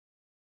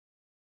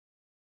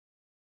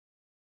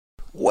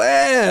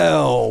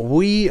Well,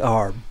 we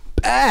are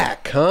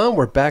back, huh?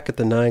 We're back at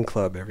the 9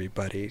 Club,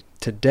 everybody.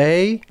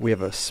 Today, we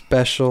have a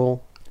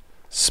special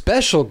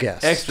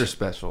guest. Extra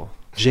special.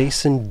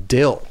 Jason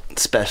Dill.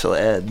 Special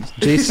ed.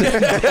 Jason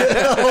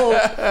Dill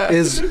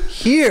is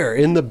here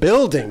in the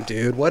building,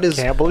 dude. What is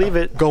Can't believe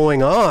it.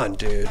 going on,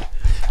 dude?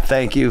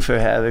 Thank you for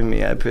having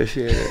me. I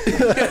appreciate it.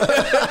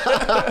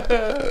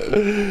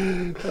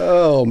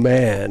 Oh,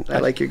 man. I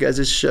like your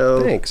guys'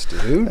 show. Thanks,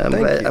 dude.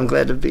 I'm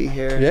glad to be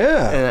here.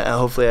 Yeah. And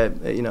hopefully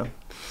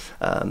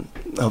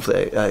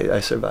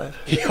I survive.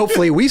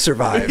 Hopefully we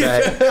survive.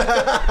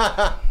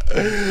 Right.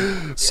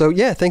 So,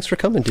 yeah, thanks for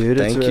coming, dude.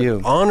 Thank it's you.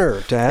 An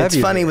honor to have It's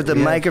you. funny here. with the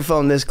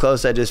microphone this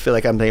close. I just feel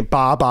like I'm saying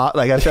ba ba.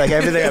 Like I feel like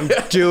everything I'm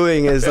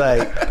doing is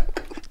like,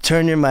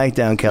 turn your mic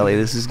down, Kelly.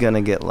 This is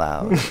gonna get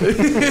loud.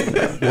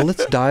 Well,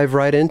 let's dive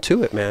right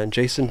into it, man.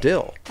 Jason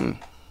Dill.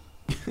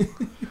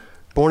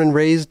 Born and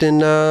raised in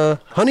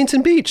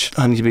Huntington Beach.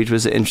 Huntington Beach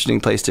was an interesting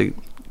place to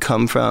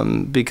come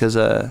from because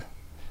I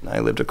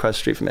lived across the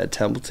street from Ed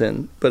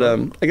Templeton. But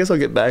I guess I'll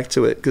get back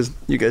to it because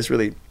you guys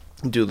really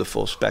do the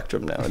full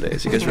spectrum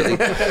nowadays. You guys really...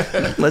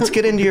 Let's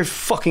get into your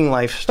fucking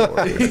life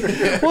story.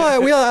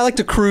 Well, I like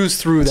to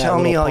cruise through that. Tell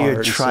me all your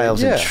part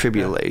trials and and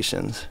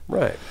tribulations.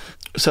 Right.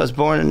 So I was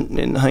born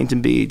in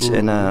Huntington Beach,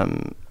 and I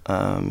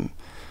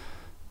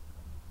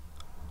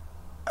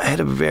had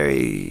a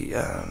very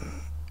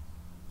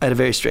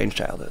strange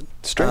childhood.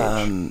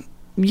 Strange.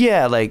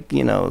 Yeah, like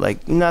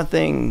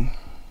nothing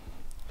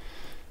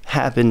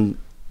happened.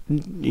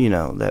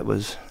 That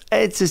was.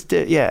 It's just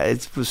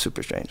it was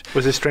super strange.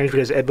 Was it strange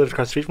because Ed lived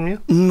across the street from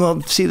you? Well,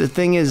 see, the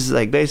thing is,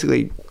 like,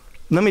 basically,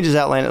 let me just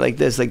outline it like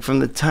this. Like, from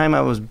the time I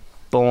was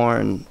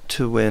born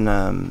to when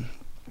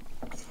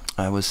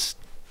I was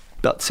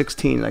about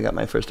 16, I got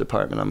my first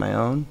apartment on my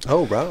own.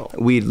 Oh, wow.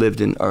 We lived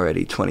in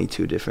already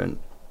 22 different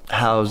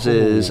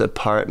houses,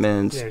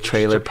 apartments,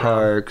 trailer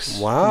parks,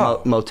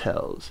 Wow.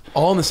 motels.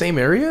 All in the same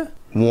area?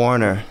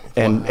 Warner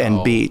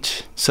and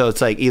Beach. So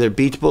it's like either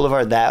Beach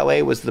Boulevard that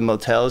way was the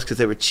motels because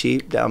they were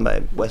cheap down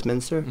by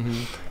Westminster.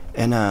 Mm-hmm.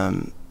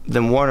 And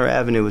then Warner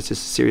Avenue was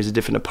just a series of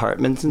different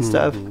apartments and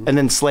stuff. And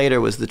then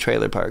Slater was the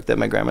trailer park that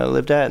my grandmother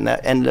lived at. And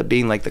that ended up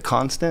being like the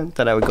constant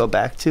that I would go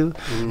back to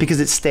because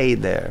it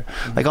stayed there.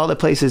 Like all the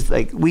places,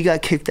 like we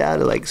got kicked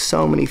out of like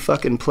so many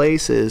fucking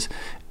places.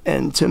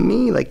 And to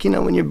me, like,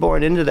 when you're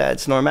born into that,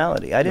 it's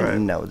normality. I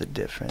didn't know the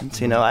difference.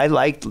 I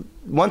liked,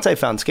 once I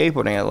found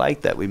skateboarding, I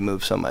liked that we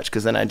moved so much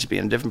because then I'd just be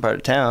in a different part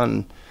of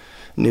town,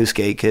 new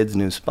skate kids,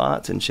 new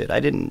spots and shit. I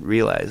didn't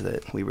realize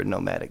that we were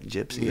nomadic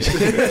gypsies.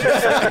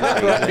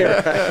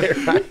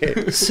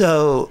 Right.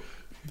 So,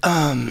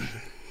 and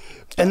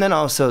then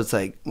also it's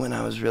like when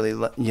I was really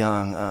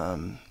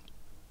young,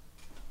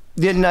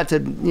 not to,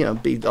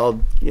 be all,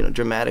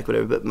 dramatic,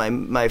 whatever, but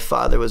my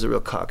father was a real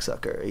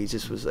cocksucker. He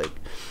just was like,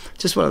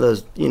 just one of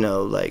those,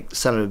 like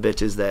son of a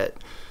bitches that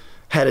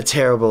had a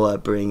terrible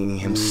upbringing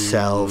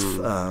himself.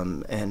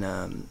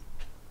 And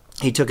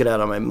he took it out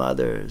on my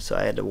mother, so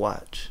I had to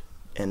watch.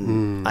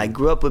 And I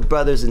grew up with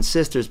brothers and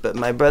sisters, but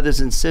my brothers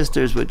and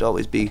sisters would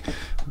always be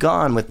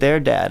gone with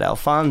their dad,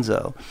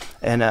 Alfonso.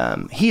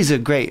 And he's a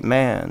great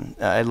man.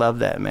 I love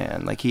that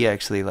man. Like, he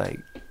actually, like,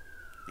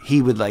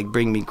 he would like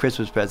bring me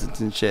Christmas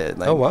presents and shit.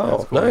 Like, oh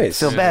wow, cool. Nice.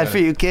 Feel bad for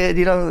you, kid.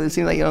 It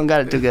seems like you don't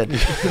got it too good.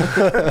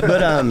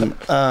 But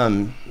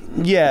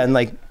yeah, and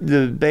like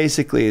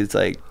basically it's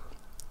like,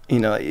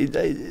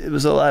 it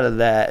was a lot of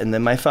that. And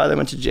then my father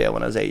went to jail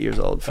when I was 8 years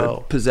old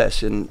for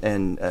possession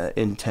and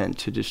intent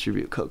to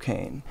distribute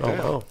cocaine. Oh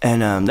wow.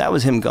 And that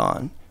was him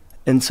gone.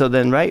 And so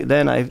then right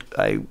then I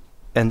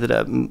ended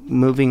up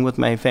moving with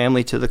my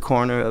family to the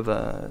corner of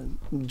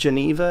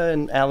Geneva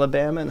in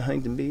Alabama and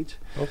Huntington Beach.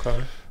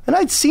 Okay. And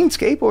I'd seen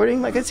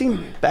skateboarding, like I'd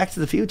seen Back to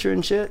the Future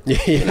and shit.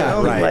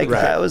 Yeah, right.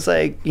 I was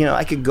like,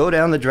 I could go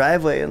down the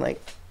driveway and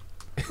like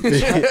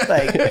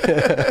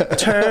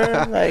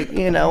turn, like,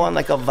 on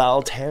like a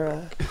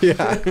Valterra.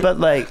 Yeah. But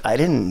like, I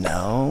didn't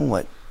know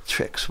what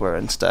tricks were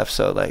and stuff.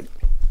 So like,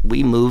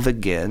 we move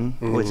again,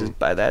 which is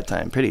by that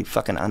time pretty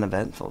fucking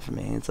uneventful for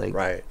me. It's like,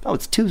 oh,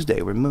 it's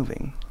Tuesday, we're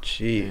moving.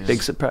 Jeez.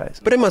 Big surprise.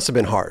 But it must have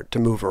been hard to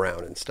move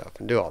around and stuff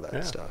and do all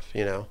that stuff,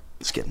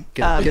 Just kidding.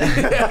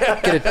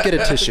 Get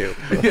a tissue.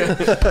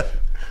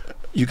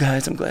 You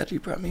guys, I'm glad you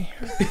brought me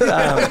here.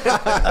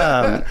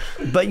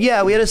 But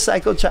yeah, we had a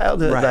psycho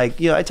childhood. Right. Like,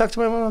 I talk to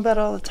my mom about it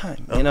all the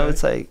time. Okay.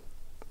 It's like,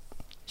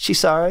 she's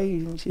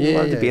sorry. She didn't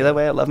want it to be that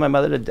way. I love my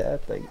mother to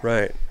death. Like,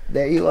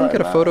 there you are. You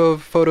got a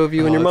photo of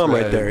you and your mom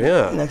right there.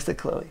 Yeah. Next to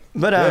Chloe.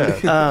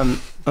 But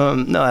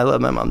no, I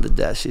love my mom to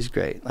death. She's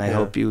great. I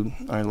hope you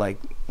are like.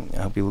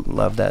 I hope you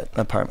love that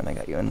apartment I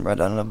got you in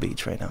Redondo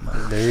Beach right now,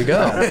 Mom. There you go.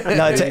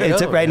 No,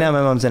 it's right now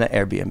my mom's in an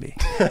Airbnb,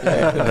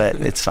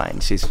 but it's fine.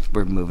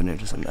 We're moving her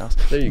to something else.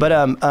 But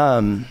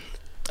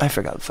I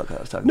forgot what the fuck I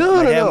was talking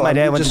about. My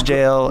dad went to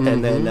jail,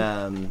 and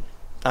then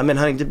I'm in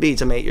Huntington Beach.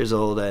 I'm 8 years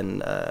old,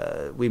 and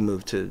we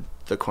moved to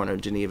the corner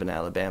of Geneva in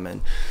Alabama,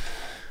 and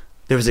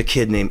there was a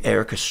kid named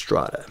Eric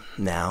Estrada.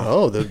 Now,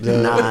 Oh, the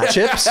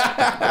Chips. the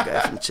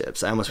guy from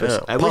Chips. I almost wish.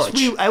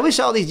 Yeah, I wish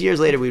all these years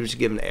later we would just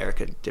given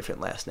Eric a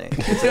different last name.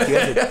 It's like you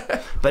have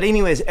to- but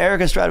anyways, Eric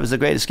Estrada was the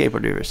greatest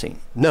skateboarder you've ever seen.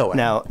 No way.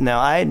 Now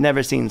I had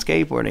never seen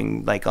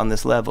skateboarding like on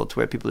this level to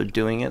where people are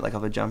doing it like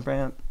off a jump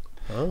ramp.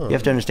 Oh. You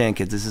have to understand,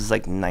 kids. This is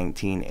like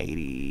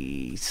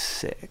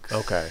 1986.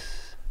 Okay.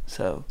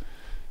 So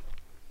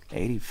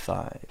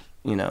 85.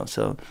 You know,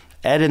 so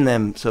Ed and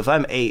them. So if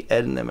I'm 8,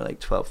 Ed and them are like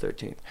 12,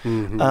 13.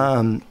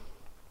 Mm-hmm.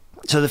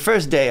 So the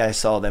first day I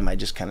saw them, I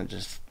just kind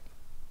of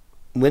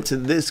went to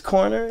this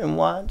corner and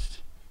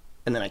watched,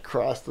 and then I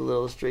crossed the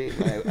little street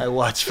and I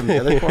watched from the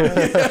other corner.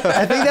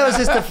 I think that was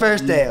just the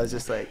first day. I was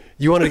just like,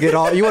 You wanted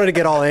to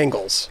get all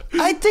angles.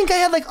 I think I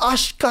had like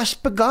osh gosh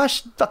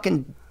bagosh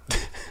fucking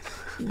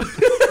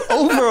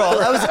overall.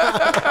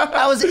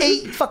 I was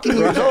 8 fucking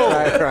years old.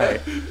 Right.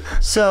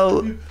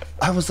 So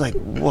I was like,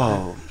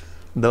 whoa,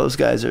 those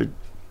guys are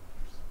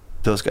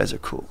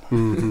cool.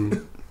 Mm-hmm.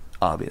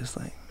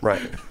 Obviously.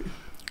 Right.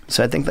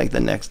 So I think like the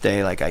next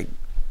day, like I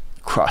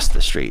crossed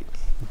the street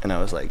and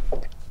I was like,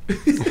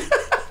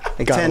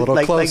 Got a little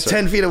like closer.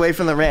 10 feet away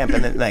from the ramp,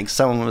 and then like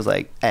someone was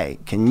like, "Hey,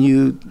 can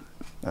you?"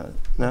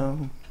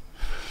 No.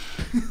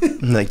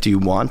 I'm like, do you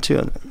want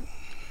to?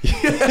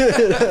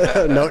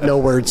 No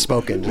words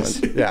spoken.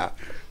 Just, yeah.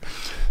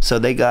 So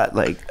they got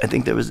like, I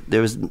think there was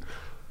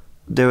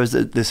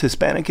this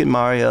Hispanic kid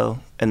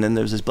Mario, and then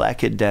there was this black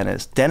kid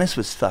Dennis. Dennis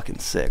was fucking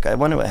sick. I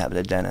wonder what happened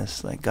to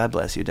Dennis. Like, God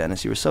bless you,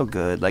 Dennis. You were so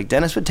good. Like,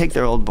 Dennis would take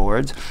their old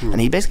boards, and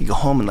he'd basically go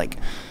home and like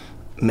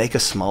make a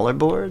smaller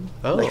board,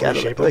 Oh, like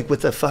like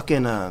with a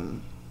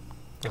fucking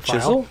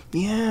Chisel?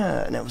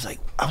 Yeah, and it was like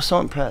I was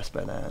so impressed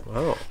by that.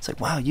 Wow. It's like,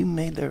 wow, you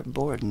made their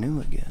board new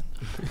again.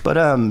 But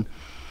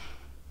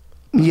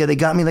yeah, they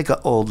got me like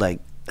a old, like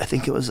I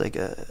think it was like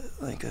a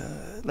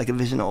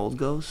Vision Old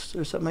Ghost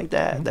or something like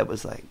that. That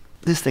was like,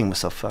 this thing was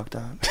so fucked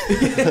up.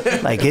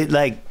 Like it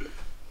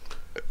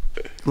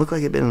looked like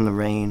it'd been in the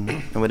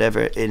rain or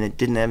whatever, and it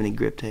didn't have any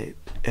grip tape.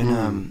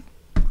 And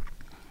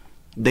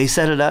they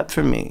set it up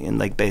for me and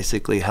like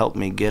basically helped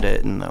me get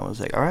it, and I was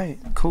like, all right,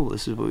 cool,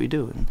 this is what we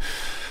do. And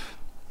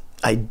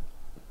I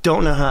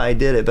don't know how I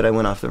did it, but I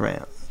went off the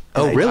ramp.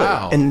 Oh, And really?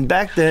 Wow. And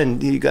back then,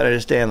 you gotta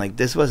understand, like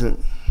this wasn't.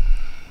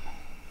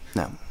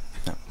 No.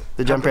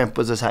 The jump ramp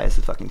was as high as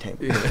the fucking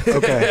table.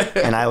 Okay.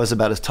 And I was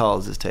about as tall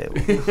as this table.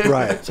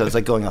 Right. So it's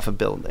like going off a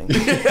building.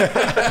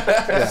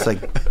 It's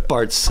like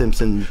Bart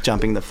Simpson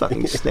jumping the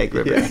fucking Snake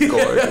River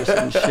gorge or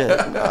some shit.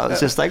 I was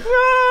just like,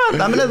 "Ah,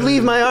 I'm gonna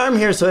leave my arm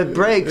here so it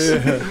breaks."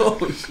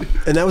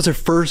 And that was the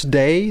first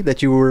day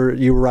that you were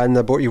riding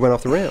the board. You went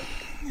off the ramp.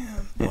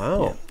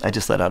 Wow. I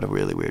just let out a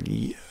really weird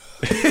yeah.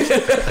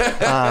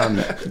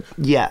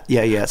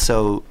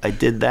 So I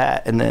did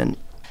that, and then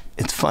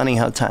it's funny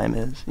how time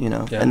is, you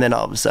know. Yeah. And then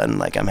all of a sudden,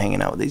 like I'm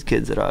hanging out with these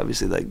kids that are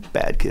obviously like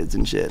bad kids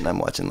and shit, and I'm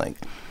watching like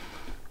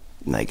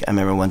I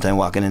remember one time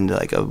walking into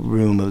like a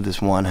room of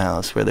this one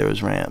house where there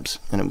was ramps,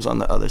 and it was on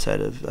the other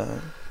side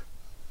of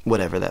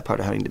whatever that part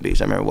of Huntington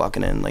Beach. I remember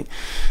walking in, like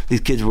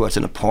these kids were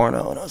watching a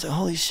porno, and I was like,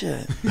 holy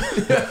shit.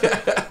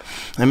 I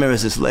remember there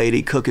was this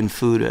lady cooking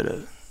food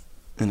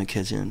in the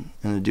kitchen,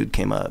 and the dude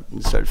came up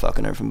and started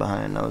fucking her from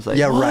behind, and I was like,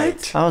 Yeah, what?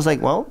 right. I was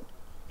like, well,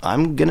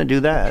 I'm gonna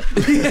do that.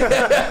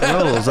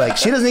 Rules. Like,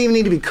 she doesn't even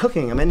need to be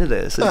cooking. I'm into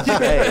this. It's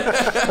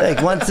great.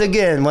 Like, once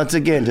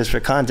again, just for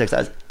context, I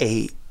was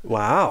 8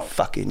 Wow.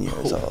 fucking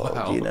years old.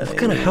 Wow. You know What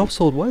kind of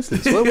household was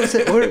this? What was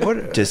it?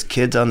 What? Just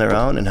kids on their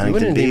own in Huntington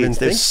wouldn't even Beach.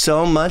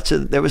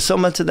 think- There was so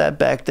much of that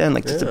back then.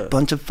 Like, just Yeah. a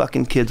bunch of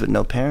fucking kids with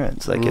no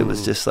parents. Like, it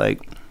was just like,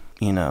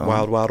 you know,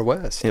 Wild Wild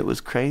West. it was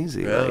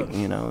crazy. Yeah. Like,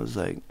 you know, it was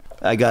like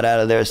I got out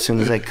of there as soon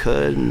as I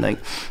could, and like,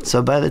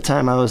 so by the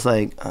time I was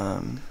like,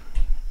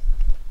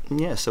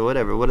 yeah, so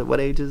whatever. What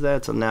age is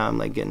that? So now I'm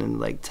like getting into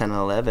like 10 and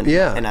 11.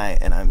 Yeah. And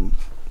I'm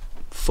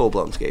full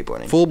blown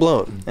skateboarding. Full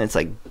blown. And it's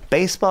like,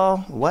 baseball?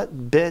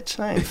 What, bitch?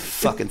 I ain't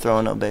fucking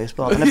throwing no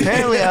baseball. And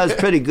apparently I was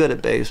pretty good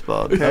at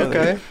baseball. Apparently.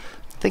 Okay.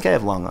 I think I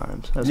have long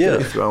arms. I was Yeah.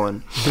 good at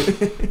throwing.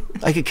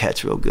 I could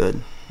catch real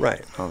good.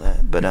 Right. All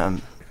that. But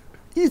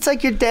it's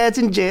like your dad's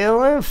in jail.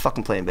 I'm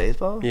fucking playing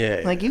baseball.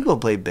 Yeah. Like, you go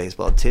play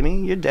baseball,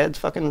 Timmy. Your dad's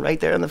fucking right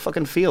there in the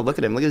fucking field. Look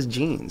at him. Look at his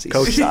jeans. He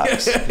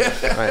sucks.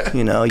 Right.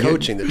 You know,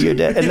 Coaching the your team.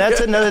 dad. And that's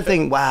another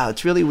thing. Wow,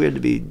 it's really weird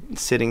to be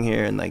sitting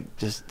here and like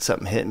just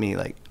something hit me.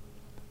 Like,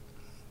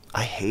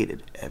 I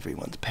hated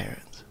everyone's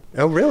parents.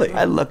 Oh, really?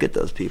 I look at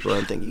those people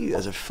and think, you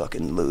guys are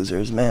fucking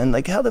losers, man.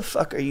 Like, how the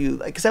fuck are you?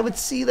 Like, because I would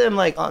see them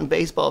like on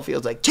baseball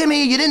fields, like,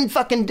 Timmy, you didn't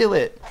fucking do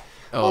it.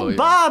 Oh, Oh, yeah.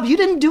 Bob, you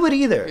didn't do it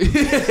either.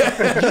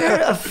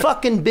 You're a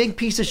fucking big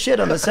piece of shit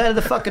on the side of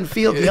the fucking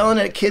field yelling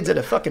at kids at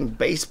a fucking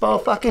baseball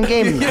fucking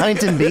game in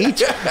Huntington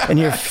Beach, and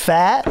you're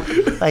fat.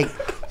 Like,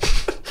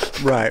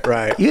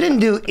 Right. you didn't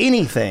do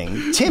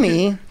anything.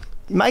 Timmy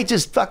might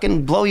just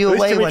fucking blow you least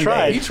away Timmy one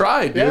tried. He day.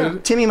 tried,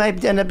 dude. Timmy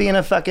might end up being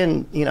a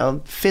fucking, you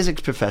know,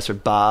 physics professor,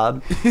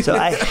 Bob. So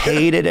I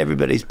hated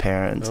everybody's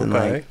parents. And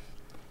Okay. like,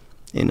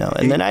 You know,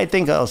 and then I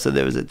think also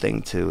there was a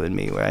thing too in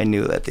me where I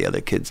knew that the other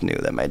kids knew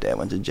that my dad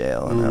went to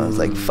jail, and I was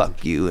like,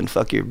 "Fuck you and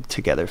fuck your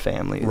together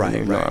family and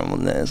your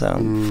normalness. I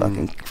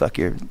don't fuck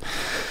your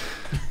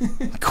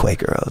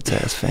Quaker oats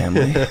ass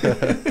family."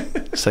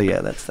 So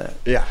yeah, that's that.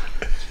 Yeah.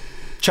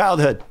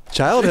 Childhood.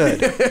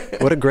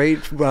 What a great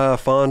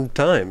fond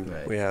time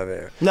we have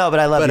there. No, but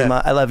I love you,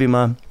 Mom. I love you,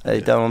 Mom.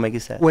 I don't want to make you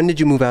sad. When did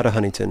you move out of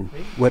Huntington?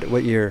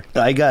 What year?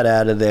 I got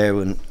out of there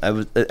when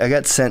I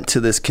got sent to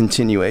this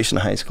continuation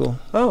high school.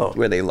 Oh.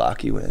 Where they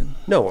lock you in.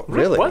 No,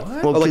 really? What?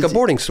 Well, like a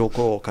boarding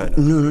school kind of.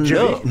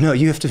 No,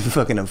 you have to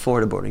fucking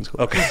afford a boarding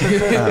school.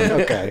 Okay.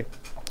 Okay.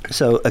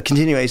 So a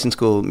continuation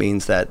school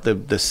means that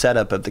the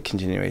setup of the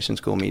continuation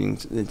school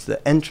means it's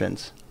the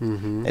entrance.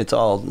 Mm-hmm. It's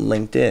all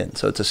linked in,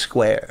 so it's a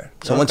square.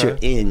 So once you're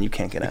in, you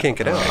can't get out. You can't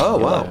get out. Oh,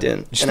 wow. Locked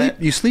in.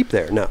 You sleep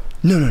there? No.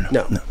 No.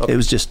 Okay. It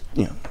was just,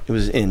 it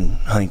was in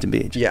Huntington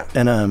Beach. Yeah.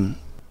 And I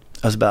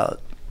was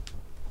about,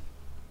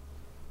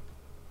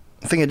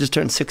 I think I just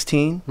turned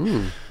 16.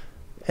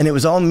 And it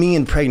was all me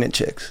and pregnant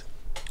chicks.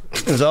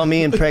 It was all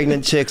me and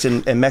pregnant chicks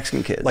and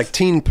Mexican kids. Like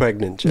teen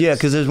pregnant chicks? Yeah,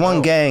 because there's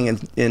one gang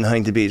in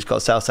Huntington Beach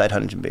called Southside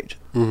Huntington Beach.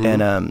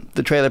 Mm-hmm. And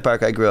the trailer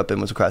park I grew up in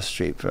was across the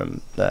street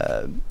from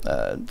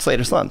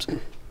Slater Slums.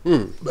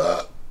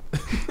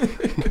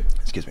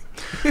 Excuse me.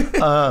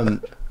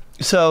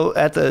 So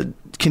at the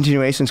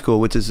continuation school,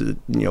 which is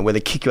where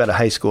they kick you out of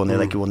high school, and they're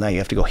like, well, now you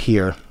have to go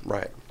here.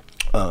 Right.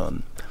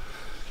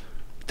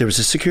 There was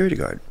a security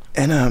guard.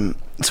 And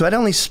so I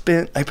probably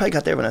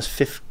got there when I was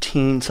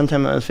 15,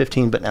 sometime when I was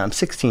 15, but now I'm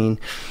 16.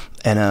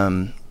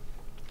 And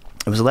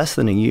it was less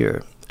than a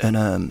year.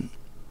 And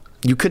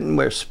you couldn't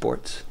wear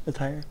sports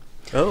attire.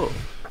 Oh.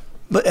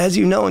 But as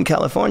you know, in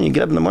California, you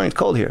get up in the morning, it's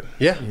cold here.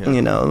 Yeah.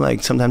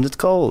 Like sometimes it's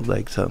cold.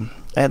 Like, so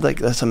I had like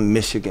some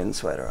Michigan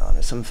sweater on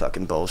or some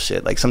fucking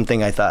bullshit. Like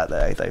something I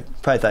probably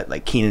thought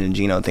like Keenan and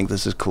Gino think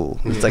this is cool.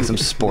 It's like some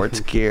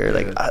sports gear.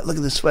 Like, look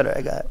at the sweater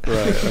I got.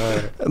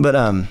 Right.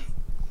 But,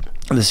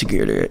 the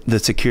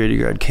security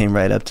guard came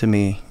right up to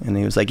me and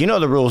he was like, "You know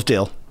the rules,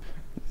 Dill.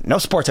 No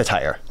sports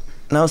attire."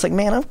 And I was like,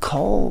 "Man, I'm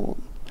cold."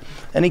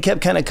 And he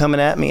kept kind of coming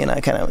at me, and I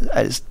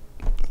just,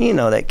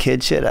 that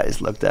kid shit. I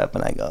just looked up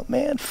and I go,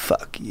 "Man,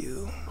 fuck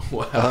you."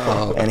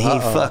 Wow. And he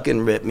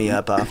fucking ripped me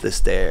up off the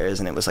stairs,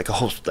 and it was like a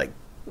whole like,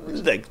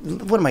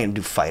 what am I gonna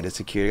do? Fight a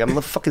security?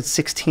 I'm fucking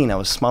 16. I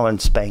was smaller than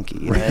Spanky.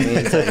 You know what I mean?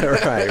 It's like,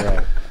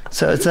 right.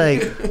 So it's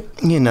like,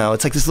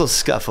 it's like this little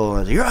scuffle.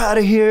 And "You're out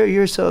of here.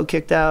 You're so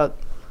kicked out."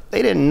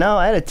 They didn't know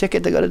I had a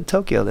ticket to go to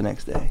Tokyo the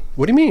next day.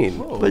 What do you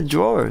mean? With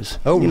Drawers.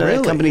 Oh, really?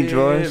 That company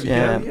Drawers.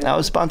 Yeah. I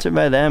was sponsored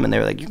by them, and they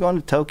were like, "You're going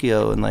to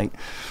Tokyo, and like,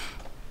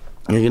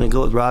 you're gonna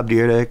go with Rob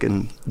Dyrdek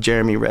and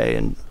Jeremy Ray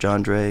and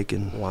John Drake."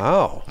 And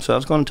wow. So I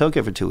was going to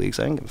Tokyo for 2 weeks.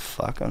 I didn't give a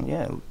fuck. I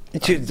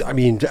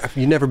mean,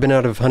 you've never been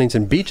out of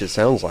Huntington Beach, it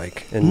sounds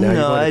like, and now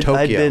you're going to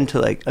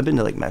Tokyo. I've been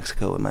to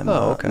Mexico with my mom.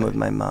 Oh, okay. With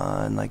my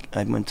mom, and like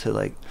I went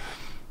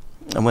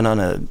on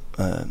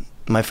a.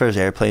 My first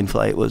airplane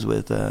flight was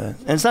with, and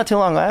it's not too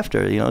long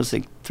after, it was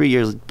like 3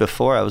 years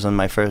before I was on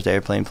my first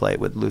airplane flight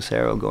with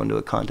Lucero going to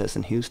a contest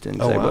in Houston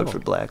because I wrote for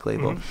Black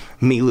Label.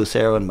 Mm-hmm. Me,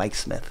 Lucero, and Mike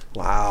Smith.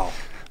 Wow.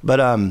 But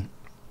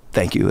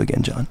thank you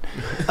again, John.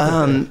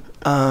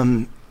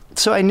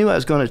 So I knew I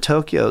was going to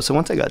Tokyo. So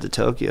once I got to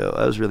Tokyo,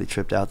 I was really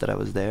tripped out that I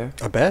was there.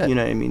 I bet. You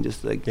know what I mean?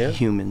 Just like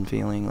human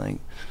feeling, like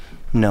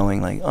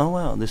knowing like, oh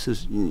wow, this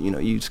is,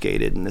 you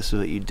skated and this is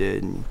what you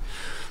did. And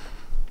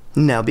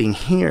now being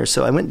here,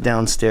 so I went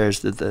downstairs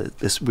to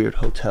this weird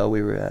hotel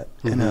we were at,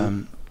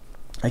 and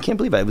I can't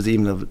believe I was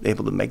even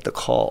able to make the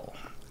call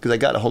because I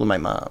got a hold of my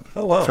mom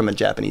from a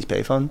Japanese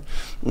payphone.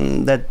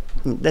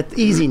 That's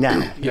easy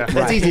now.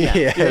 That's easy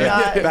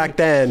now. Back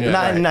then,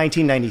 not in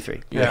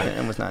 1993.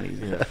 It was not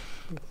easy.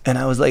 And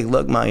I was like,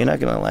 "Look, Mom, you're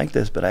not gonna like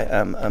this, but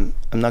I'm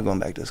not going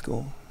back to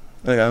school.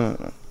 Like,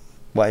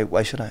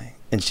 why should I?"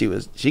 And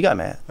she got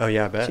mad. Oh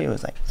yeah, I bet. She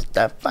was like, "What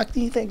the fuck do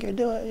you think you're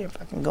doing? You're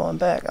fucking going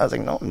back." I was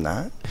like, "No, I'm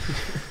not."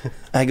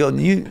 I go,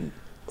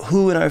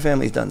 who in our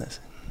family's done this?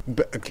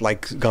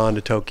 Like gone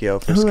to Tokyo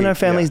for Who in our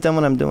family's done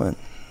what I'm doing?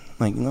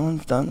 Like, no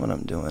one's done what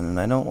I'm doing, and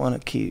I don't want to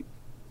keep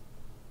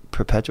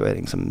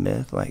perpetuating some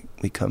myth like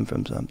we come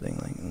from something.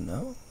 Like,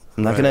 no,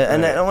 I'm not gonna,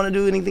 and I don't want to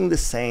do anything the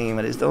same.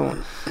 I just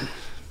don't.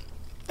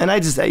 And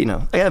I just, I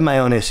have my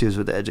own issues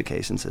with the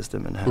education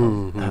system and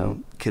how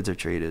kids are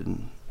treated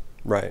and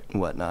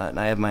whatnot. And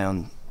I have my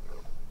own.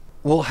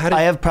 Well,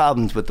 I have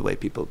problems with the way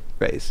people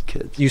raise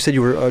kids. You said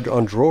you were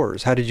on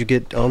Drawers. How did you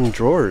get on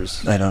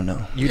Drawers? I don't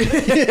know. You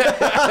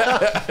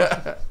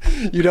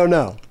don't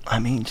know? I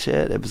mean,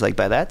 shit. It was like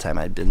by that time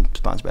I'd been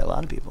sponsored by a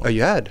lot of people. Oh,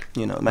 you had?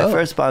 My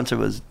first sponsor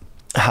was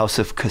House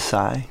of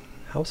Kasai.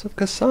 House of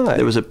Kasai.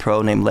 There was a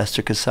pro named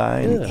Lester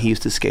Kasai, and he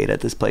used to skate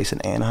at this place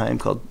in Anaheim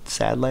called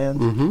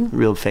Sadlands,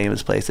 real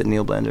famous place that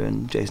Neil Blender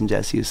and Jason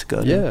Jesse used to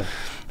go to. Yeah.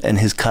 And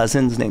his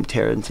cousin's named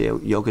Terrence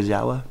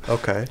Yokozawa.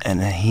 Okay. And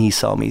then he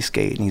saw me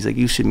skate, and he's like,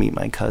 "You should meet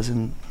my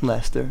cousin,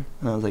 Lester."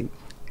 And I was like,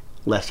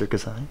 "Lester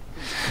Kasai?"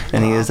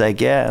 And he was like,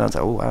 "Yeah." And I was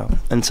like, "Oh, wow."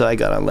 And so I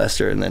got on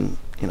Lester, and then,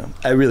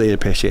 I really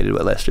appreciated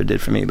what Lester did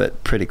for me,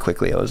 but pretty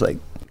quickly I was like,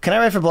 can I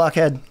write for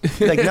Blockhead?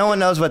 Like, no one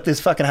knows what this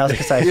fucking House of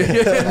Kasai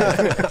is.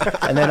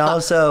 And then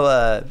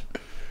also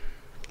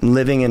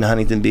living in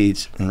Huntington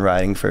Beach and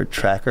riding for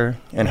Tracker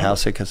and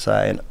House of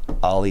Kasai and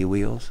Ollie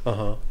Wheels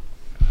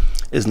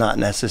is not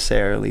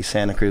necessarily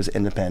Santa Cruz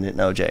Independent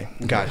and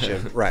OJ. Gotcha.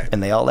 Right.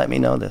 And they all let me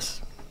know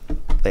this.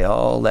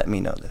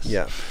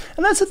 Yeah.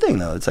 And that's the thing,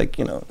 though. It's like,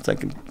 it's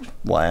like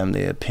why I'm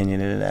the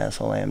opinionated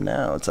asshole I am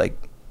now. It's like,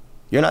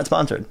 you're not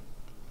sponsored.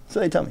 So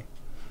they tell me.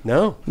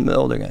 No. The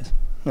older guys.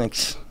 Like,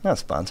 not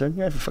sponsored.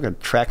 You're for fucking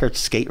Tracker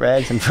skate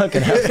rags and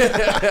fucking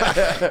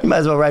you might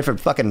as well ride for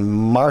fucking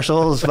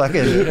Marshalls,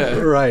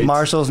 right.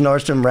 Marshalls,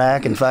 Nordstrom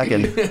Rack, and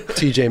fucking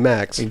TJ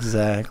Maxx.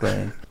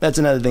 Exactly. That's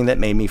another thing that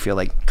made me feel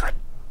like, God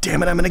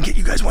damn it, I'm gonna get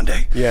you guys one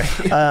day.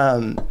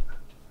 Yeah.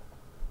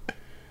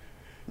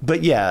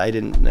 But yeah, I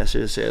didn't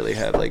necessarily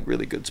have like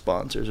really good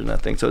sponsors or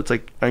nothing. So it's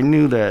like I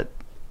knew that.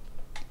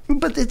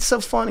 But it's so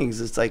funny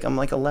because it's like I'm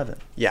like 11.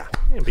 Yeah.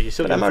 But you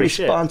still But I'm already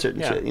sponsored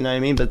and shit. You know what I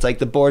mean? But it's like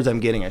the boards I'm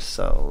getting are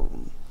so.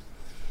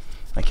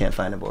 I can't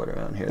find a board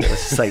around here.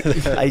 It's just like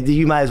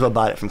you might as well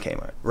buy it from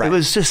Kmart. Right. It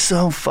was just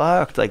so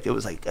fucked. Like it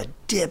was like a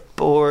dip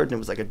board and it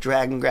was like a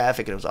Dragon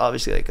graphic and it was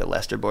obviously like a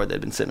Lester board that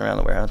had been sitting around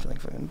the warehouse for like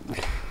fucking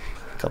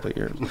a couple of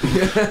years.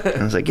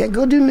 And I was like, yeah,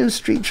 go do new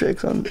street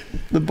tricks on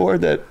the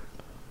board that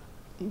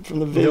from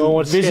the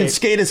Vision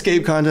Skate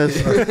Escape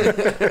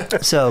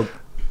contest. So.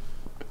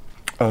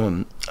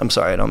 I'm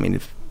sorry, I don't mean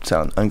to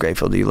sound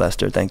ungrateful to you,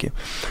 Lester. Thank you,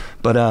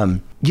 but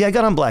yeah, I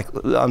got on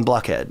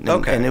Blockhead,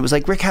 and it was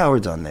like Rick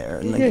Howard's on there,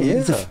 and like,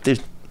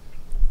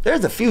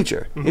 there's a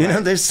future, you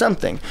know, there's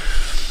something,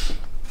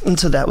 and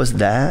so that was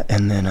that,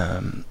 and then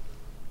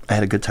I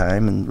had a good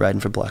time and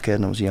riding for Blockhead,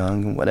 and I was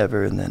young and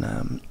whatever, and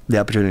then the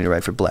opportunity to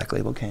write for Black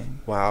Label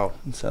came. Wow.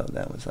 And so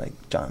that was like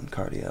John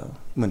Cardio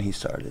when he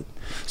started.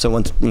 So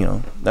once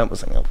that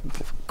was like,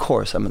 of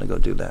course I'm gonna go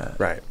do that.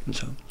 Right. And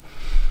so.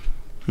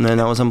 And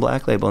then I was on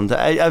Black Label. And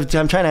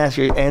I'm trying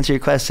to answer your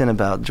question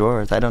about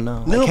drawers. I don't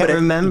know. No, I can't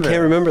remember. You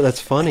can't remember? That's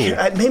funny.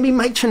 Maybe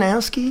Mike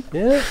Chernowski?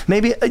 Yeah.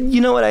 Maybe,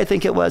 you know what I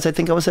think it was? I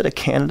think I was at a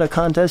Canada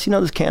contest. You know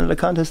this Canada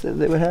contest that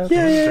they would have?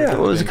 Yeah.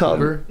 What was it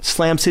called?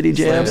 Slam City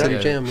Jam. Slam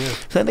City Jam, yeah.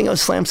 So I think I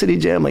was Slam City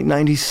Jam like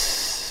 90,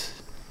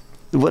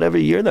 whatever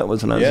year that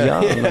was when I was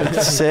young. Like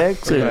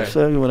 6 or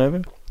 7,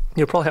 whatever.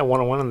 You probably had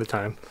 101 at the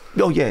time.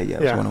 Oh, yeah. It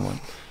was 101.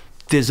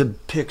 There's a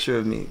picture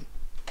of me.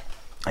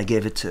 I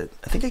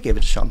think I gave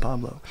it to Sean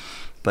Pablo.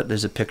 But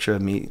there's a picture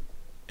of me,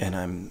 and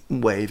I'm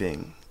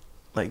waving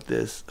like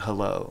this,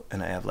 hello,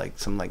 and I have like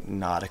some like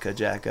Nautica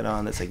jacket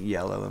on that's like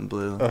yellow and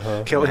blue.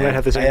 Kelly and I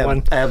have the same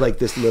one. I have like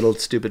this little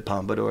stupid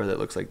pompadour that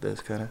looks like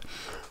this kind of,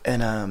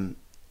 and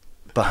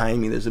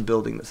behind me there's a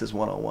building that says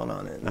 101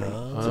 on it.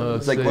 So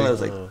it's like one of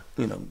those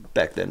like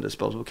back then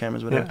disposable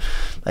cameras, whatever. Yeah.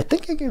 I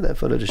think I gave that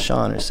photo to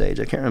Sean or Sage.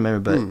 I can't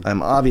remember, but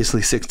I'm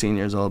obviously 16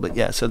 years old. But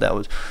yeah, so that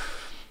was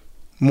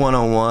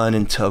 101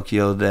 in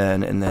Tokyo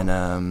then, and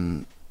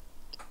then.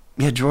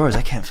 Yeah, drawers.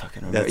 I can't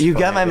fucking remember. That's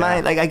got my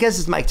mind. Like, I guess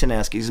it's Mike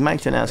Chernowski.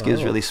 Mike Chernowski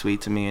is really sweet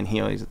to me, and he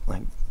always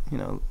like,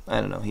 I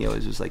don't know. He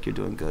always was like, "You're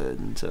doing good,"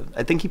 and so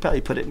I think he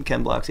probably put it in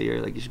Ken Block's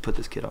ear, like, "You should put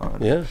this kid on."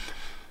 Yeah.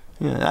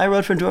 Yeah. I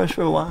wrote for drawers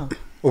for a while.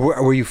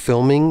 Were you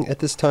filming at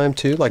this time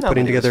too? Like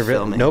putting together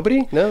filming?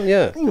 Nobody? No.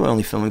 Yeah. I think we were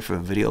only filming for a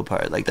video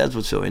part. Like that's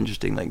what's so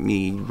interesting. Like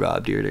me,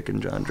 Rob Dyrdek,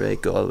 and John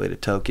Drake go all the way to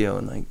Tokyo,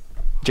 and like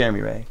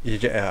Jeremy Ray.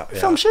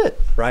 Film shit.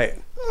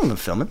 Right. I'm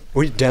filming.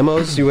 Were you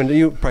demos?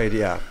 You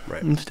probably right.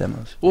 It's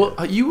demos. Well,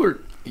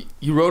 you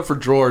wrote for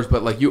drawers,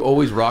 but like you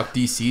always rocked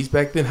DCs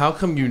back then. How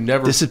come you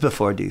never? This is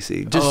before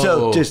DC.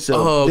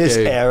 This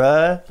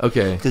era.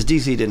 Okay. Because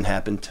DC didn't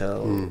happen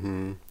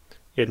till.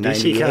 Yeah,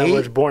 DC kind of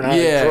was born out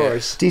of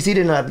drawers. DC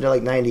didn't happen until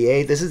like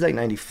 98. This is like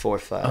 94,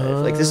 5.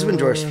 Like this is when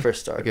drawers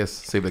first started. I guess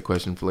save that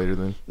question for later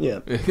then. Yeah.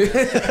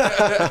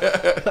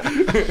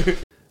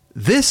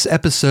 This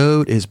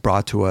episode is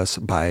brought to us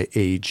by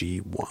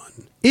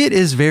AG1. It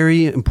is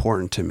very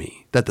important to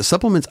me that the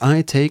supplements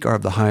I take are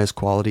of the highest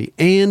quality,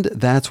 and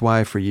that's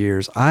why for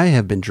years I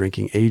have been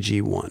drinking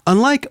AG1.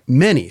 Unlike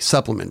many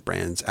supplement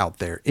brands out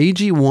there,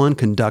 AG1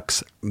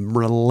 conducts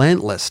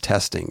relentless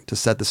testing to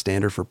set the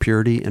standard for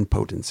purity and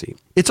potency.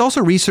 It's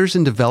also researched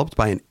and developed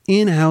by an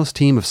in-house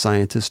team of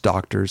scientists,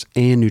 doctors,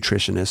 and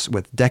nutritionists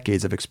with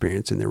decades of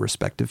experience in their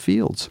respective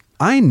fields.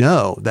 I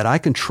know that I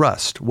can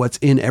trust what's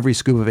in every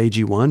scoop of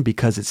AG1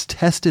 because it's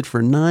tested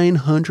for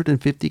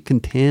 950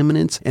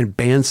 contaminants and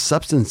banned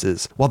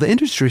substances, while the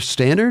industry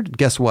standard,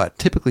 guess what,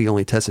 typically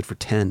only tested for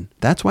 10.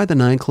 That's why the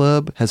 9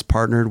 Club has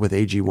partnered with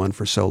AG1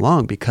 for so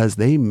long, because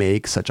they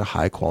make such a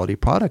high quality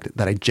product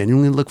that I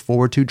genuinely look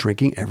forward to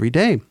drinking every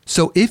day.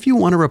 So if you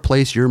want to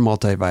replace your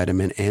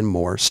multivitamin and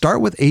more, start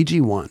with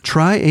AG1.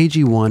 Try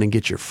AG1 and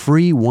get your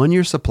free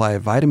 1-year supply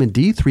of vitamin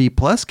D3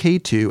 plus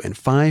K2 and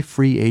 5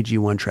 free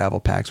AG1 travel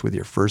packs with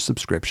your first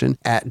subscription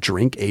at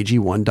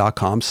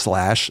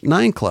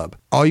drinkag1.com/9club.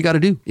 All you got to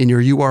do in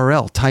your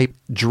URL, type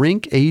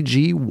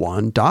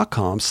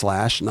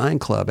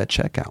drinkag1.com/9club at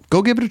checkout.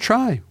 Go give it a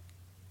try.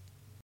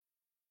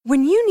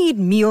 When you need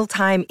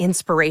mealtime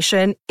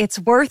inspiration, it's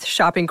worth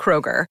shopping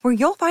Kroger, where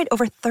you'll find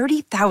over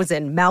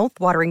 30,000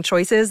 mouth-watering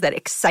choices that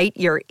excite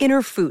your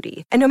inner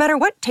foodie. And no matter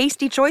what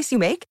tasty choice you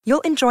make,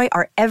 you'll enjoy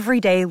our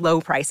everyday low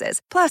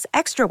prices, plus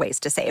extra ways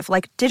to save,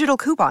 like digital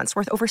coupons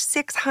worth over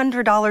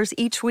 $600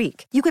 each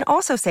week. You can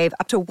also save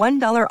up to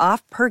 $1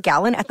 off per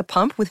gallon at the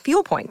pump with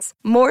fuel points.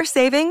 More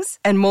savings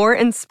and more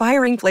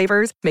inspiring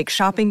flavors make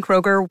shopping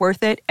Kroger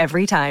worth it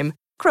every time.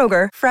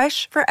 Kroger,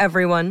 fresh for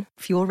everyone.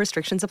 Fuel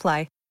restrictions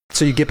apply.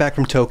 So you get back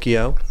from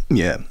Tokyo.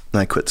 Yeah, and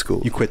I quit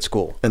school. You quit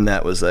school. And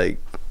that was like,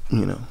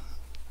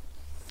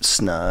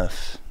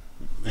 snuff.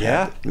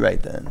 Yeah.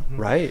 Right then.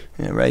 Right.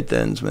 Yeah, right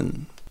then's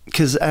when...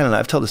 Because, I don't know,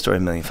 I've told the story a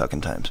million fucking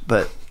times,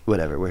 but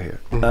whatever, we're here.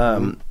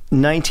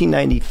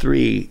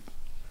 1993,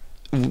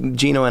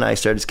 Gino and I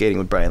started skating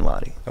with Brian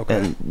Lottie. Okay.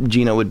 And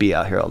Gino would be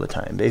out here all the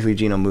time. Basically,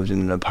 Gino moved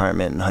into an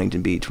apartment in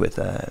Huntington Beach with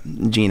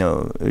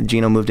Gino.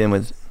 Gino moved in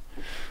with...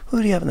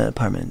 Who do you have in that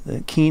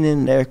apartment?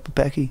 Keenan, Eric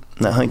Becky,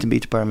 in that Huntington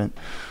Beach apartment.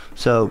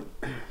 So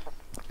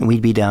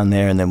we'd be down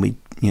there, and then we'd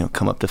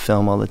come up to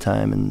film all the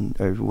time,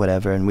 or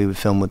whatever, and we would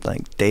film with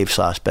like Dave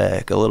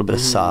Schlossbeck, a little bit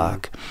of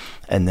Sock,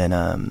 and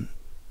then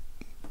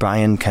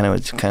Brian kind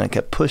of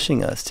kept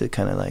pushing us to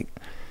kind of like,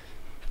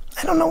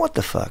 I don't know what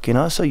the fuck, I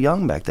was so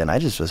young back then. I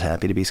just was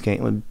happy to be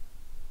skating with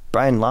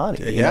Brian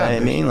Lottie. You know what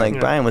I mean? Like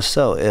Brian was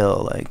so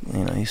ill, like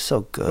he's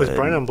so good. Was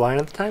Brian on Blind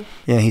at the time?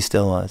 Yeah, he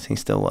still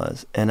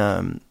was,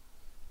 and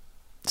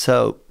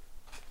so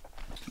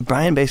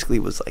Brian basically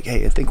was like,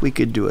 hey, I think we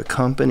could do a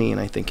company,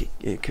 and I think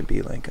it could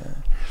be like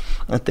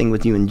a thing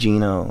with you and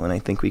Gino, and I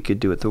think we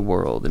could do it the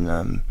world,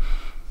 and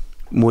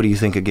what do you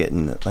think of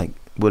getting, like,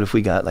 what if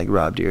we got like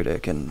Rob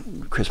Dyrdek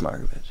and Chris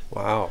Markovich?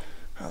 Wow.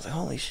 I was like,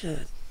 holy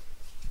shit,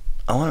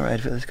 I want to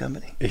ride for this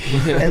company.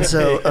 And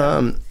so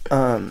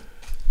and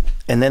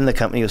then the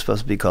company was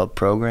supposed to be called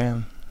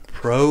Program,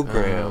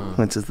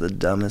 which is the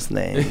dumbest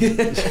name,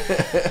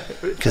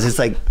 because it's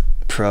like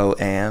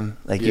Pro-Am,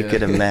 like you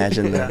could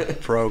imagine the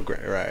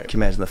Program, right? Can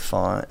you imagine the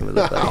font? It would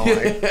look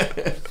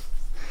like,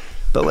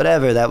 but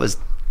whatever. That was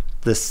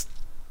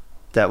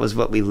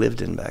what we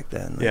lived in back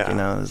then. Like, it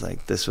was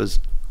like, this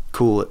was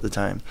cool at the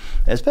time,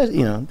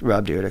 especially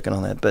Rob Dyrdek and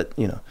all that. But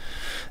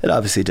it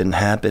obviously didn't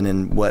happen.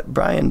 And what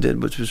Brian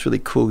did, which was really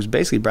cool, was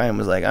basically Brian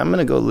was like, I'm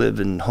gonna go live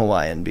in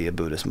Hawaii and be a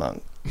Buddhist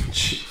monk.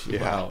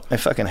 Wow. I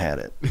fucking had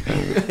it.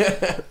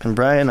 And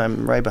Brian,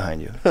 I'm right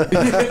behind you.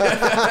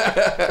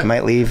 I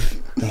might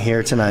leave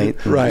here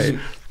tonight. Right.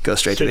 Go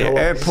straight to the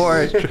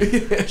airport.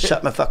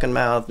 Shut my fucking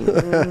mouth.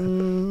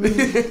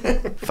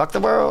 Fuck the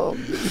world.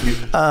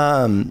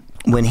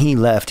 When he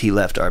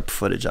left our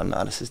footage on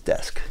Nodis's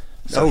desk.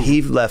 So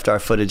he left our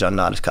footage on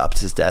Nodis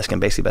Coppice's desk, and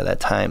basically by that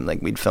time,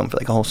 like, we'd filmed for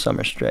like a whole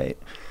summer straight,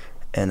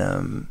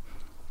 and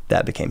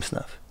that became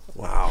Snuff.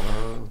 Wow.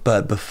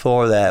 But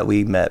before that,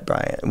 we met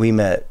Brian. We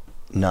met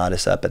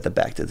Nodis up at the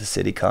Back to the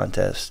City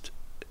contest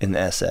in the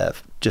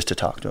SF just to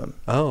talk to him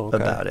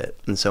about it.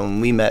 And so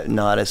when we met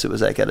Nodis, it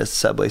was like at a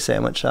Subway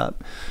sandwich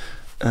shop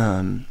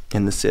in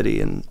the city,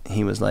 and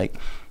he was like,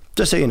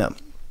 just so you know,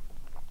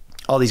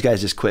 all these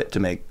guys just quit to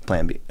make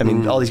Plan B. I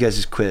mean, all these guys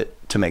just quit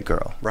to make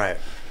Girl. Right.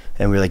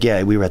 And we were like,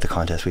 yeah, we were at the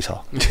contest. We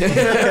saw.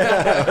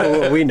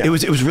 We know. It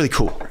was really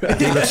cool.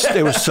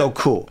 They were so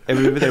cool. They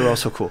were all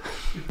so cool.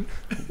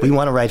 We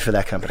want to ride for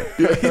that company.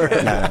 No.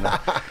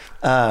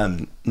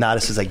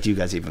 Nodis is like, do you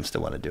guys even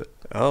still want to do it?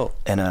 Oh.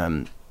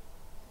 And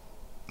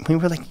we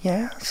were like,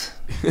 yes.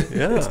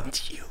 Yeah.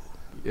 It's you.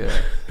 Yeah.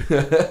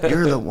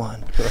 You're the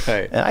one.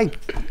 Right. And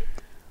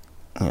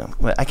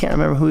I can't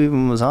remember who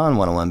even was on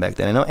 101 back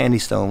then. I know Andy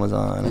Stone was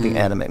on. I think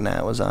Adam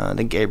McNatt was on. I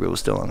think Gabriel was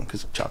still on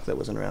because Chocolate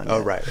wasn't around yet.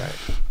 Oh, right.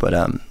 But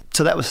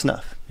so that was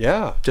Snuff.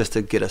 Yeah. Just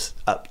to get us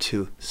up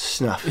to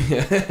snuff.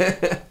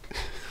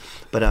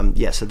 But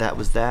so that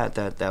was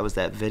that was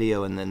that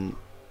video, and then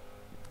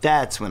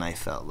that's when I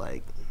felt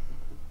like,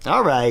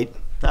 all right,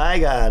 I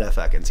got a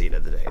fucking seat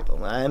at the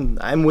table.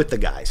 I'm with the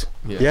guys.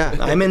 Yeah.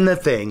 I'm in the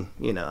thing.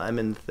 I'm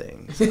in the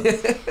thing. So.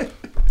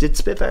 Did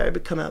Spitfire ever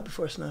come out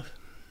before Snuff?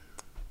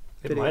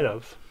 It might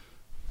have.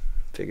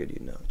 Figured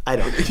you'd know. I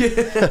don't.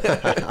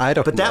 I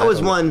don't. But that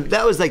was one.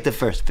 That was like the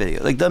first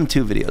video, like them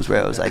two videos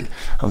where I was like,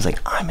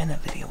 I'm in a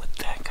video with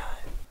that guy.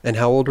 And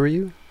how old were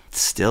you?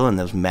 Still in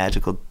those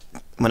magical.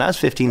 When I was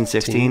 15,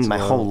 16, my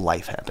whole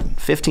life happened.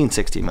 15,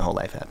 16, my whole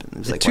life happened. It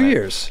was like 2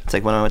 years. It's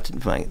like when I went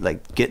to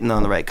getting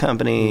on the right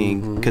company,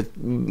 because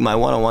my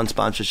 101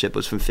 sponsorship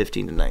was from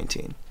 15 to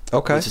 19.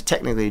 Okay. Which is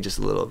technically just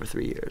a little over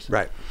 3 years.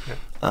 Right.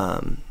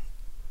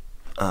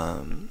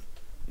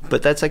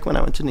 But that's like when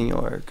I went to New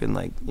York, and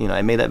I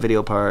made that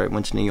video part,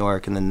 went to New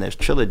York, and then there's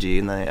Trilogy,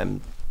 and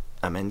I'm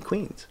in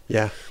Queens.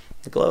 Yeah.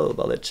 The Globe,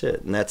 all that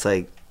shit. And that's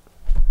like,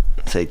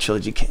 say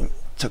Trilogy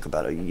took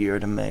about a year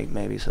to make,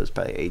 maybe, so it's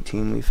probably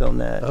 18 we filmed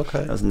that.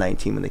 Okay. I was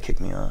 19 when they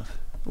kicked me off.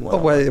 Oh,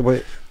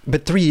 wait.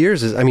 But 3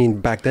 years is,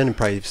 back then it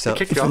probably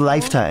sounded... It's a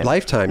lifetime.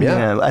 Lifetime,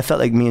 yeah. I felt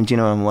like me and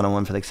Gino were on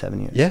 101 for like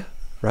 7 years. Yeah,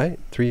 right.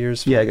 3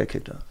 years. Yeah, I got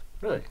kicked off.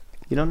 Really?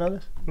 You don't know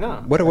this? No.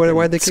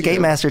 Why'd they kick you?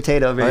 Skate Master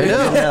Tate over here.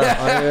 I know.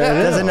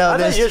 Doesn't know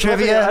this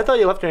trivia. I thought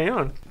you left it on your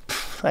own.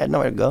 I had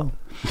nowhere to go.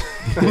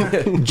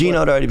 Gino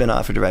had already been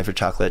offered to write for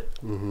Chocolate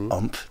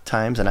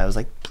times, and I was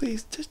like,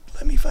 please, just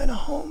let me find a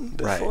home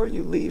before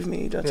you leave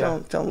me.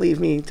 Don't leave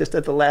me just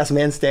at the last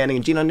man standing.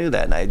 And Gino knew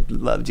that, and I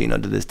love Gino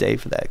to this day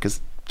for that,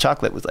 because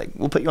Chocolate was like,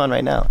 we'll put you on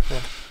right now.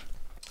 Yeah.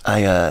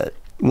 I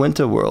went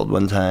to World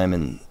one time,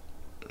 and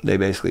they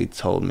basically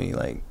told me,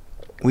 like,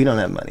 we don't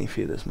have money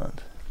for you this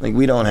month. Like,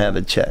 we don't have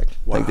a check.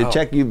 Wow. Like, the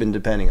check you've been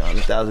depending on,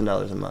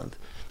 $1,000 a month,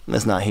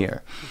 that's not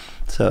here.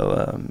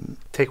 So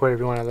take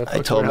whatever you want out of that.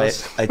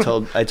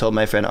 I told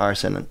my friend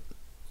Arson,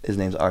 his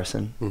name's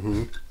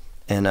Arson,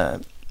 and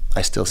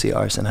I still see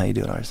Arson. How you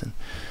doing, Arson?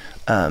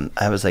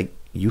 I was like,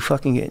 you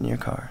fucking get in your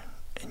car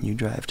and you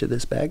drive to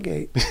this back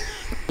gate,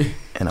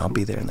 and I'll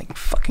be there in like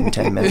fucking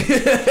 10 minutes.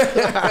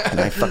 And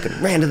I fucking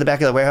ran to the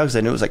back of the warehouse.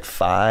 I knew it was like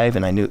 5,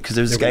 and I knew because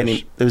there was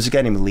a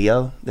guy named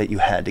Leo that you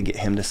had to get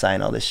him to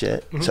sign all this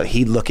shit. So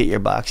he'd look at your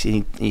box,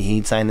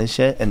 he'd sign this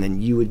shit, and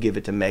then you would give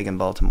it to Megan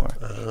Baltimore.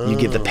 You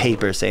give the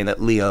paper saying that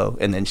Leo,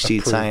 and then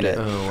she'd sign it.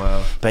 Oh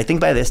wow! But I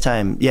think by this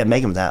time,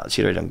 Megan was out.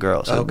 She'd already done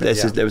Girl, so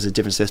there was a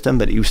different system.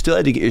 But you still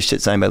had to get your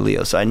shit signed by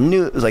Leo. So I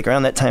knew it was like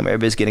around that time where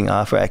everybody's getting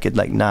off, where I could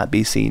like not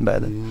be seen by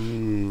the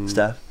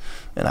stuff.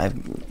 And I've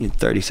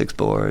 36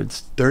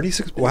 boards.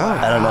 36? Wow.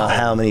 I don't know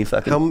how many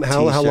fucking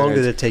How long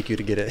did it take you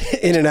to get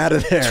it in and out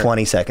of there?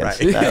 20 seconds.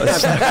 Right. That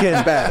was fucking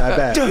bad. I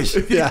bet. Dush,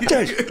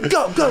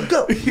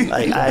 go.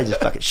 I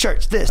just fucking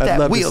shirts, this,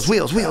 that, wheels.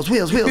 It was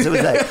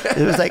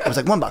like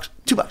 $1,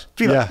 $2,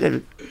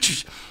 $3.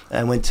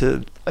 I went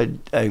to, I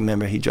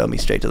remember he drove me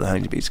straight to the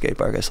Huntington Beach skate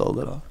park. I sold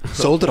it all.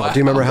 Sold it all? Do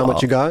you remember how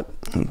much you got?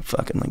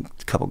 Fucking like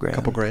a couple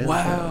grand.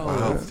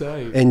 Wow. That's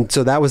tight. And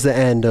so that was the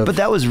end of... But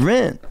that was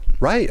rent.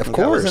 Right, of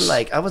course.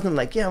 I wasn't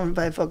like, yeah, I'm gonna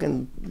buy a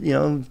fucking,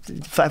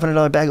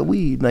 $500 bag of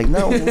weed. Like,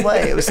 no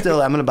way. It was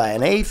still, I'm gonna buy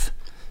an eighth,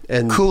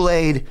 and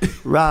Kool-Aid,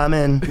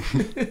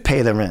 ramen,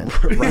 pay the rent.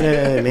 You know what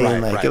I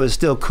mean? It was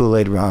still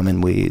Kool-Aid,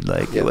 ramen, weed.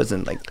 Like, it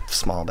wasn't like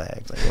small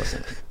bags. Like, it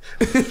wasn't.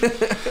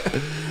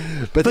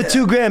 But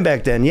 $2,000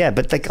 back then, yeah.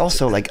 But like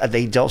also like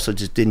they also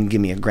just didn't give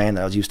me $1,000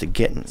 that I was used to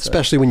getting. So.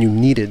 Especially when you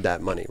needed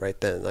that money right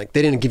then. Like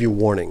they didn't give you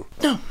warning.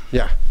 No.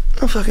 Yeah.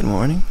 No fucking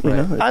warning. You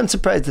know? I'm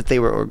surprised that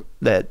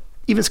that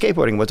even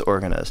skateboarding was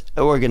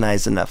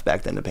organized enough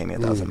back then to pay me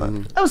 $1,000 a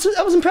month. I was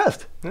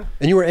impressed. Yeah.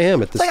 And you were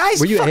AM at this. Like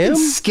were you fucking AM?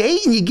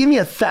 Skate and you give me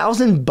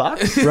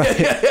 $1,000?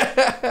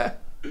 Right.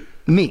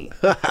 Me.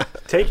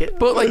 Take it.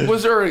 But like,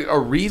 was there a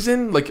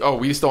reason? Like, oh,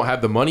 we just don't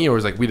have the money, or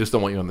was like we just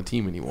don't want you on the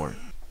team anymore?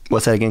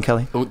 What's that again,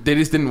 Kelly? They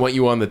just didn't want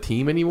you on the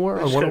team animour?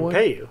 They just couldn't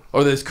pay you.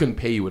 Or they just couldn't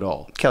pay you at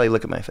all? Kelly,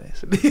 look at my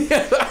face.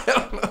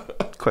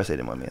 Of course they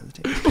didn't want me on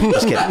the team.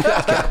 Just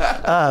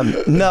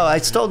kidding. No, I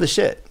stole the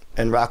shit.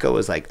 And Rocco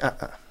was like,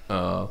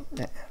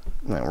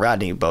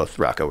 Rodney, both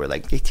Rocco were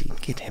like,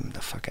 get him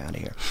the fuck out of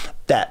here.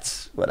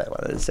 That's what I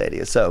wanted to say to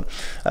you. So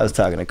I was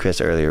talking to Chris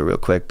earlier real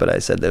quick, but I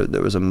said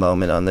there was a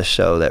moment on this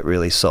show that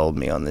really sold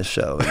me on this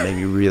show. It made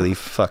me really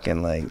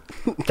fucking like,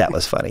 that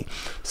was funny.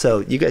 So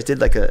you guys did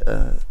like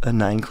a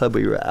 9 Club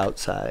where you were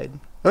outside.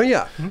 Oh,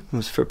 yeah. It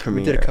was for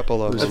premiere. We did a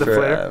couple of them.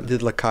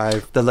 Did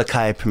Lakai. The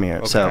Lakai premiere.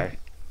 Okay. So,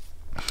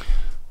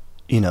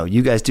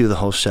 you guys do the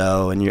whole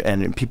show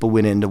and people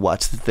went in to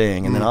watch the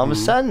thing. And then all of a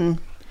sudden,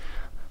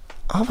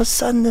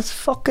 this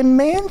fucking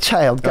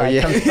man-child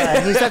guy comes by,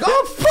 and he's like,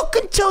 "I'll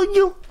fucking tell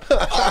you,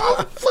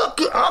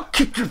 I'll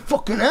kick your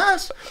fucking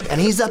ass."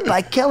 And he's up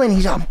by Kelly, and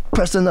he's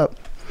pressing up.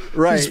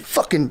 Right. He's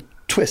fucking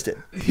twisted.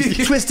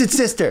 He's twisted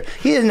sister.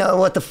 He didn't know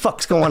what the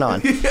fuck's going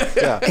on.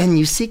 Yeah. And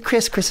you see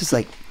Chris is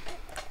like,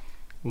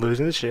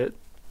 losing the shit.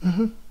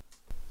 Mm-hmm.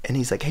 And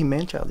he's like, "Hey,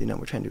 man-child,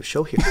 we're trying to do a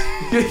show here."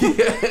 You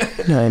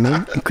know what I mean?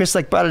 And Chris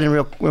brought it in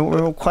real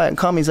quiet and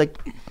calm. He's like,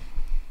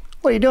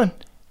 "What are you doing?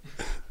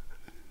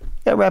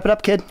 Gotta wrap it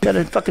up, kid. Got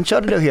a fucking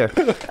show to do here."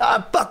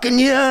 Fucking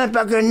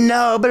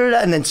no.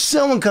 And then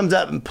someone comes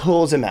up and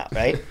pulls him out,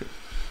 right?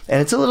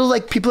 And it's a little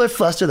like people are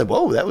flustered, like,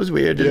 "Whoa, that was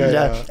weird."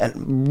 Yeah.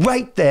 And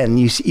right then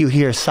you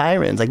hear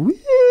sirens, like, "Woo,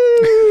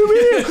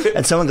 woo."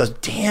 And someone goes,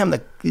 "Damn,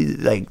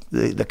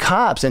 the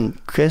cops."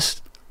 And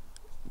Chris,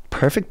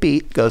 perfect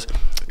beat, goes,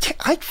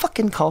 "I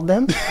fucking called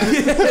them."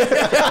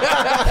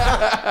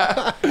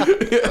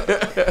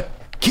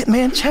 Get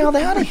man-child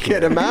out of here.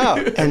 Get him out.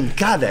 And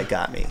God, that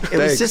got me. It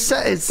was just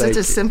it's such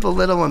a simple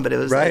little one, but it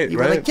was like, you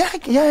were like,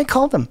 yeah, I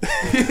called him.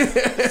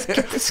 Let's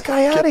get this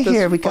guy out of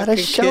here. We got a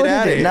show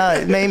to do. No,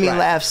 it made me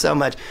laugh so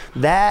much.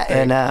 That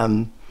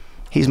and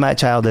he's my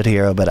childhood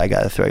hero, but I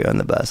got to throw you on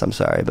the bus. I'm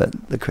sorry, but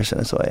the Christian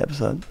Asoy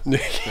episode.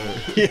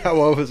 Yeah,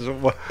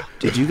 what?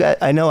 Did you guys?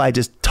 I know I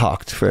just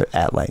talked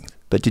at length.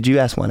 But did you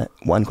ask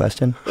one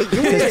question?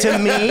 Because to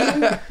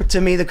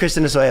me, the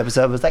Christian Asoy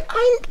episode was like,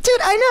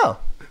 I know.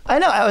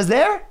 I was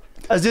there.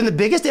 I was doing the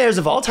biggest airs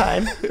of all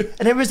time.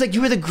 And everybody's like,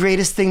 "You were the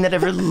greatest thing that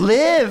ever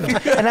lived."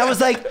 And I was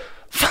like,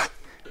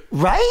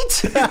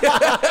 right?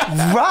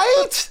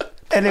 Right?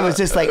 And it was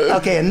just like,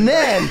 okay. And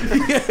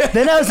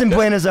then I was in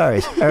Buenos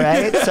Aires, all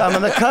right? So I'm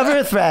on the cover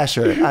of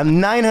Thrasher. I'm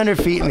 900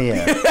 feet in the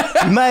air.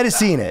 You might have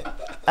seen it.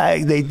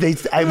 I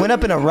went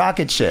up in a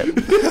rocket ship.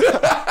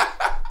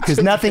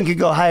 Because nothing could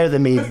go higher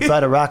than me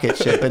but a rocket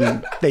ship,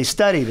 and they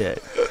studied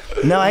it.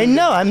 No, I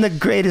know. I'm the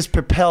greatest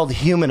propelled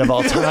human of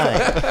all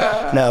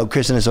time. No,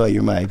 Kristen Asoy,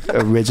 you're my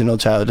original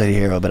childhood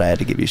hero, but I had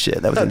to give you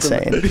shit. That was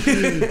insane.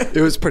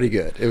 It was pretty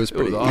good. It was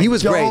pretty. He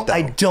was great, though.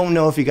 I don't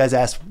know if you guys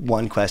asked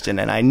one question,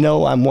 and I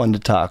know I'm one to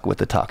talk with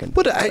the talking.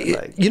 But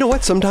you know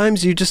what?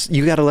 Sometimes you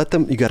gotta let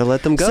them. You gotta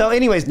let them go. So,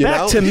 anyways,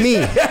 back to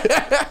me.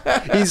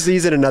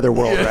 He's in another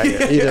world right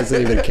here. He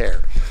doesn't even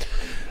care.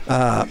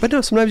 But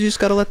no, sometimes you just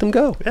got to let them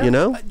go. Yeah. You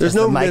know, Does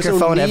the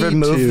microphone ever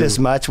move this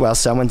much while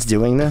someone's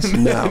doing this?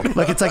 No,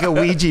 like it's like a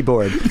Ouija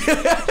board.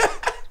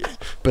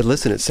 But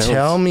listen, it sounds.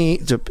 Tell me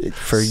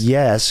for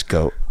yes,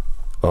 go.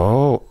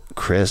 Oh,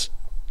 Chris,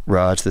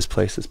 Raj, this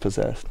place is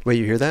possessed. Wait,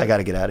 you hear that? I got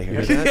to get out of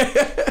here. You hear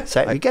that?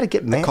 So, you got to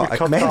get man. I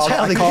called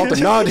him.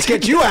 No, just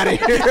get you out of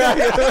here.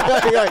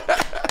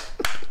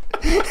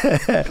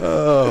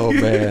 Oh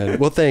man!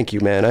 Well, thank you,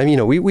 man.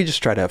 We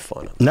just try to have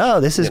fun. No,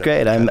 this is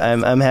great.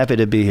 I'm happy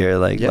to be here.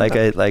 Like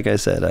I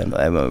said,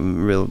 I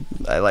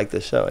like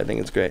this show. I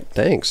think it's great.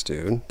 Thanks,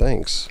 dude.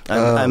 Thanks.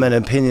 I'm an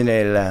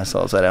opinionated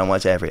asshole, so I don't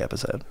watch every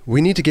episode.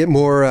 We need to get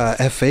more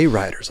FA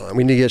writers on.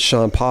 We need to get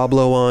Sean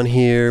Pablo on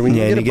here. We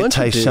need to get a bunch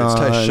of dudes.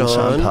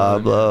 Sean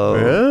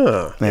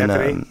Pablo. Yeah.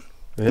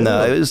 And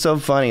no, it was so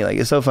funny. Like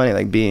it's so funny.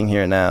 Like being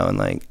here now and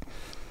like,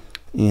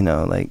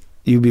 like.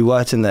 You'd be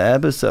watching the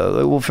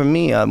episode. Well, for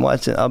me, I'll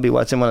be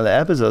watching one of the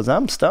episodes.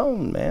 I'm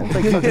stoned, man. It's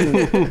like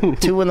fucking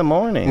 2 a.m.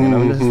 and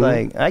I'm just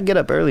like, I get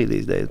up early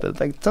these days, but it's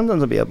like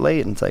sometimes I'll be up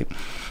late and it's like,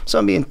 so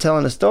I'm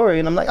telling a story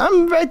and I'm like,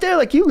 I'm right there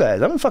like you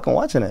guys. I'm fucking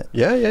watching it.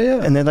 Yeah.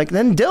 And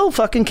then Dill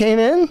fucking came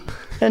in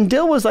and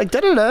Dill was like,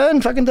 da-da-da,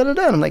 and fucking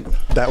da-da-da. And I'm like,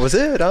 that was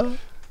it, huh?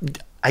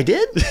 I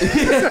did? Did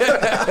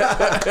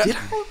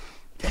I?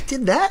 I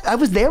did that? I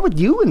was there with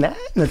you and that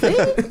and the thing?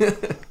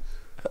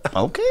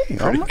 Okay,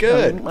 pretty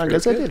good. I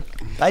guess I did.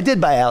 I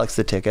did buy Alex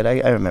the ticket.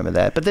 I remember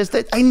that. But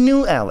I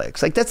knew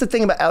Alex. Like that's the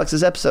thing about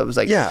Alex's episode. It was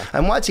like, yeah.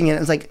 I'm watching it. And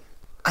it's like,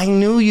 I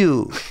knew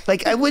you.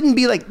 Like I wouldn't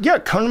be like, yeah,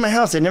 come to my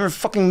house. I never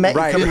fucking met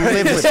you. Come and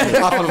live with me.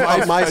 On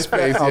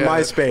MySpace. On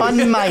MySpace. On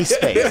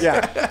MySpace.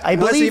 Yeah. I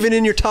believe even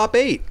in your top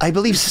 8. I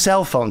believe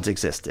cell phones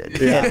existed.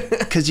 Yeah.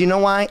 Because you know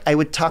why? I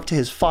would talk to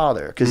his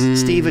father. Because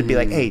Steve would be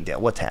like, hey, Dale,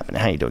 what's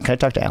happening? How you doing? Can I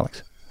talk to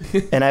Alex?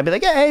 And I'd be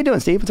like, yeah, how you doing,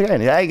 Steve? What's going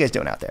on? How you guys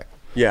doing out there?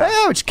 Yeah.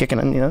 We're just kicking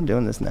on,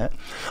 doing this and that.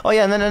 Oh,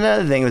 yeah, and then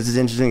another thing was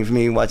interesting for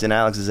me watching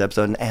Alex's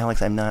episode. And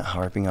Alex, I'm not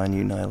harping on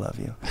you. No, I love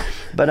you.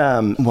 But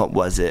what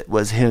was it?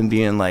 Was him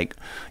being like,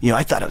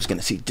 I thought I was going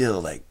to see Dill,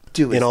 like,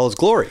 do it. In all his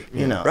glory.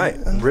 Right.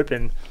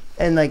 Ripping.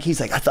 And, like, he's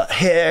like, I thought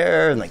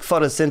hair and, like,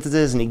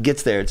 photosynthesis. And he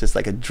gets there, it's just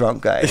like a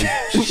drunk guy,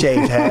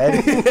 shaved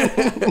head.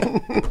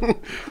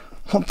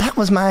 Well, that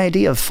was my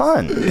idea of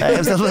fun. I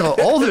was a little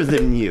older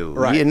than you.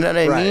 Right. You know what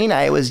I mean?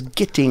 I was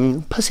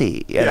getting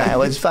pussy. And I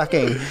was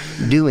fucking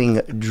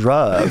doing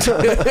drugs.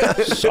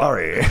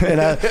 Sorry.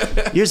 And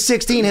you're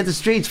 16, hit the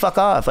streets, fuck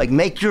off. Like,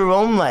 make your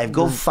own life.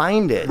 Go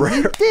find it. Right.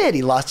 He did.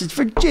 He lost his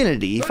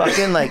virginity. He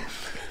fucking, like,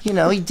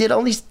 he did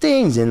all these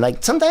things. And,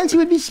 like, sometimes he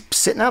would be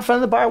sitting out front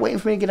of the bar waiting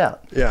for me to get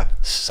out. Yeah.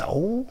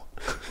 So?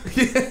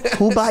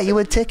 Who bought you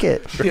a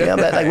ticket? But,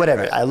 like,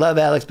 whatever. I love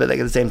Alex, but, like,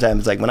 at the same time,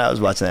 it's like when I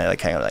was watching that, like,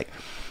 kind of like,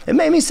 it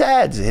made me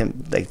sad to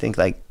him. They think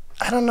like,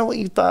 I don't know what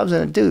you thought I was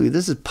going to do.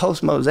 This is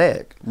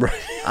post-Mosaic. Right.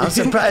 I'm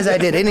surprised I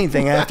did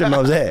anything after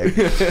Mosaic.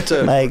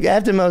 Like,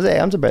 after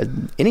Mosaic, I'm surprised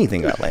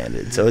anything got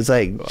landed. So it's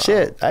like,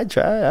 shit, I'd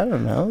try. I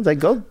don't know. It's like,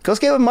 go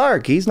skate with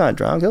Mark. He's not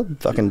drunk.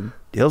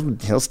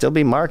 He'll still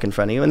be Mark in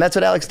front of you. And that's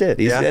what Alex did.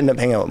 He ended up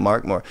hanging out with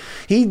Mark more.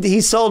 He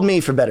sold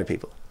me for better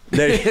people.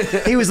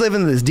 He was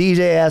living with this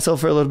DJ asshole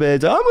for a little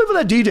bit. I'm living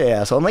with that DJ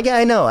asshole. I'm like, yeah,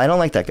 I know. I don't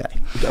like that guy.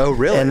 Oh,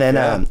 really? And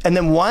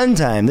then one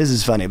time, this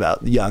is funny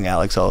about young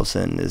Alex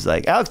Olsen, is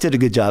like, Alex did a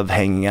good job of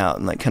hanging out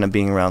and like kind of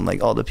being around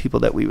like all the people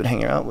that we would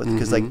hang out with.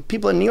 Because like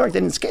people in New York, they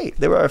didn't skate.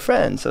 They were our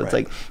friends. So it's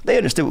like, they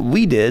understood what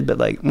we did. But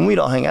like when we'd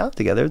all hang out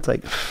together, it's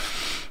like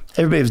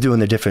everybody was doing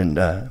their different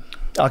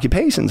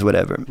occupations,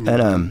 whatever.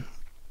 And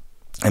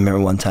I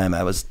remember one time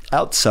I was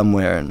out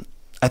somewhere and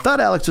I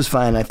thought Alex was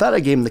fine. I thought I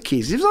gave him the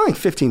keys. He was only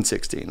 15,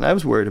 16. I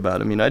was worried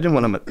about him. I didn't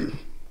want him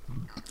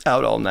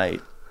out all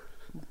night.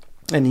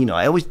 And,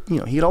 I always,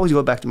 he'd always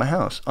go back to my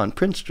house on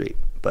Prince Street.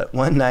 But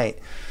one night,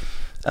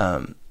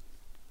 one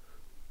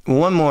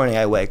morning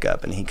I wake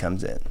up and he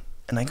comes in.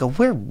 And I go,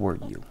 where were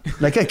you?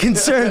 Like a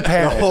concerned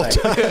parent. The whole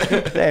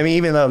time. I mean,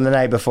 even though the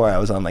night before I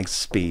was on like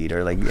speed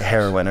or like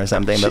heroin or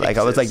something. But like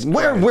I was like,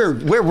 where were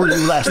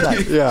you last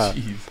night? Yeah.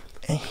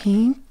 And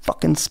he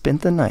fucking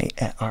spent the night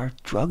at our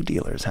drug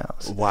dealer's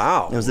house.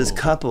 Wow. It was this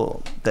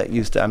couple that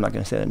used to, I'm not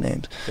going to say their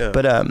names,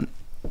 but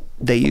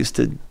they used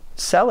to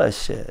sell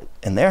us shit.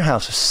 And their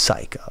house was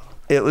psycho.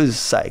 It was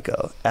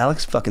psycho.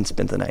 Alex fucking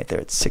spent the night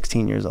there at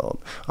 16 years old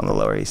on the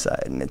Lower East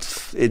Side. And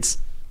it's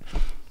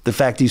the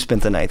fact you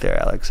spent the night there,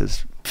 Alex,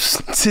 is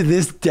to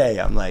this day,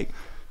 I'm like,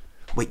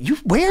 wait,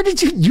 where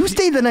did you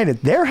stayed the night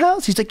at their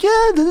house? He's like,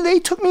 yeah, they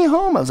took me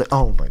home. I was like,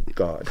 oh my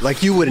God.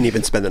 Like you wouldn't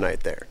even spend the night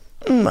there.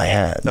 I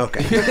had.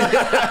 Okay.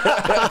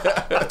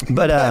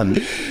 But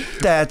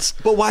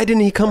But why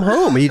didn't he come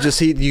home? He just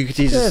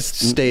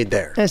stayed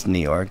there. That's New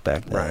York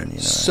back then. Right.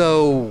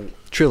 So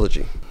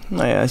trilogy.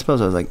 I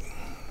suppose I was like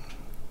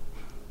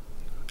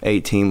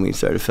 18 we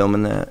started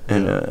filming that,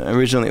 and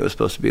originally it was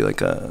supposed to be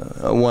like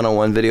a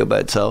one-on-one video by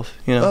itself,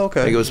 you know. Oh,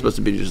 okay. Like it was supposed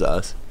to be just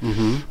us,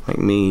 like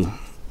me,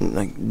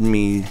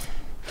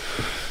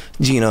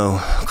 Gino,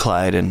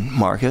 Clyde, and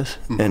Marcus,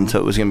 and so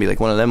it was gonna be like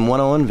one of them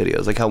one-on-one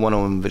videos, like how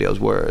one-on-one videos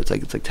were. It's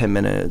like 10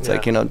 minutes,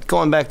 like, you know,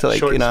 going back to like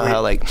short, you know,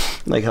 how like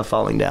how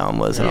Falling Down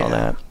was and all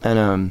that,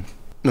 and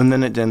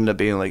then it ended up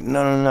being like,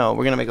 no,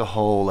 we're gonna make a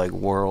whole like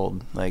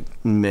world like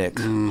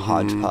mix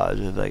hodgepodge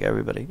of like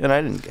everybody, and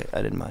I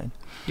didn't mind.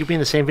 You'd be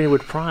in the same video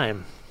with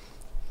Prime.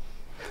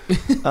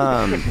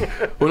 Well,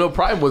 no,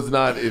 Prime was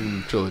not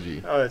in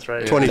Trilogy. Oh, that's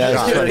right. 20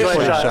 shot. 20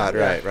 shot.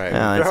 Right.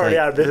 No, They're already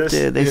out of business.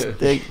 Dude,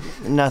 they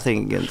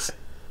nothing against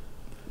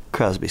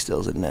Crosby,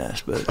 Stills, and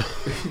Nash, but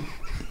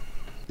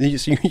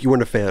You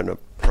weren't a fan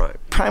of Prime.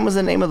 Prime was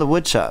the name of the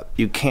wood shop.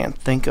 You can't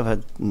think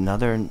of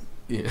another.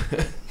 Yeah.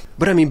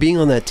 But I mean, being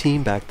on that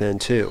team back then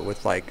too,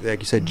 with like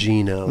you said,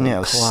 Gino,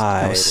 and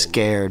Clyde. I was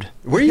scared.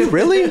 Were you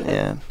really?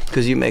 Yeah,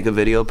 because you make a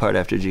video part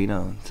after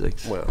Gino. It's like,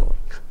 well,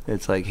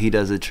 it's like he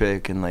does a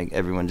trick and like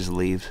everyone just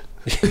leaves.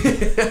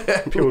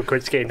 People would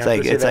quit skating.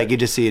 It's like you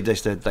just see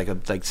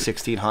like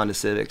 16 Honda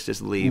Civics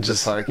just leave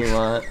the parking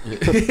lot.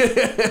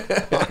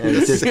 And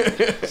it's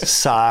just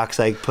socks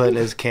like putting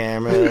his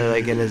camera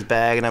like in his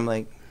bag, and I'm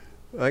like,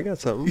 I got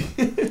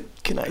something.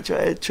 Can I try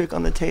a trick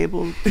on the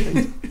table?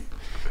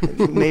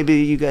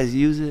 Maybe you guys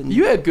use it.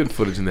 You had good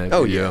footage in that video.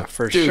 Oh yeah,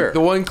 for Dude, sure. The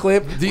one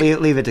clip.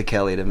 Leave it to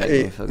Kelly to make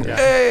me feel good.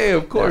 Hey,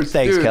 of course.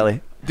 Thanks, dude. Kelly.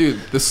 Dude,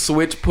 the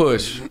switch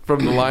push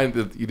from the line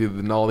that you do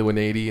the nollie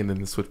 180 and then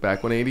the switch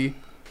back 180.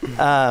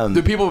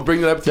 Do people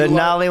bring that up to the you? The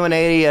nollie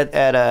 180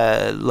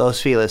 at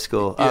Los Feliz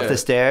school off the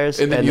stairs,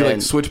 and then you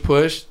like switch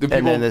push.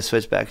 And then the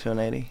switch back to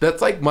 180.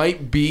 That's like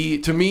might be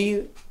to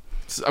me.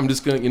 I'm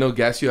just gonna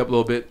gas you up a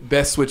little bit.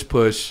 Best switch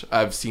push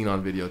I've seen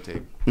on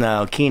videotape.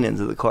 No, Keenan's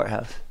at the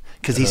courthouse.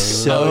 Because he's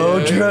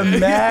so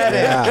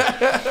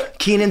dramatic.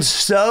 Keenan's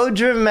so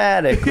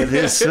dramatic with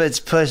his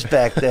switch push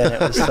back then. It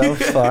was so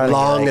fun.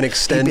 Long and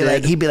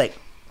extended. He'd be like,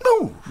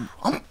 no,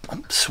 I'm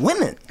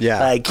swimming.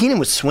 Yeah. Like, Keenan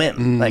would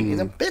swim. Like,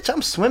 bitch,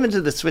 I'm swimming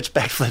to the switch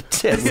backflip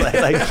tip. Like,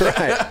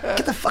 right.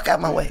 Get the fuck out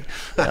of my way.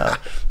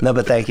 No,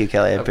 but thank you,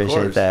 Kelly. I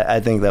appreciate that. I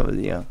think that was,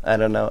 I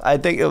don't know. I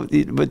think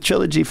with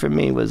Trilogy for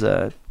me was,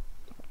 I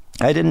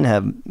didn't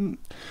have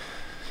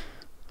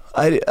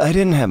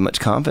much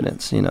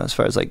confidence, as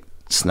far as like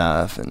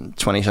snuff and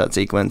 20-shot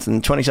sequence.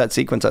 And 20-shot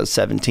sequence, I was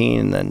 17,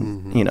 and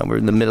then, we're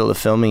in the middle of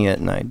filming it,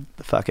 and I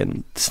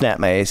fucking snapped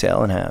my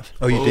ACL in half.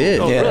 Oh, you did?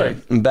 Oh, yeah. really?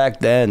 And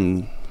back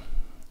then...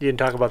 You didn't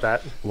talk about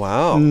that?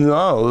 Wow.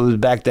 No, it was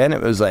back then.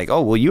 It was like,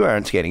 oh, well, you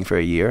aren't skating for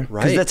a year,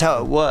 right? Because that's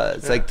how it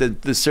was. Like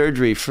the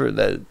surgery for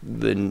the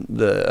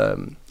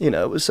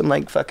it was some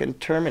like fucking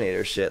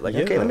Terminator shit. Like,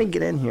 okay, let me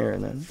get in here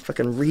and then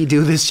fucking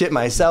redo this shit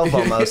myself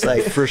almost.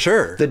 Like, for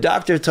sure. The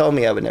doctor told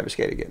me I would never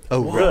skate again.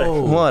 Oh, really?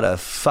 What a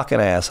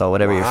fucking asshole!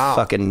 Whatever your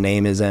fucking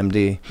name is,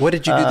 MD. What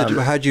did you do?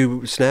 How'd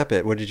you snap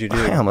it? What did you do?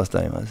 I almost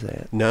don't even want to say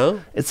it.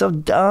 No, it's so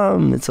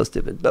dumb. It's so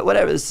stupid. But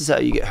whatever. This is how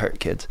you get hurt,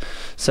 kids.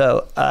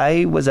 So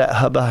I was at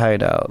Hubba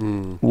Hideout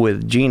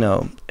with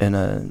Gino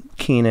and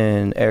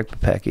Keenan, Eric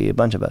Papecki, a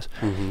bunch of us,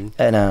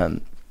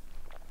 and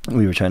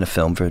we were trying to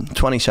film for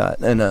 20-shot,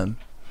 and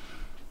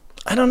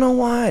I don't know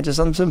why, just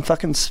on some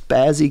fucking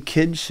spazzy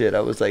kid shit, I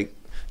was like,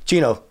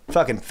 Gino,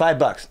 fucking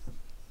 $5,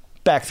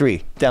 back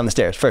 3 down the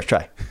stairs, first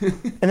try,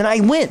 and then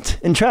I went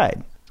and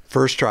tried.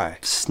 First try.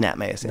 Snap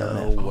my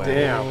ACL. No way.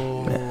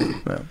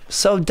 Damn. Yeah.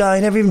 So dumb. I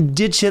never even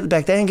did shit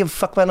back then. I didn't give a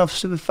fuck about no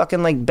stupid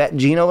fucking like bet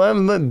Gino.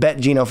 I'm gonna bet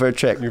Gino for a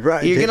trick. You're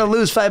right. You're gonna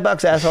lose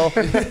 $5, asshole.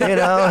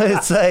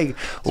 It's like,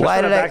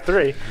 why did I? Back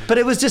 3. But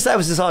I was just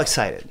all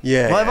excited.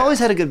 Yeah. Well, I've always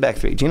had a good back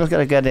 3. Gino's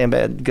got a goddamn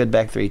good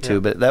back 3 too. Yeah.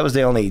 But that was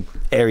the only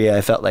area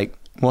I felt like,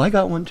 well, I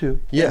got one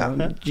too.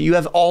 Yeah. You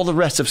have all the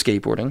rest of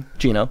skateboarding,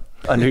 Gino,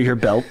 under your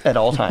belt at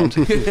all times.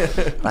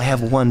 I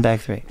have one back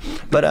 3.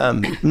 But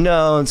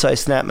no, and so I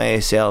snapped my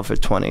ACL for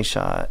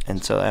 20-shot,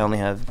 and so I only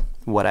have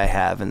what I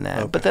have in that.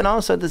 Okay. But then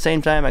also at the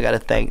same time, I got to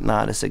thank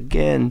Nodis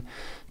again,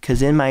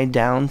 because in my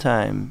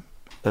downtime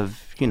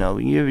of,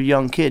 you're a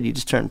young kid, you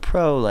just turned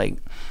pro, like,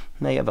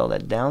 now you have all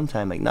that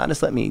downtime. Like,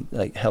 Nodis let me,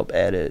 like, help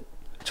edit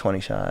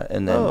 20-shot,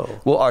 and then,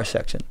 our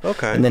section.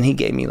 Okay. And then he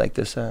gave me, like,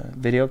 this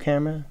video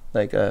camera,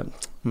 like,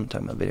 I'm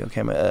talking about video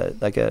camera,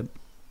 like a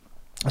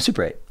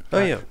Super 8.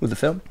 Oh, yeah. With the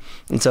film.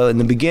 And so in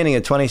the beginning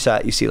of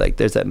 20-shot, you see, like,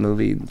 there's that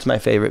movie. It's my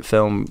favorite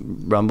film,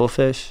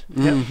 Rumblefish.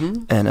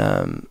 Mm-hmm.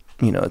 And,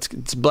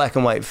 it's black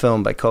and white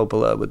film by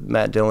Coppola with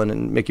Matt Dillon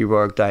and Mickey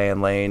Rourke,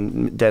 Diane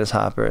Lane, Dennis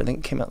Hopper. I think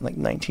it came out in, like,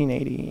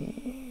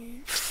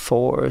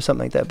 1984 or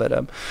something like that. But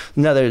I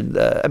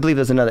believe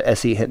there's another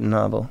S.E. Hinton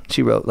novel.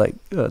 She wrote, like,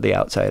 The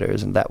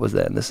Outsiders, and that was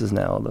then. This is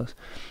now all those.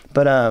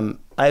 But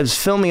I was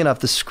filming it off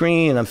the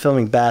screen. I'm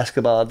filming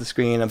basketball off the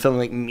screen. I'm filming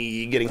like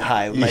me getting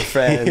high with my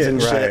friends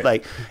and shit.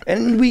 Like,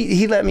 and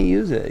he let me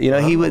use it.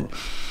 He would.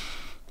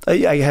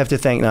 I have to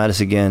thank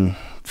Nodis again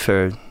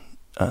for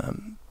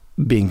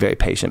being very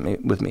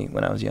patient with me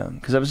when I was young,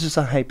 because I was just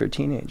a hyper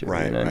teenager.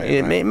 Right.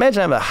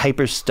 Imagine I'm a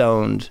hyper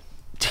stoned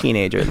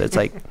teenager that's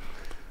like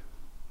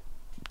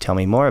tell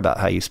me more about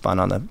how you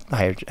spun on the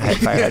fire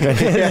hydrant.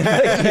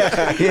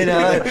 You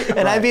know?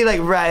 And I'd be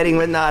like riding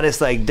with Nodis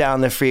like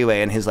down the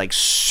freeway in his like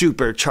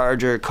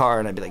supercharger car,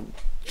 and I'd be like,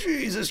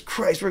 Jesus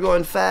Christ, we're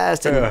going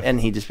fast. And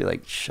he'd just be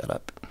like, shut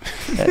up.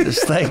 And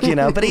just like, you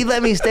know, but he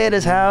let me stay at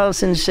his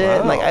house and shit.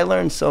 Wow. And like I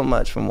learned so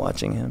much from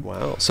watching him.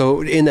 Wow.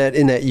 So in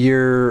that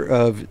year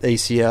of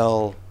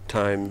ACL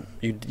time,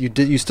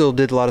 you still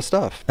did a lot of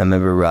stuff. I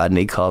remember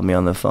Rodney called me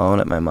on the phone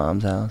at my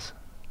mom's house,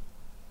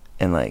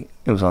 and like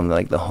it was on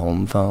like the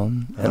home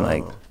phone, and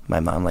like my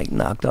mom like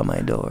knocked on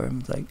my door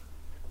and was like,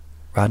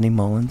 Rodney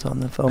Mullen's on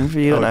the phone for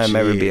you. And I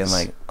remember being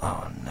like,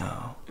 oh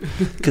no,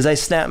 because I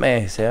snapped my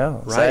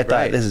ACL, so I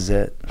thought this is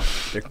it.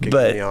 They're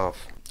kicking me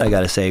off. I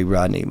gotta say,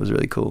 Rodney was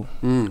really cool,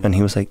 and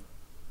he was like,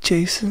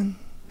 Jason,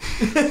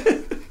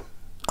 you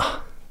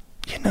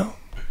know,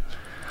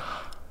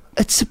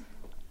 it's a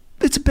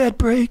bad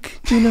break,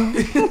 you know.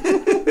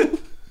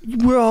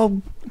 We're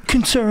all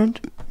concerned,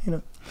 you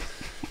know.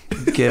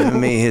 Giving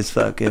me his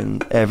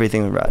fucking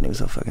everything with Rodney was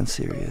so fucking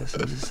serious.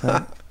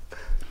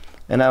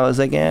 And I was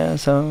like, yeah,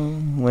 so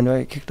when do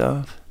I get kicked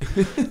off?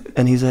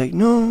 And he's like,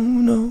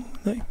 no,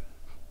 like,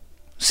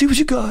 see what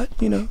you got,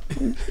 you know.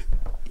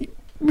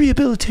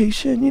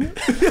 Rehabilitation, you know.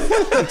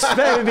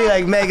 Expect to be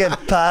like mega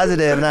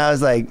positive, and I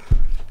was like,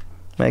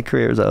 my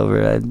career's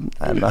over.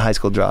 I'm a high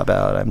school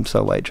dropout. I'm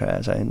so white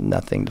trash. I had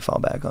nothing to fall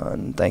back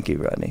on. Thank you,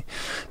 Rodney.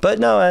 But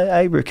no,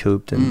 I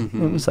recouped, and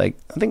it was like,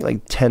 I think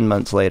like 10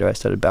 months later, I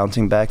started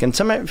bouncing back. And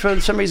for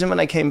some reason, when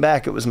I came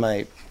back, it was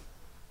my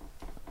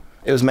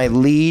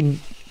lead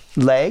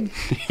leg.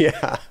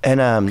 Yeah.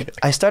 And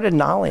I started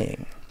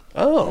nollying.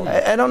 Oh.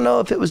 I don't know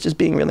if it was just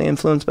being really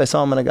influenced by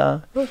Salman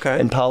Agha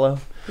and Paulo.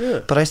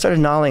 Yeah. But I started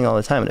nollying all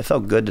the time, and it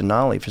felt good to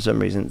nolly for some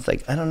reason. It's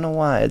like, I don't know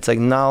why. It's like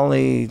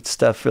nolly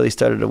stuff really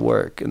started to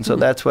work. And so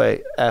that's why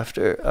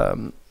after,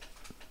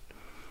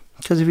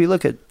 because if you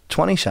look at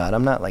 20 Shot,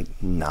 I'm not like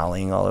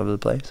nollying all over the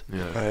place.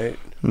 Yeah. Right.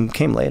 It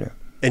came later.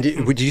 And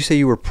did you say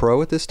you were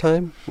pro at this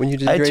time when you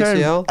did your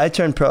ACL? I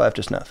turned pro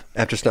after Snuff.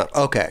 After Snuff,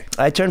 okay.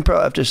 I turned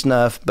pro after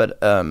Snuff, but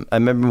I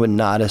remember when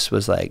Nodis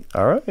was like,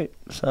 all right,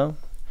 so...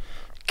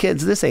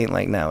 Kids, this ain't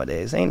like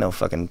nowadays. Ain't no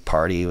fucking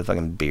party with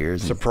fucking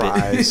beers.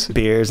 Surprise. And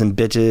beers and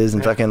bitches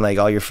and fucking like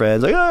all your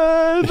friends like,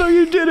 I thought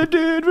you did it,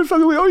 dude. But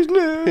fucking we always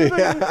knew.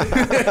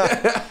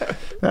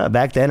 No,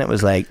 back then it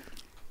was like,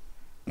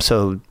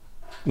 so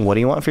what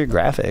do you want for your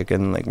graphic?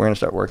 And like, we're going to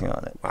start working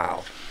on it.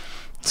 Wow.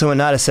 So when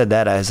Nada said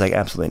that, I was like,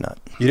 absolutely not.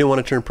 You didn't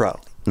want to turn pro?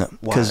 No,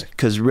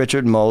 because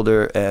Richard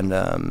Mulder and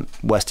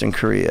Western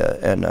Korea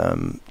and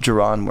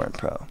Jerron weren't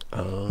pro.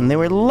 Oh. And they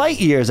were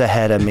light years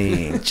ahead of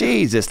me.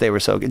 Jesus, they were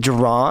so good.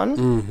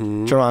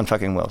 Jerron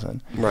fucking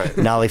Wilson. Right.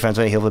 Nollie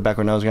frontside heel flip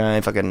backward nose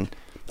grind, or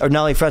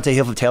Nollie frontside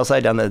heel flip tail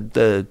side down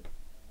the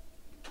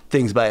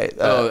things by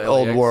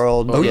Old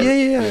World. Oh,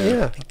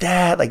 yeah. Like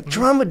that. Like,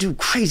 Jerron would do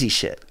crazy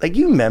shit. Like,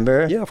 you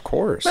remember? Yeah, of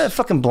course. That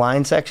fucking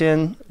blind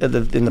section in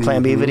the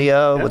Plan B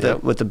video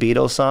with the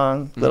Beatles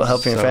song, Little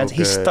Help from Your Friends. Good.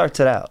 He starts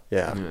it out.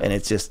 Yeah. And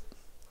it's just,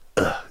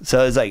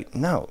 so it's like,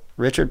 no,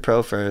 Richard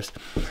pro first,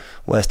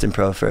 Weston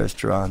pro first,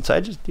 Jerron. So I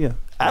just,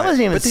 I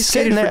wasn't even But they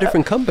skated for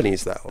different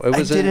companies, though.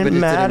 It didn't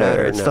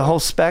matter. It's the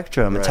whole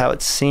spectrum. It's how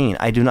it's seen.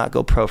 I do not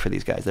go pro for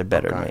these guys. They're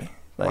better than me.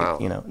 Like,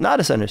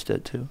 Nodis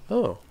understood, too.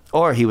 Oh.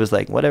 Or he was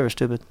like, whatever,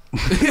 stupid.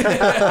 Right.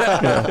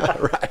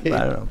 I don't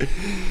know.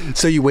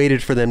 So you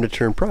waited for them to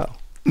turn pro.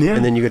 Yeah.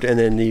 And then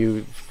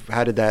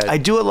how did that? I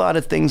do a lot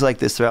of things like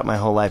this throughout my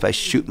whole life. I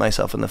shoot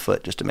myself in the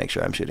foot just to make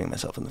sure I'm shooting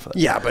myself in the foot.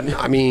 Yeah, but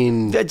I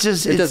mean, it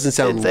doesn't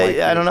sound like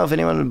I don't know if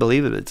anyone would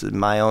believe it. It's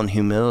my own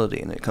humility,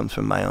 and it comes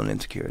from my own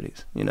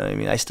insecurities. You know what I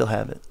mean? I still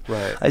have it.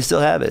 Right. I still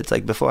have it. It's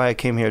like before I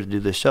came here to do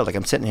this show, like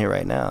I'm sitting here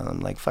right now, and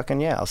I'm like,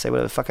 fucking yeah, I'll say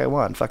whatever the fuck I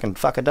want. Fucking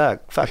fuck a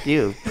duck. Fuck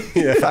you.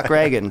 Fuck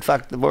Reagan.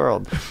 Fuck the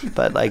world.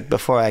 But like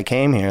before I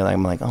came here, like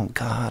I'm like, oh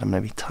God, I'm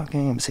going to be talking.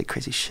 I'm going to say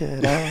crazy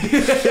shit. I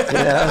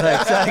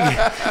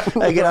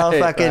get all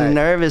fucking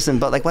nervous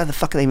but like, why the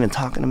fuck are they even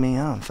talking to me?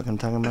 I don't fucking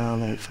talking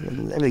about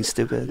everything's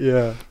stupid.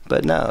 Yeah.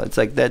 But no, it's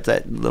like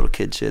that little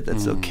kid shit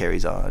that still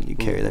carries on. You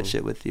carry that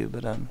shit with you.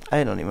 But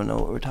I don't even know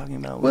what we're talking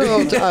about.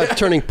 Well,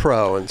 turning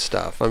pro and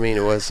stuff. I mean,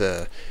 it was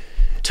a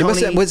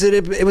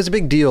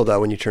big deal though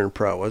when you turned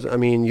pro. I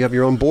mean, you have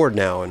your own board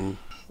now, and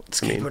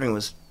skateboarding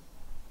was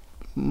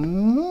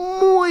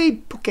muy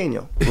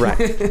pequeño.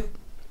 Right.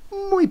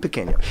 Muy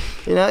pequeño.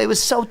 You know, it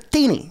was so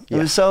teeny. It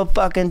was so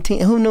fucking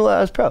teeny. Who knew I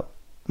was pro?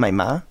 My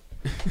ma.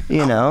 But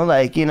no,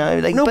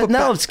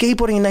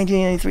 skateboarding in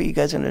 1993, you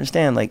guys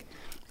understand, like,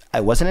 I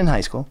wasn't in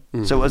high school,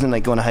 so it wasn't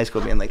like going to high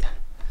school being like,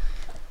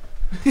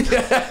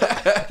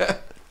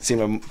 see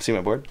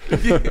my board?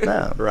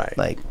 No. Right.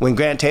 Like, when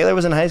Grant Taylor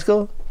was in high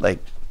school, like,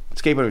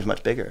 skateboarding was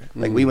much bigger.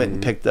 Like, we went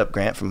and picked up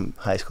Grant from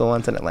high school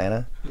once in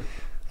Atlanta.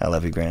 I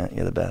love you, Grant.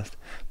 You're the best.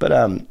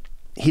 But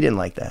he didn't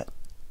like that.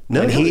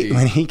 No,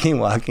 when he came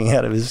walking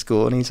out of his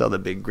school and he saw the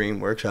big green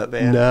workshop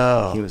van,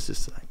 he was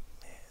just like,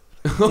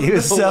 he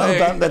was so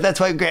bummed.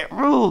 That's why Grant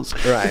rules.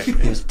 Right. He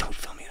was, don't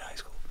film me in high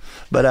school.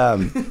 But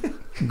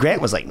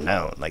Grant was like,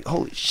 no. Like,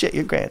 holy shit,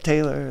 you're Grant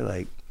Taylor.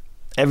 Like,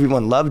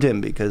 everyone loved him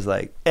because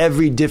like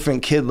every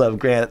different kid loved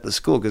Grant at the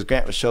school because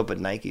Grant would show up at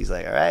Nike's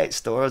like, all right,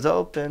 store's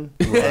open.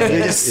 And we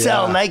just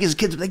sell Nikes.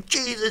 Kids would be like,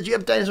 Jesus, you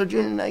have Dinosaur Jr.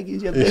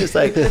 Nikes. You have this.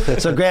 Like,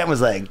 so Grant was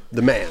like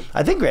the man.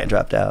 I think Grant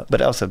dropped out,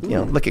 but also, you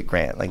know, look at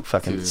Grant, like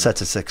fucking such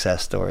a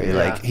success story. Yeah.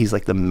 Like he's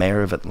like the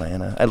mayor of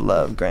Atlanta. I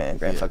love Grant.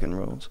 Grant fucking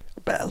rules.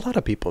 But a lot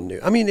of people knew.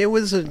 I mean, it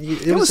was a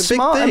big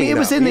small thing. I mean, it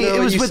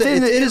was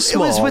within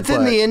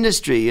the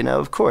industry. You know,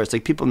 of course,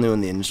 like people knew in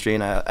the industry,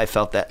 and I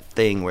felt that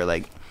thing where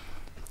like.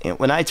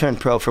 When I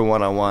turned pro for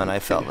one-on-one, I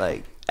felt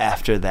like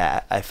after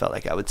that, I felt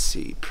like I would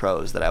see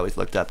pros that I always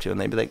looked up to, and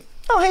they'd be like,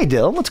 "Oh, hey,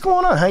 Dill, what's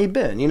going on? How you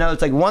been?" You know,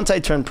 it's like once I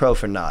turned pro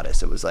for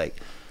Nodis, it was like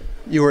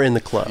you were in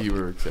the club. You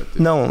were accepted.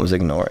 No one was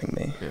ignoring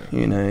me. Yeah.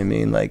 You know what I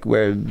mean? Like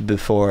where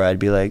before I'd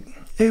be like,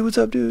 "Hey, what's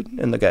up, dude?"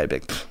 And the guy'd be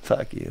like,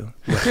 "Fuck you,"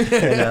 you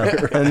know?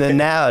 And then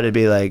now it'd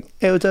be like,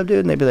 "Hey, what's up, dude?"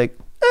 And they'd be like,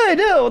 "Hey,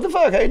 Dill, what the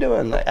fuck? How you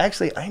doing?" Like,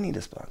 actually, I need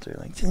a sponsor.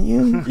 Like, can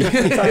you talk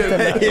to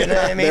them? You know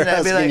what I mean?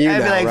 I'd be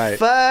like, right.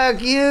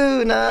 "Fuck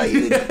you, no."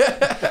 You.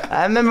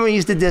 I remember when you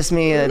used to diss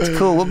me. It's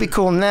cool. We'll be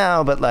cool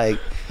now, but like,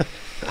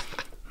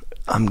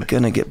 I'm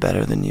gonna get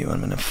better than you. I'm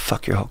gonna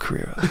fuck your whole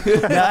career up.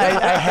 No,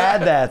 I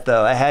had that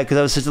though. Because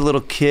I was such a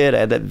little kid. I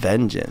had that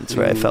vengeance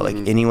where I felt like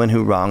anyone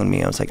who wronged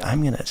me, I was like,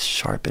 I'm gonna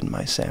sharpen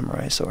my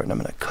samurai sword and I'm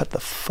gonna cut the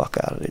fuck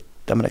out of it.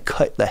 I'm going to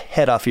cut the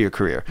head off of your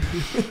career.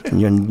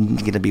 And you're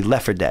going to be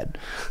left for dead.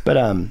 But,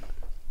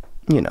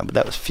 you know, but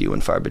that was few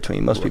and far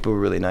between. Most people were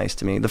really nice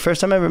to me. The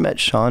first time I ever met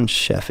Sean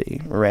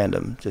Sheffy,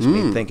 random, just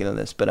me thinking of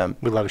this. But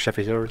we love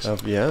Sheffy stories. Oh,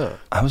 yeah.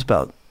 I was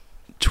about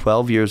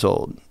 12 years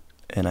old,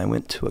 and I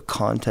went to a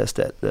contest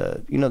at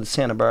the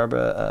Santa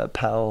Barbara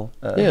Powell.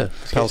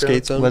 Powell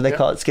Skate Zone. What do they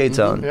call it? Skate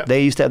Zone. Yeah.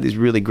 They used to have these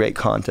really great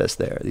contests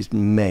there, these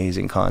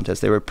amazing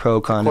contests. They were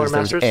pro contests,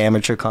 there was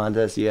amateur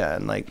contests,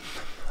 and like...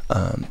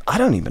 I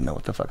don't even know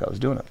what the fuck I was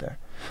doing up there.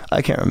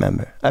 I can't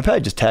remember. I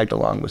probably just tagged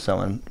along with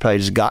someone. Probably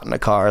just got in a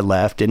car,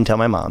 left, didn't tell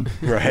my mom.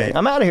 Right.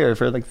 I'm out of here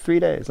for like 3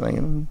 days. I'm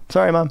like,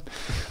 sorry, Mom.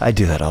 I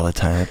do that all the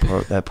time.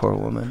 That poor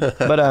woman.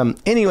 But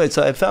anyway,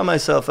 so I found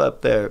myself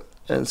up there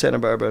in Santa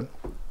Barbara.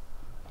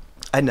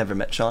 I'd never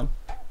met Sean.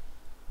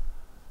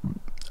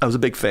 I was a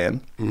big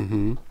fan.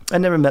 Mm-hmm. I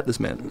never met this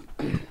man.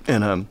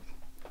 And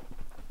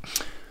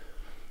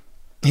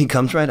he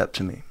comes right up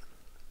to me.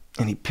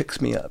 And he picks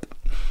me up.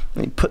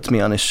 And he puts me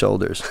on his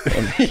shoulders.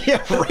 And,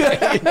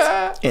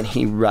 and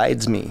he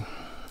rides me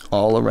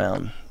all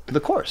around the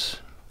course.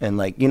 And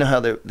like, you know how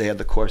they have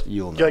the course?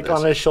 You'll know You're like this.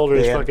 On his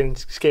shoulders, fucking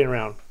skating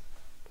around.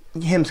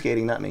 Him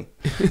skating, not me.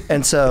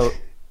 And so,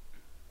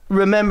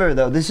 remember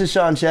though, this is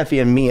Sean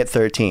Sheffy and me at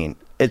 13.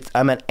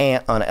 I'm an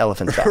ant on an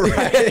elephant's back.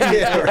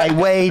 I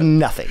weigh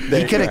nothing.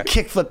 He could have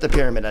kickflipped the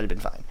pyramid, I'd have been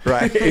fine.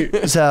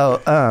 Right.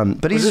 So,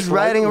 but he's just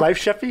riding. Life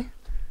Sheffy?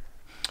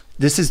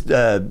 This is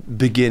the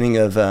beginning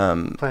of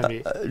Plan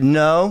B.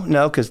 No,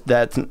 because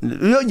that's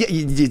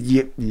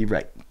you're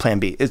right. Plan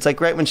B. It's like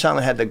right when Sean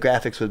had the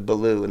graphics with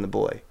Baloo and the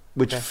boy,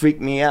 which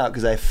freaked me out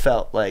because I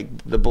felt like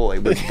the boy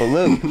was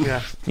Baloo.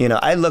 Yeah. You know,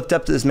 I looked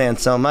up to this man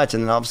so much,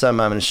 and then all of a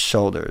sudden I'm on his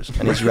shoulders,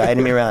 and he's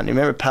riding me around. And you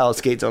remember Powell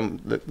Skates on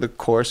the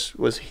course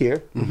was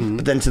here,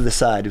 but then to the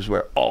side was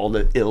where all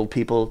the ill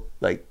people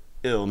like.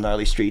 Ill,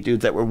 gnarly street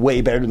dudes that were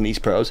way better than these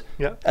pros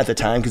at the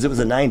time because it was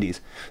the 90s.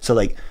 So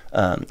like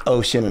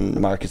Ocean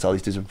and Marcus, all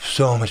these dudes were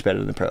so much better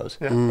than the pros.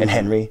 Yeah. And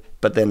Henry.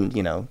 But then,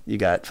 you know, you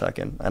got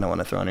fucking, I don't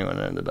want to throw anyone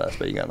under the bus,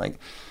 but you got like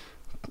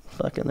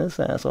fucking this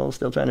asshole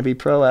still trying to be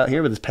pro out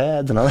here with his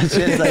pads and all that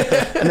shit. Like,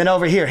 and then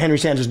over here, Henry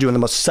Sanders doing the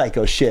most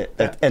psycho shit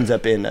that ends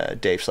up in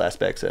Dave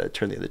Schlasbeck's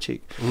Turn the Other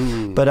Cheek.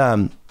 But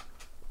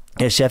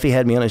yeah, Sheffy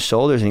had me on his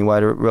shoulders and he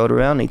rode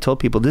around and he told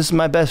people, "This is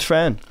my best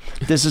friend.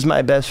 This is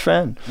my best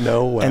friend."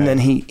 No way. And then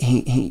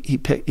he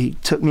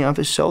took me off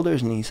his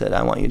shoulders and he said,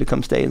 "I want you to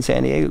come stay in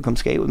San Diego, come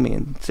skate with me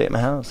and stay at my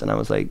house." And I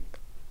was like,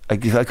 I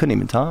couldn't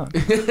even talk.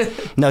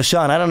 No,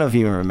 Sean, I don't know if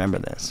you even remember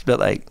this, but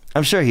like,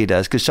 I'm sure he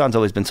does because Sean's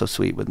always been so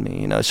sweet with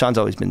me. You know, Sean's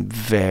always been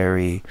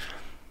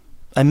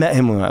I met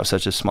him when I was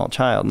such a small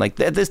child. Like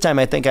at this time,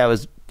 I think I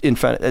was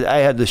I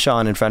had the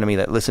Sean in front of me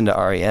that listened to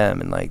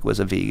REM and like was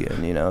a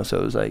vegan, you know, so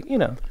it was like, you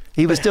know,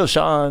 he was still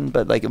Sean,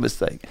 but like it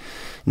was like,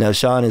 no,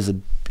 Sean he's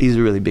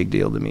a really big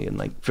deal to me, and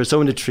like for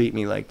someone to treat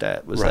me like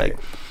that was like,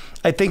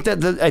 I think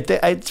that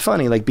it's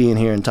funny like being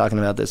here and talking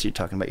about this. You're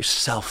talking about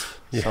yourself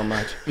so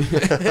much,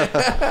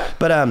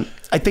 but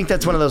I think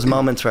that's one of those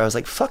moments where I was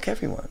like, fuck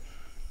everyone.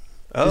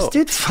 This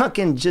dude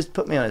fucking just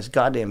put me on his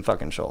goddamn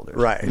fucking shoulders.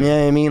 Right. You know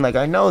what I mean? Like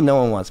I know no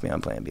one wants me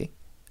on Plan B.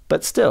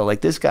 But still,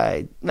 like this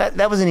guy,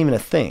 that wasn't even a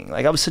thing.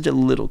 Like I was such a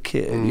little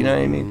kid, you know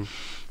what I mean?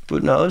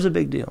 But no, it was a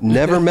big deal.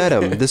 Never met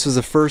him. This was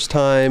the first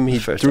time he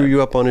threw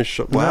you up on his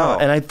shoulder. Wow. No,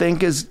 and I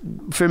think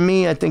for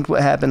me, I think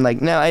what happened,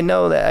 like now I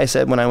know that I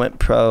said when I went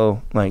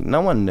pro, like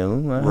no one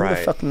knew. Who the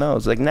fuck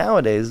knows? Like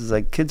nowadays, it's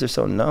like kids are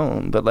so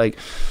known. But like,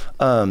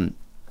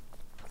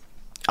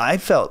 I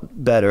felt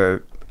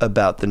better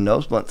about the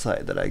nose blunt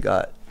sight that I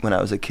got when I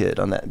was a kid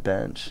on that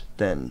bench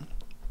than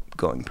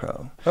going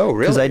pro. Oh,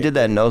 really? Because I did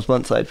that nose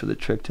blunt slide for the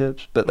trick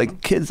tips, but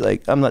like kids,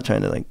 like I'm not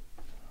trying to like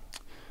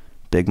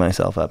big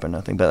myself up or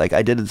nothing, but like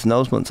I did this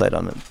nose blunt slide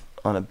on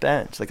on a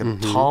bench, like a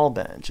tall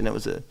bench, and it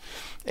was a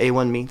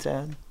A1 Meats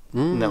ad.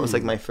 And that was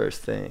like my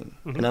first thing,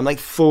 and I'm like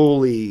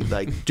fully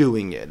like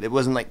doing it. It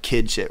wasn't like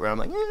kid shit where I'm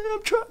like,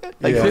 I'm trying.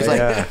 Like it was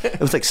like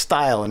it was like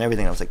style and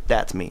everything. I was like,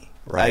 that's me.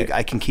 Right.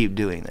 I can keep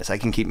doing this. I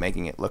can keep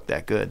making it look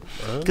that good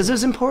because it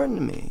was important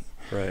to me.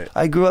 Right.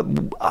 I grew up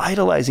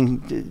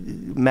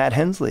idolizing Matt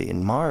Hensley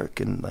and Mark,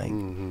 and like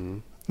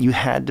you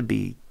had to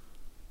be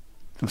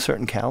a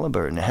certain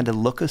caliber and it had to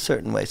look a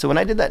certain way. So when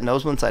I did that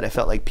Nose One Side, I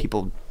felt like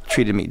people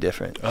treated me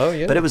different. Oh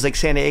yeah. But it was like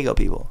San Diego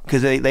people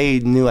because they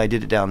knew I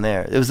did it down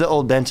there. It was the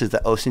old benches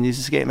that Ocean used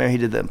to skate. Remember he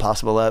did the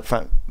Impossible Up,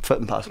 front foot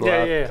Impossible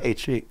Up, 8th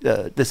Street.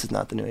 This is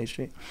not the new 8th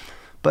Street.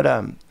 But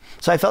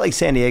so I felt like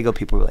San Diego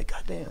people were like,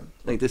 God damn,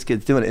 like this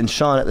kid's doing it. And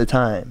Sean at the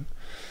time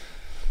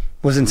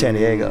was in San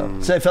Diego,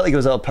 so I felt like it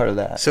was all part of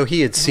that. So he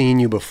had seen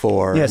you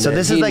before. Yeah. So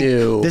this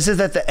is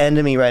at the end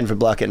of me riding for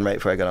Block and right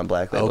before I got on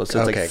Black Label.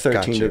 So it's like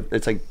 13 to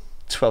it's like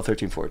 12,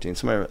 13, 14.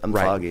 Somewhere I'm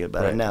foggy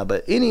about it now.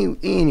 But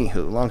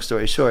anywho, long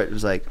story short, it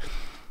was like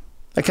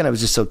I kind of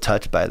was just so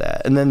touched by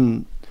that. And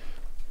then,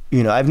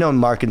 you know, I've known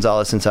Mark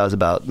Gonzalez since I was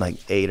about like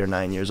 8 or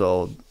 9 years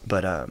old,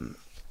 but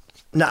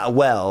not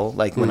well,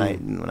 like when I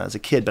was a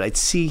kid, but I'd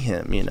see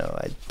him, you know,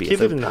 I'd be he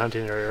lived in the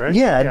Huntington area, right?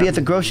 Yeah, I'd be at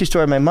the grocery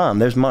store with my mom.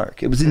 There's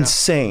Mark. It was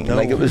insane.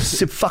 Like it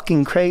was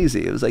fucking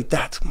crazy. It was like,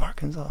 that's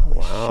Mark Gonzalez.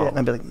 Holy shit. And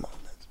I'd be like, Mom,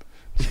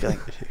 she'd be like,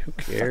 who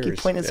cares? You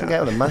pointing at some guy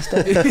with a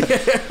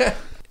mustache?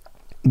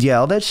 Yeah,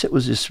 all that shit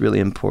was just really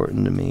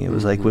important to me. It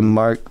was like when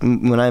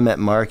I met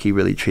Mark, he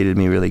really treated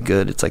me really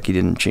good. It's like he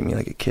didn't treat me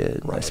like a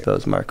kid. Right. I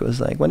suppose Mark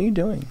was like, what are you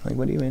doing? Like,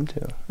 what are you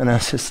into? And I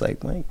was just like,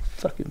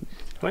 fucking...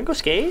 Want to go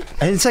skate?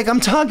 And it's like, I'm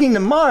talking to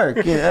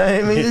Mark. You know?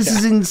 I mean, this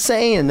is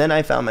insane. And then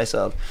I found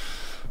myself,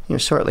 you know,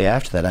 shortly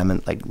after that, I'm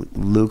in like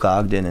Luke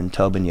Ogden and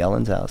Tobin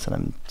Yellen's house, and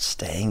I'm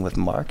staying with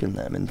Mark and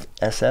them, and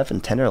SF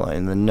and Tenderloin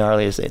in the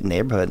gnarliest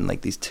neighborhood, and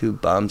like these two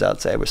bums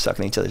outside were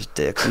sucking each other's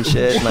dicks and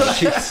shit. And,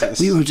 like,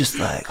 we were just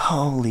like,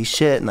 holy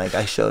shit. And like,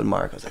 I showed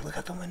Mark, I was like, look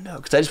out the window.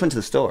 Because I just went to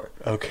the store.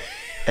 Okay.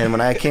 And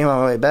when I came on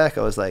my way back,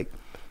 I was like,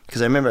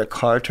 because I remember a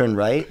car turned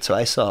right, so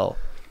I saw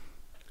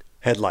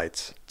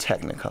headlights.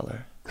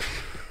 Technicolor.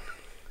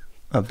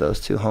 Of those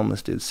two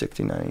homeless dudes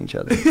 69 each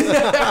other.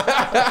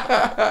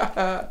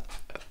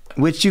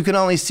 Which you can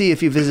only see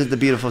if you visit the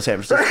beautiful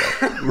San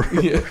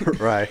Francisco.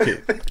 Right.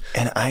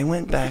 And I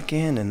went back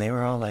in and they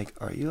were all like,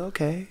 are you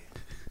okay?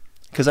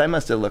 Because I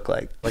must have looked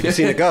like you've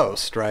seen a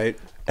ghost, right?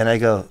 And I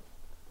go,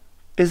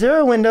 is there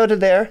a window to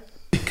there?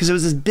 Because it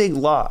was this big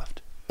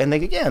loft. And they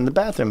go, yeah, in the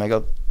bathroom. I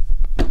go,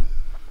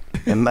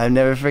 and I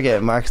never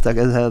forget, Mark stuck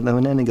his head out the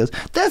window and he goes,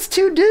 that's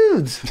two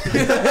dudes.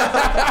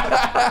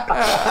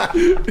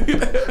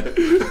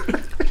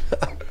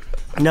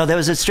 No, there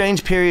was a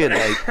strange period,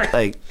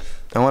 like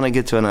I want to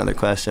get to another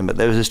question, but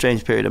there was a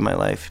strange period of my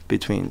life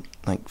between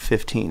like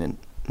 15 and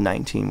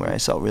 19 where I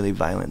saw really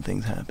violent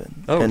things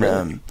happen. Oh, and,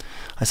 really?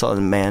 I saw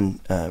a man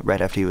right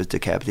after he was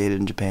decapitated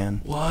in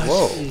Japan. What?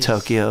 Whoa.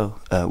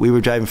 Tokyo. We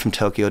were driving from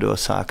Tokyo to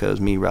Osaka. It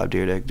was me, Rob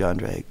Dyrdek, John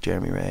Drake,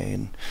 Jeremy Ray,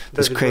 and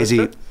this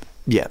crazy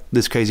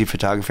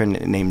photographer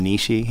named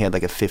Nishi. He had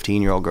like a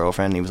 15-year-old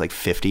girlfriend. He was like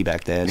 50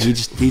 back then. He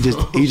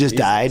just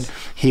died.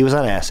 He was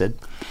on acid.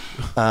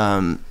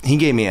 He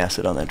gave me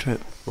acid on that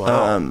trip.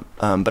 Wow.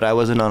 But I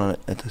wasn't on it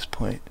at this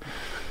point.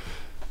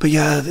 But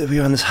yeah, we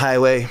were on this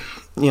highway.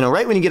 You know,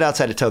 right when you get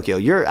outside of Tokyo,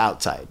 you're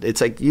outside.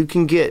 It's like you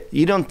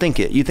don't think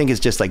it. You think it's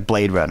just like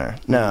Blade Runner.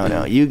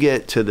 No. You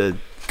get to the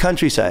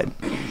countryside,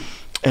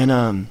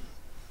 and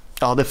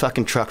all the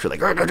fucking trucks are like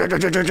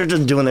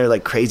doing their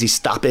like crazy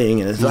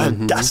stopping, and it's a lot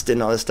of dust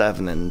and all this stuff,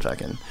 and then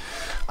fucking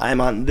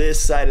I'm on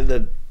this side of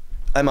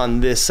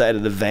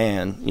the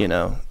van, you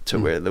know, to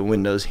where the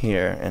window's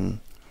here, and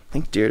I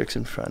think Dyrdek's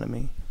in front of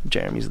me,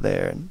 Jeremy's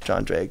there, and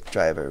John Drake,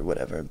 driver,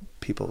 whatever,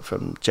 people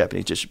from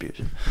Japanese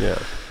distribution. Yeah.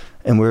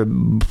 And we're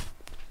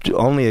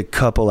only a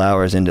couple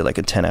hours into like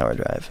a 10-hour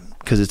drive,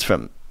 because it's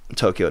from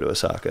Tokyo to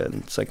Osaka, and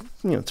it's like,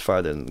 you know, it's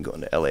farther than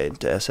going to LA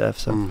to SF,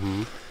 so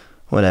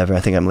whatever.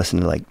 I think I'm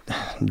listening to like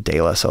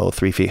De La Soul,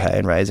 3 Feet High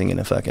and Rising in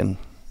a fucking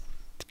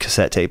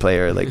cassette tape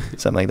player, like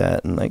something like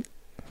that, and like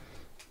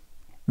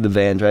the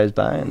van drives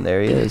by and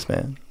there he is,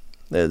 man.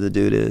 There the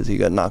dude is. He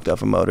got knocked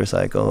off a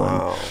motorcycle.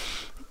 Wow.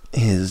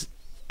 And his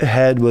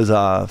head was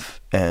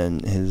off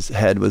and his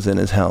head was in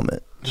his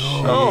helmet.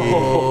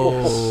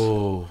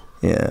 Oh.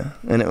 Yeah.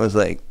 And it was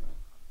like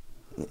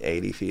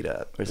 80 feet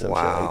up or something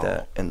like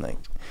that. And like,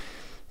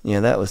 yeah,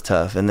 that was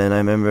tough. And then I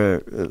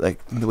remember like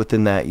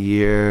within that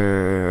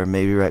year or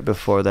maybe right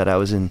before that, I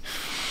was in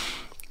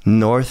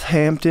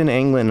Northampton,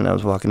 England, and I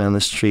was walking down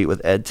the street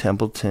with Ed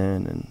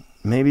Templeton and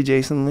maybe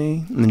Jason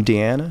Lee and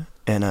Deanna.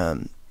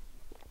 And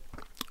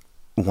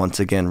once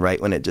again, right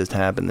when it just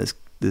happened,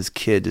 this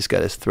kid just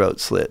got his throat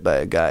slit by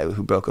a guy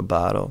who broke a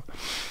bottle.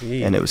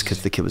 Jeez. And it was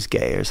because the kid was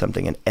gay or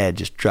something, and Ed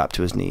just dropped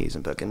to his knees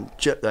and fucking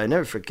I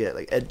never forget,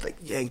 like Ed like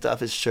yanked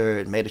off his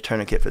shirt and made a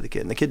tourniquet for the kid,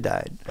 and the kid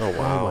died. Oh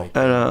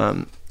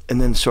wow. And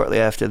then shortly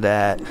after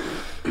that,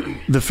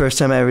 the first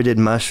time I ever did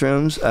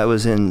mushrooms, I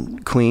was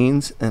in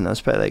Queens, and I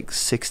was probably like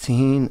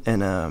 16,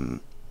 and I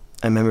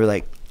remember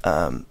like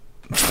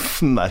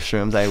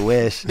Mushrooms, I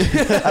wish.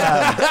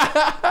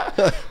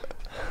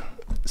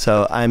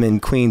 So I'm in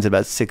Queens at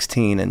about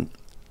 16, and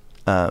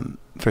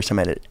first time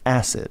I did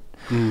acid.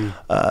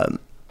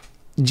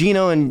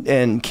 Gino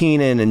and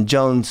Keenan and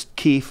Jones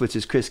Keefe, which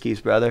is Chris Keefe's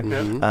brother,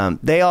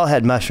 they all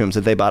had mushrooms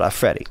that they bought off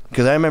Freddie.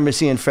 Because I remember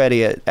seeing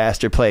Freddie at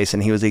Astor Place,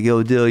 and he was like,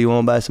 "Yo, Dill, you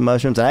want to buy some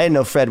mushrooms?" And I didn't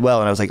know Fred well,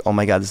 and I was like, "Oh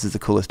my God, this is the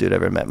coolest dude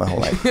I've ever met in my whole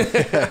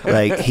life."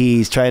 Like,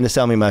 he's trying to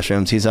sell me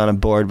mushrooms. He's on a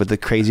board with the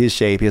craziest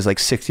shape. He has like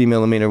 60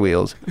 millimeter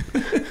wheels.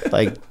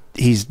 Like,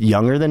 he's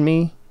younger than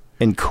me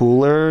and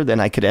cooler than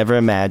I could ever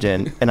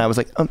imagine. And I was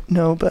like,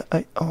 no, but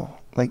I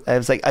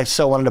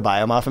so wanted to buy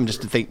them off him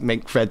just to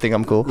make Fred think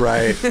I'm cool.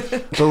 Right.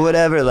 But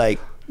whatever, like,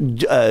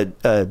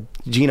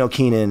 Gino,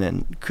 Keenan,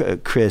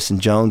 and Chris and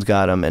Jones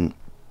got them, and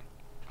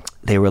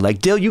they were like,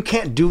 "Dill, you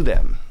can't do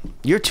them.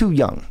 You're too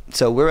young."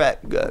 So we're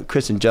at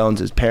Chris and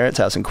Jones's parents'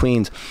 house in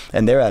Queens,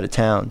 and they're out of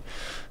town,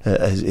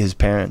 his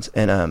parents.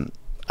 And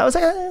I was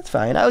like, "That's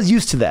fine." I was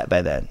used to that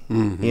by then.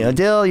 Mm-hmm. You know,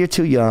 "Dill, you're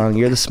too young.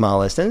 You're the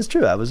smallest." And it's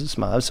true. I was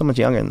so much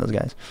younger than those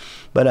guys.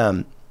 But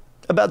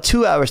about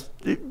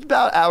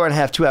hour and a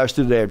half, 2 hours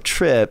through their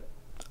trip,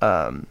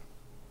 I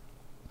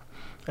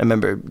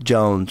remember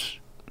Jones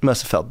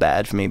must have felt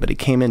bad for me, but he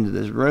came into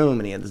this room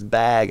and he had this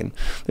bag and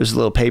there's a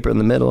little paper in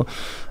the middle,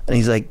 and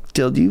he's like,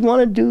 "Dill, do you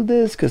want to do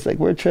this? Because like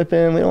we're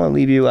tripping, we don't want to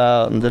leave you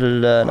out." And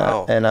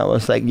Wow. And I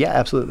was like, "Yeah,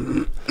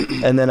 absolutely."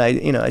 And then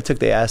I took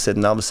the acid,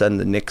 and all of a sudden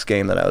the Knicks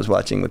game that I was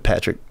watching with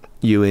Patrick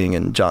Ewing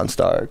and John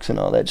Starks and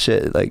all that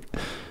shit, like,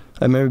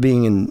 I remember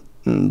being in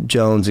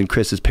Jones and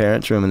Chris's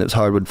parents' room, and it was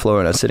hardwood floor,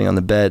 and I was sitting on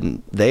the bed,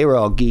 and they were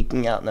all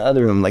geeking out in the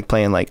other room, like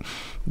playing like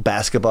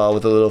basketball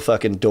with a little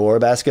fucking door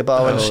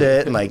basketball and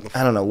shit, and like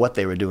I don't know what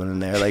they were doing in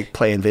there, like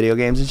playing video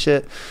games and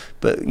shit.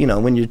 But you know,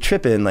 when you're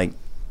tripping, like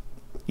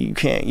you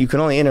can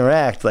only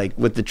interact like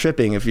with the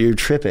tripping if you're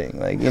tripping,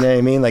 like, you know what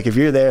I mean? Like if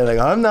you're there, like,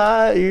 "I'm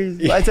not,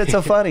 why is that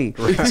so funny?"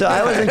 So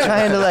I wasn't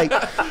trying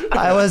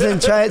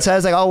to so I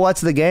was like, "Oh,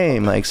 what's the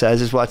game?" Like, so I was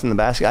just watching the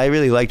basketball. I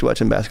really liked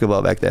watching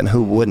basketball back then.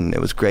 Who wouldn't?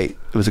 It was great.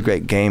 It was a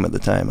great game at the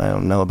time. I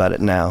don't know about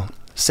it now.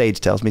 Sage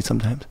tells me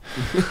sometimes.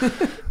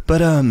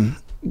 But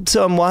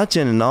so I'm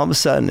watching, and all of a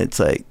sudden it's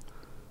like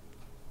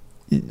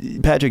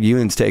Patrick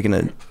Ewing's taking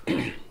a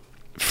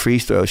free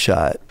throw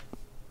shot,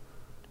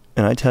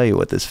 and I tell you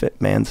what, this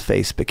man's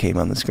face became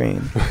on the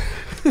screen.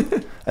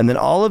 And then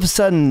all of a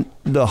sudden,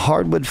 the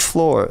hardwood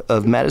floor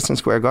of Madison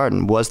Square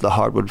Garden was the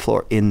hardwood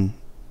floor in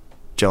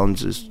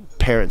Jones's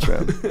parents'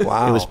 room.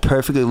 Wow. It was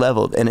perfectly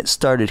leveled, and it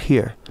started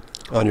here.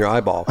 On your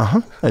eyeball.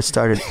 It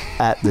started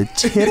at the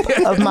tip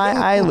of my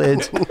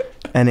eyelids,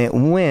 and it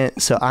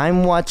went. So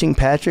I'm watching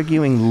Patrick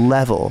Ewing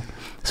level.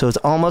 So it's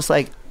almost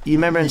like, you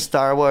remember in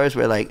Star Wars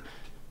where like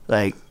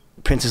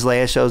Princess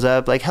Leia shows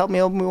up, like, "Help me,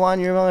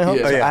 Obi-Wan, you're my hope."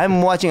 Yeah. So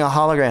I'm watching a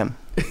hologram.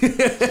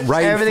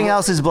 Right. Everything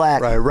else is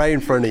black. Right in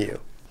front of you.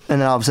 And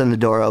then all of a sudden the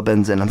door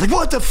opens, and I'm like,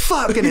 "What the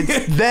fuck?" And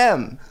it's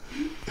them.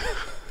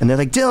 And they're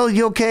like, "Dill,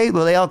 you okay?"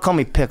 Well, they all call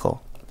me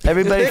Pickle.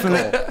 Everybody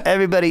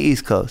everybody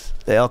East Coast,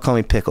 they all call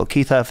me Pickle.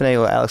 Keith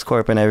Huffnagel, Alex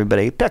Corpin,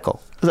 everybody,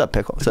 "Pickle. What's up,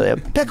 Pickle?" So they're,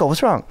 "Pickle,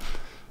 what's wrong?"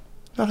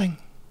 "Nothing."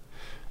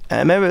 And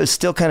I remember it was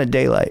still kind of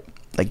daylight,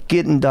 like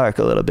getting dark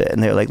a little bit,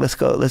 and they were like, let's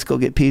go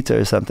get pizza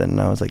or something.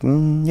 And I was like,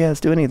 "Yeah, let's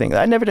do anything."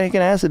 I'd never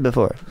taken acid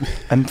before.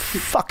 I'm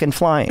fucking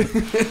flying.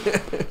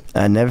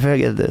 I never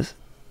forget this.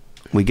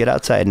 We get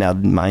outside now,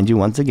 mind you,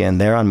 once again,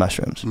 they're on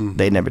mushrooms.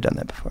 They'd never done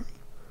that before.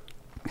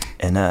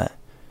 And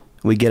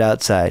we get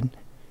outside,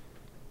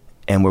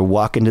 and we're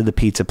walking to the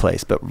pizza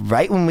place. But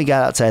right when we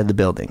got outside the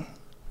building,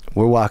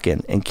 we're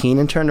walking, and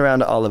Keenan turned around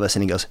to all of us,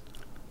 and he goes,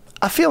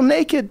 "I feel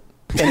naked."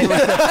 And it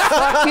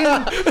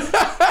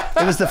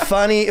was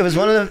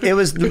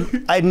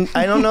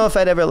I don't know if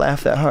I'd ever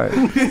laughed that hard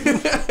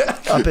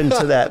up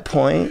until that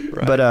point.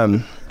 Right. But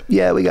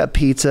yeah, we got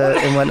pizza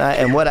and whatnot.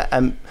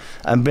 And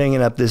I'm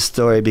bringing up this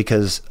story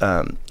because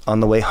on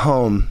the way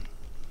home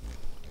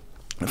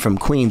from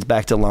Queens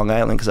back to Long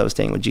Island, because I was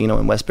staying with Gino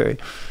in Westbury,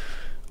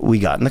 we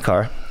got in the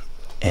car,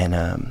 and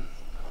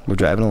we're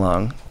driving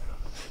along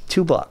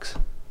 2 blocks.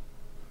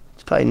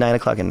 It's probably 9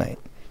 o'clock at night.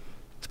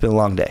 It's been a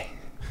long day.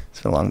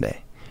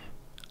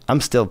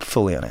 I'm still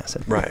fully on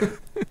acid. Right.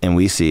 And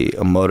we see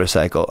a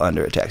motorcycle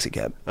under a taxi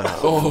cab.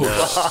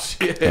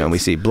 Shit. And we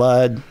see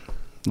blood,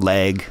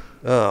 leg,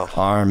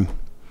 arm.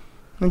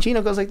 And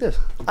Gino goes like this.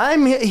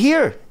 "I'm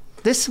here,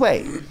 this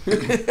way."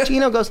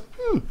 Gino goes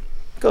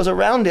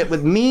around it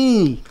with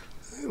me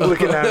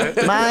looking at it.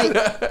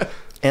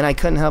 And I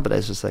couldn't help it. I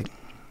was just like,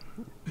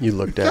 You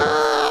looked at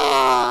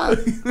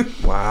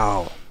it.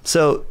 Wow.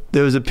 So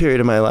there was a period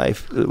of my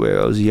life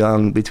where I was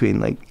young, between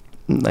like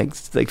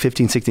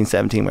 15, 16,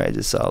 17, where I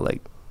just saw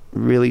like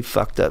really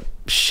fucked up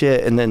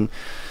shit. And then,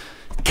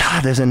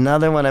 God, there's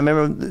another one. I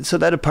remember, so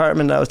that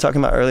apartment I was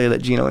talking about earlier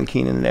that Gino and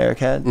Keenan and Eric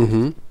had,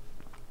 it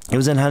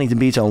was in Huntington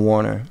Beach on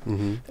Warner.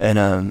 And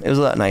it was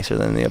a lot nicer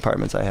than the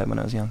apartments I had when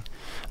I was young.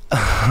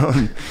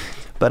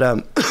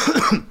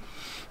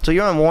 So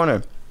you're on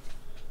Warner.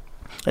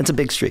 It's a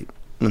big street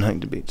in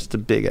Huntington Beach. It's a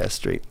big ass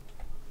street.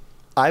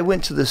 I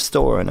went to the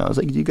store and I was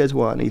like, "Do you guys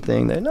want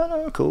anything?" They're,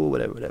 no, cool,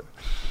 whatever.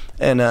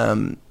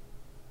 And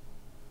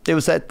it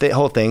was the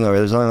whole thing where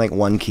there was only like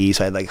one key,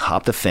 so I'd like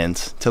hop the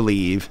fence to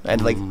leave.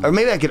 I'd like, or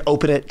maybe I could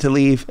open it to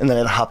leave, and then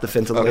I'd hop the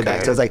fence on the way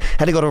back. So I was like,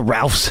 had to go to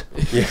Ralph's,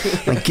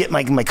 like get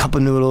my cup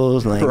of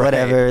noodles, and like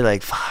whatever,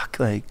 like fuck,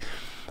 like.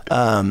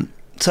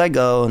 So I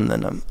go, and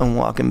then I'm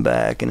walking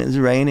back, and it's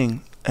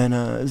raining, and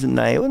it was at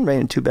night. It wasn't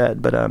raining too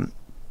bad, but I'm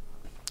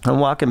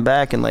walking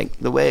back, and like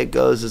the way it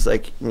goes is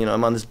like, you know,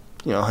 I'm on this,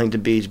 you know,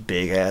 Huntington Beach,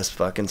 big ass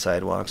fucking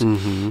sidewalks,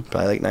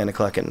 probably like 9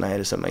 o'clock at night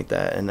or something like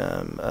that,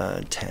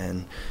 and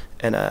 10.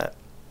 And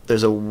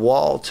there's a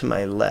wall to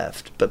my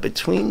left, but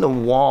between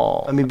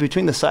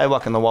the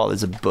sidewalk and the wall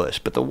is a bush,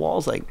 but the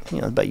wall's like,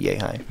 you know, about yay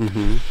high.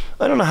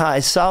 I don't know how I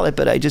saw it,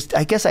 but I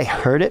guess I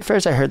heard it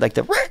first. I heard like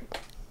the,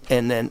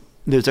 and then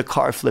there's a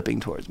car flipping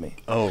towards me.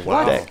 Oh,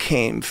 wow. That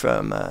came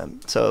from,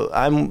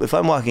 if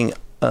I'm walking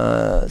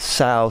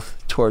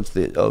south towards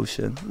the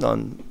ocean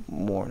on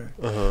Warner,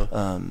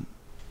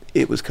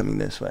 it was coming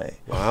this way.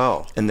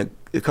 Wow. And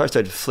the car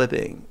started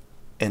flipping,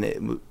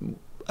 and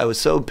I was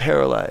so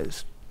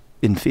paralyzed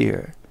in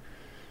fear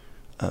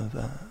of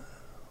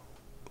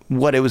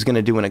what it was going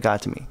to do when it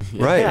got to me.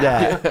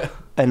 Right.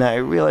 And I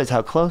realized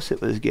how close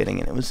it was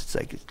getting, and it's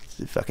like it's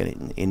a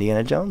fucking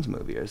Indiana Jones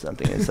movie or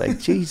something. It's like,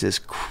 Jesus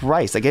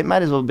Christ. Like, it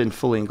might as well have been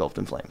fully engulfed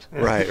in flames.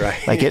 Right.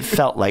 Like, it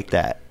felt like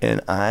that. And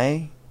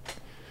I,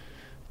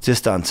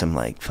 just on some,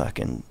 like,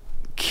 fucking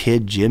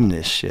kid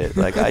gymnast shit,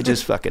 like, I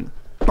just fucking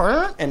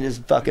burnt and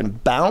just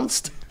fucking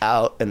bounced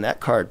out, and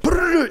that car,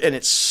 and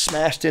it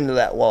smashed into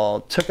that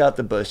wall, took out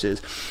the bushes.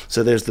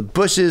 So there's the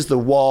bushes, the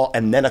wall,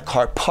 and then a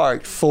car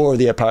parked for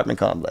the apartment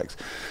complex.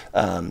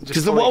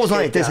 Because the wall was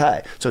only like this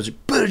high. So it's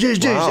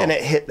and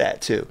it hit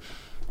that too.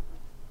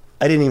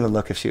 I didn't even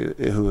look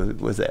who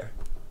was there.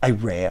 I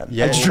ran.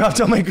 I just dropped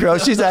all my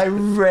groceries. I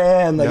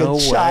ran like a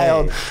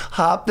child,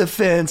 hopped the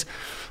fence,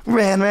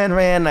 ran.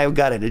 I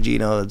got into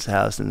Gino's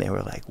house, and they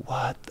were like,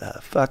 "What the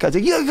fuck?" I was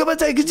like, "Yo, come on,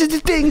 take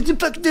this thing. It's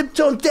fucking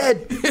so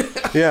dead."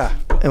 Yeah.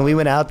 And we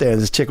went out there,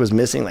 and this chick was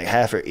missing like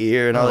half her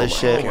ear and all this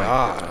shit.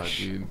 Gosh,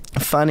 dude.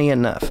 Funny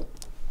enough,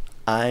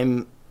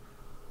 I'm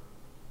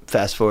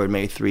fast forward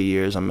maybe 3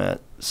 years. I'm at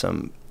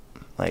some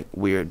like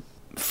weird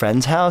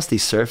friend's house.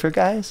 These surfer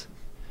guys.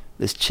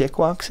 This chick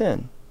walks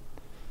in.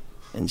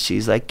 And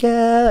she's like,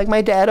 yeah, like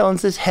my dad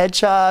owns this head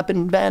shop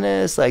in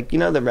Venice, like, you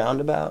know, the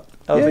roundabout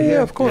over here.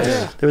 Yeah, of course.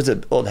 Yeah. There was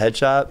an old head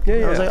shop.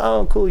 Yeah, I was like,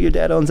 oh, cool, your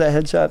dad owns that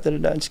head shop.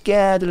 Da-da-da. And she's like,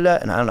 yeah, da-da-da.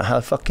 And I don't know how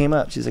the fuck came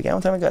up. She's like, yeah,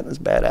 one time I got in this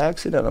bad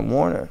accident on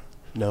Warner.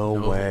 No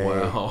way.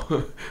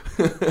 Wow.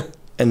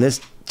 And this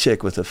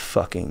chick was a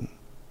fucking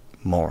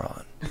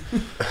moron.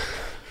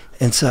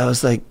 And so I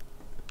was like,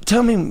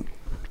 tell me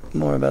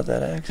more about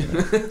that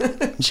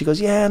accident. And she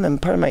goes, yeah, and then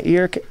part of my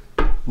ear.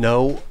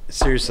 No,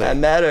 seriously. I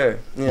met her.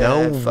 Yeah,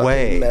 no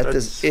way. Met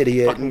this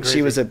idiot. And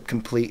she was a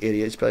complete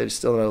idiot. She's probably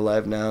still not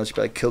alive now. She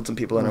probably killed some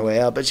people on her way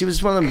out. But she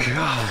was one of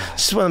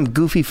them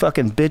goofy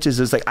fucking bitches.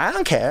 It was like, I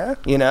don't care.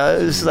 You know,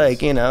 it was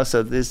like, you know,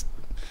 so this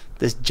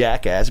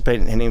jackass, her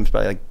name was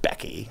probably like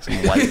Becky,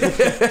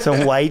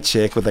 some white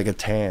chick with like a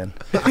tan.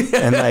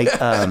 And like,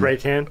 spray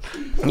tan?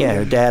 Yeah,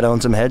 her dad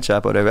owns some head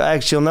shop or whatever.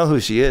 She'll know who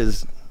she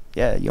is.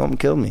 Yeah, you almost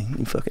killed me,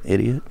 you fucking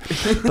idiot.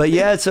 But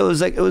yeah, so it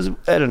was, I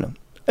don't know.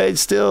 I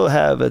still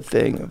have a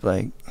thing of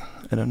like,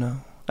 I don't know.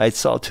 I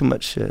saw too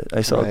much shit.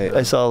 I saw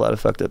a lot of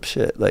fucked up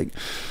shit. Like,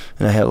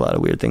 and I had a lot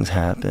of weird things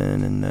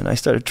happen. And then I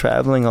started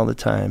traveling all the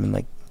time. And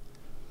like,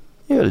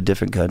 you go to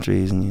different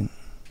countries and you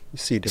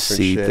see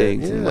different shit.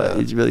 Things. Yeah.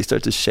 And it really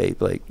starts to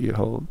shape like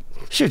your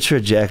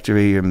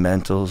trajectory, your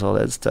mentals, all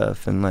that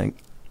stuff. And like,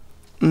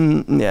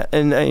 yeah.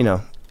 And you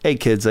know, hey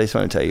kids, I just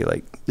want to tell you,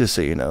 like, just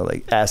so you know,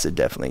 like, acid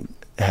definitely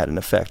had an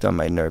effect on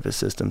my nervous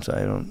system. So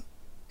I don't,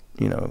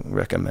 you know,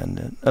 recommend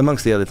it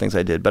amongst the other things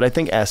I did, but I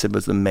think acid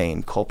was the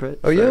main culprit.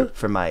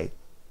 For my,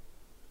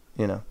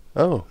 you know,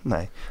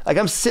 like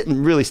I'm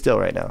sitting really still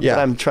right now. Yeah,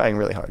 but I'm trying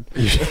really hard.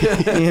 You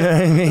know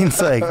what I mean?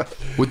 It's like,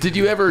 well, did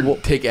you ever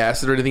take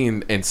acid or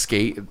anything and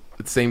skate at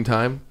the same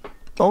time?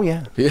 Oh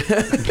yeah.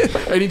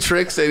 Any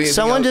tricks?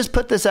 Someone just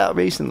put this out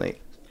recently.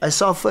 I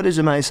saw footage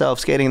of myself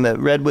skating in the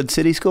Redwood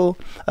City School.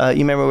 You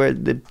remember where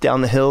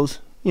down the hills?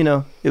 You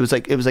know, it was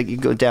like you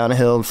go down a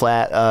hill and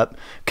flat up.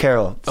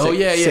 Carol,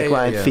 sick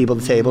line, feeble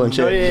the table and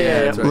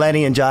shit. Right.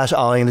 Lenny and Josh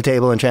ollie the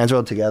table and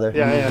Transworld together.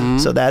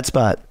 So that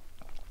spot,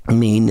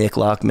 me, Nick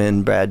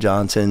Lockman, Brad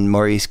Johnson,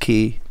 Maurice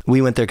Key.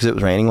 We went there because it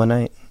was raining one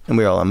night and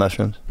we were all on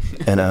mushrooms.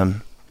 And I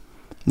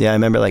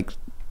remember like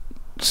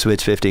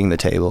switch 50ing the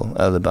table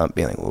out of the bump,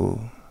 being like,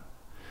 "Ooh,"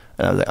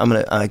 and I was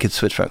like, I could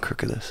switch front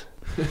crook of this.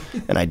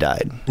 And I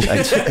died. I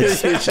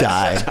just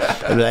died.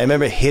 And I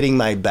remember hitting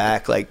my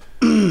back like.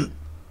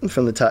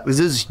 From the top, because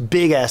this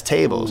big ass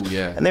tables,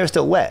 and they were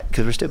still wet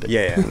because we're stupid.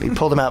 We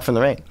pulled them out from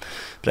the rain.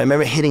 But I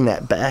remember hitting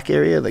that back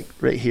area, like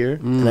right here,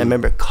 and I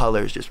remember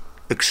colors just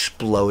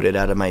exploded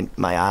out of my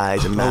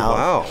eyes and mouth.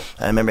 Wow!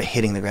 And I remember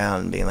hitting the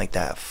ground and being like,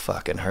 "That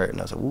fucking hurt,"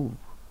 and I was like, "Ooh,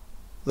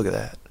 look at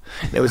that."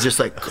 And it was just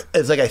like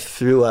it's like I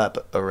threw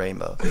up a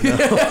rainbow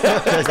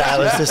because I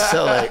was just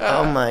so like,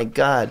 "Oh my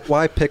god!"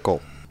 Why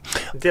pickle?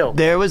 Dill.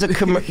 There was a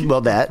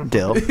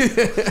Dill.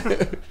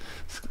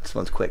 This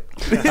one's quick.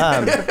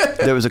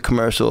 There was a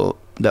commercial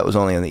that was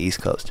only on the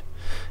East Coast,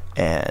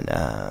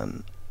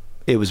 and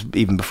it was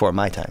even before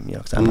my time,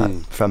 because I'm not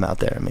from out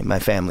there. I mean, my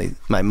family,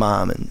 my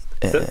mom and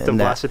the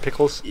blasted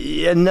pickles.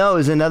 Yeah, no, it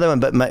was another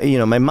one. But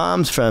my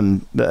mom's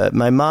from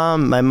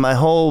my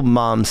whole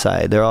mom's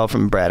side. They're all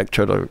from Braddock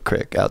Turtle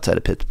Creek outside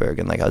of Pittsburgh,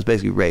 and I was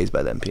basically raised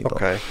by them people.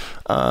 Okay.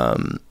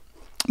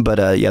 But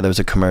there was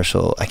a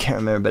commercial. I can't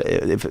remember,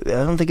 but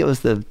I don't think it was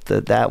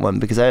that one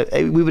because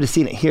we would have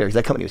seen it here because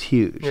that company was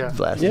huge. Yeah.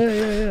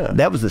 Yeah.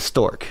 That was the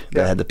Stork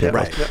that had the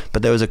pickles. Right.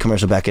 But there was a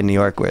commercial back in New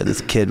York where this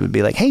kid would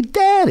be like, "Hey,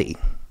 Daddy,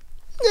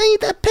 I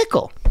eat that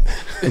pickle."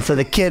 And so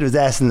the kid was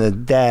asking the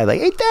dad, like,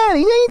 "Hey,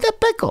 Daddy, I eat that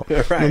pickle."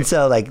 Right. And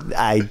so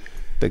I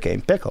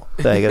became Pickle.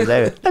 I was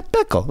like, "Hey,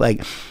 Pickle." I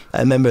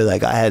remember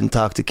I hadn't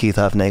talked to Keith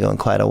Huffnagel in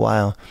quite a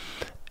while,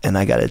 and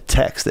I got a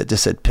text that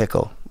just said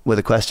Pickle with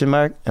a question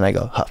mark, and I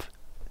go, Huff.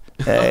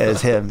 It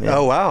was him. Yeah.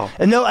 Oh wow!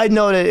 And no, I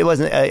know that it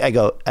wasn't. I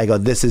go.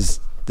 This is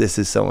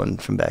someone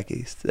from back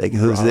east.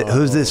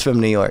 Who's this from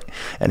New York?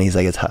 And he's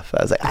like, it's Huff.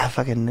 I was like, I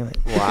fucking knew it.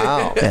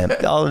 Wow. And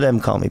all of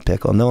them call me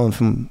Pickle. No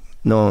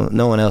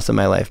one else in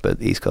my life but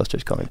the East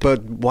Coasters call me Pickle.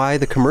 But why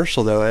the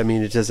commercial though? I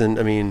mean, it doesn't.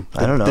 I mean,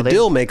 I don't know. The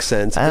Dill makes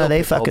sense. I know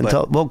they fucking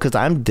told. Well, because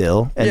I'm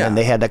Dill, and then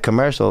they had that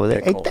commercial where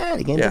they're, "Hey,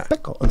 Daddy, get a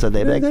pickle," and so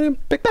they'd be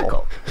like,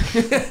 "Pickle."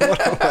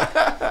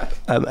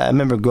 I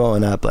remember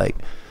growing up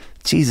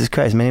Jesus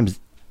Christ, my name's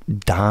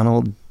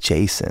Donald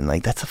Jason.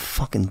 That's the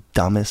fucking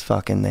dumbest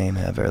fucking name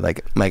ever. I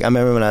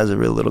remember when I was a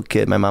real little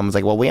kid, my mom was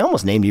like, "Well, we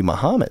almost named you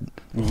Muhammad."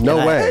 No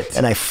way.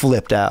 And I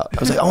flipped out. I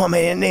was like, "I want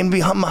my name to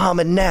be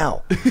Muhammad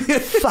now."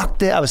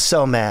 Fuck it. I was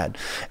so mad.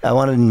 I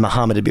wanted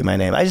Muhammad to be my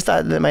name. I just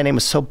thought that my name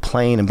was so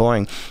plain and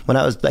boring. When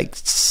I was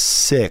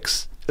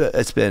 6,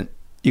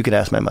 you could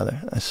ask my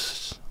mother.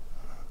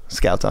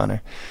 Scout's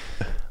honor.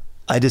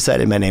 I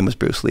decided my name was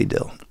Bruce Lee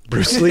Dill.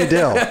 Bruce Lee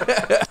Dill.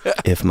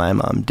 If my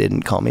mom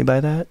didn't call me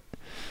by that,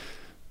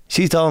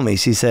 she told me,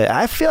 she said,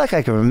 I feel like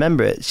I can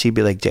remember it. She'd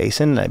be like,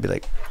 Jason, and I'd be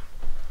like,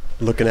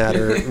 looking at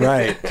her,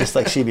 right? Just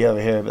she'd be over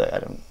here, I'd be like,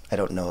 I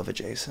don't know of a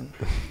Jason.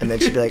 And then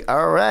she'd be like,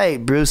 all right,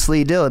 Bruce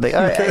Lee Dill. I'd be like,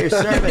 all right, at your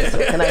service.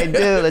 What can I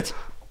do? Let's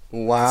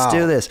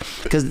do this.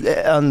 Because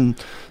on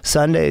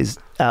Sundays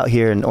out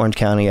here in Orange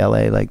County,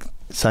 LA,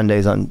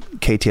 Sundays on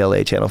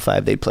KTLA Channel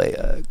 5, they'd play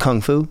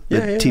Kung Fu, the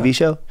TV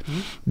show.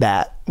 Mm-hmm.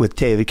 That with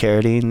David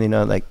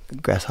Carradine,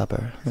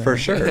 Grasshopper. For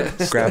sure.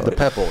 Grab the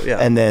pebble, yeah.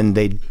 And then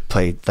they'd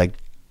play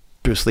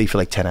Bruce Lee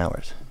for 10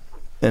 hours.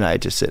 And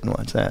I'd just sit and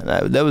watch that.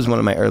 And that was one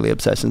of my early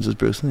obsessions was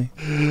Bruce Lee.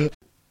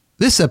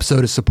 This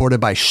episode is supported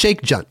by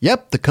Shake Junt.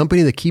 Yep, the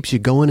company that keeps you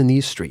going in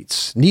these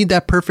streets. Need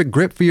that perfect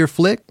grip for your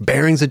flick?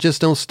 Bearings that just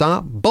don't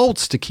stop?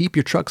 Bolts to keep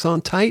your trucks on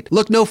tight?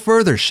 Look no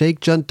further.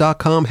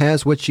 ShakeJunt.com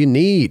has what you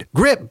need.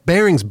 Grip,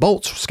 bearings,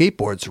 bolts,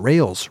 skateboards,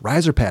 rails,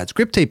 riser pads,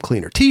 grip tape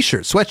cleaner,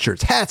 t-shirts,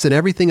 sweatshirts, hats, and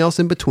everything else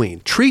in between.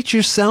 Treat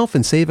yourself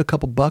and save a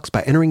couple bucks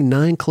by entering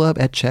 9Club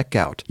at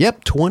checkout.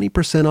 Yep,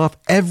 20% off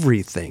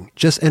everything.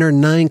 Just enter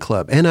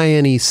 9Club,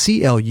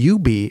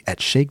 NINECLUB at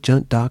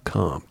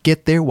ShakeJunt.com.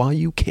 Get there while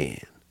you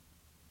can.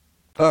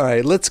 All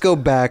right, let's go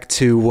back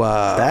to...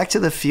 Back to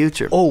the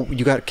Future. Oh,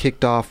 you got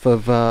kicked off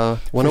of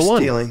 101. For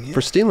stealing. Yeah.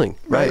 For stealing.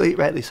 Right.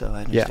 Rightly so,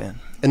 I understand.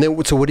 Yeah. And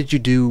then, so what did you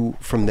do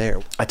from there?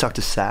 I talked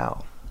to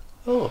Sal.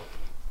 Oh.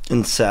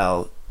 And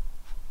Sal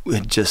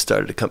had just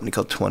started a company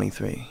called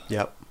 23.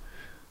 Yep.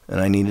 And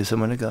I needed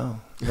someone to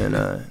go. And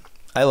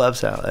I love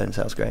Sal, and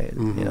Sal's great,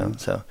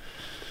 so...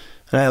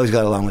 And I always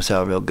got along with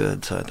Sal real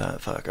good, so I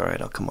thought, fuck, all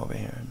right, I'll come over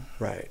here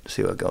and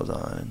see what goes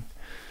on. And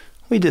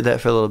we did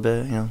that for a little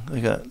bit,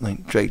 We got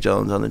Drake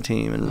Jones on the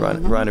team, and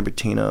Ronnie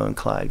Bertino and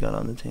Clyde got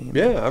on the team.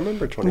 Yeah, I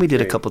remember 23. We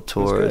did a couple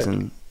tours,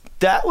 and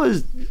that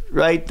was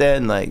right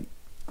then,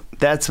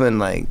 that's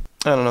when, I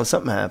don't know,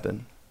 something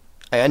happened.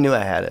 I knew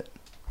I had it.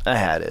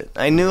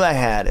 I knew I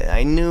had it.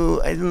 I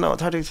don't know,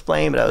 it's hard to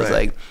explain, but I was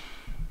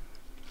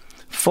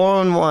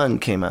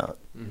 4-1 came out,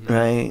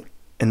 right?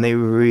 And they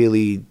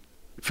really...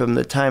 From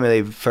the time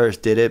they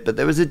first did it, but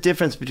there was a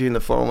difference between the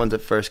 401s that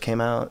first came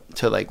out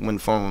to when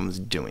 401 was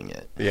doing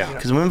it. Yeah.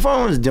 Because when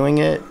 401 was doing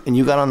it and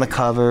you got on the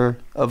cover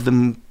of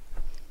the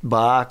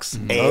box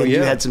and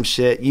you had some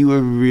shit, you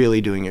were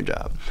really doing your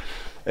job.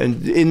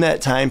 And in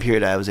that time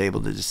period, I was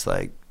able to just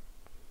I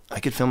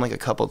could film a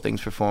couple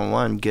things for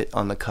 401, get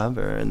on the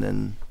cover, and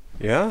then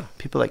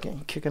people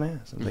kicking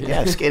ass. I'm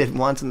I've skated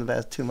once in the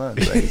past 2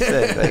 months.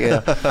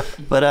 Sick.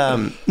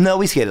 But no,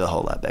 we skated a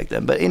whole lot back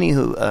then. But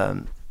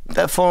anywho.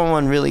 That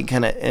 401 really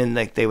kind of, and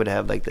they would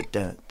have the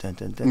dun dun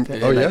dun dun.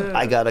 Oh yeah,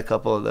 I got a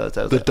couple of those.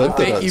 I was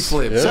thank you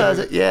flip.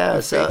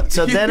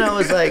 So then I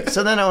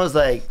was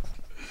like,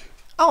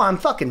 oh, I'm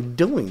fucking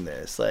doing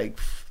this. I'll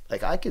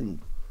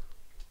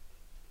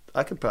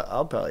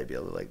probably be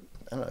able to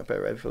I don't know,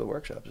 probably ready for the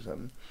workshops or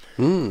something.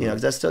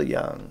 Because that's still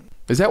young.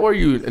 Is that where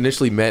you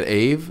initially met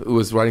Ave, who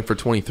was writing for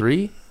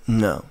 23?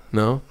 No,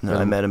 no,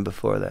 I met him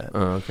before that.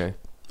 Oh, okay.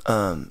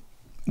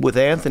 With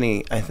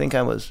Anthony,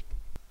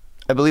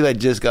 I believe I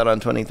just got on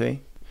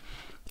 23,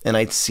 and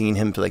I'd seen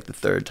him for the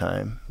third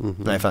time,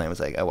 and I finally was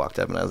I walked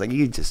up and I was like,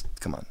 "You just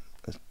come on."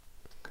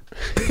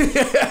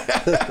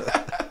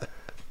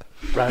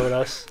 Ride with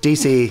us.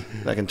 DC,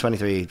 like in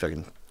 23,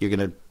 fucking, you're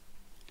gonna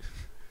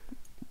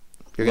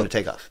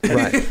take off.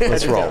 Right.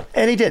 Let's roll.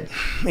 And he did.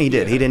 He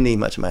didn't need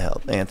much of my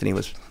help. Anthony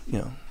was,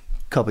 a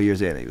couple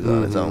years in, he was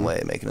on his own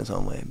way, making his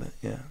own way. But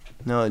yeah.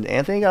 No,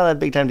 Anthony got that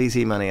big time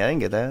DC money. I didn't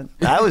get that.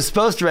 I was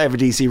supposed to write for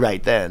DC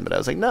right then, but I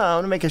was like, no, I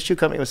want to make a shoe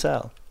company with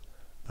Sal.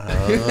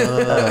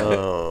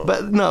 Oh.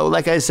 But no,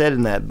 like I said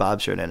in that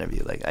Bob Shirt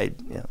interview, like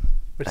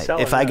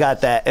if I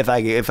got that,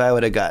 if I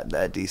would have got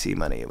that DC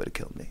money, it would have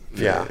killed me.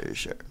 For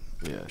sure.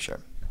 Yeah, sure.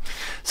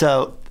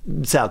 So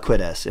Sal quit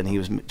us, and he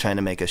was trying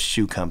to make a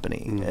shoe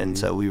company, and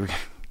so we were.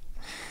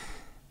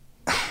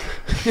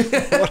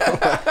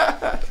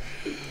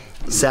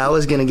 Sal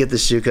was going to get the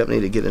shoe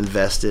company to get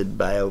invested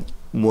by a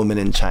woman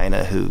in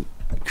China who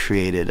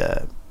created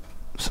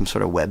some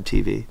sort of web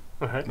TV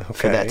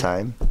for that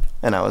time,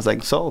 and I was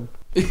like, sold.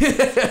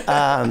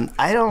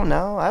 I don't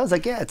know. I was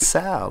like, yeah, it's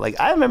Sal. Like,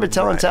 I remember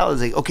telling Sal, I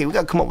was like, okay, we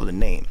got to come up with a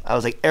name. I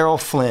was like, Errol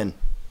Flynn.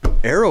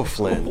 Errol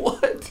Flynn.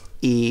 What?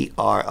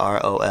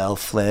 ERROL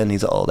Flynn.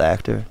 He's an old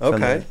actor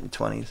from the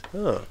 20s.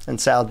 Oh. And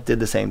Sal did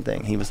the same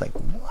thing. He was like,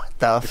 what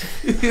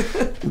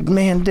the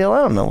man, Dill, I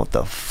don't know what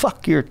the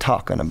fuck you're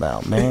talking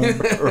about, man.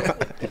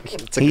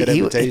 It's a good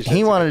invitation.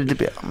 He wanted it to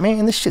be,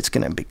 man, this shit's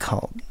going to be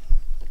called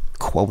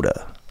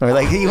Quota. Or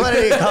like, he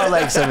wanted it called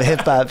like some hip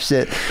hop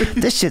shit.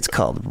 This shit's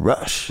called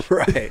Rush.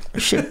 Right.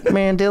 Shit,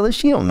 man,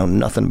 Dillish, you don't know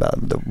nothing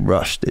about the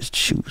rush this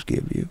shoes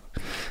give you.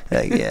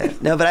 Like, yeah.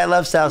 No, but I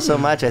love Sal so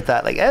much. I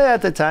thought, like,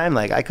 at the time,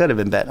 like, I could have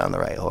been betting on the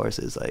right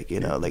horses. Like,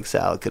 like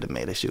Sal could have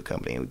made a shoe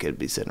company. We could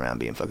be sitting around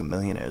being fucking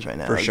millionaires right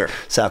now. For like, sure.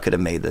 Sal could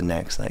have made the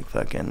next, like,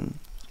 fucking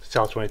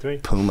Sal 23.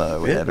 Puma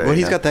or whatever. Well,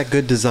 he's got that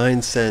good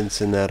design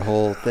sense and that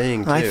whole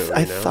thing, too.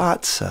 I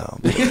thought so.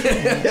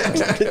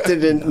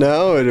 Didn't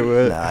know it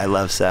was. No, I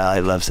love Sal.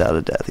 I love Sal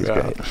to death. He's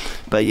great.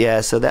 But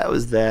yeah, so that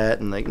was that.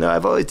 And like, no,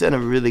 I've always done a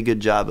really good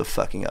job of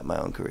fucking up my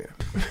own career.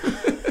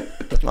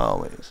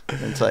 Always.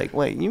 And it's like,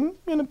 wait, you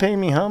gonna pay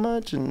me how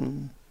much?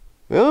 And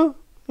you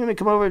gonna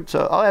come over?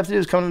 So all I have to do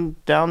is come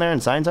down there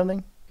and sign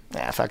something?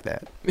 Nah, fuck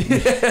that.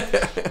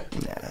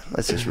 Nah,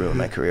 let's just ruin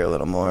my career a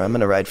little more. I'm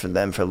gonna write for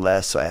them for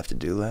less, so I have to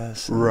do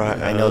less. Right.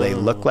 I know they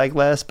look like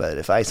less, but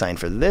if I sign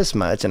for this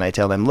much and I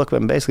tell them, look,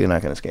 I'm basically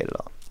not gonna skate at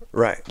all.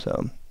 Right.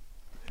 So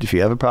if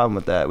you have a problem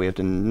with that, we have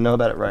to know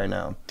about it right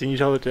now. Didn't you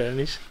tell it to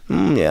Ennis?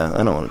 Yeah,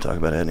 I don't want to talk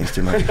about Ennis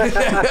too much.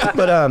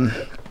 But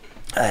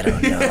I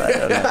don't know.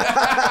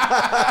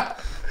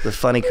 It's a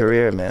funny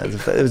career, man.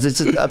 It's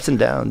just ups and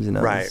downs,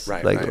 Right.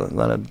 Like a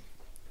lot of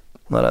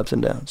ups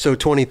and downs. So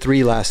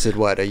 23 lasted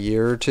what, a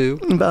year or two?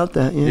 About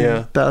that, yeah.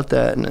 About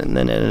that, and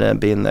then it ended up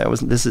being there.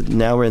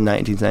 Now we're in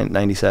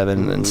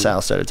 1997, and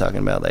Sal started talking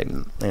about like,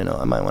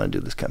 I might want to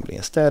do this company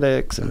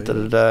aesthetics and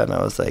da-da-da, and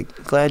I was like,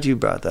 glad you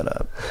brought that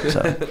up.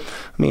 So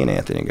me and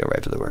Anthony go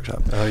right for the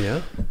workshop. Oh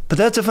yeah. But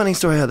that's a funny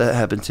story how that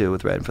happened too,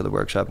 with writing for the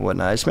workshop and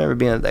whatnot. I just remember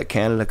being at that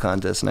Canada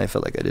contest, and I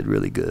felt like I did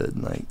really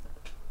good. Like,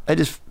 I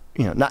just.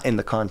 Not in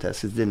the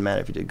contest. It didn't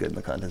matter if you did good in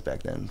the contest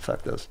back then.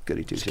 Fuck those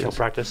goody two shoes. Skill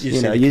practice. You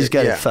just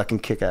got to fucking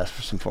kick ass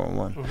for some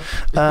 401.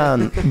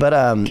 But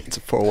get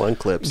some 401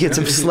 clips. Get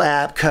some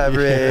slap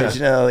coverage,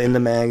 in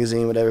the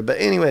magazine, whatever. But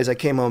anyways, I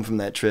came home from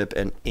that trip,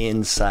 and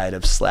inside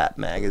of Slap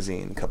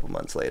magazine, a couple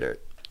months later,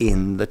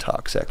 in the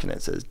talk section,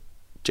 it says,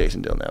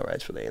 Jason Dill now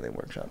writes for the Alien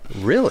Workshop.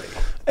 Really?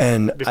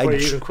 And before you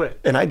even quit.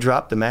 And I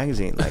dropped the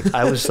magazine. Like,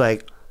 I was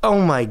like, oh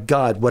my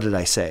God, what did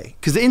I say?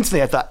 Because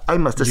instantly I thought, I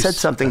must have said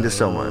something to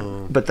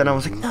someone. But then I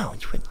was like, no,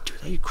 you wouldn't do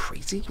that. Are you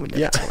crazy? You would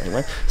never tell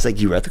anyone. It's like,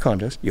 you were at the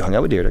contest, you hung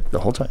out with Deerdick the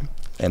whole time.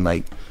 And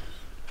like,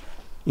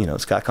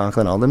 Scott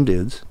Conklin, all them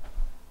dudes.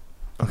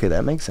 Okay,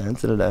 that makes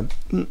sense. I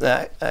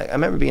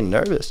remember being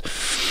nervous.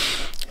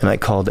 And I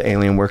called the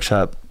Alien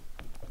Workshop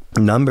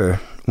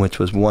number, which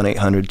was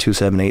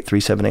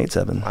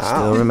 1-800-278-3787. Wow.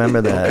 Still remember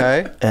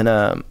that. Okay. And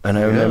I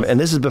remember, and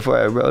this is before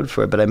I wrote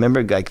for it, but I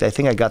remember, like, I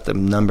think I got the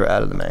number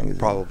out of the magazine.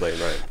 Probably,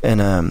 right.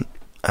 And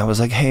I was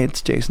like, hey,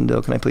 it's Jason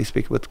Dill. Can I please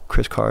speak with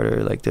Chris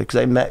Carter? Like, because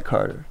I met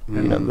Carter,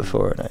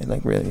 before, and I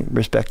like really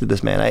respected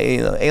this man.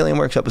 Alien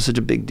Workshop was such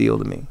a big deal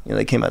to me.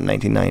 They came out in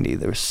 1990.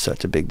 They were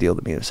such a big deal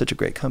to me. It was such a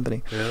great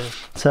company. Yeah.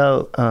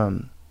 So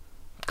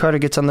Carter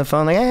gets on the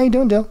phone, like, hey, how you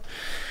doing, Dill?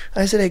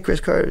 I said, hey, Chris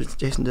Carter, it's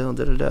Jason Dill,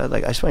 da-da-da.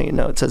 Like, I just want you to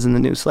know, it says in the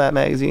new Slap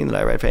magazine that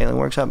I write for Alien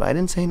Workshop, but I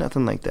didn't say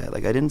nothing like that.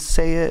 Like, I didn't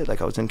say it.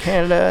 Like, I was in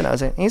Canada, and I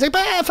was like, and he's like,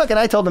 fuck it.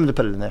 I told him to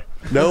put it in there.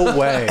 No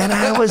way. And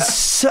I was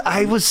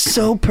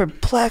so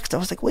perplexed. I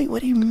was like, wait,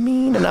 what do you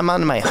mean? And I'm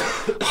on my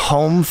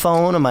home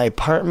phone in my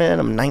apartment.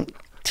 I'm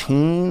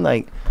 19.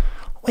 Like,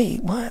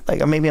 wait, what?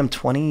 Like, or maybe I'm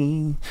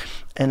 20.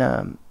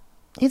 And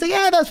he's like,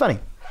 yeah, that's funny.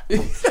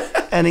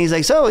 And he's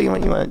like, so you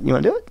want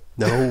to do it?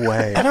 No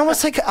way. And I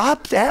was like,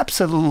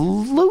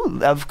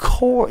 absolutely, of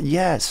course,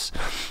 yes.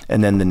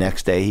 And then the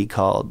next day he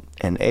called,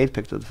 and Abe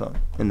picked up the phone,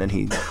 and then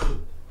he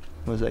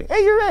was like,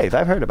 hey, you're Abe.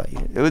 I've heard about you.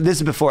 This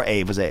is before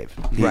Abe was Abe.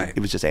 Right. It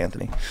was just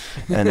Anthony.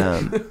 And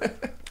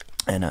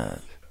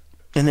and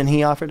then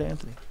he offered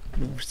Anthony.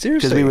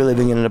 Seriously? Because we were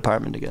living in an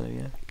apartment together.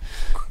 Yeah.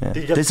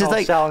 This is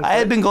like I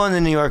had been going to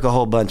New York a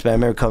whole bunch, but I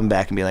remember coming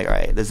back and being like, all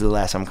right, this is the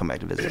last time I'm coming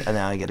back to visit, and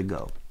now I get to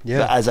go. Yeah.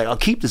 So I was like, I'll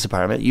keep this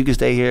apartment. You can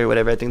stay here,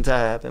 whatever. I think that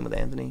happened with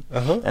Anthony.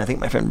 And I think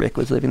my friend Rick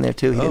was living there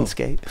too. He didn't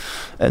skate.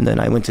 And then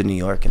I went to New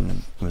York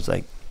and was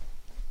like,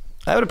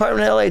 I have an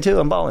apartment in LA too.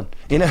 I'm balling.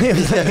 You know,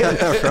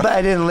 but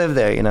I didn't live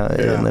there. You know, I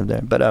didn't live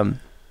there. But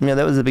yeah,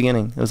 that was the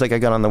beginning. It was like I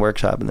got on the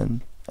workshop and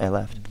then I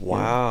left.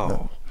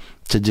 Wow.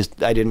 I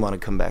didn't want to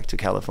come back to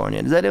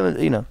California.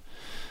 You know,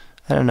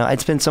 I don't know.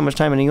 I'd spent so much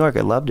time in New York.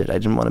 I loved it. I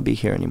didn't want to be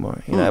here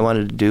anymore. You know, I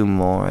wanted to do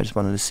more. I just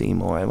wanted to see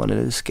more. I wanted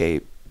to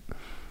escape.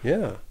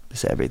 Yeah.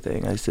 Just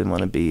everything. I just didn't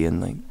want to be in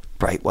like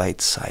bright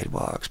white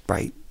sidewalks,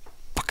 bright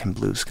fucking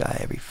blue sky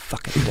every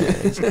fucking day.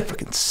 It's the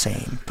fucking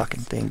same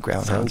fucking thing.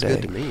 Groundhog Sounds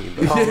Day. good to me.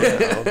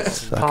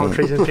 Palm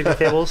trees and picnic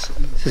tables.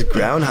 This is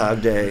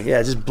Groundhog Day.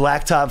 Yeah, just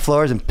blacktop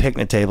floors and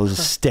picnic tables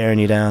just staring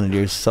you down into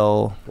your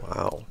soul.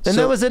 Wow. And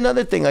that was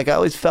another thing. Like I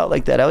always felt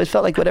like that. I always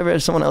felt like whatever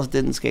someone else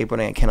did in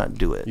skateboarding, I cannot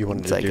do it. You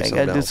wanted it's to like do I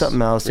something gotta do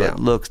something else so Yeah. it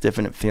looks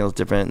different, it feels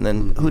different. And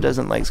then who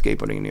doesn't like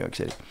skateboarding in New York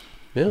City?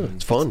 Yeah,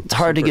 it's fun. It's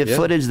hard to get Yeah.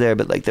 footage there,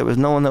 but like there was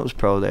no one that was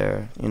pro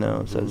there, you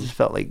know. So it just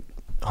felt like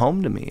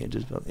home to me. It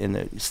just felt, and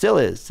it still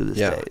is to this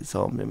day. It's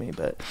home to me.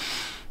 But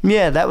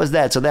yeah, that was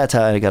that. So that's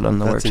how I got on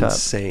the That's workshop.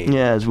 insane.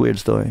 Yeah, it's a weird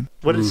story.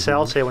 What did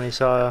Sal say when he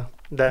saw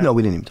that? No,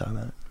 we didn't even talk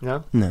about it.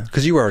 No? No.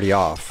 Because you were already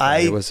off.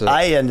 Right?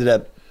 I ended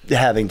up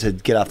having to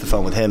get off the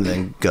phone with him,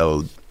 then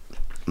go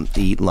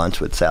eat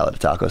lunch with Sal at a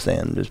taco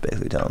stand, and just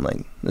basically tell him like,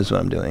 "This is what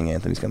I'm doing.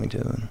 Anthony's coming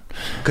too."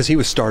 Because he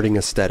was starting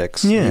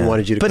Aesthetics. Yeah, He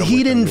wanted you to. but come he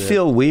with him, didn't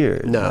feel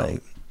weird. No.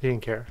 Like, He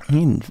didn't care. he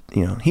didn't,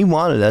 you know, he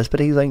wanted us, but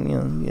he's like, you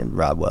know, he had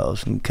Rob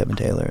Wells and Kevin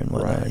Taylor and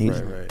whatnot.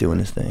 He's doing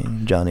his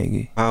thing. John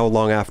Iggy. How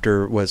long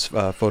after was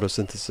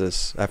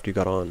Photosynthesis after you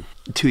got on?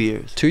 2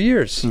 years. 2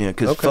 years. Yeah,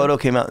 because Photo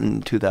came out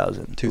in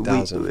 2000.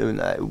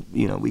 2000.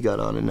 We got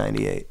on in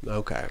 98.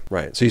 Okay,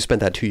 right. So you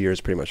spent that 2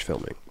 years pretty much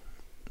filming.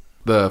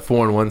 The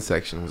 4-in-1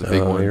 section was a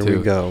big one here too.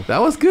 we go. That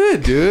was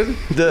good, dude.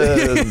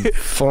 The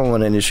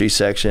 4-in-1 industry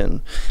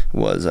section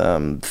was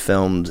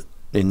filmed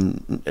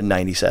in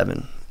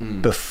 97.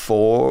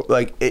 Before,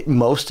 like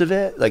most of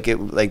it, like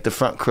the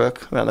front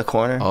crook around the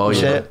corner. Oh,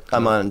 shit, yeah.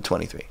 I'm on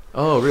 23.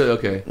 Oh, really?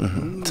 Okay.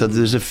 So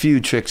there's a few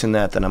tricks in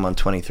that I'm on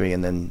 23,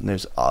 and then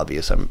there's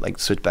obvious. I'm like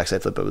switchbacks. I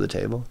flip over the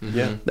table.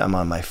 Yeah. I'm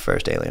on my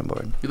first alien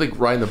board. You like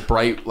riding the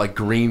bright like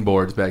green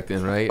boards back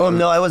then, right? Oh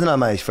no, I wasn't on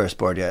my first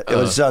board yet. It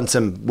was on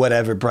some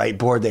whatever bright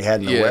board they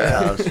had in the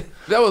warehouse.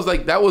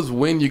 that was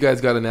when you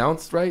guys got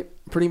announced, right?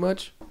 Pretty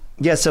much.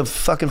 Yeah, so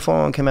fucking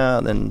 4-in-1 came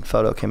out, then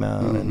Photo came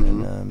out,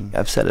 and then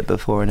I've said it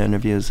before in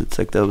interviews. It's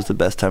like that was the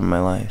best time of my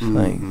life,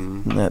 like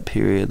that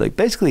period. Like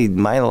basically,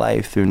 my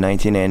life through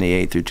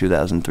 1998 through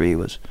 2003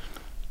 was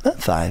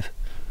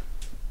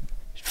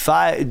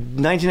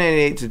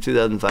 1998 to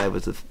 2005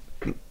 was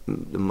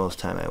the most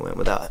time I went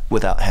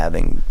without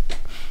having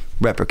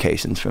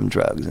repercussions from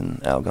drugs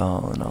and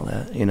alcohol and all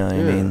that. You know what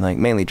I mean? Like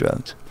mainly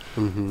drugs.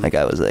 Like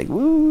I was like,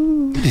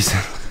 woo.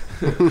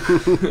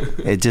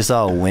 It just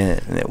all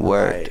went and it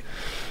worked. Right.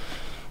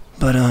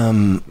 But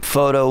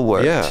Photo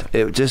worked. Yeah.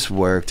 It just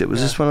worked. It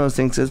was just one of those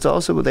things. It's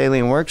also with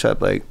Alien Workshop,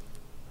 like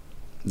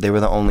they were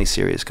the only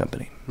serious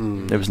company.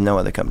 There was no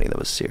other company that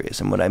was serious.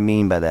 And what I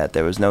mean by that,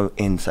 there was no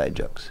inside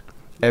jokes.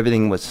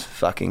 Everything was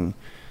fucking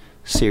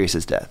serious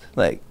as death.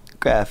 Like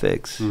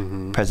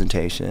graphics,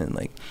 presentation,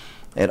 like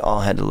it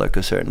all had to look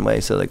a certain way.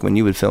 So like when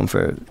you would film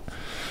for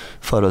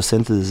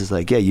Photosynthesis, is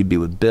like, yeah, you'd be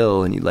with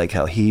Bill and you'd like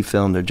how he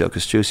filmed or Joe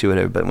Castrucci or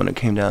whatever, but when it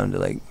came down to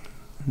like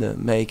the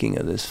making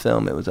of this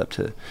film, it was up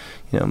to,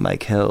 you know,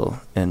 Mike Hill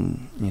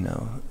and, you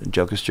know,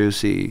 Joe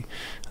Castrucci,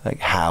 like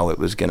how it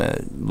was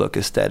gonna look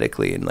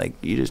aesthetically, and like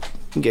you just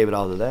gave it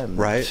all to them.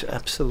 Right.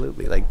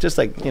 Absolutely. Like just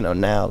like, you know,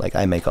 now like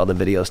I make all the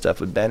video stuff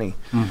with Benny,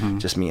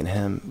 just me and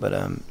him, but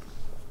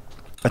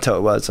that's how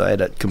it was. So I had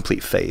that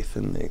complete faith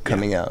in it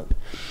coming out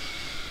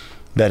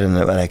better than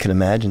what I could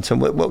imagine. So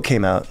what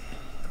came out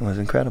was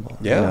incredible.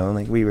 Yeah. You know,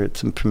 like we were at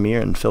some premiere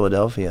in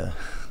Philadelphia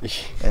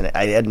and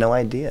I had no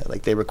idea.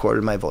 Like they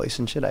recorded my voice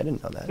and shit. I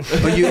didn't know that.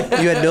 But you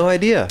had no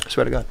idea. I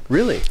swear to God.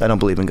 Really? I don't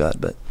believe in God,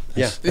 but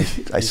Yeah.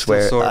 I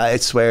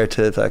swear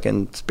to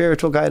fucking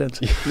spiritual guidance.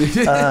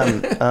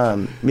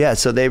 Yeah,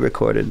 so they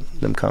recorded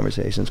them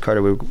conversations.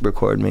 Carter would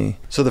record me.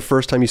 So the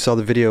first time you saw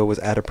the video was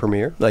at a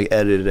premiere? Like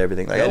edited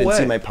everything. Like No I didn't way.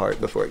 see my part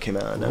before it came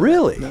out. No,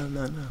 Really? No.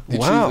 Did you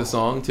Wow. choose the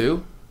song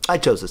too? I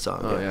chose the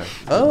song. Oh yeah.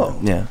 Oh.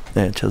 Yeah,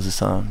 I chose the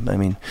song. I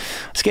mean,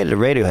 I skated a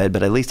Radiohead,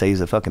 but at least I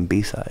use a fucking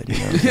B-side. You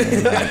know what I'm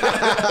saying?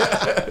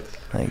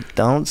 like,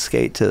 don't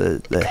skate to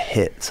the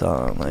hit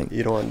song. Like,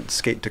 You don't want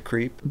Skate to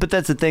Creep? but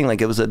that's the thing.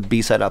 Like, it was a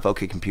B-side off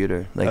OK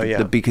Computer. Like, Oh,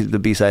 yeah. the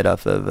B-side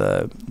off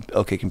of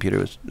OK Computer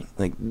was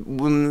like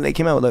when they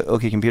came out with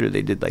OK Computer,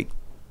 they did like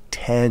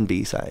 10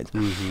 B-sides.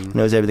 And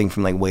it was everything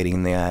from like Waiting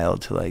in the Aisle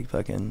to like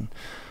fucking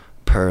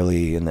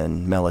Pearly, and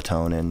then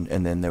Melatonin,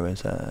 and then there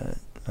was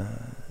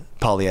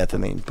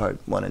Polyethylene Part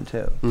 1 and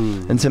 2.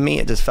 And to me,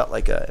 it just felt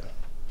like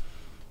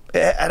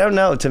I don't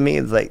know. To me,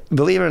 it's like,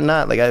 believe it or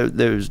not, like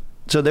there was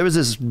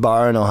this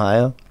bar in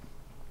Ohio,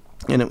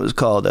 and it was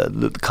called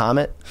the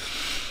Comet.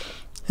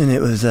 And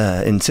it was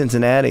in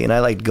Cincinnati, and I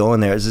liked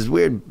going there. It was this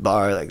weird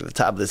bar, like at the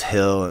top of this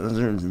hill. It was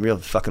a real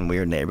fucking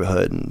weird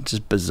neighborhood, and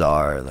just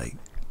bizarre, like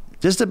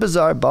just a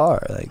bizarre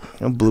bar, like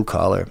blue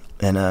collar.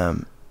 And I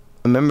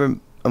remember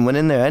I went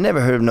in there. I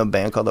never heard of no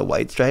band called the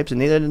White Stripes, and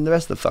neither did the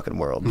rest of the fucking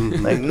world.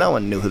 Like no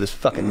one knew who this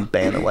fucking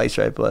band, the White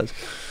Stripe, was.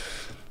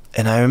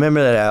 And I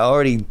remember that I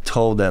already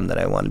told them that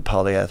I wanted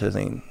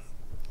Polyethylene,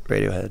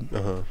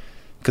 Radiohead.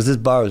 Because this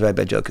bar was right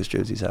by Joe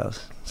Castruzzi's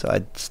house. So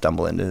I'd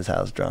stumble into his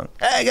house drunk.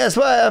 Hey, guess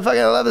what? I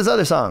fucking love this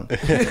other song.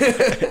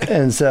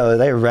 And so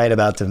they were right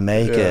about to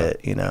make it,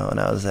 you know. And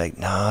I was like,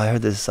 no, I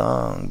heard this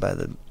song by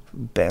the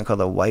band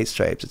called the White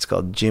Stripes. It's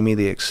called Jimmy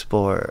the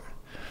Explorer.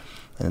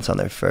 And it's on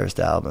their first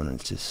album. And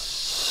it's just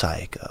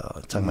psycho.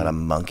 It's talking about a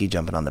monkey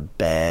jumping on the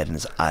bed and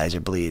his eyes are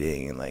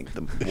bleeding and like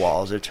the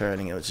walls are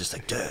turning. It was just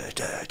like, duh,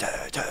 duh,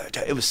 duh, duh,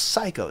 duh. It was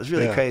psycho. It was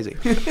really crazy.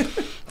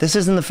 This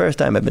isn't the first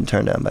time I've been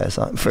turned down by a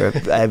song.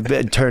 I've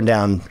been turned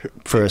down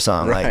for a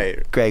song. Right.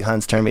 Like Greg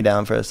Hunt's turned me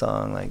down for a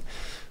song. Like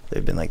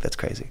they've been like, that's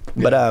crazy.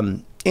 But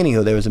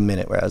anywho, there was a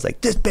minute where I was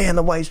like, this band,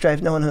 the White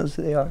Stripes, no one knows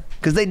who they are.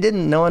 Because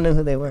no one knew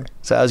who they were.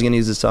 So I was going to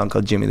use a song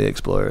called Jimmy the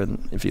Explorer,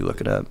 and if you look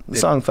it up, the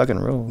song fucking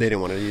rules. They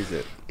didn't want to use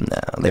it.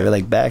 No, they were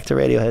like, back to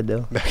Radiohead,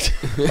 Dill.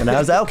 And I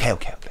was like,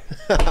 okay.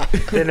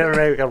 They never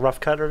made a rough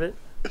cut of it?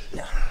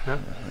 No.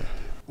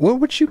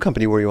 Which shoe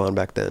company were you on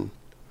back then?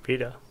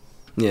 Vita.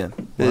 Yeah.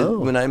 Wow.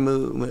 When I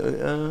moved,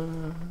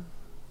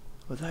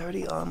 was I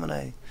already on when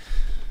I...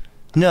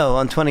 No,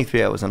 on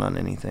 23 I wasn't on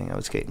anything. I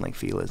was skating like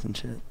Fila's and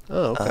shit.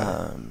 Oh,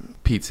 okay.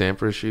 Pete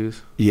Sampras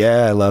shoes.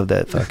 Yeah, I love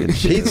that fucking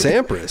shoe. Pete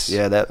Sampras.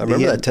 Yeah, I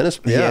remember that tennis.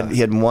 Yeah, he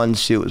had one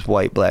shoe. It was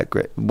white,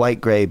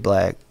 gray,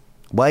 black,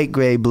 white,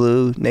 gray,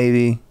 blue,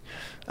 navy.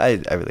 I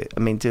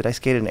mean, dude, I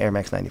skated an Air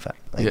Max 95.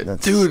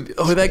 Like, Dude, that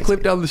crazy.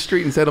 clip down the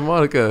street in Santa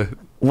Monica.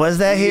 Was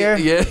that here?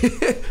 Yeah.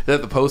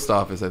 At the post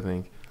office, I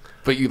think.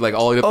 But you like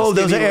all the Oh,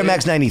 those are Air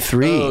Max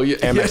 93. Oh, yeah.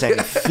 Air Max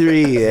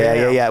 93.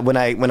 Yeah. When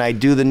I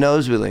do the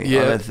nose wheeling on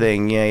Yeah. a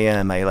thing,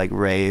 my like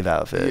rave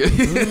outfit.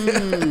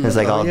 It's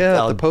like all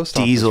the post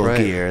office, diesel right.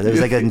 gear.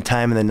 There's like a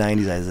time in the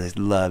 90s I just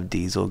loved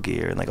diesel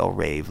gear and like all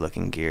rave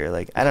looking gear.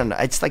 Like I don't know,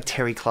 it's like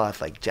terry cloth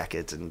like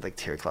jackets and like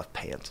terry cloth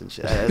pants and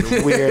shit.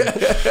 Weird,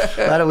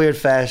 a lot of weird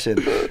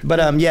fashion. But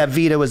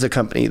Vita was a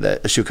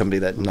shoe company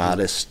that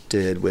Nodis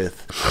did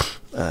with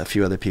a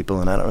few other people,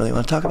 and I don't really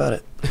want to talk about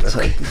it. So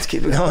let's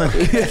keep it going.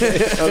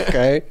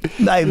 Okay.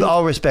 I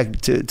all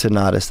respect to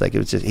Nodis. Like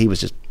he was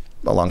just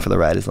along for the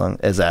ride as long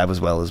as I was.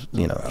 Well as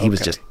he was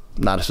just.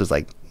 Nodis was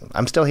like,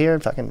 I'm still here,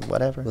 fucking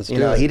whatever. Let's you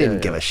do know, it. he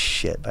didn't give a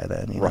shit by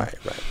then. You know? Right.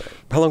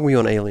 How long were you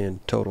on Alien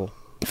total?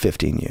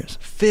 15 years.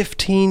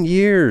 15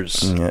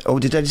 years. Yeah. Oh,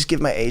 did I just give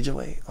my age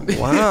away?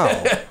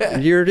 Wow.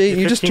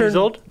 You just turned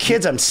old?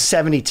 Kids, I'm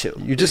 72.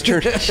 You just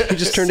turned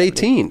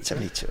 18.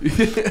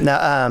 72.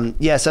 Now,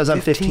 so I was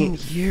on 15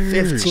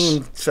 years.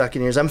 15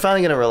 fucking years. I'm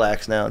finally gonna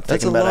relax now. It's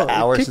That's taken about an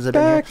hour kick since I've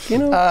been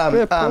here.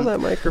 back, pull that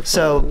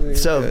microphone.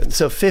 So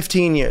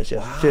 15 years.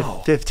 Yeah.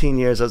 Wow. 15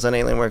 years. I was on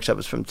Alien Workshop. It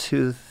was from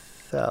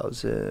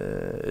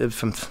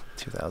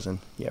 2000.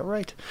 Yeah,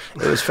 right.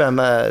 It was from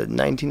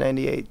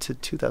 1998 to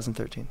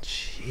 2013.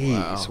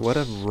 Jeez, what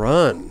a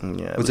run.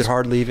 Yeah, was it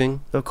hard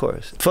leaving? Of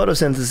course.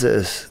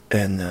 Photosynthesis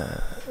and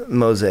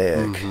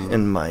Mosaic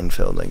and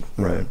Minefield. Like,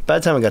 Right. By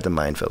the time I got to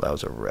Minefield, I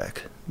was a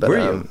wreck. But, Were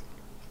you?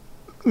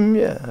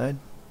 Yeah, I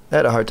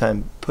had a hard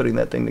time putting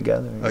that thing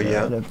together. Oh, You know,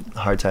 yeah? I had a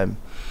hard time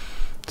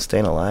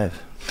staying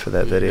alive for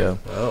that video.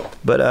 Oh.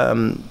 But that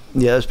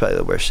was probably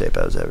the worst shape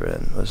I was ever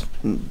in. Was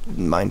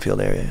Minefield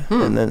area,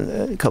 and then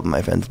a couple of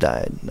my friends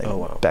died,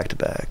 like back to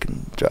back,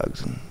 and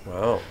drugs, and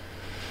Wow.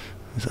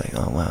 it's like,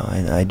 oh wow,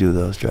 I do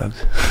those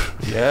drugs.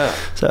 Yeah.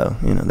 So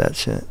that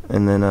shit,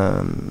 and then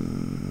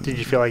Did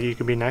you feel like you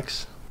could be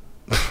next?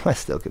 I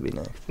still could be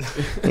next.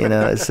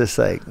 It's just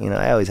like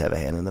I always have a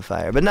hand in the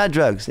fire, but not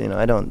drugs.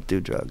 I don't do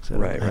drugs. I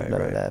don't have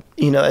none of that.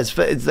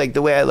 It's like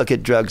the way I look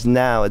at drugs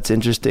now. It's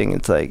interesting.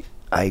 It's like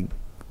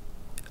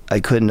I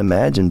couldn't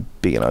imagine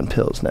being on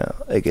pills now.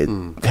 Like it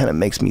kind of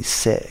makes me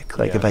sick.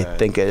 Like if I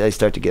think I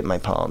start to get my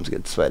palms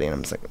get sweaty, and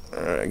I'm just like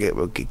I get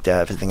real geeked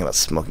out if I think about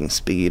smoking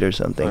speed or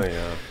something. Oh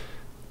yeah.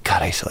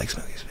 God, I used to like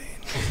smoking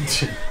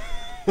speed.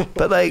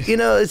 But like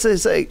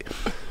it's like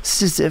it's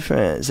just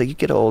different. It's like you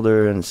get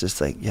older, and it's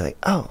just like you're like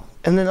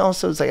and then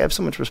also it's like I have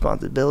so much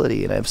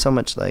responsibility, and I have so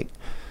much like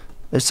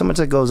there's so much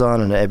that goes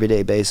on an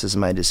everyday basis in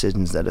my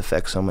decisions that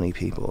affect so many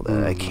people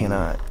that I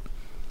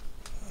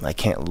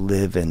can't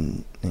live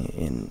in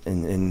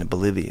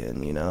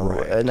oblivion,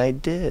 Right. And I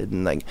did,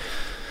 and like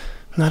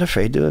I'm not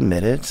afraid to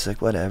admit it. It's like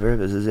whatever.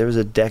 There was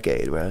a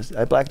decade where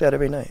I blacked out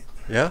every night.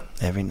 Yeah.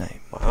 Every night.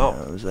 Wow.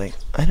 I was like,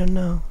 I don't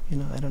know.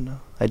 I don't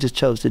know. I just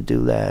chose to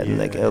do that, and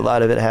like a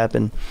lot of it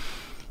happened.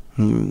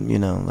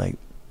 Like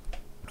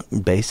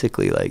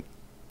basically like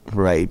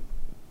right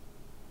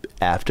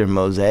after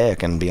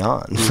Mosaic and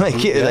beyond. Like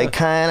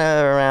kind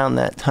of around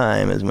that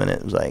time is when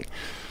it was like,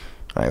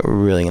 all right, we're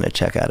really gonna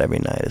check out every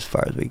night as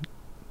far as we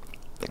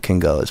can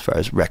go, as far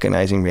as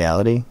recognizing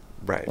reality.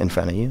 right in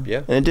front of you.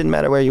 Yeah. And it didn't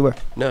matter where you were.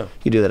 No.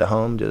 You do that at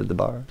home, do it at the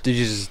bar. Did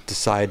you just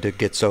decide to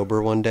get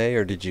sober one day,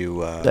 or did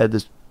you... I had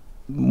this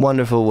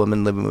wonderful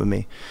woman living with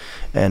me,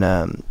 and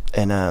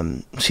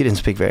she didn't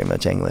speak very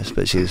much English,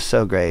 but she was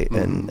so great,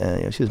 and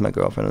you know, she was my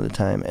girlfriend at the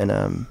time,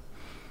 and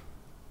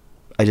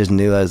I just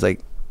knew, I was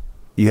like,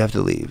 you have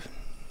to leave.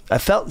 I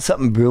felt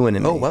something brewing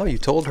in me. Oh, wow, you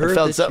told her? I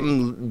felt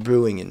something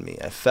brewing in me.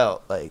 I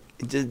felt like,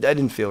 I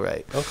didn't feel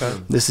right. Okay.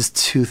 This is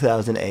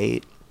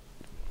 2008,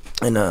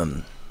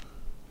 and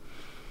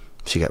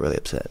she got really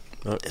upset.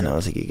 Okay. And I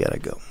was like, you gotta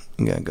go.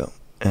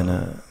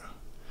 And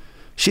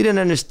she didn't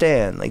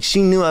understand. Like,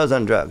 she knew I was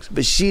on drugs,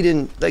 but she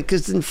didn't, like,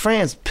 because in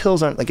France,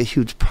 pills aren't, like, a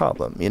huge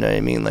problem. You know what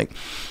I mean? Like,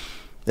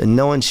 and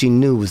no one she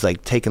knew was,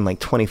 like, taking, like,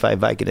 25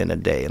 Vicodin a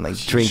day and, like,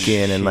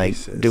 drinking and, like,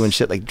 doing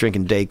shit like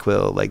drinking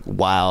Dayquil, like,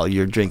 while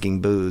you're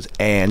drinking booze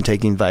and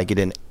taking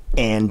Vicodin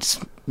and,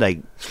 like,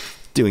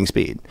 doing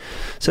speed.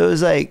 So it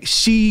was like,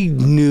 she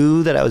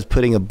knew that I was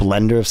putting a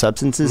blender of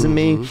substances in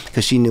me,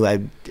 because she knew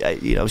I,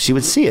 you know, she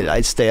would see it.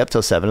 I'd stay up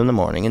till 7 a.m.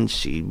 and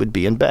she would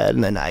be in bed,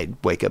 and then I'd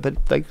wake up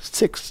at like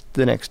 6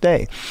 the next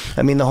day.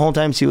 I mean, the whole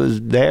time she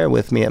was there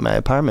with me at my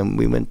apartment,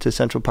 we went to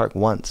Central Park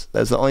once. That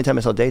was the only time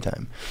I saw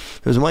daytime.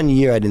 There was 1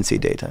 year I didn't see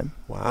daytime.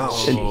 Wow.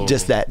 And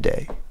just that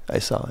day I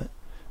saw it.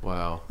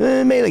 Wow.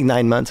 Maybe like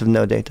 9 months of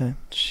no daytime.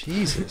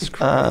 Jesus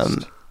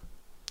Christ.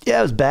 Yeah,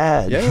 it was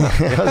bad.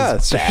 Yeah,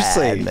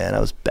 seriously. Bad, man.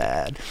 I was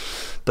bad.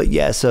 But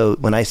yeah, so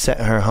when I sent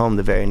her home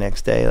the very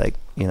next day, like,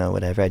 you know,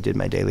 whatever, I did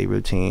my daily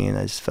routine.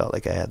 I just felt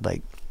like I had,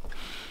 like,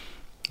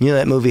 you know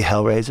that movie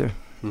Hellraiser?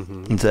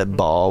 It's that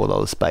ball with all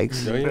the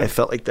spikes. Oh, yeah. I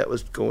felt like that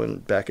was going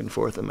back and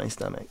forth in my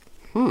stomach.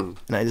 And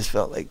I just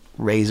felt like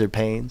razor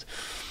pains.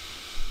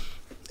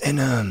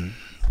 And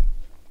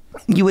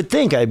you would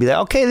think I'd be like,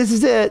 okay, this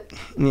is it.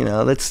 You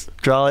know, let's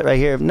draw it right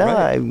here. No,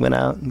 I went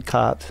out and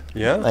copped.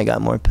 Yeah. I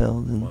got more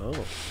pills.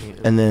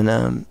 And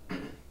then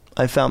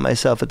I found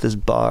myself at this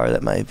bar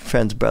that my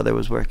friend's brother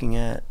was working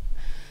at.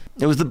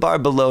 It was the bar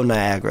below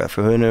Niagara,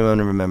 for anyone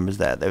remembers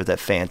that. There was that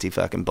fancy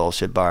fucking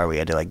bullshit bar where you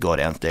had to, like, go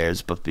downstairs. It was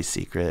supposed to be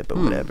secret, but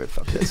whatever.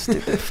 Fuck that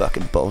stupid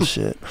fucking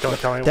bullshit. Don't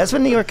tell me. That's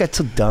when New York got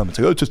so dumb. It's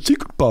like, oh, it's a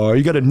secret bar.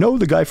 You got to know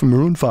the guy from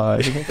Maroon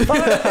 5.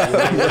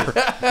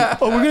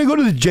 Oh, we're going to go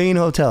to the Jane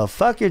Hotel.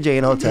 Fuck your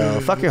Jane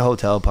Hotel. Fuck your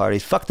hotel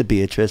parties. Fuck the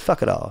Beatrice.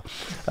 Fuck it all.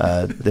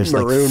 There's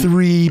like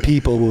 3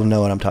 people who know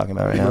what I'm talking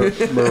about right now.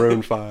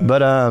 Maroon 5.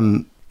 But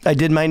I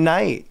did my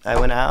night. I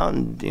went out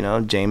and, you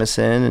know,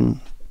 Jameson and,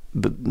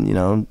 you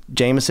know,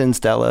 Jameson,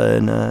 Stella,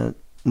 and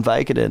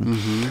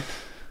Vicodin,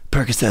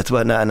 Percocets,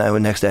 whatnot.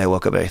 And next day I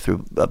woke up and I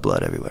threw up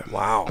blood everywhere.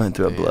 Wow. I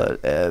threw up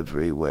blood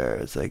everywhere.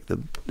 It's like the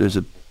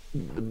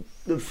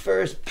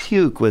first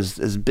puke was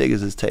as big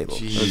as this table.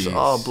 Jeez. It was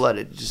all blood.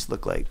 It just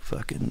looked like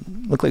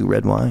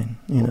red wine,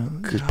 you know,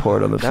 just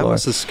poured on the floor. That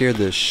must have scared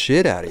the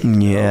shit out of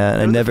you. Yeah,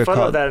 I never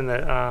caught that in the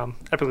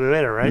Epically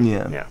Later, right?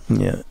 Yeah.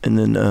 And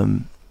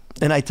then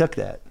and I took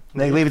that.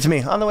 They leave it to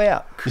me on the way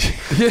out.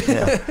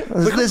 Yeah.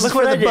 This is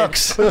for the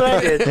books. Look what I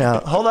did. Yeah.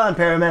 Hold on,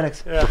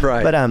 paramedics. Yeah.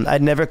 Right. But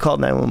I'd never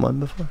called 911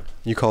 before.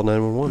 You called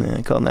 911? Yeah,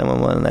 I called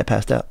 911 and I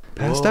passed out.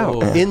 Passed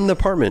out in the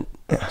apartment.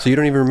 Yeah. So you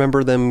don't even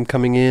remember them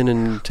coming in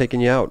and taking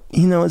you out?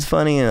 You know, it's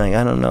funny. And like,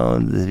 I don't know.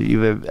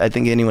 I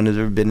think anyone who's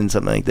ever been in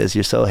something like this,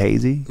 you're so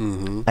hazy.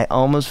 I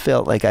almost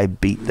felt like I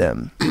beat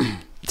them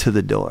to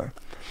the door.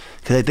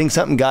 Because I think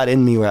something got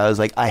in me where I was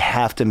like, I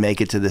have to make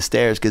it to the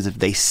stairs, because if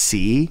they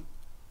see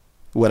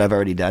what I've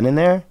already done in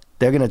there,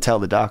 they're going to tell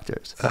the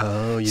doctors.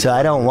 Oh, so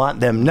I don't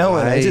want them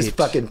knowing. Right. I just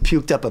fucking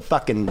puked up a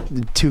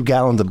fucking 2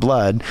 gallons of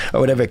blood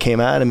or whatever came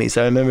out of me.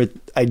 So I remember,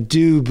 I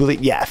do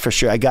believe, yeah, for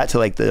sure. I got to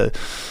like the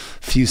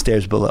few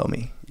stairs below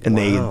me, and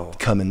they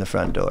come in the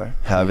front door,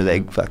 however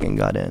they fucking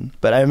got in.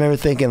 But I remember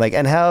thinking, like,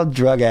 and how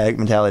drug addict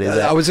mentality is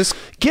that? I was just...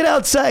 Get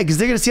outside, because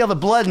they're going to see all the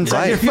blood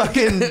inside your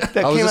fucking...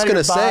 I was just going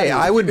to say,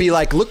 I would be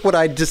like, look what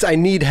I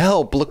need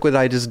help. Look what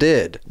I just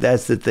did.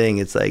 That's the thing.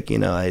 It's like, you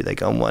know,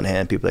 like on one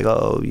hand, people are like,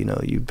 oh, you know,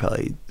 you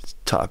probably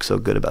talk so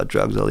good about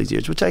drugs all these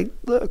years, which I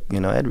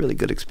had really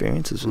good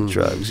experiences with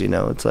drugs. You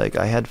know, it's like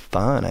I had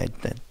fun. I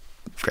had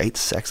great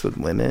sex with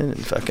women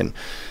and fucking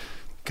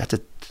got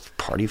to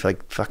party for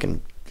like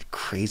fucking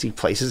crazy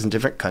places in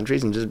different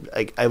countries, and just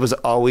like I was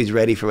always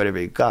ready for whatever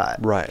you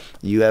got. Right.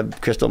 You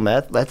have crystal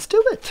meth, let's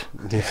do it.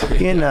 Yeah.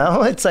 You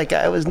know, it's like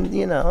I was,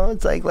 you know,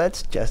 it's like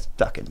let's just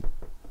fucking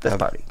let's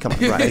party. Come on,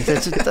 right?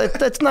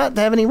 Let's not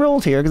have any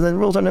rules here, because the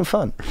rules are no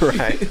fun.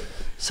 Right.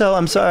 So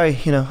I'm sorry,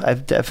 you know,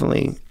 I've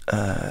definitely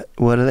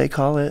what do they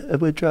call it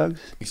with drugs?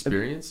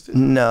 Experienced it?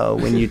 No,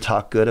 when you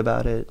talk good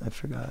about it. I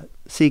forgot.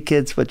 See,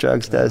 kids, what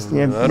drugs does.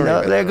 There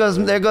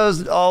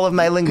goes all of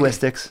my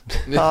linguistics.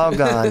 All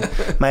gone.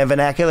 My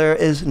vernacular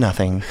is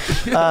nothing.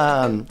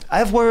 I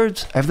have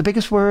words. I have the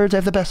biggest words. I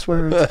have the best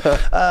words.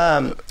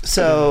 I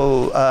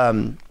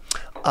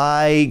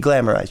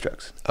glamorize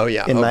drugs. Oh,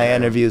 yeah. In my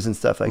interviews and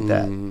stuff like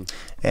that.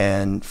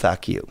 And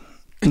fuck you.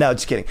 No,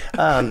 just kidding.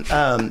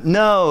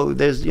 No,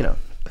 there's, you know,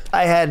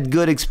 I had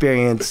good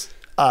experience.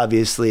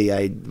 Obviously,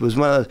 I was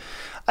one of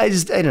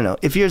those. I don't know.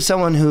 If you're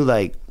someone who,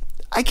 like,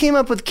 I came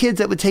up with kids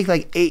that would take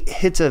like 8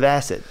 hits of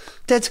acid.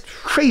 that's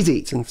crazy.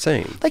 It's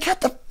insane. Like, how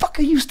the fuck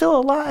are you still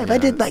alive? Yeah. I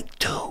did like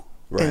 2.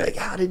 Right. And like,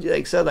 how did you,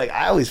 like, so like,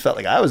 I always felt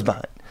like I was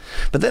behind.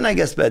 But then I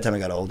guess by the time I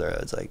got older,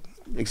 I was like,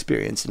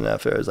 experienced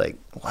enough where I was like,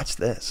 watch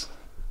this.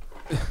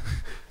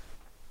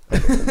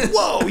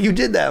 Whoa, you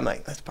did that. I'm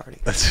like, let's party.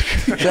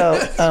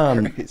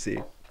 So,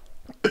 crazy.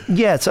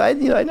 Yeah, so I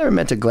never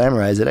meant to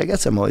glamorize it. I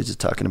guess I'm always just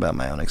talking about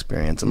my own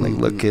experience. I'm like,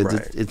 look, kids,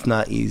 right. it's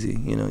not easy.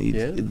 You know,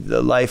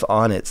 the life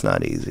on it's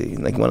not easy.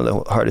 Like, one of the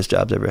hardest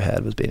jobs I ever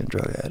had was being a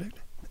drug addict.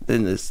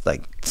 And this,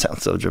 like,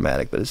 sounds so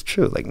dramatic, but it's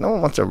true. Like, no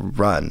one wants to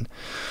run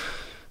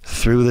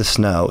through the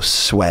snow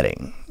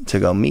sweating to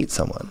go meet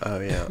someone. Oh,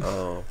 yeah.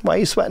 Oh. Why are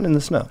you sweating in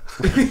the snow?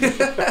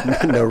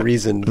 No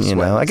reason to sweat. You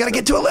know, I got to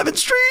get to 11th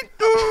Street.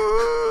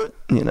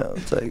 You know,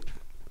 it's like,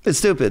 it's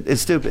stupid.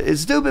 It's stupid.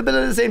 It's stupid, but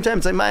at the same time,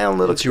 it's like my own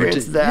little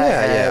experience that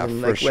I had,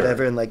 and like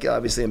whatever. And like,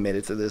 obviously, I made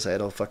it to this. I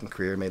had a whole fucking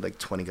career. Made like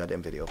 20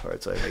 goddamn video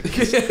parts. So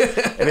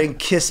I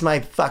kiss my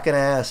fucking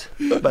ass.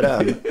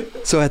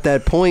 But so at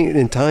that point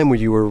in time when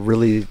you were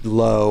really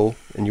low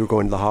and you were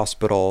going to the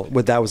hospital,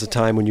 that was a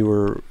time when you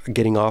were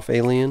getting off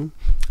Alien?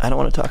 I don't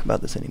want to talk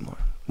about this anymore.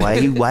 Why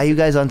are you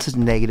guys on such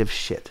negative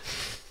shit?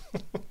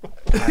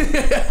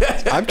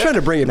 I'm trying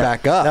to bring it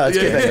back up. No, it's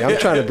good. I'm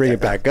trying to bring it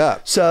back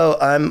up. So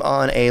I'm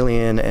on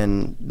Alien,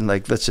 and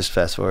like, let's just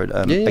fast forward.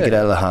 I get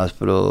out of the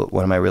hospital.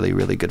 One of my really,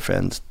 really good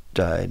friends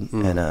died,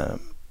 and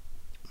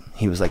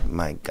he was like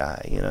my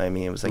guy. You know what I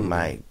mean? It was like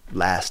my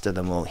last of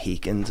the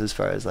Mohicans as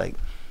far as like,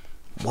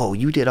 whoa,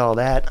 you did all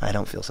that? I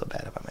don't feel so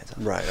bad about myself.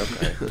 Right,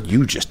 okay.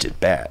 You just did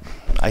bad.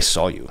 I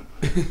saw you.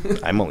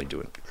 I'm only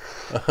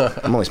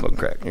smoking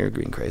crack. You're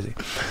being crazy.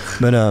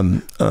 But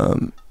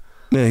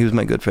yeah, he was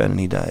my good friend, and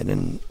he died,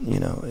 and you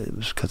know, it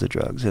was because of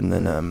drugs. And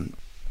then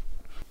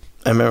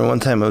I remember one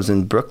time I was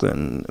in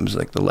Brooklyn. It was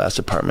like the last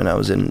apartment I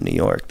was in New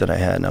York that I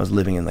had, and I was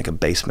living in like a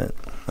basement,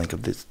 like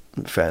of these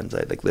friends.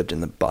 I like lived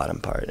in the bottom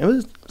part. It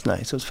was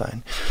nice. It was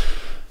fine.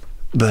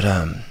 But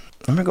I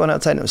remember going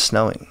outside and it was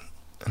snowing,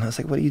 and I was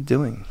like, "What are you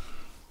doing?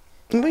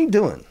 What are you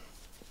doing?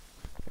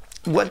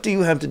 What do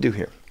you have to do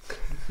here?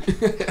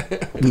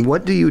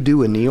 What do you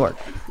do in New York?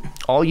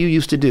 All you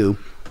used to do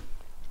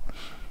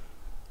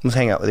was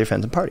hang out with your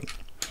friends and party.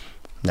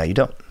 Now you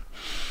don't."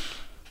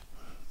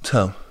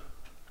 So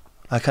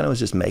I kind of was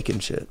just making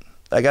shit.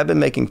 Like, I've been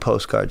making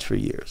postcards for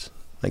years.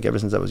 Like, ever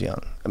since I was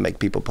young, I make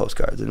people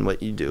postcards. And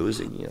what you do is,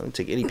 you know,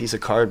 take any piece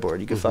of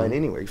cardboard you can find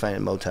anywhere. You can find it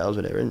in motels,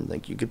 whatever, and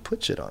like, you could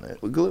put shit on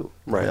it with glue.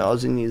 Right. You know, all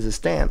you need is a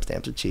stamp.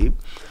 Stamps are cheap.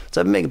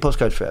 So I've been making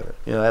postcards forever.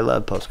 You know, I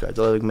love postcards.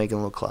 I love making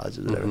little closets,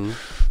 whatever. So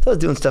I was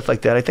doing stuff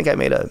like that. I think I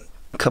made a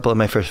couple of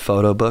my first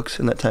photo books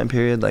in that time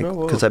period, like,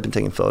 because I've been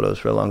taking photos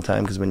for a long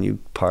time, because when you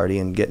party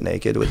and get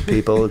naked with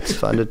people, it's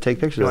fun to take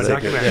pictures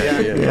of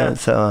it.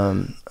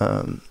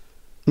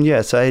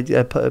 So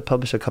I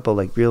published a couple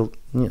like real,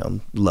 you know,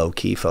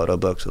 low-key photo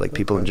books with like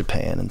people in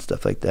Japan and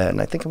stuff like that,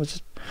 and I think I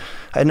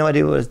had no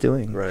idea what I was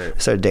doing. Right. I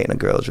started dating a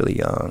girl who was really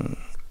young,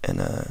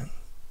 and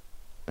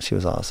she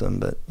was awesome,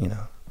 but you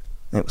know,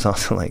 it was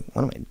also like,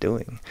 what am I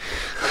doing?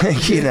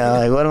 You know,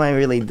 like, what am I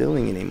really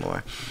doing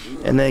anymore?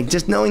 And then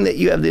just knowing that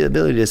you have the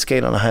ability to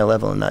skate on a high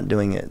level and not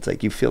doing it, it's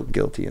like you feel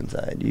guilty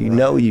inside. You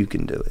know you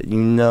can do it. You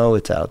know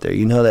it's out there.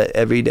 You know that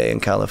every day in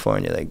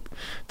California, like,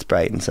 it's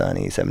bright and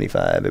sunny,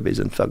 75, everybody's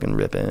been fucking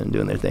ripping and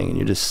doing their thing, and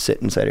you just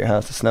sit inside your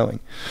house, it's snowing.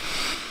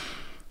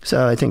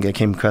 So I think I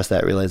came across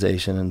that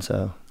realization, and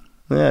so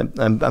yeah,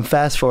 I'm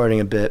fast forwarding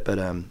a bit, but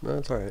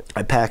that's all right.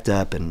 I packed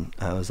up and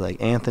I was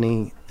like,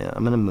 Anthony,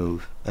 I'm gonna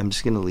move. I'm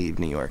just gonna leave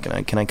New York,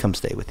 and can I come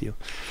stay with you?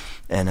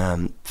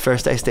 And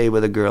first I stayed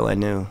with a girl I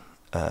knew,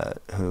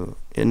 who,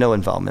 no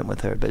involvement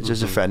with her, but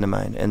just a friend of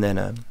mine, and then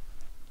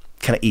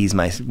kind of ease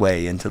my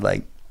way into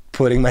like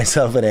putting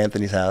myself at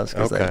Anthony's house.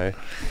 Okay.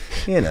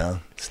 Like, you know,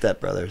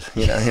 stepbrothers.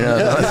 You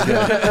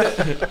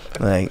know.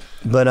 Like,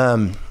 but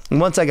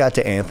once I got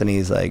to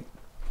Anthony's, like,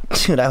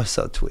 dude, I was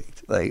so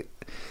tweaked. Like,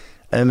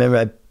 I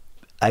remember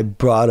I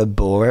brought a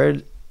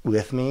board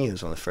with me. It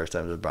was one of the first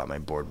times I brought my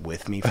board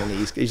with me from the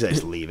East Coast. Usually I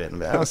just leave it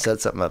and I'll set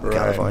something up in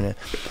California.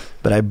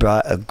 But I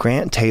brought a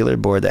Grant Taylor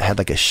board that had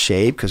like a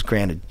shape, because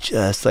Grant had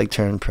just like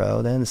turned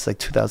pro then. It's like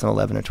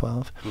 2011 or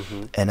 12.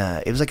 And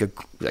it was like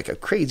a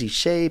crazy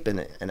shape,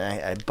 and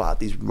I bought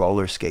these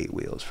roller skate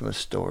wheels from a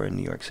store in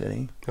New York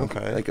City.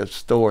 Okay. Like a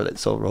store that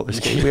sold roller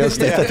skate wheels.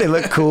 They thought they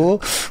looked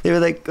cool. They were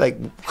like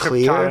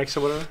clear. Kryptonics or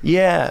whatever?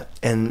 Yeah.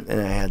 And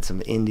I had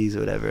some indies or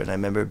whatever, and I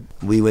remember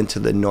we went to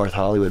the North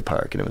Hollywood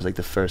Park, and it was like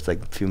the first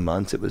like few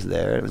months it was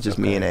there. It was just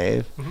me and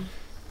Abe.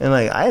 And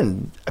like I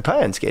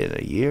probably hadn't skated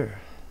in a year.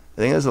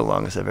 I think that's the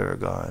longest I've ever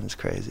gone. It's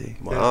crazy.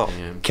 Wow.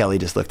 Kelly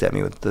just looked at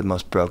me with the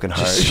most broken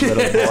heart, little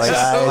boy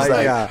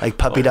eyes, like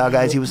puppy dog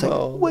eyes. He was like,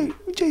 "Wait,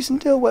 Jason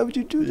Dill, why would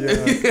you do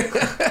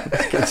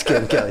that?" It's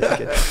good, Kelly.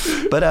 It's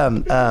good. But I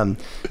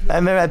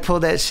remember I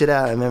pulled that shit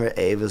out. I remember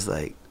Abe was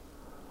like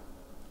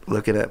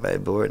looking at my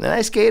board, and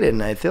I skated,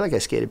 and I feel like I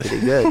skated pretty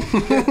good.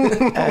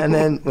 And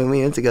then when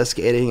we went to go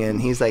skating, and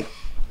he's like,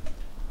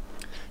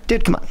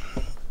 "Dude, come on,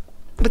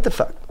 what the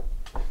fuck?"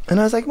 And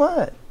I was like,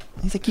 "What?"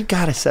 He's like, "You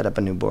gotta set up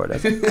a new board." I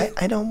was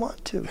like, I don't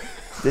want to.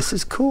 This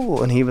is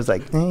cool. And he was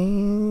like,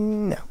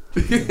 no.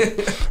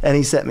 And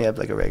he set me up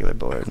like a regular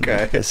board.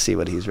 Okay. To see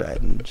what he's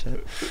riding and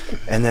shit.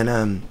 And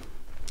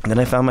then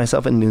I found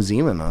myself in New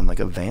Zealand on like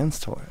a Vans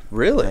tour.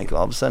 Really? Like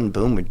all of a sudden,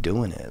 boom, we're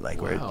doing it.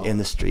 Like we're in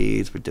the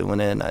streets, we're doing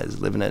it. And I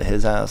was living at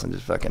his house and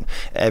just fucking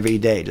every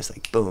day, just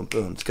like boom,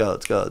 boom, let's go.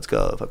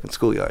 Fucking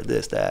schoolyard,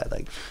 this, that.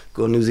 Like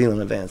go to New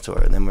Zealand on a Vans tour.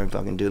 And then we're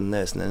fucking doing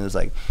this. And then it was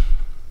like,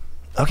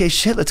 okay,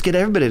 shit, let's get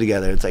everybody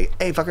together. It's like,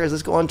 hey, fuckers,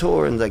 let's go on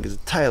tour. And it's like, it's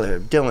Tyler,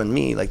 Dylan,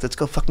 me. Like, let's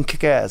go fucking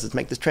kick ass. Let's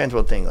make this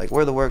Transworld thing. Like,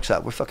 we're the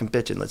workshop. We're fucking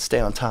bitching. Let's stay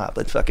on top.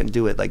 Let's fucking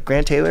do it. Like,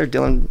 Grant Taylor,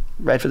 Dylan,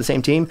 ride for the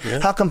same team.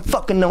 Yeah. How come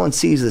fucking no one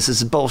sees this?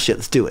 This is bullshit.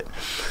 Let's do it.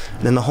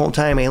 And then the whole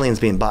time,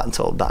 Alien's being bought and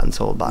sold.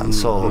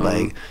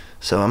 Like,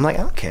 so I'm like,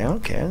 I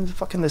don't care.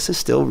 Fucking, this is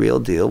still real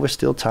deal. We're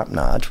still top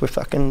notch. We're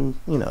fucking,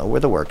 we're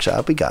the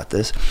workshop. We got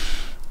this.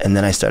 And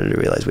then I started to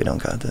realize we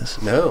don't got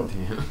this. No.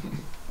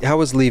 How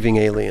was leaving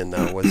Alien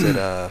though? Was it?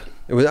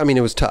 It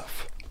was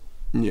tough.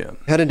 Yeah.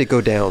 How did it go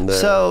down?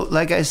 So,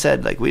 like I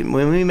said, like when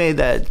we made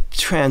that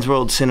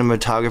Transworld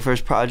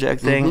Cinematographers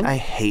Project thing, I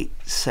hate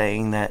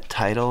saying that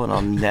title, and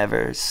I'll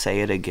never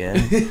say it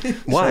again.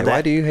 Why?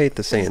 Why do you hate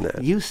the saying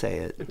that? You say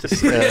it. It's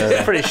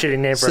a pretty shitty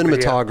name for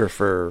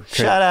cinematographer.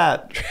 Shut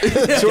up.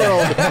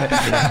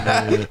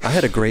 I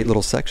had a great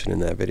little section in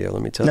that video.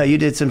 Let me tell you. No, you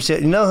did some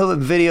shit. You know who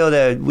video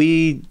that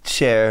we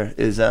share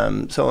is?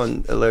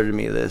 Someone alerted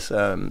me to this.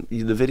 The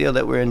video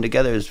that we're in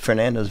together is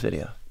Fernando's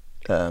video.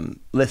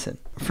 Listen,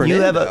 Fernando.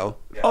 You have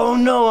oh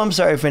no, I'm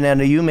sorry,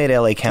 Fernando. You made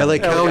LA County. LA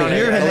County.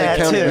 You're in that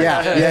County. too.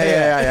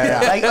 Yeah.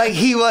 like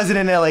he wasn't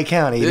in LA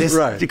County.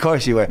 Right. Of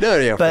course you were. No,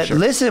 yeah, but for sure.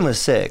 Listen was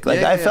sick.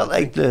 Like I felt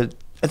like I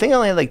think I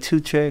only had like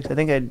 2 tricks. I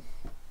think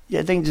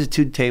just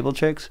 2 table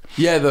tricks.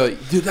 Yeah,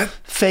 that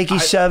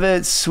Fakey shove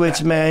it,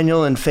 switch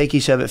manual, and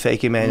fakey shove it,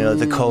 fakey manual at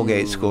the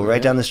Colgate School,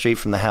 right down the street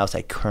from the house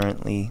I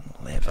currently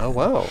live in. Oh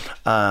wow!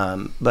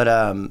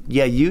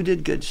 Yeah, you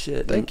did good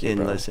shit. Thank you,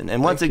 bro. Listen,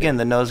 and once again,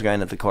 the nose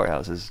grind at the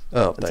courthouse is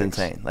it's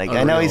insane. Like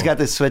I know he's got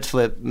this switch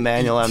flip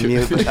manual on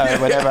mute or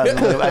whatever.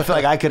 I feel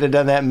like I could have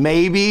done that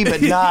maybe,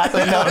 but not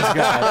the nose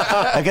grind.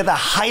 Like at the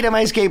height of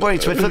my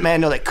skateboarding, switch flip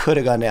manual that could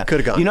have gone down. Could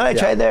have gone. You know what I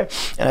tried there?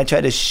 And I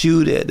tried to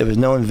shoot it. There was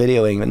no one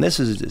videoing, and this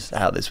is just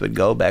how this would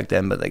go back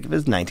then. But like if it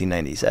was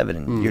 1997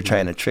 and you're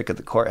trying a trick at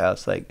the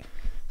courthouse, like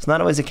it's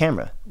not always a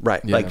camera,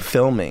 right? Like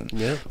filming.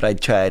 Yeah. But I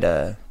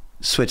tried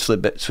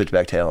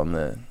switchback tail on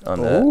the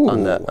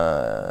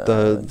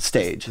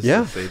stage.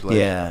 Yeah.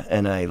 Yeah,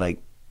 and I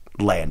like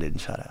landed and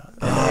shot out.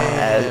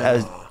 And I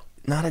was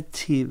not a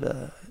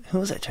Tiva. Who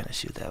was I trying to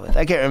shoot that with?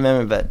 I can't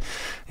remember, but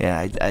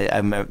yeah, I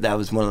remember that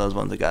was one of those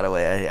ones that got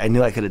away. I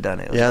knew I could have done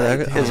it.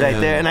 It was right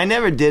there, and I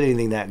never did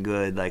anything that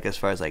good, like as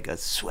far as like a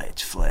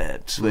switch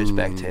flip,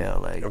 switchback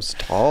tail. Like it was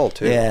tall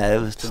too. Yeah,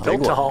 it was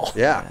tall.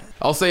 Yeah.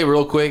 I'll say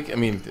real quick. I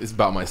mean, it's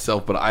about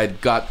myself, but I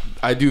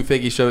do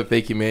fakey shove it,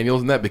 fakey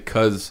manuals, and that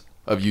because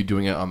of you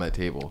doing it on that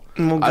table.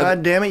 Well,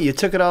 God damn it, you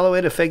took it all the way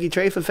to fakey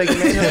tray for fakey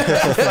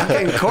manual.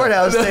 Fucking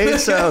courthouse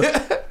days, so.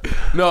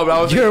 No, but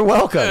I was. You're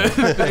welcome.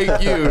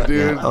 Thank you,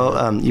 dude.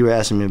 You were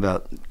asking me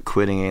about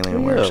quitting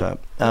Alien Workshop.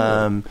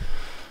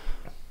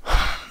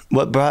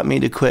 What brought me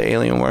to quit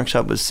Alien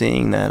Workshop was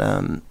seeing that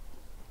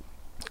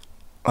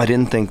I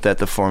didn't think that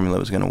the formula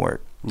was going to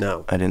work.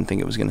 No, I didn't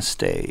think it was going to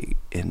stay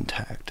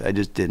intact. I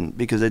just didn't,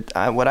 because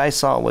what I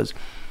saw was.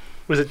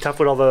 Was it tough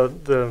with all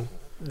the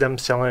them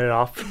selling it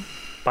off,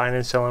 buying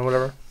and selling,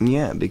 whatever?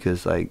 Yeah,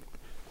 because like,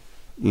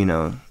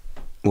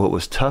 what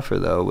was tougher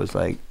though was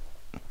like.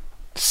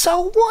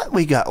 So what?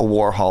 We got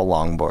Warhol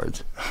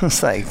longboards.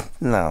 It's like,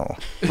 no.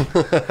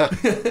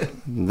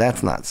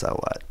 That's not so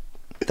what.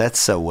 That's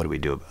so what do we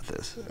do about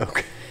this?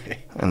 Okay.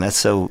 And that's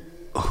so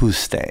who's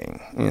staying?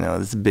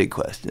 It's big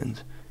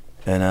questions.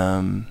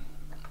 And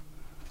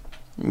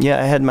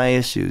yeah, I had my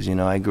issues.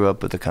 I grew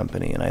up with the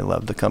company and I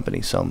loved the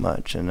company so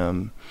much.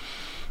 And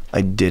I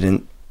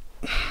didn't.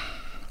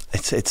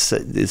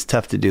 It's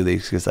tough to do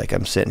these because like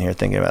I'm sitting here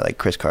thinking about like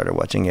Chris Carter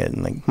watching it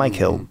and like Mike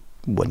Hill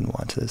wouldn't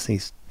watch this.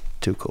 He's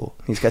too cool.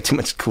 He's got too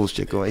much cool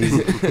shit going.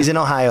 He's in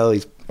Ohio,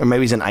 or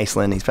maybe he's in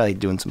Iceland. He's probably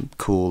doing some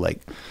cool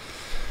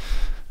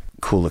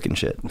looking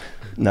shit.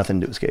 Nothing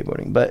to do with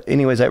skateboarding. But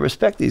anyways, I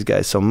respect these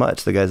guys so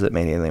much, the guys that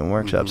made Alien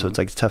Workshop. So it's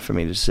like it's tough for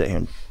me to sit here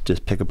and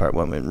just pick apart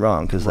what went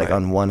wrong. Because like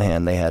on one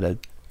hand, they had a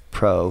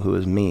pro who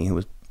was me, who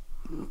was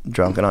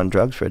drunk and on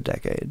drugs for a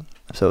decade.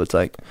 So it's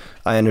like,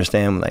 I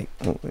understand, like,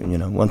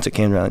 once it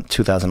came around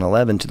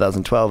 2011,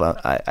 2012,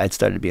 I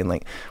started being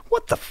like,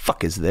 what the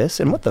fuck is this?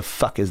 And what the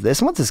fuck is this?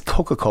 And what's this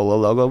Coca-Cola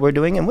logo we're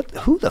doing? And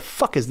who the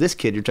fuck is this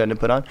kid you're trying to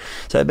put on?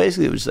 So I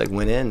basically was like,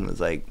 went in and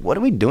was like, what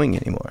are we doing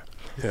anymore?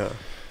 Yeah.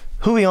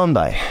 Who are we owned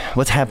by?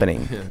 What's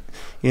happening?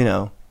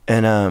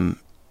 And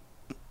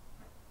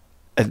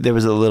there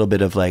was a little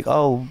bit of like,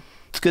 oh,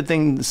 it's a good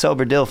thing the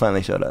sober Dill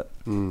finally showed up.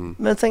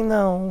 But it's like,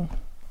 no.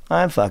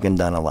 I've fucking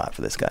done a lot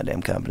for this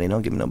goddamn company.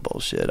 Don't give me no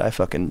bullshit. I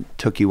fucking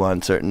took you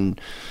on certain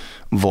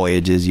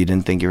voyages you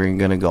didn't think you were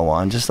going to go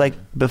on. Just like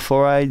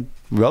before I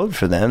rode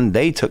for them.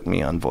 They took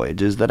me on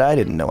voyages that I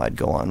didn't know I'd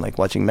go on, like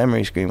watching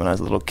Memory Screen when I was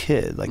a little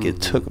kid. Like it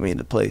took me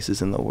to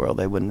places in the world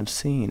I wouldn't have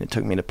seen. It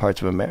took me to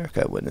parts of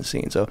America I wouldn't have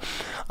seen. So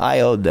I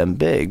owed them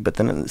big, but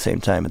then at the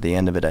same time, at the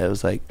end of it, I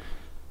was like,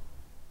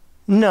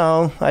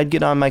 no, I'd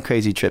get on my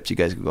crazy trips. You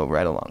guys could go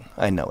right along.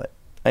 I know it.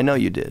 I know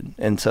you did.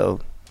 And so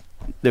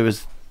there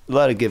was a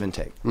lot of give and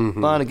take. A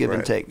lot of give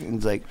and take.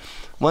 It's like,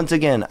 once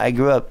again, I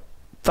grew up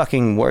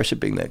fucking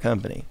worshiping that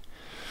company.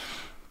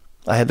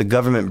 I had the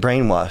government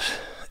brainwash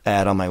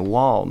ad on my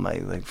wall, my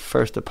like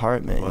first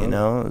apartment. Wow. You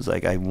know, it was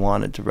like I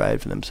wanted to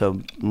ride for them.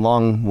 So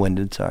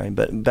long-winded, sorry,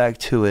 but back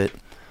to it.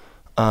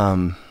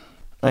 I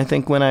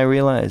think when I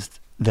realized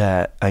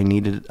that I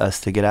needed us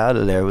to get out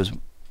of there was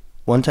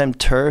one time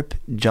Terp,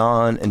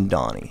 John, and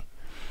Donnie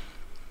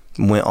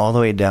went all the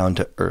way down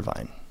to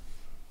Irvine.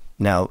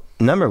 Now,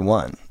 number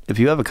one, if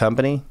you have a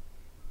company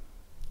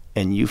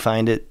and you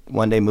find it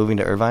one day moving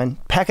to Irvine,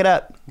 pack it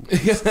up.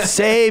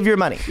 Save your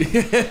money.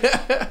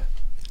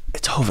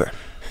 It's over.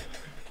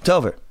 It's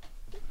over.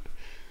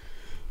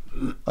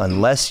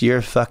 Unless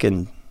you're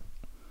fucking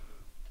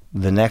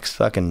the next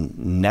fucking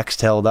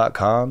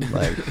Nextel.com,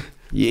 like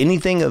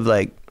anything of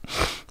like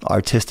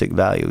artistic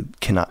value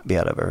cannot be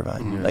out of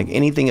Irvine. Like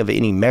anything of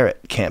any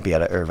merit can't be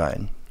out of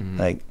Irvine.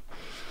 Like,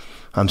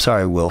 I'm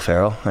sorry, Will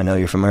Ferrell. I know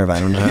you're from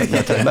Irvine. I'm not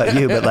talking about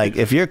you, but like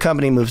if your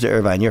company moves to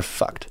Irvine, you're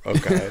fucked.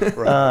 Okay.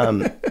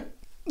 Right.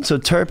 So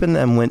Turp and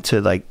them went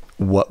to like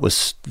what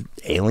was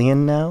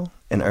Alien now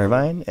in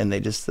Irvine, and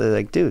they're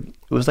like, dude,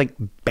 it was like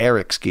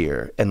barracks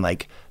gear, and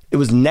like it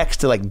was next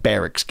to like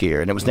barracks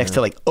gear, and it was next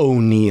to like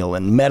O'Neill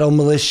and Metal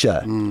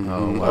Militia.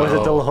 Oh, wow. Was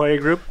it the La Jolla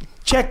group?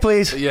 Check,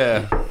 please.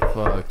 Yeah.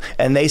 Fuck.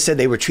 And they said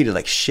they were treated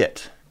like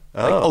shit.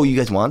 Like, oh, you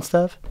guys want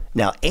stuff?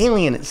 Now,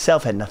 Alien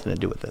itself had nothing to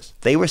do with this.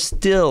 They were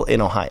still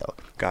in Ohio.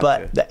 Gotcha.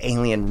 But the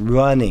Alien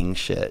running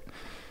shit,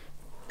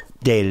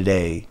 day to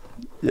day,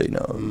 you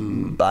know,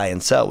 buy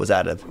and sell was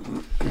out of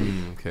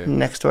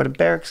next door to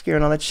barracks gear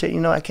and all that shit. You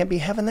know, I can't be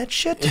having that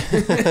shit.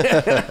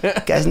 You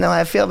guys know how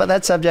I feel about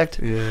that subject.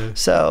 Yeah.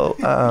 So,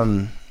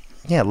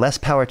 yeah, less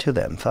power to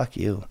them. Fuck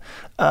you.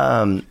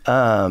 Yeah,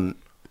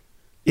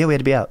 we had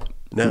to be out.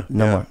 No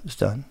more. It was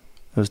done.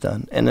 It was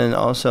done. And then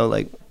also,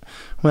 like,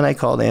 when I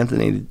called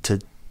Anthony to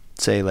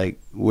say, like,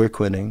 we're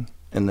quitting,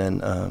 and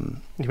then...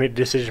 you made a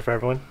decision for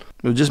everyone?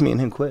 It was just me and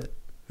him quit.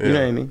 Yeah. You know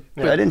what I mean?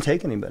 Yeah. But I didn't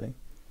take anybody.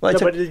 Well,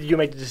 but did you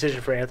make the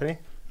decision for Anthony?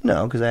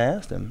 No, because I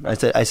asked him. I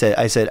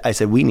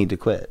said, we need to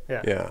quit.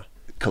 Yeah.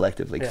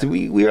 Collectively. Because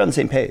we were on the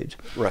same page.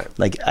 Right.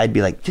 Like, I'd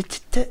be like,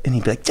 and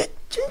he'd be like,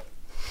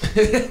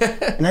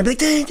 and I'd be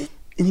like,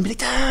 and he'd be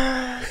like,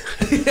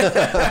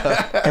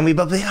 and we'd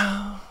both be like,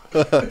 oh.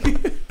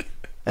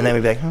 And then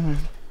we'd be like,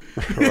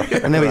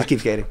 and then we just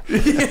keep skating.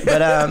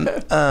 But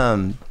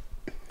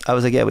I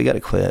was like, yeah, we got to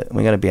quit.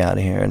 We got to be out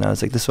of here. And I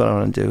was like, this is what I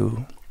want to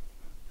do.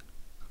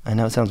 I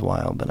know it sounds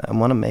wild, but I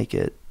want to make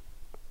it.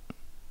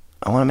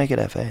 I want to make it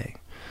FA.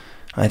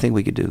 I think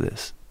we could do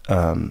this.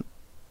 And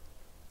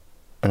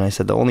I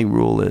said, the only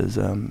rule is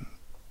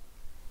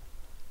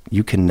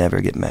you can never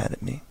get mad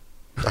at me.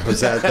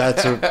 That's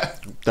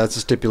a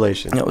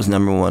stipulation. That was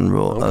number one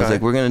rule. Okay. I was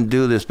like, we're going to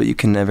do this, but you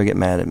can never get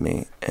mad at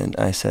me. And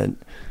I said,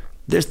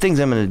 there's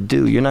things I'm going to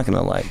do you're not going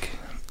to like.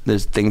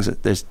 There's things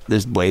that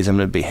there's ways I'm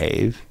going to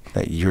behave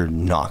that you're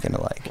not going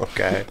to like.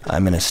 Okay.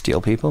 I'm going to steal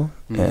people,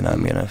 and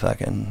I'm going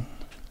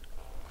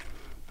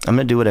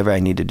to do whatever I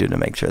need to do to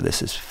make sure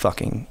this is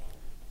fucking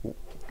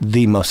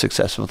the most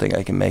successful thing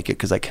I can make it,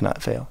 because I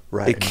cannot fail.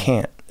 Right. It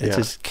can't. It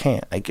just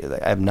can't. I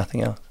have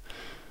nothing else.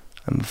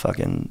 I'm a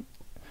fucking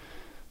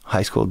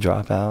high school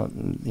dropout,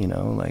 and, you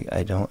know, like,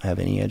 I don't have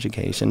any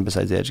education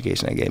besides the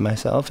education I gave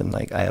myself, and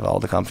like, I have all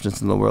the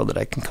confidence in the world that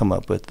I can come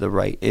up with the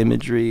right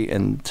imagery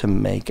and to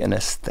make an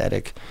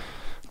aesthetic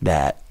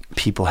that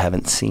people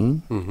haven't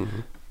seen.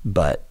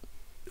 But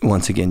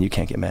once again, you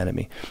can't get mad at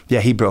me. Yeah,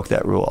 he broke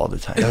that rule all the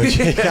time. Yeah,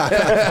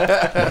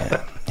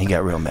 he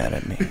got real mad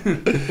at me.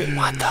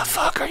 What the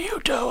fuck are you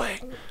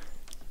doing?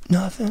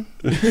 Nothing.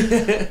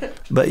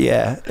 But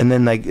yeah, and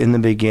then like in the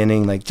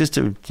beginning, like just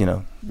to, you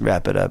know,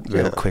 wrap it up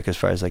real quick as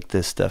far as like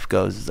this stuff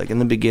goes, it's like in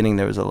the beginning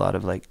there was a lot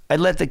of like,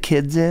 I'd let the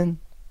kids in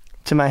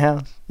to my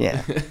house.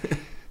 Yeah.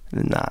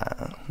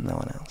 Nah, no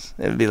one else.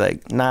 It would be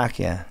like, knock,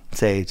 yeah,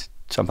 Sage,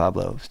 San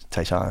Pablo,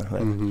 Taishan,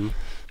 whatever.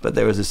 But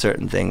there was a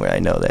certain thing where I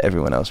know that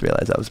everyone else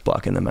realized I was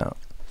blocking them out.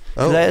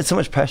 Because I had so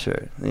much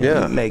pressure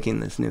making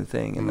this new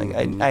thing. And like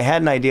I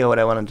had an idea what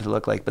I wanted it to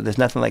look like, but there's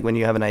nothing like when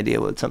you have an idea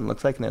what something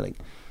looks like and they're like,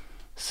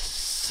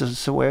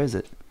 so where is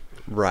it?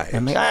 Right. And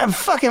I'm like, I'm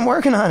fucking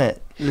working on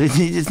it.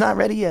 It's not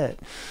ready yet.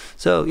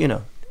 So, you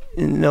know,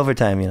 over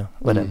time, you know,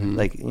 whatever.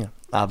 Like, you know,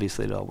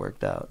 obviously it all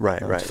worked out.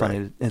 Right,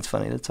 It's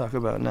funny to talk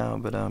about now,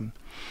 but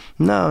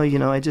no, you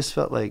know, I just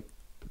felt like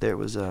there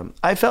was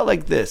I felt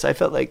like this. I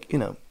felt like, you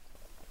know,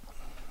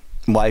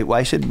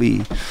 why should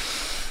we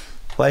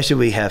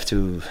have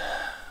to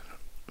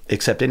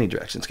accept any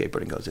direction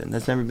skateboarding goes in?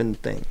 That's never been the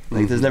thing.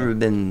 Like there's never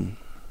been.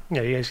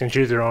 Yeah, you guys can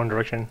choose your own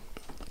direction.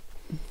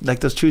 like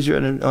those choose your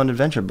own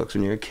adventure books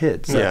when you're a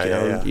kid. It's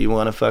like, you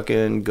want to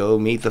fucking go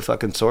meet the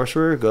fucking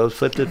sorcerer, go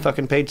flip to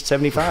fucking page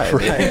 75.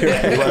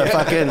 Right. You want to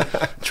fucking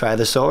try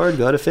the sword,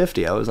 go to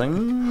 50. I was like,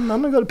 I'm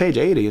gonna go to page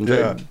 80 and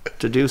try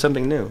to do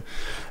something new.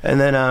 And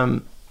then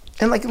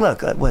and like,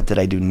 look, what did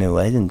I do new?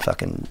 I didn't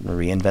fucking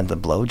reinvent the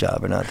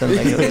blowjob or nothing.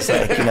 Like, it was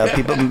like, you know,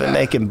 people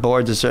making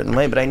boards a certain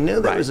way, but I knew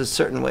there was a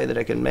certain way that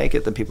I could make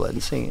it that people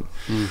hadn't seen.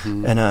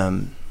 And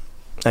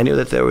I knew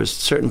that there was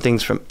certain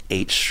things from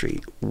H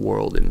Street,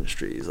 World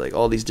Industries, like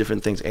all these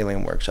different things,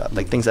 Alien Workshop,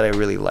 like things that I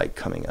really liked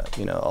coming up,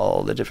 you know,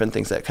 all the different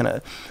things that kind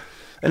of,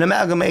 an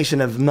amalgamation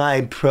of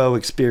my pro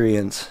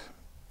experience,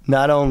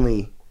 not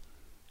only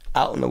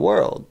out in the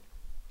world,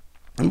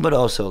 but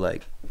also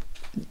like,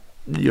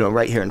 you know,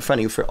 right here in front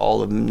of you for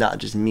all of, not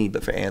just me,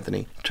 but for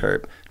Anthony,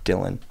 Terp,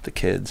 Dylan, the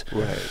kids.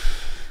 Right.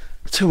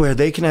 To where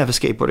they can have a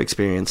skateboard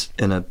experience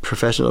in a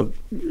professional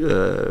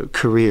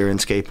career in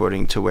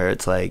skateboarding, to where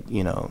it's like,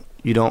 you know,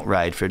 you don't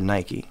ride for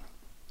Nike.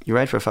 You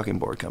ride for a fucking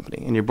board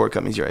company, and your board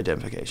company is your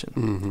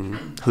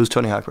identification. Who's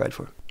Tony Hawk ride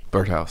for?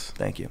 Birdhouse.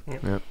 Thank you.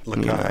 Yep.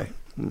 Lakai.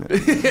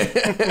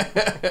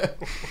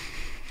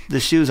 The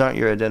shoes aren't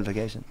your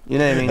identification. You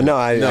know what I mean? No,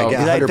 I get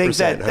 100%. I think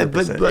that,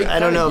 100%. but I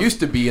don't know. It used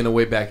to be in a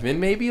way back then,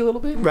 maybe a little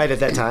bit. Right at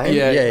that time?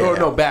 Yeah. Or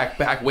no, back,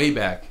 way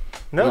back.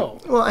 No.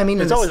 Well, I mean,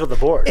 it's always with the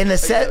board. In the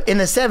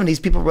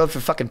 70s, people rode for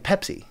fucking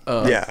Pepsi.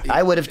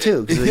 I would have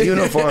too, because the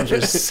uniforms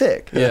were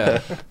sick.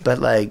 Yeah. But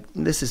like,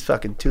 this is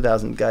fucking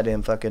 2000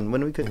 goddamn fucking,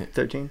 when did we quit?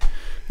 13?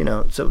 You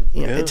know, so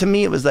you know, to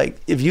me it was like,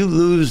 if you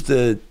lose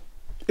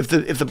if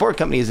the board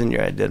company is in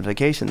your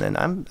identification, then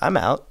I'm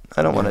out.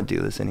 I don't want to do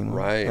this anymore.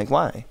 Right. Like,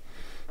 why?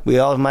 We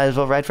all might as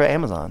well ride for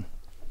Amazon.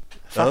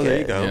 Fuck there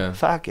it. you go. Yeah.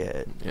 Fuck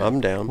it. Yeah. I'm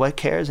down. What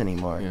cares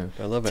anymore? Yeah.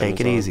 I love Take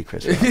Amazon. it easy,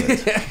 Chris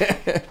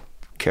Roberts.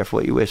 Careful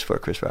what you wish for,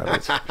 Chris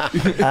Roberts. You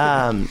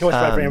want to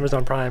try for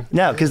Amazon Prime?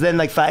 No, because then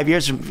like 5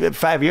 years from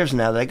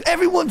now, they're like,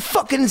 everyone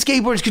fucking in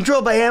skateboard is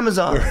controlled by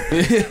Amazon.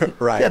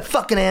 Right. That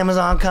fucking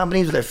Amazon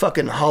companies with their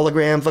fucking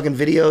hologram fucking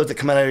videos that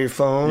come out of your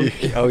phone.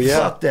 Oh yeah.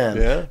 Fuck them.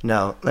 Yeah.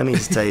 No, let me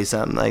just tell you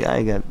something. Like,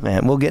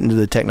 we'll get into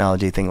the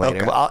technology thing later.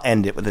 Okay. Well, I'll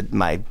end it with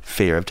my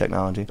fear of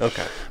technology.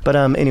 Okay. But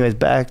anyways,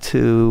 back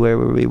to where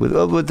were we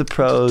with the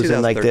pros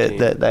and like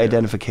the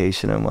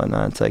identification and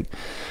whatnot. It's like,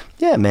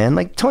 yeah, man,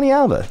 like Tony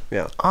Alva.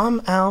 Yeah.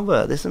 I'm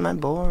Alva. This is my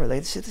board.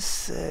 Like, this shit is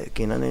sick.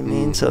 You know what I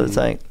mean? So it's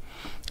like,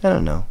 I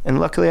don't know. And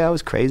luckily, I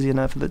was crazy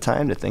enough at the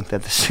time to think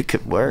that this shit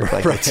could work.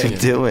 Like, what you're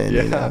doing,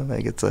 you know?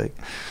 Like, it's like,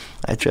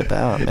 I trip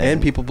out, man.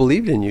 And people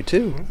believed in you,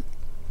 too.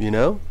 You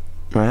know?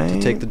 Right? To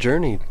take the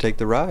journey, take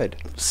the ride.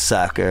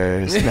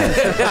 Suckers. No,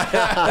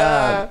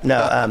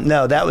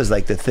 that was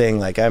like the thing.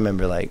 Like, I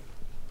remember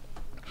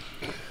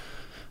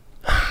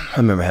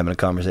having a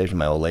conversation with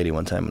my old lady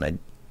one time when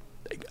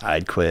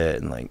I'd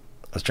quit, and like,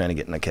 I was trying to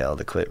get Nicole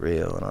to quit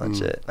real and all that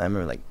shit. I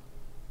remember like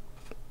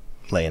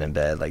laying in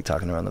bed, like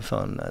talking to her on the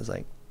phone, and I was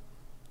like,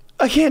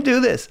 I can't do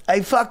this.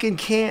 I fucking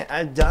can't.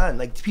 I'm done.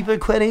 Like, people are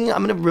quitting.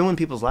 I'm gonna ruin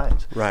people's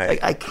lives. Right.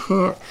 Like, I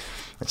can't.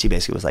 And she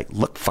basically was like,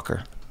 look,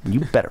 fucker, you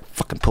better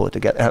fucking pull it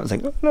together. And I was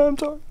like, oh, no, I'm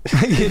sorry.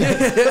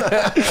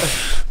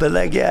 But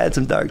like, yeah, I had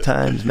some dark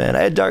times, man.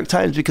 I had dark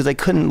times because I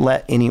couldn't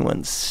let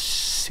anyone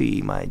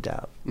see my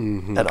doubt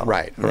at all.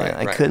 Right.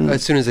 I couldn't.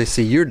 As soon as they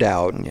see your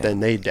doubt, then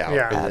they doubt.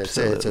 Yeah, And it's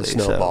a absolutely.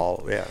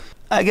 snowball. Yeah.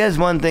 I guess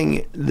one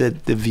thing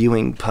that the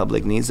viewing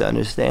public needs to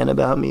understand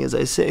about me is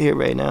I sit here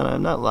right now and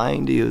I'm not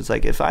lying to you. It's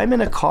like, if I'm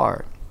in a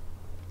car,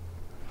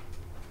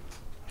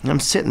 and I'm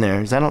sitting there,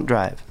 because I don't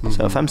drive.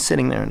 So if I'm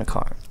sitting there in a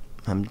car,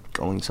 I'm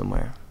going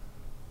somewhere,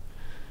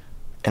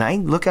 and I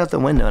look out the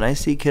window and I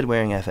see a kid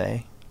wearing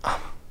FA,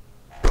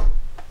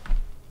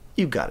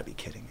 you gotta be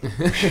kidding me.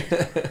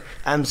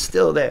 I'm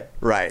still there.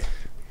 Right.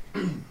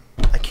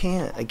 I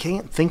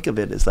can't think of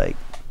it as like,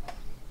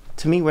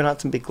 to me, we're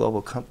not some big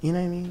global company. You know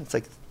what I mean? It's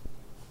like,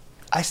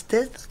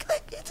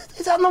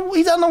 he's out in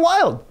the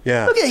wild.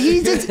 Yeah. Look at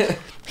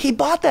he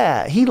bought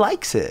that. He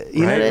likes it.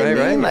 You know what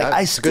I mean? Like, Yeah,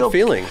 I it's a still good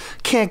feeling.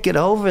 can't get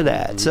over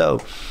that.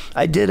 So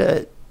I do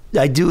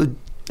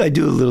a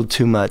little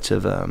too much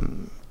of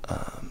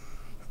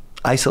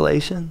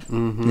isolation.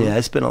 Yeah,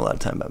 I spend a lot of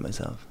time by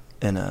myself,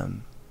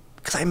 and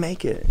because I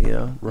make it, you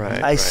know.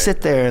 Right. I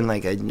sit there and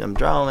like I'm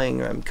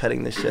drawing or I'm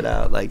cutting this shit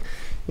out, like,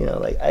 you know,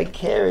 like I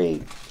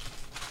carry.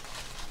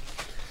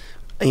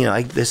 You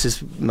know, this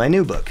is my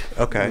new book.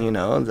 Okay. You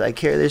know, I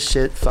carry this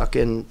shit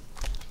fucking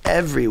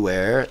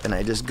everywhere, and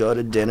I just go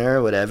to dinner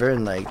or whatever,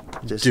 and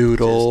like just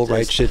Doodle, just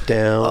write shit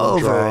down,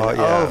 over draw, and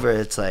yeah. over.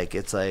 It's like,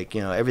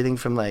 you know, everything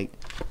from like,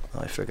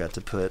 I forgot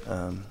to put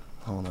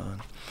hold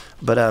on,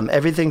 but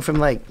everything from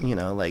like, you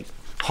know, like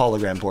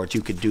hologram boards.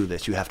 You could do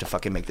this. You have to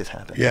fucking make this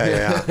happen.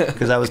 Yeah.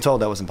 Because I was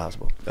told that was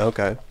impossible.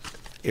 Okay.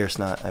 Ear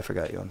snot. I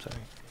forgot you. I'm sorry.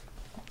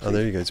 Oh,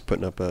 there you go. He's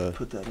putting up a.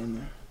 Put that in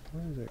there.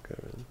 Where is that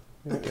going?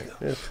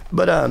 Yeah.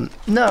 But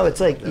no, it's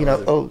like, you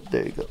know. Oh,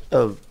 there you go.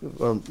 Oh,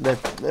 well,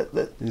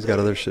 that He's got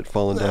other shit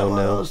falling down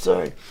now. Oh,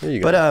 sorry. There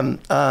you go.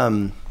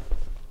 But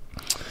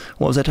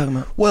What was I talking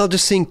about? Well,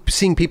 just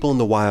seeing people in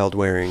the wild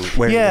wearing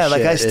yeah, the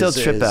like shit I still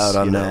is, trip out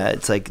on you know, that.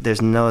 It's like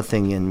there's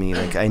nothing in me.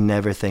 Like I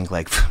never think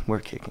like we're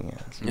kicking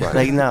ass. Right.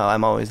 Like no,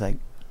 I'm always like,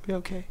 you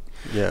okay?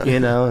 Yeah.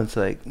 You know, it's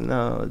like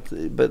no,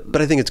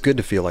 But I think it's good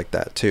to feel like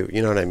that too.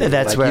 You know what I mean?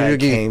 That's like, where you I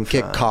came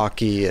get from.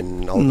 cocky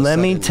and all. Let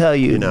me tell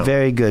you, know.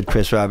 very good,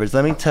 Chris Roberts.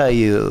 Let me tell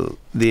you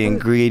the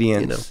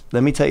ingredients. You know.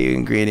 Let me tell you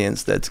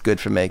ingredients that's good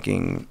for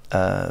making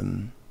a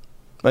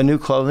new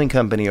clothing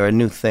company or a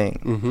new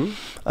thing.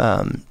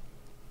 Mm-hmm.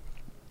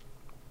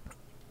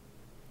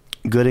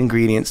 Good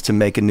ingredients to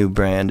make a new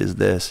brand is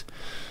this: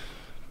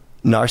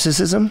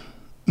 narcissism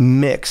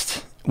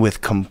mixed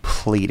with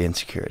complete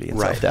insecurity and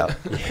Right. self-doubt.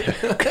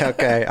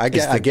 Okay, I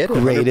get it.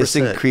 Greatest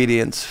 100%.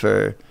 ingredients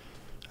for,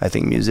 I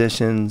think,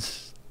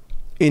 musicians,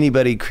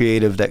 anybody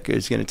creative that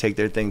is going to take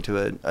their thing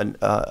to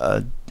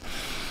a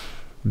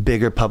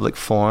bigger public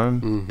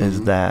forum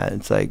is that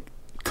it's like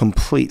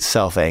complete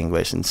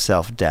self-anguish and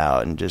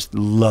self-doubt and just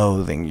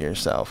loathing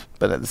yourself,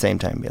 but at the same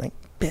time be like,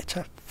 bitch,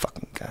 I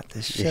fucking got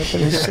this shit.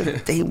 And this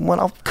shit, day one,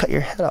 I'll cut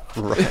your head off.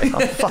 Right.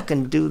 I'll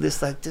fucking do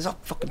this like this. I'll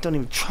fucking don't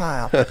even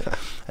try.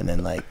 And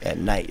then like at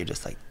night, you're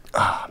just like,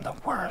 I'm the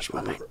worst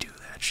when I do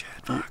that shit.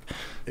 Fuck.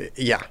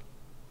 Yeah.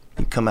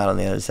 You come out on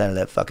the other side of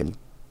that fucking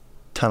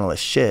tunnel of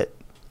shit,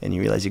 and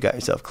you realize you got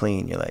yourself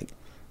clean. You're like,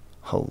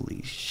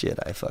 holy shit,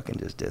 I fucking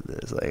just did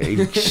this. Like, are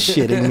you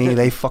shitting me?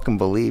 They fucking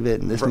believe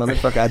it. And this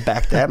motherfucker, I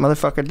backed that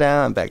motherfucker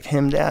down, backed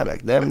him down,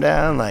 backed them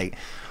down. Like,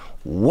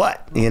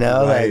 what? You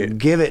know, Right. like,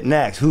 give it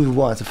next. Who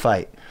wants to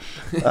fight?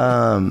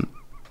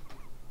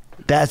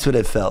 That's what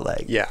it felt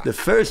like. Yeah. The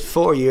first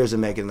 4 years of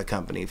making the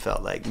company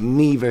felt like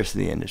me versus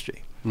the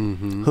industry.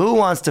 Mm-hmm. Who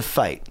wants to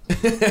fight?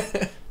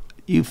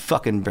 You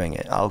fucking bring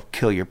it. I'll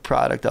kill your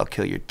product. I'll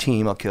kill your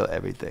team. I'll kill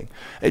everything.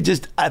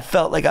 I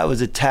felt like I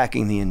was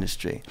attacking the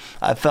industry.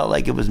 I felt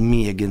like it was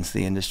me against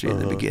the industry in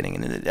the beginning.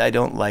 And I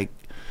don't like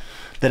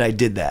that I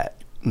did that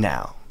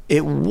now.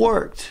 It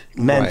worked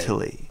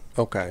mentally.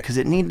 Okay. Because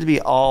it needed to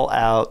be all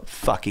out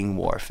fucking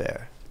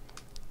warfare.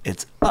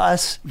 It's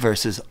us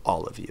versus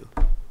all of you.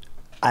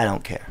 I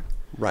don't care.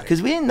 Right.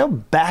 Because we had no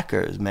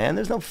backers, man.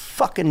 There's no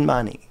fucking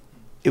money.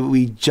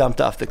 We jumped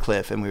off the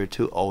cliff and we were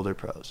two older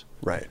pros.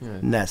 Right.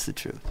 And that's the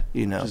truth,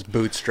 you know. Just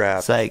bootstrapped.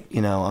 It's like,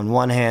 you know, on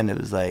one hand, it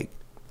was like,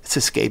 it's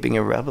escaping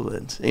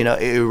irrelevance. You know,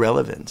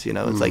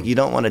 it's like you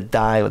don't want to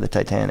die with the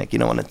Titanic. You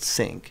don't want to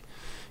sink.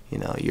 You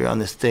know, you're on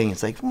this thing.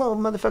 It's like, well,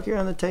 motherfucker, you're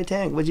on the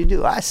Titanic. What'd you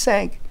do? I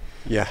sank.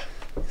 Yeah.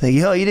 Like,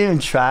 yo, you didn't even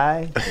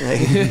try.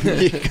 Like,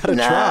 You gotta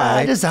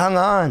try. I just hung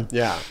on.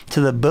 Yeah. To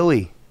the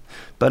buoy.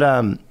 But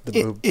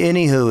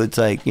anywho, it's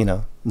like, you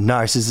know,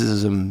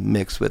 narcissism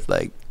mixed with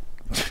like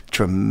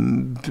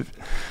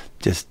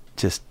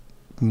just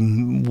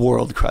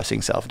world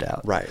crushing self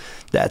doubt. Right.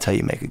 That's how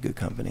you make a good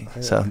company.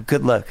 So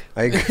good luck.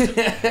 I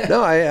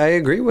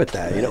agree with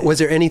that. You know, was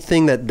there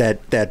anything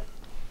that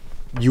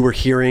you were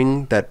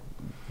hearing that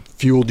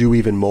fueled you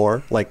even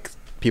more? Like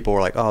people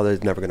were like, "Oh,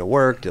 that's never going to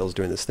work. Dill's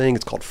doing this thing.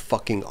 It's called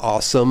fucking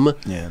awesome."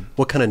 Yeah.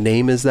 What kind of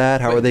name is that?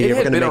 How are they It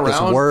ever had going to been make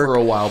this around work? for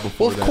a while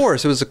before Well, of that.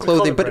 course, it was a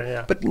clothing, clothing brand,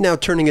 yeah. but now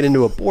turning it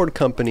into a board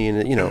company,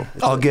 and you know,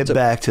 I'll get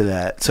back to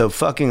that. So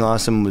fucking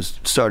awesome was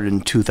started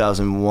in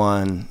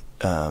 2001.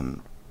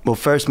 Well,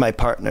 first my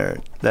partner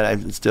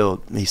he's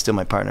still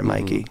my partner,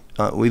 Mikey.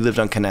 We lived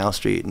on Canal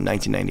Street in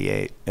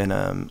 1998,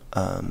 and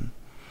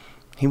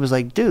he was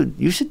like, "Dude,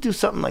 you should do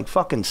something like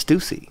fucking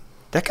Stussy.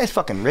 That guy's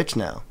fucking rich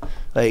now.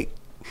 Like,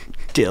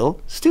 Dill,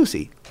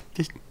 Stussy,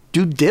 just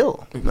do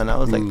Dill." And I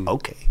was like,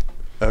 "Okay."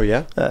 Oh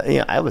yeah.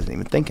 I wasn't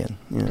even thinking.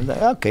 You know,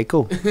 like, okay,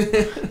 cool.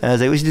 And I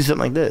was like, we should do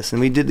something like this.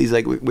 And we did these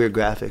like weird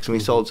graphics, and we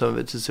sold some of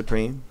it to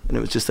Supreme, and it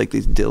was just like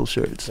these Dill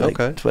shirts. Like,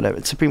 Okay. it's whatever.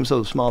 Supreme was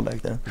so small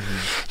back then.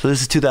 So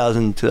this is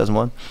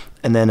 2001,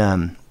 and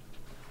then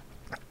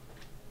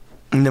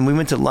we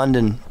went to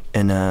London,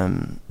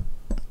 and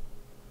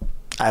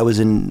I was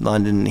in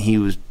London, and he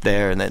was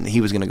there, and then he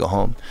was gonna go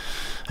home.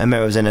 I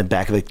remember I was in the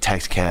back of a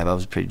taxi cab. I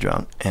was pretty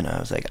drunk, and I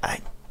was like,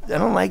 I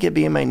don't like it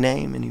being my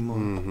name anymore.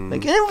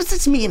 Like, and it was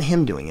just me and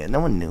him doing it. No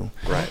one knew.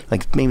 Right.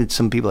 Like, maybe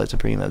some people at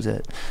Supreme, that was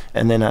it.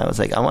 And then I was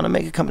like, I want to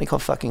make a company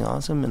called Fucking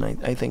Awesome, and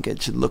I think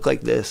it should look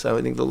like this. I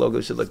think the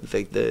logo should look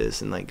like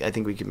this, and like, I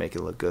think we could make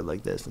it look good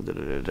like this, and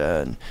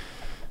da-da-da-da.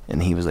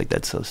 And he was like,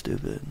 that's so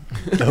stupid.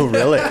 Oh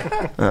really?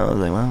 And I was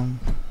like, well,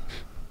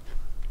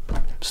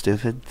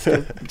 stupid.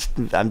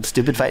 I'm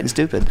stupid fighting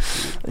stupid.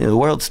 You know, the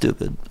world's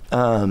stupid.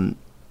 And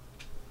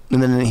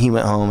then he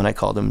went home, and I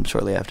called him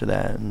shortly after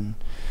that, and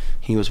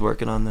he was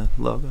working on the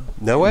logo.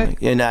 No way.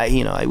 And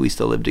we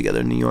still lived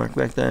together in New York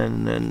back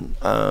then. And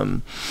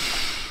then,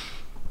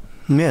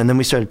 and then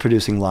we started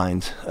producing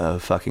lines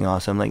of Fucking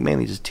Awesome, like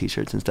mainly just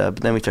T-shirts and stuff.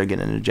 But then we started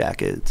getting into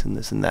jackets and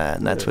this and that,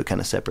 and that's what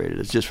kind of separated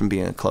us, just from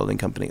being a clothing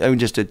company. I mean,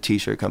 just a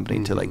T-shirt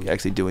company to like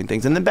actually doing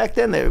things. And then back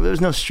then there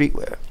was no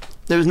streetwear.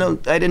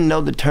 I didn't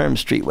know the term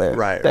streetwear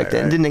back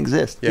then. It didn't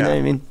exist. Yeah. You know what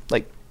I mean?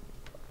 Like,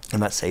 I'm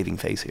not saving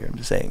face here. I'm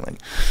just saying, like,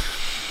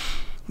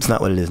 it's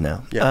not what it is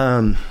now.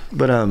 Yeah.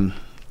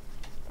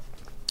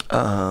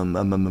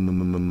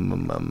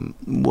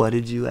 What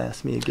did you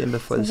ask me again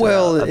before this?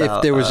 Well, About,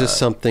 if there was just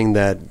something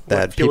that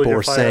fueled people your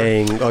were fire?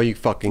 saying, "Oh, you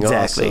fucking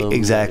awesome."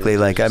 Exactly.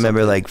 Like I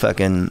remember, like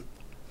fucking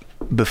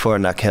before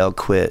Nakel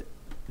quit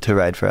to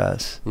ride for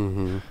us,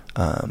 because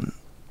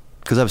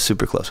I was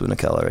super close with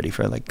Nakel already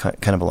for like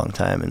kind of a long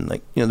time, and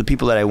like the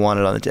people that I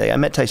wanted on the day. I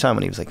met Tyshawn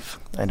when he was like,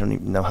 I don't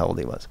even know how old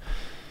he was,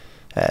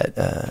 at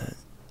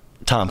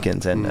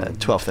Tompkins and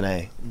 12th and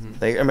A.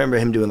 Like, I remember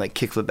him doing like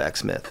kickflip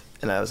backsmith.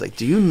 And I was like,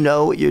 do you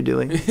know what you're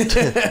doing?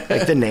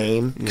 Like the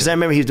name. Because I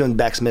remember he was doing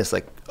backsmiths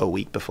like a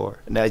week before.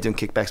 And now he's doing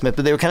kickbacksmith.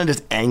 But they were kind of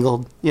just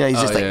angled.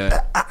 He's just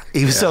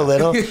he was so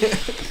little. I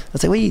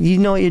was like, wait, you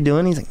know what you're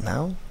doing? He's like,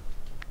 no.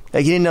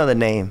 Like, he didn't know the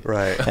name.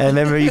 Right. And I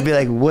remember you'd be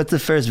like, what's the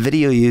first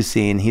video you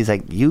seen? He's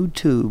like,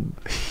 YouTube.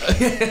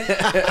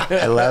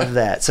 I love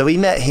that. So we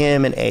met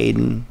him and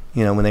Aiden,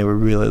 when they were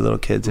really little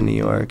kids in New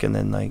York. And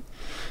then like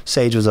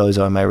Sage was always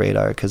on my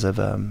radar because of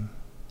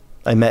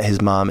I met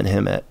his mom and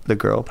him at the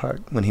girl park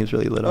when he was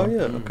really little. Oh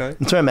yeah, okay.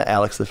 And so I met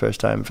Alex the first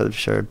time for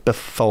sure,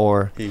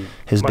 before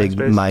his big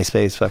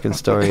MySpace fucking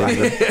story of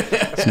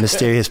this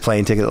mysterious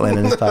plane ticket that landed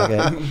in his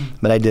pocket.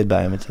 But I did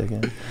buy him a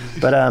ticket.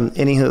 But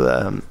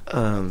anywho,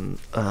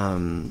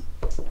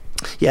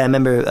 yeah, I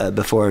remember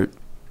before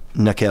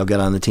Nakel got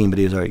on the team, but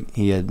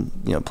he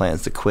had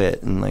plans to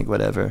quit and like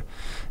whatever.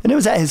 And it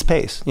was at his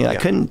pace. I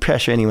couldn't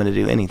pressure anyone to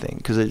do anything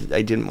because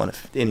I didn't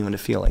want anyone to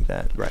feel like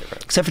that. Right.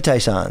 Except for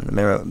Tyshawn. I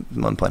remember at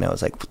one point I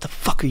was like, what the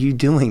fuck are you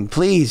doing?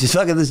 Please, just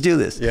fucking let's do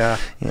this. Yeah.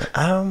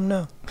 I don't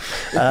know.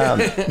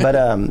 But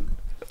I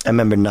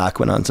remember Knock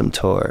went on some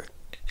tour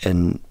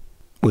and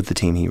with the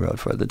team he rode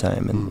for at the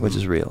time, and which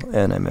is real.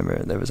 And I remember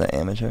there was an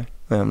amateur.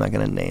 I'm not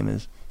going to name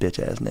his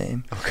bitch-ass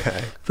name.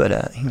 Okay. But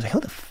he was like,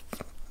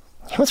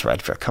 he wants to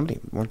ride for a company.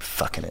 We're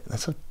fucking it.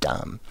 That's so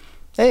dumb.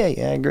 Yeah,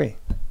 I agree.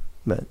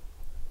 But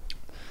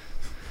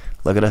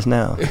look at us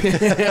now.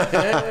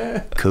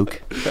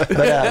 Kook.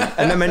 But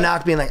I remember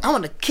Knock being like, I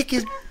want to kick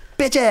his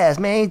bitch ass,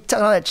 man. He's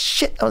talking all that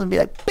shit. I was going to be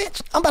like,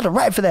 bitch, I'm about to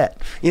ride for that.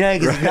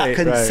 Because Knock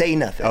couldn't say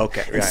nothing.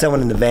 Okay. And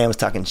someone in the van was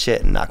talking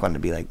shit, and Knock wanted to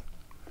be like,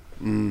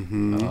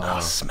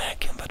 I'll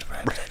smack him. I'm about to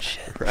ride for that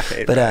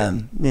shit. But, I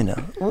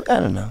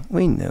don't know.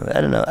 We knew.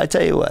 I don't know. I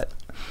tell you what.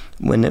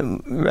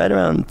 Right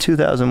around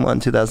 2001,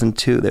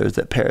 2002, there was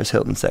that Paris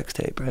Hilton sex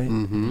tape, right?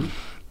 Mm-hmm.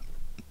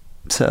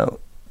 So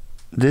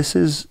this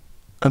is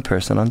a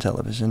person on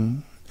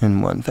television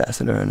in one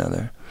facet or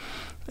another,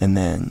 and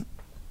then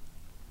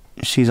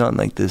she's on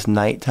like this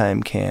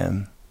nighttime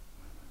cam,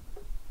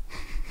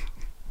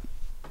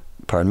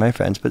 pardon my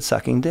French, but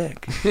sucking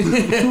dick.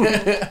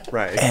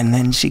 Right. And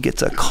then she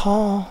gets a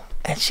call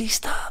and she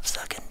stops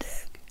sucking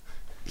dick.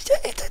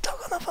 They talk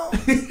on the phone.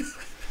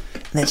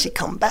 And then she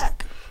come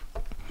back.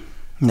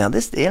 Now the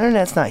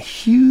internet's not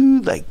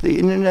huge, like the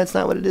internet's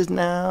not what it is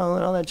now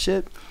and all that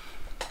shit.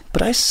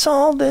 But I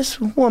saw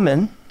this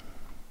woman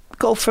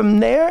go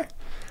from there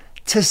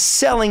to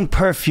selling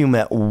perfume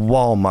at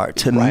Walmart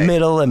to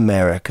middle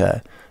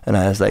America. And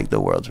I was like,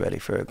 the world's ready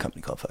for a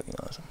company called Fucking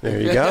Awesome.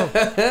 There you go.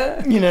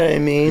 You know what I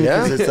mean?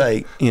 Yeah. 'Cause it's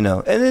like,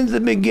 and in the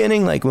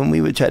beginning, like when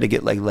we would try to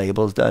get like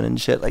labels done and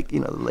shit, like, the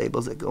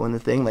labels that go in the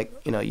thing, like,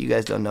 you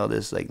guys don't know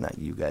this, like not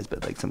you guys,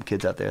 but like some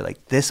kids out there,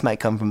 like this might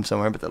come from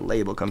somewhere, but the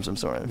label comes from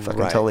somewhere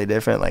fucking totally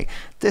different. Like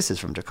this is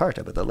from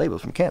Jakarta, but the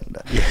label's from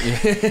Canada.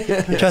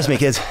 Yeah. Trust me,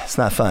 kids, it's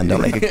not fun.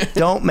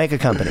 Don't make a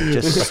company.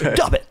 Just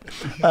stop it.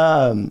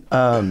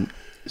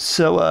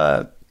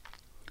 So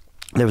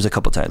there was a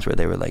couple times where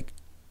they were like,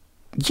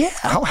 yeah,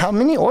 how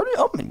many orders?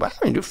 Oh, wow,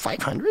 I do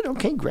 500.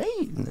 Okay,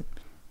 great.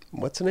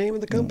 What's the name of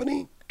the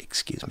company?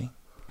 Excuse me.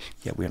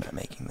 Yeah, we're not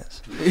making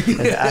this.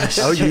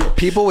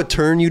 People would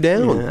turn you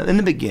down. Yeah, in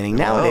the beginning.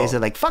 Nowadays,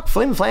 they're like, fuck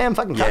flim flam,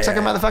 fucking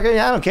cocksucker motherfucker.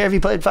 I don't care if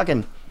you played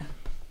fucking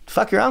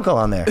fuck your uncle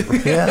on there.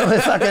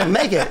 Fucking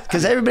make it.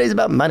 Because everybody's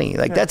about money.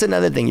 Like, that's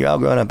another thing. You're all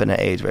growing up in an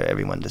age where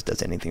everyone just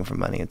does anything for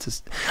money. It's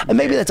just, and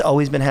maybe that's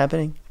always been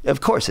happening. Of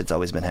course, it's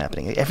always been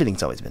happening.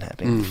 Everything's always been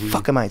happening. What the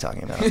fuck am I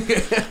talking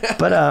about?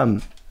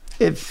 But,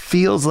 it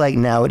feels like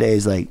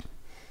nowadays, like,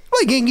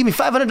 well, you can give me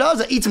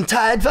 $500 to eat some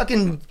Tide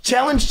fucking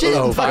challenge shit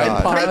and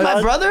fucking prank my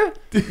brother?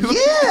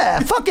 Yeah,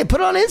 fuck it, put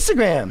it on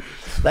Instagram.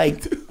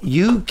 Like,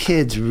 you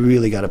kids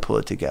really got to pull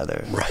it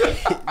together. Right.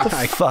 What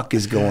the fuck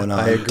is going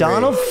on?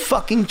 Donald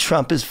fucking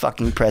Trump is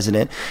fucking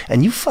president,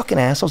 and you fucking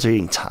assholes are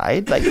eating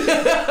Tide? Like,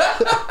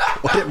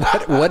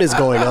 what is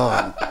going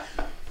on?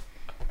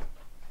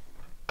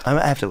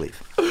 I have to leave.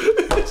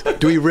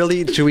 Do we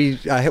really? Should we?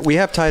 We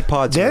have Tide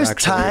Pods. There's here,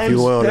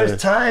 actually,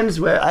 there's times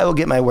where I will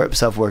get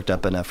myself worked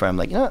up enough where I'm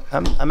like,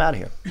 I'm out of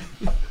here.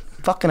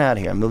 Fucking out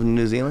of here. I'm moving to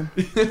New Zealand.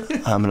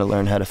 I'm gonna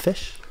learn how to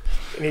fish.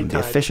 Be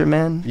a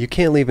fisherman. You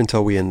can't leave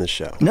until we end the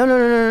show.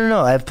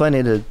 No. I have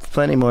plenty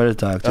more to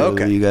talk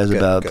to you guys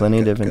about. Plenty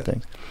of different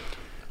things.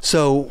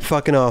 So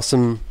Fucking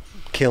Awesome,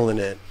 killing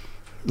it.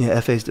 Yeah,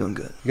 FA's doing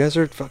good. You guys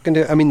are fucking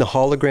the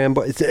hologram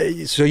book.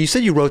 So you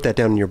said you wrote that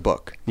down in your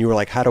book. You were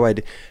like, how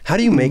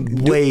do you make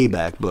way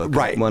back book,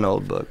 right? One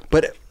old book.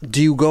 But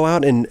do you go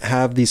out and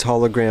have these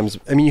holograms?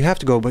 I mean, you have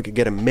to go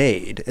get them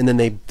made, and then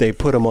they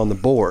put them on the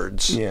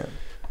boards. Yeah.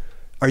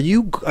 Are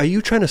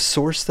you trying to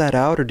source that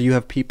out, or do you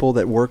have people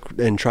that work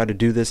and try to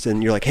do this,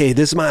 and you're like, hey,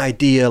 this is my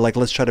idea, like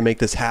let's try to make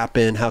this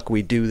happen, how can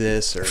we do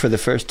this? Or... For the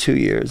first 2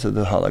 years of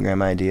the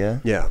hologram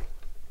idea, yeah,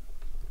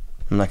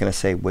 I'm not going to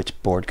say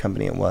which board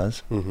company it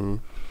was. Mm-hmm.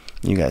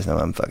 You guys know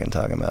what I'm fucking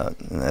talking about.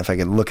 And if I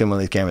could look in one of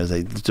these cameras,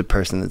 there's a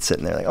person that's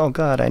sitting there like, oh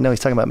God, I know he's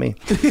talking about me.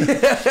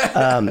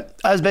 I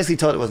was basically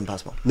told it wasn't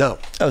possible. No.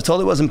 I was told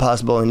it wasn't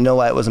possible, and you know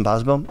why it wasn't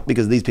possible?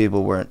 Because these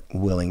people weren't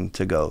willing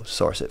to go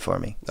source it for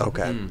me.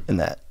 Okay. And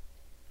that.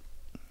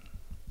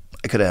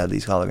 I could have had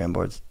these hologram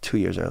boards 2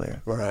 years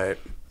earlier. Right.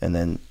 And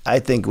then I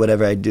think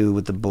whatever I do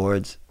with the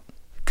boards,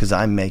 because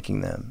I'm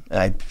making them,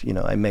 I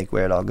make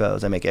where it all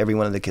goes. I make every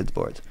one of the kids'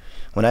 boards.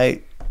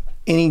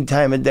 Any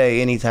time of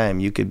day, anytime,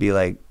 you could be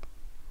like,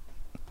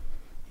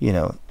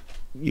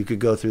 you could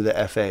go through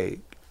the FA,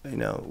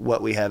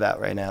 what we have out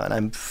right now, and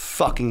I'm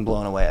fucking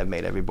blown away. I've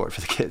made every board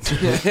for the kids.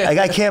 Like,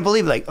 I can't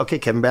believe, like, okay,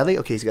 Kevin Bradley,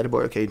 okay, he's got a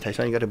board. Okay,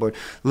 Tyshawn, you got a board.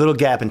 Little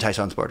gap in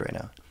Tyshawn's board right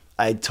now.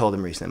 I told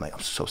him recently, I'm like,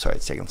 I'm so sorry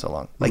it's taking so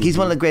long. Like, he's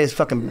one of the greatest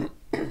fucking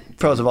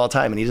pros of all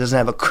time, and he doesn't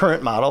have a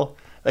current model.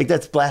 Like,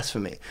 that's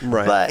blasphemy.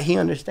 Right. But he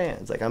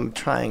understands. Like, I'm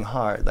trying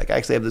hard. Like, I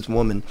actually have this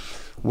woman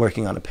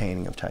working on a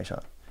painting of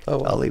Tyshawn. Oh,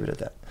 wow. I'll leave it at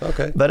that.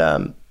 Okay. But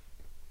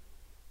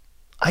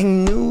I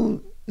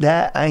knew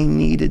that I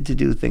needed to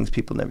do things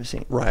people never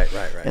seen. Right.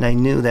 And I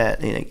knew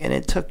that, and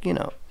it took,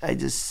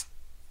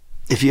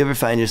 if you ever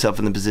find yourself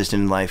in the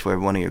position in life where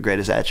one of your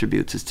greatest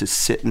attributes is to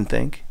sit and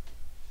think,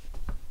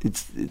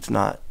 it's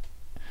not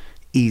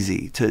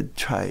easy to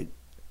try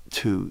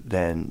to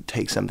then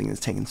take something that's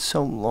taken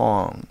so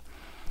long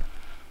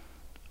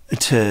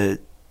to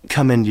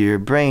come into your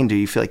brain. Do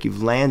you feel like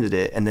you've landed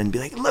it, and then be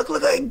like, look,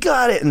 I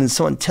got it, and then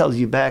someone tells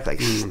you back like,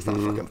 it's not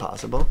fucking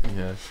possible.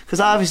 Because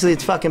obviously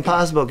it's fucking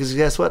possible, because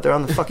guess what, they're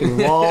on the fucking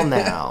wall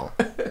now.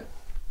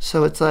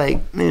 So it's like,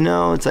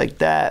 it's like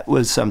that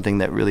was something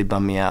that really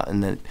bummed me out.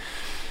 And then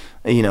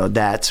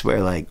that's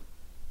where, like,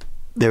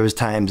 there was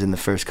times in the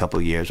first couple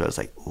of years where I was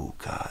like, oh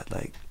God,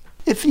 like,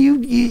 if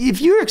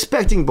you're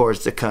expecting boards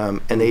to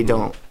come and they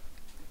don't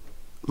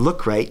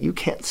look right, you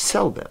can't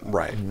sell them.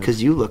 Right.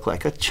 Because you look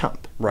like a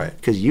chump. Right.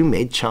 Because you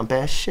made chump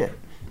ass shit.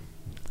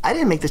 I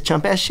didn't make this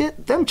chump ass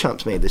shit. Them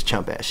chumps made this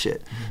chump ass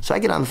shit. So I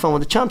get on the phone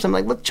with the chumps. I'm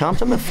like, look,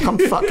 chumps, I'm gonna come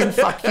fucking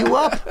fuck you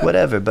up.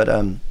 Whatever. But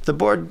the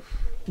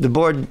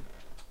board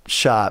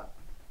shop,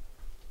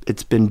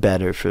 it's been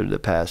better for the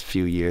past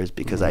few years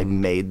because I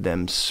made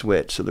them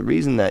switch. So the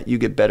reason that you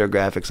get better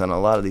graphics on a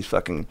lot of these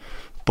fucking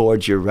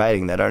boards you're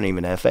writing that aren't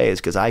even FA is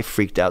because I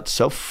freaked out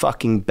so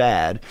fucking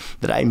bad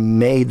that I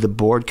made the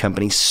board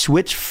company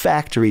switch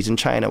factories in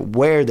China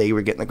where they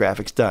were getting the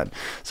graphics done.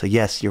 So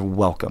yes, you're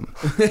welcome,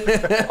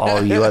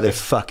 all you other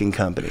fucking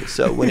companies.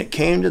 So when it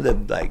came to the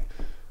like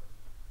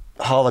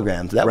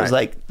holograms, that was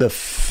like the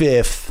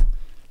fifth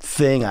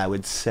thing I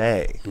would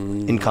say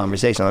in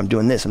conversation. I'm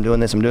doing this,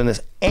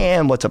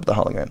 and what's up with the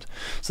holograms?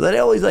 So that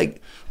always,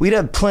 like, we'd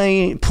have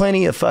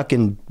plenty of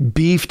fucking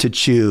beef to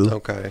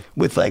chew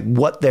with like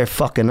what they're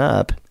fucking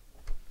up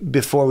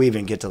before we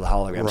even get to the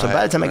hologram. So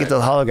by the time I get to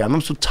the hologram,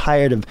 I'm so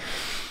tired of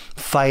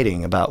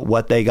fighting about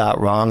what they got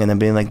wrong and then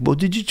being like, well,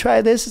 did you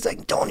try this? It's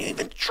like, don't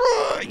even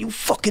try. You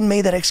fucking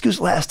made that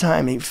excuse last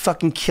time and you're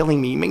fucking killing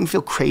me. You make me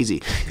feel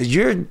crazy because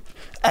you're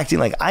acting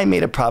like I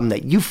made a problem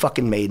that you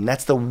fucking made, and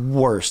that's the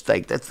worst.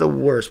 Like, that's the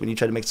worst when you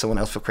try to make someone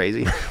else feel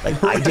crazy.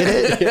 Like, I did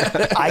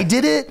it. I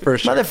did it. For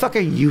sure.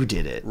 Motherfucker, you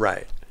did it.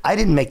 Right. I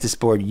didn't make this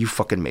board. You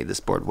fucking made this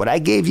board. What I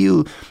gave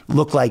you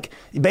looked like,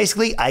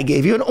 basically, I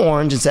gave you an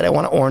orange and said I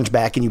want an orange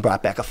back, and you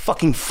brought back a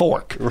fucking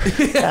fork.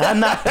 And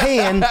I'm not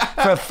paying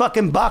for a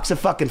fucking box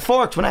of fucking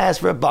forks when I asked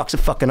for a box of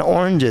fucking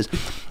oranges.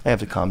 I have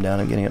to calm down.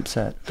 I'm getting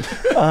upset.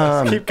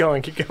 Keep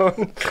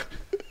going.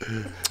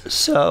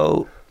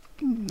 So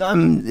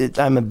I'm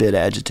a bit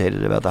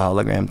agitated about the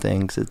hologram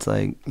thing, 'cause it's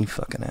like, you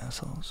fucking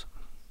assholes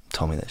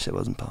told me that shit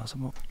wasn't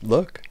possible.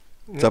 Look,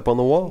 it's up on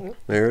the wall.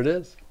 There it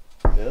is.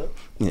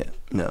 Yeah,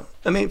 no.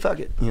 I mean, fuck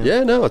it.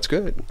 Yeah, no, it's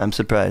good. I'm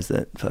surprised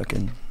that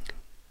fucking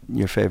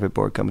your favorite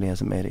board company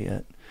hasn't made it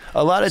yet.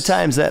 A lot of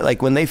times that,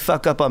 like, when they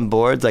fuck up on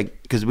boards,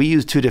 like, because we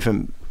use two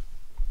different,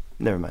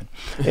 never mind.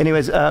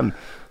 Anyways,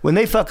 when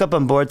they fuck up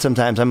on boards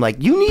sometimes, I'm like,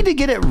 you need to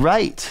get it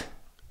right.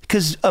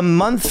 Because a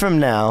month from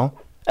now,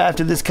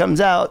 after this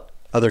comes out,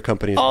 other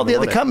companies, all the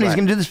other companies are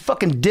going to do this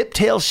fucking dip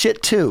tail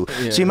shit too.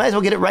 Yeah. So you might as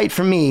well get it right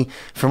for me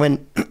for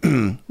when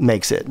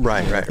makes it.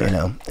 Right. You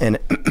know, and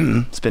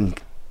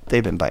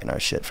they've been biting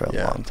our shit for a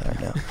long time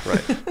now.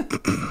 Right.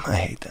 I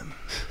hate them.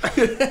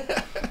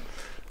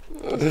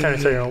 Kind of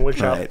say your own wood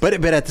shop. Right.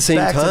 But at the same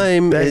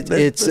time,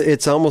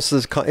 it's almost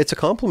it's a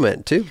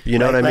compliment too. You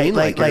know what I mean?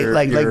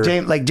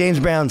 Like James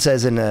Brown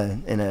says in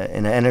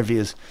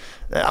interviews,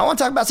 I want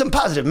to talk about something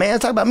positive, man.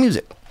 Let's talk about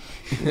music.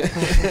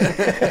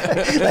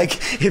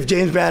 Like, if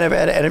James Brown ever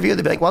had an interview,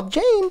 they'd be like, well,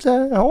 James,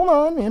 hold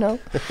on, you know.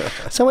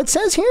 So it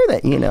says here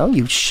that, you know,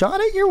 you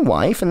shot at your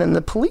wife and then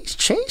the police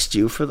chased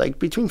you for like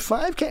between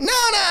 5K. No.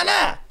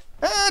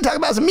 Talk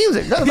about some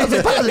music. Talk about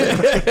some positive.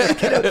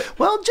 You know,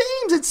 well,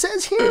 James, it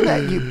says here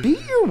that you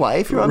beat your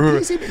wife. You're on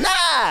PCB.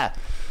 Nah.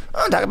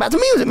 I'm talking about the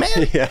music,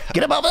 man. Yeah.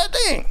 Get up off that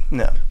thing.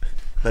 No,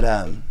 but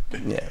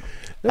yeah.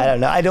 I don't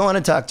know. I don't want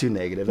to talk too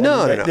negative.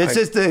 No. It's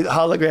just the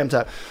hologram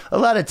talk. A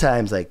lot of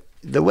times, like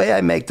the way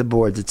I make the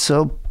boards, it's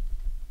so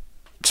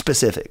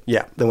specific.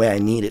 Yeah. The way I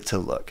need it to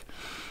look,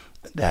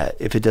 that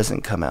if it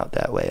doesn't come out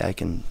that way, I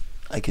can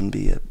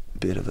be a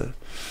bit of a.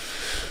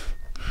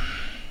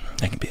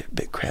 I can be a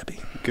bit crabby.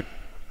 Good.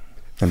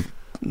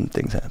 And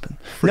things happen.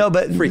 Freak out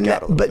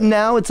a little bit.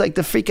 Now it's like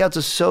the freakouts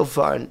are so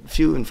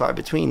few and far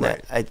between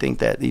that I think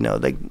that now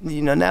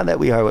that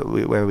we are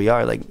where we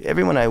are, like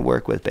everyone I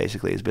work with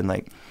basically has been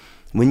like,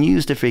 when you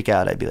used to freak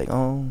out, I'd be like,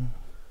 oh,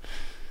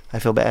 I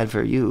feel bad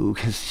for you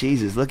because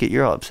Jesus, look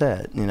you're all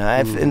upset,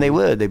 and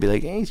they'd be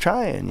like, hey, he's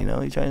trying,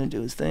 he's trying to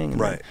do his thing,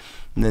 right?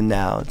 And then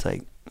now it's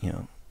like,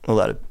 a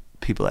lot of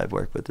people I've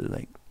worked with are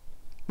like,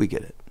 we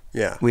get it.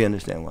 Yeah, we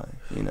understand why.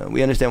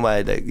 We understand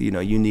why that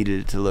you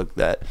needed it to look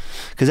that.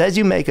 Because as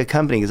you make a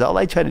company, because all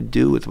I try to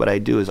do with what I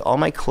do is all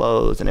my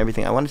clothes and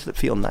everything, I want it to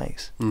feel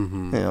nice.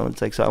 Mm-hmm.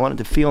 It's like, so I want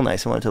it to feel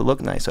nice. I want it to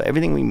look nice. So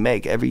everything we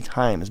make every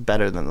time is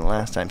better than the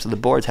last time. So the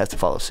boards has to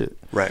follow suit.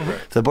 Right.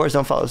 If the boards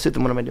don't follow suit,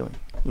 then what am I doing?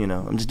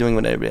 I'm just doing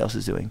what everybody else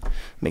is doing,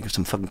 making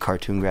some fucking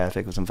cartoon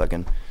graphic with some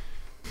fucking.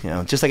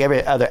 Just like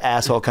every other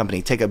asshole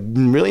company, take a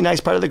really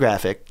nice part of the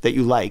graphic that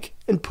you like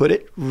and put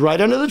it right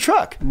under the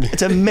truck.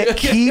 It's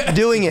keep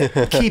doing it.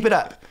 Keep it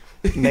up.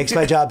 It makes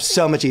my job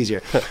so much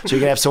easier. So you're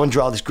going to have someone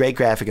draw this great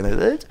graphic and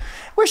they're,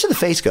 where should the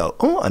face go?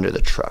 Oh, under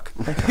the truck.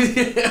 How do you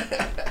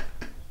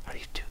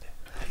do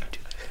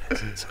that?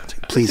 So it's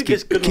like, please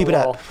keep it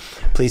up.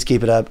 Please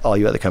keep it up. All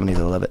you other companies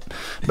will love it.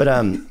 But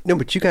no,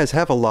 but you guys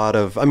have a lot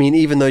of,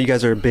 even though you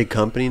guys are a big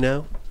company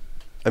now,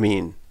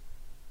 you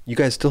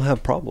guys still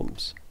have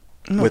problems.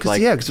 No,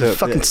 because there's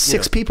fucking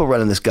six people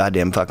running this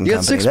goddamn fucking company.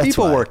 You got 6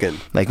 people working.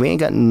 Like, we ain't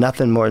got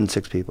nothing more than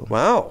 6 people.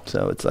 Wow.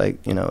 So it's like,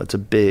 it's a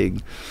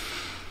big...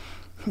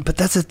 But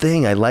that's the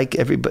thing. I like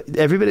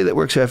everybody that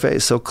works for FA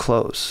is so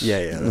close.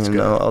 Yeah, that's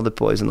good. All the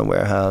boys in the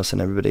warehouse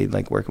and everybody,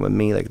 like, working with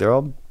me, like,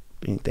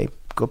 they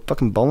go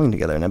fucking bowling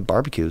together and have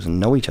barbecues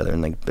and know each other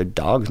and, like, their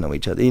dogs know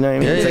each other. You know what I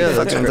mean? Yeah,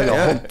 it's like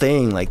a whole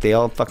thing. Like, they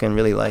all fucking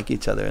really like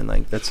each other and,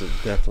 like... That's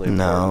definitely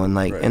important. And,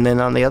 like, right. And then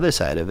on the other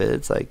side of it,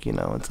 it's like,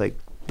 it's like...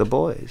 the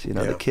boys,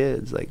 the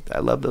kids, like I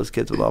love those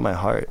kids with all my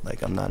heart.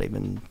 Like I'm not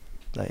even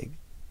like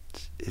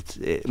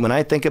when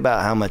I think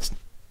about how much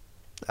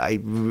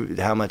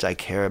I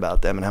care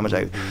about them and how much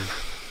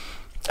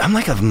I'm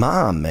like a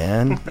mom,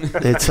 man.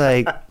 It's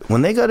like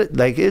when they go to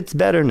like it's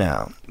better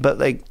now, but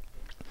like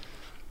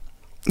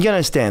you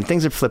understand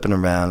things are flipping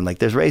around. Like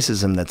there's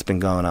racism that's been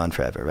going on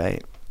forever,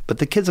 right? But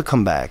the kids will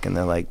come back and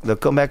they'll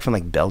come back from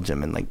like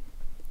Belgium and like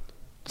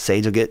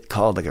Sage will get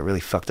called like a really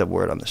fucked up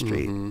word on the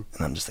street, and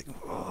I'm just like,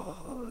 whoa.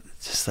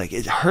 Just like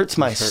it hurts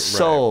my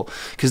soul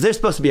because they're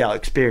supposed to be out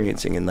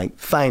experiencing and like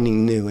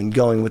finding new and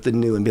going with the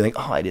new and be like,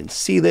 oh, I didn't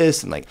see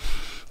this, and like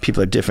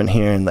people are different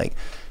here and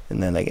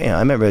then like I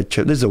remember a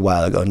trip, this is a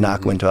while ago.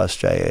 Knock went to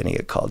Australia and he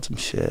got called some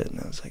shit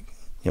and I was like,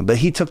 but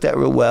he took that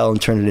real well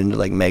and turned it into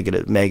like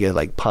mega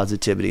like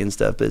positivity and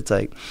stuff. But it's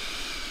like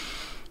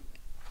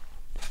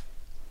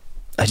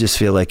I just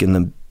feel like in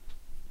the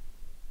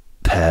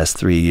past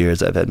 3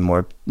 years I've had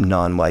more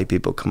non-white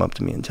people come up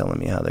to me and telling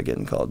me how they're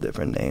getting called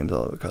different names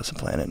all across the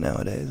planet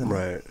nowadays, and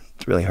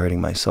it's really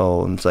hurting my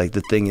soul. And it's like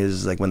the thing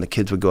is like when the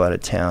kids would go out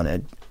of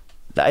town,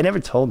 I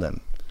never told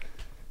them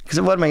because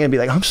what am I gonna be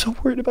like, I'm so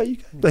worried about you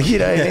guys, like, you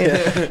know what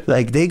I mean?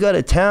 Like they go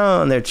to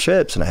town on their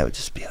trips and I would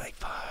just be like,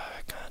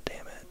 God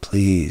damn it,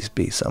 please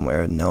be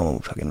somewhere no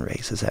fucking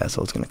racist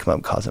asshole's gonna come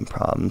up causing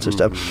problems or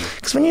stuff.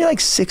 Because when you're like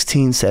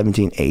 16,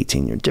 17,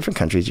 18, you're in different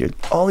countries, you're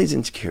all these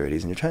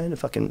insecurities and you're trying to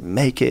fucking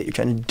make it, you're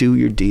trying to do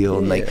your deal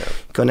and like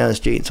going down the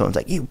street and someone's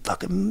like, you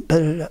fucking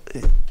better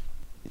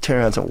turn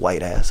around some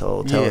white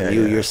asshole telling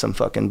you're some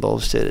fucking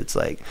bullshit. It's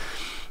like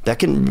that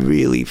can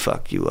really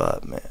fuck you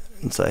up, man.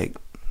 It's like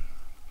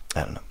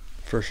I don't know.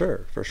 For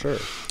sure.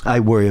 I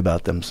worry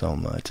about them so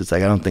much. It's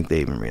like I don't think they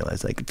even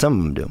realize. Like some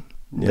of them do.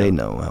 Yeah. They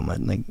know how much.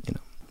 Like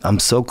I'm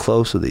so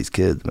close with these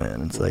kids,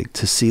 man. It's like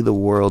to see the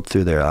world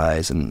through their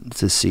eyes and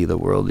to see the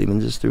world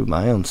even just through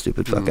my own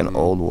stupid fucking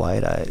old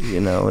white eyes.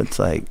 It's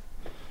like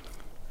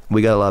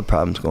we got a lot of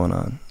problems going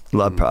on. A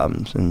lot of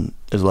problems, and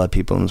there's a lot of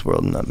people in this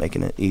world not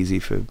making it easy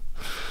for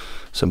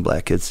some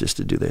black kids just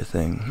to do their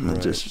thing.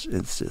 Right.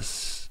 It's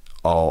just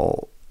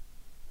all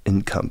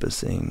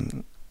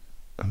encompassing.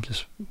 I'm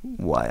just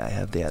why I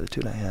have the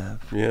attitude I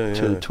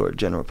have toward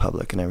general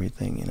public and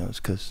everything. It's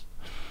because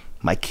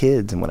my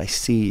kids and what I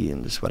see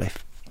and just what I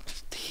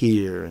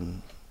hear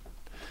and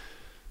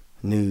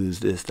news,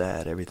 this,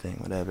 that, everything,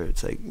 whatever.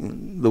 It's like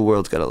the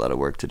world's got a lot of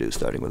work to do,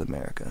 starting with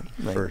America.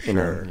 Like, for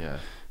sure.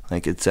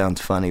 Like it sounds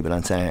funny, but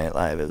on Saturday Night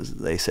Live,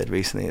 they said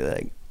recently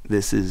like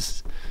this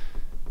is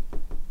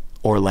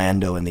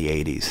Orlando in the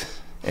 '80s,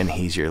 and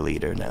he's your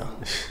leader now.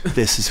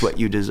 This is what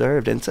you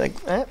deserved, and it's like,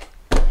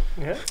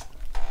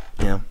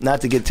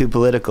 not to get too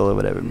political or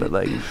whatever, but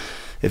like,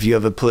 if you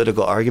have a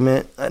political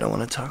argument, I don't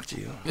want to talk to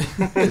you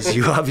because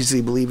you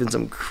obviously believe in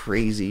some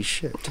crazy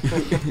shit.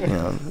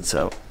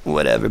 So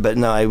whatever. But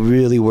no, I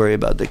really worry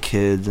about the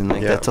kids, and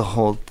like that's a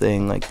whole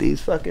thing. Like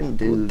these fucking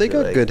dudes, they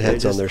got like, good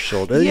heads on their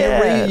shoulders.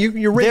 Yeah,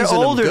 you're raising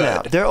they're older them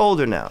now. good. They're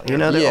older now.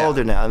 They're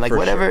older now, and like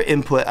whatever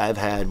input I've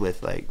had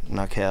with like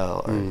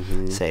Nakel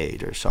or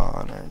Sage or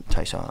Sean or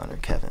Tyshawn or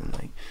Kevin,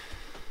 like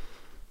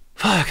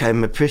fuck, I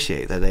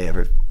appreciate that they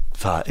ever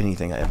thought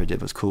anything I ever did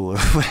was cool or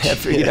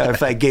whatever.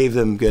 If I gave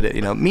them good,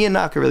 me and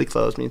Knock are really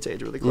close. Me and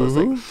Sage are really close.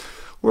 Like,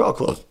 we're all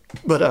close.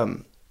 But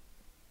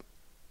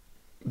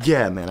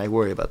yeah, man, I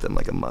worry about them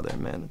like a mother,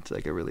 man. It's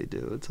like I really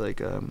do. It's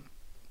like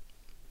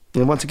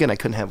once again, I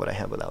couldn't have what I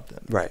have without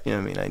them. Right. You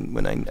know what I mean?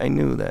 When I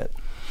knew that,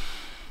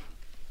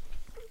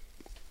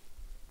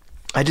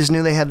 I just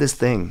knew they had this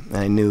thing. And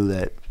I knew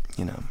that,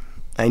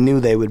 I knew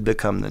they would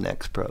become the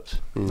next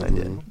pros. I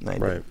did.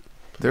 Right.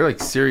 They're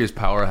like serious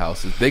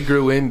powerhouses. They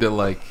grew into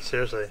like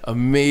Seriously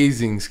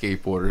amazing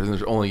skateboarders, and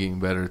they're only getting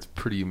better. It's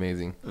pretty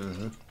amazing.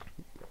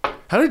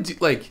 How did you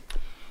like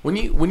when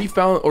you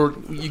found or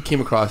you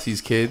came across these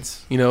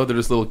kids? They're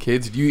just little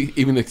kids. Did you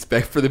even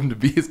expect for them to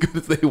be as good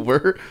as they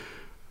were?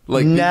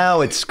 Like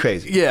now it's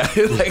crazy. Yeah,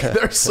 like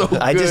they're so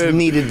good. I just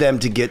needed them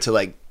to get to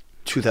like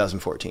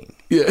 2014.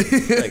 Yeah,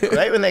 like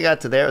right when they got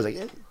to there, I was like,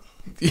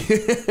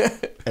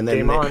 and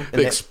then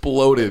they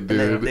exploded, dude.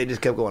 And they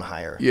just kept going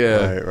higher.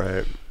 Yeah,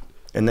 right.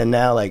 And then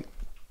now, like,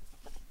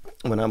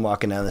 when I'm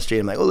walking down the street,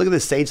 I'm like, oh, look at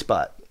this Sage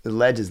spot. The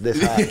ledge is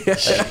this high. Like,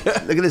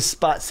 look at this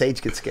spot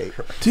Sage could skate.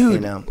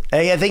 Dude. And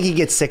I think he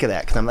gets sick of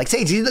that because I'm like,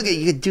 Sage, you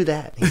could do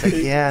that. He's like,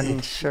 yeah, I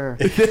mean, sure.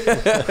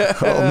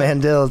 Old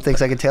man Dill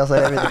thinks I could tail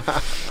slide everything.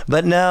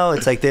 But no,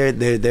 it's like their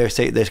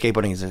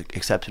skateboarding is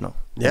exceptional.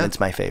 Yeah. And it's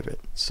my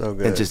favorite. So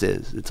good. It just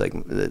is. It's like,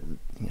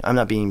 I'm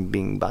not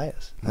being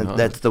biased. No.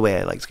 That's the way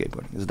I like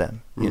skateboarding, is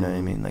them. You know what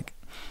I mean? Like,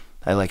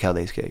 I like how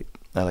they skate.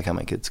 I like how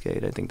my kids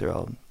skate. I think they're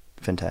all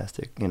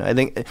fantastic. I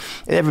think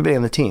everybody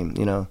on the team,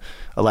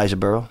 Elijah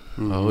Burrow.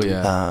 Oh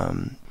yeah.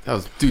 That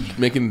was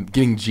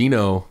getting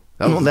Gino.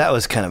 That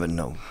was kind of a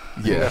no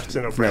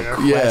question,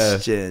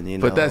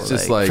 But that's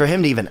just like for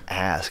him to even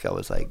ask, I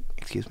was like,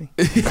 excuse me.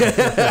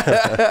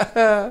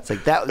 It's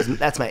like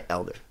that's my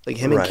elder. Like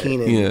him and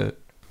Keenan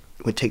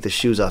would take the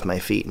shoes off my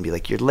feet and be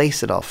like, your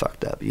lace it all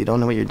fucked up. You don't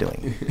know what you're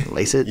doing.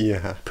 Lace it,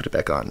 put it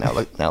back on. Now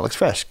it looks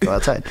fresh. Go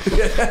outside.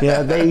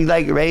 They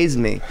like raised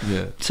me.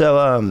 Yeah.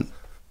 So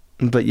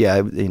but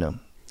yeah,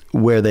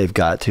 where they've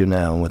got to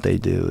now and what they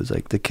do is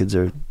like the kids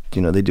are,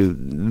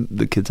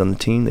 the kids on the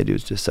team, they do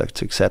just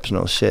such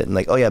exceptional shit. And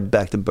like, oh yeah,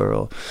 back to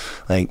Burl.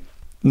 Like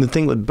the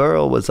thing with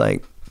Burl was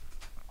like,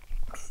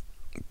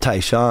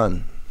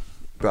 Tyshawn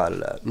brought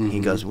it up.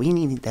 He goes, we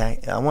need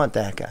that. I want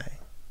that guy.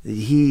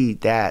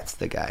 That's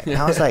the guy. And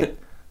I was like,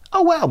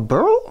 oh wow,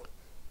 Burl?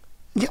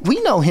 Yeah,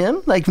 we know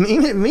him. Like me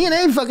and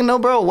Abe fucking know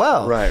Burl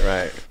well.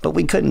 Right. But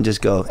we couldn't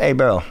just go, hey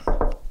Burl,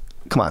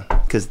 come on.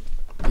 Because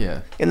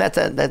and that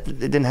it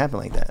didn't happen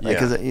like that.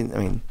 Because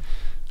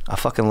I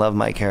fucking love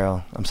Mike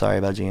Carroll. I'm sorry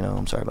about Gino.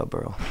 I'm sorry about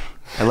Burl.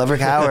 I love Rick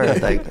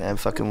Howard. Like I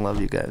fucking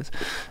love you guys.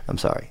 I'm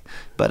sorry,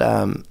 but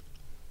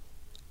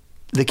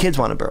the kids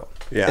wanted Burl.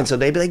 Yeah. And so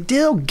they'd be like,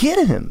 Dill,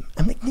 get him.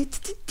 I'm like,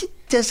 it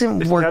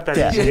doesn't work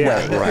that way.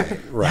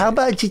 Right. How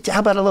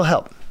about a little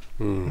help?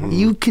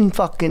 You can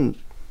fucking.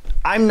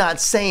 I'm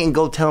not saying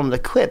go tell him to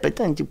quit, but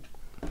then you.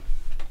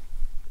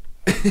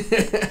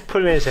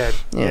 Put it in his head.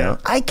 You know,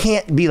 I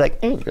can't be like,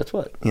 hey, guess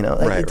what?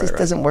 It just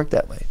doesn't work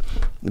that way.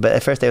 But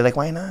at first they were like,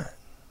 why not?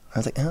 I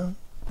was like, oh,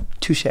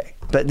 touche.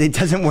 But it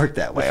doesn't work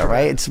that way, all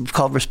right? It's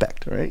called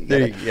respect, all right?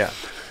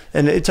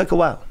 And it took a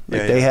while.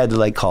 They had to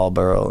like call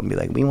Burrow and be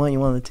like, we want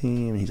you on the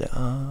team. And he's like,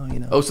 oh,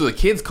 Oh, so the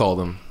kids called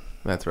him.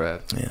 That's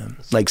rad. Yeah.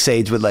 Like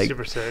Sage would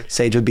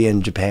Sage would be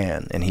in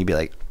Japan and he'd be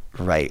like,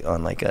 write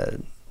on like a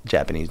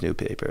Japanese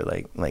newspaper,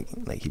 like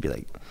he'd be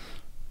like,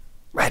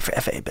 ride for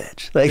FA,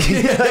 bitch. Like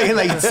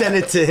send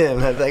it to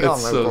him. I was like, That's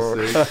oh my so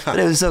lord. sick. But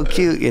it was so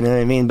cute, you know what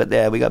I mean? But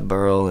yeah, we got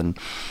Burl and,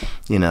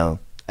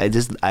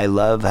 I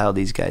love how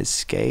these guys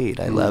skate.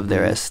 I love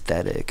their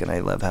aesthetic and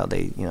I love how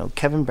they,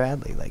 Kevin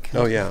Bradley, like,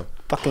 oh yeah.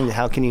 Fucking,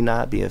 how can you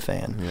not be a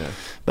fan? Yeah.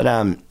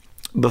 But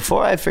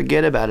before I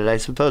forget about it, I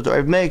suppose, or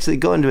I may actually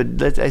go into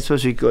I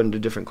suppose we could go into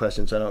different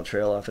questions so I don't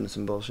trail off into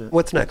some bullshit.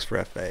 What's next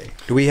for FA?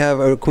 Do we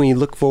have? Can we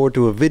look forward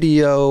to a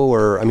video,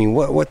 or I mean,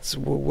 what's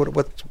in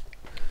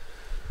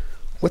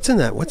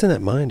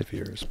that mind of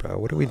yours, bro?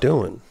 What are we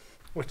doing?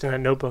 What's in that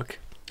notebook?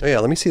 Oh yeah,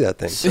 let me see that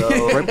thing.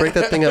 So break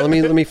that thing out.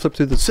 Let me flip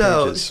through the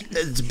pages.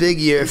 It's a big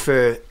year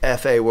for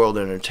FA World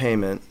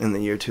Entertainment in the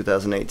year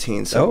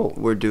 2018. So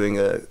we're doing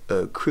a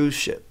cruise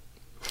ship.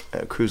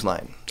 A cruise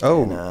line.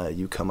 Oh. And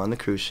you come on the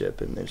cruise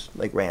ship and there's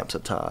like ramps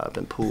up top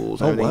and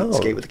pools and everything. Wow.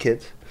 Skate with the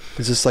kids.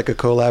 Is this like a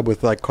collab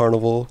with like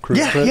Carnival Cruise?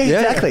 Yeah,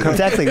 exactly.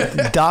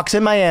 Docks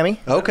in Miami.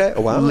 Okay.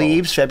 Wow.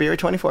 Leaves February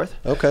 24th.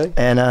 Okay.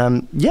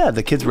 And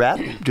the kids rap,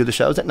 do the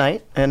shows at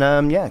night. And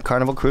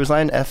Carnival Cruise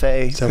Line,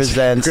 FA Sounds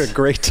presents like a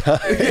great time.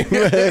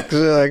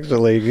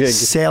 Actually.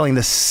 sailing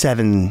the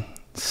 7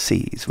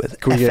 C's with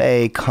Can we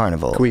FA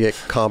Carnival. Can we get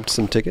comped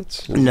some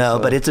tickets? No,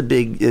 but it's a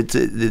big.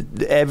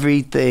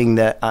 Everything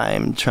that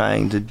I'm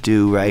trying to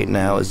do right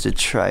now is to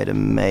try to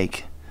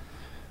make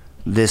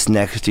this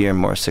next year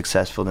more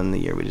successful than the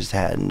year we just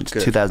had. And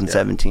Good,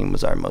 2017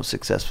 was our most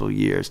successful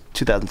year.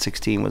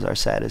 2016 was our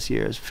saddest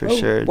years for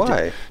sure.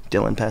 Why?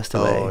 Dylan passed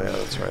away. Oh, yeah,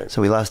 that's right.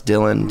 So we lost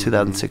Dylan in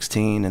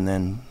 2016, and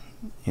then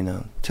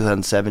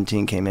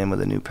 2017 came in with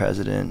a new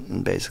president,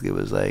 and basically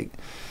was like,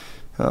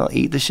 well,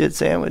 eat the shit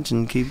sandwich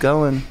and keep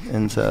going.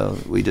 And so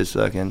we just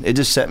it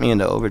just sent me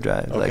into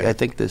overdrive. Okay. Like, I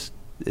think this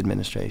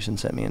administration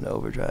sent me into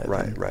overdrive.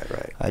 Right.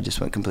 I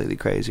just went completely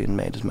crazy and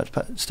made as much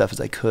stuff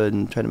as I could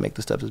and tried to make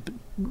the stuff as,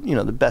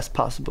 the best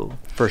possible.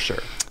 For sure.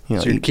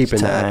 So you're keeping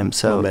time.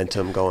 that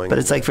momentum going. But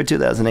it's like for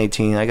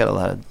 2018, I got a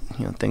lot of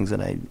things that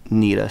I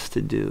need us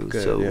to do.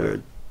 Good, so yeah.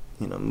 we're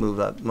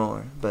move up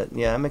more. But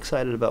yeah, I'm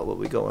excited about what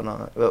we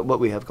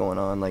have going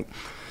on. Like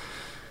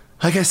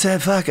I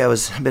said,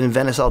 I've been in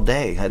Venice all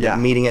day. I had a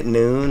meeting at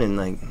noon, and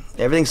like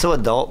everything's so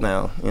adult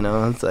now.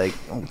 It's like,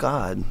 oh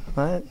God,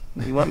 what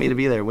you want me to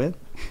be there with?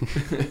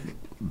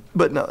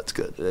 But no, it's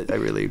good. I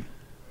really,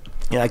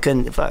 I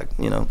couldn't.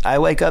 I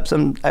wake up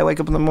in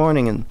the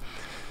morning, and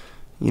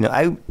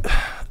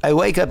I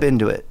wake up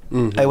into it.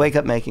 Mm-hmm. I wake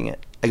up making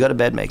it. I go to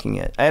bed making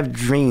it. I have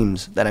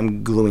dreams that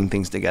I'm gluing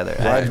things together.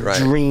 I have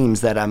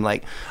dreams that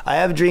I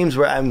have dreams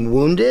where I'm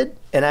wounded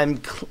and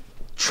I'm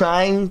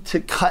trying to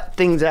cut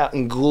things out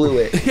and glue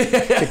it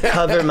to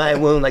cover my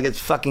wound like it's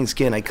fucking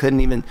skin. I couldn't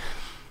even.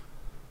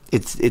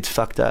 It's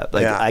fucked up.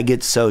 I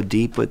get so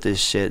deep with this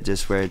shit,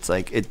 just where it's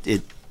like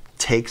it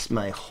takes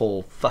my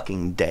whole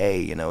fucking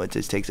day. It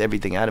just takes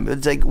everything out of me.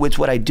 It's like it's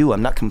what I do.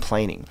 I'm not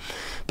complaining,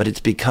 but it's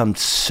become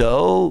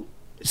so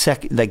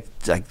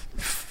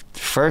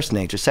first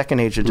nature, second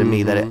nature to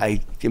me that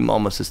I am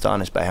almost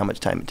astonished by how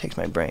much time it takes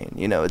my brain.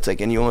 It's like,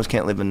 and you almost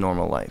can't live a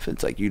normal life.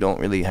 It's like you don't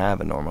really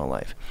have a normal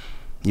life.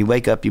 You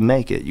wake up, you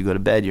make it. You go to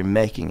bed, you're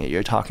making it.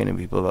 You're talking to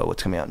people about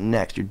what's coming out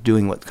next. You're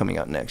doing what's coming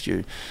out next.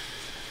 You're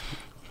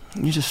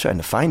just trying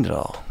to find it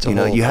all.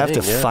 You have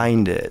to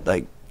find it.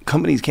 Like,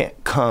 companies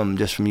can't come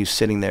just from you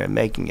sitting there and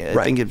making it.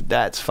 I think if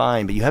that's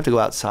fine, but you have to go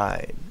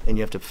outside and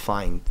you have to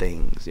find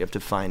things. You have to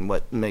find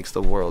what makes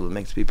the world, what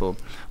makes people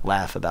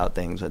laugh about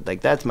things. But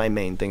that's my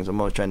main things. I'm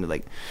always trying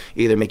to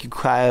either make you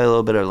cry a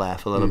little bit or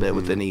laugh a little bit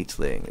within each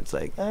thing. It's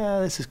like,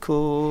 this is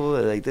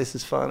cool. Like, this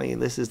is funny.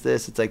 This is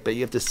this. It's like, but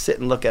you have to sit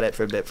and look at it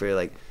for a bit. You're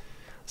like,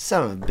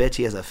 son of a bitch,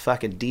 he has a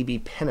fucking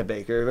DB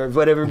Pennebaker or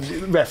whatever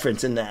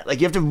reference in that. Like,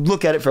 you have to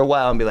look at it for a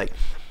while and be like,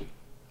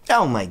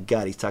 oh my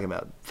God, he's talking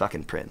about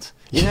fucking Prince.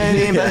 You know what I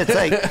mean? But it's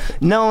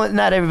like, no,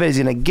 not everybody's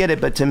gonna get it.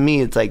 But to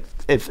me, it's like,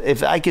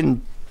 if I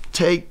can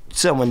take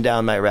someone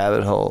down my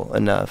rabbit hole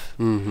enough,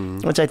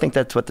 which I think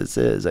that's what this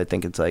is. I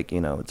think it's like,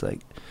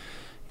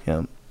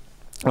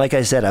 like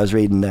I said, I was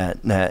reading that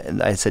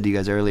I said to you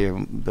guys earlier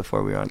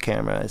before we were on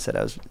camera, I said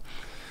I was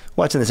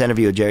watching this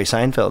interview with Jerry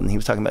Seinfeld, and he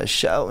was talking about his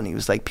show, and he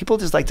was like, people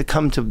just like to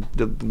come to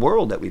the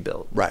world that we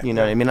built. Right. You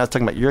know what I mean? I was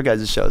talking about your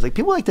guys' show. It's like,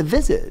 people like to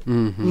visit.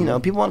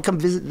 People want to come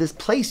visit this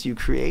place you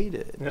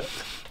created. Yep.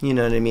 You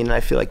know what I mean? And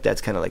I feel like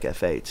that's kind of like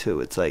FA too.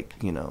 It's like,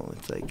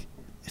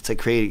 it's like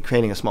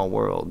creating a small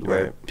world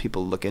where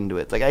people look into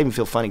it. Like, I even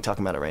feel funny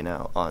talking about it right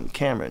now on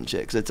camera and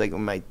shit, 'cause it's like,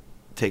 am I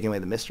taking away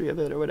the mystery of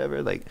it or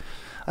whatever? Like,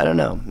 I don't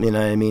know. You know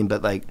what I mean?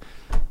 But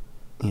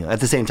at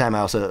the same time, I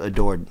also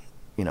adored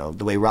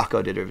the way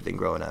Rocco did everything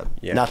growing up.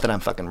 Yeah. Not that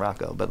I'm fucking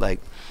Rocco, but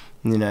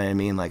you know what I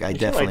mean? Like, I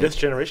definitely. Like, this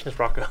generation is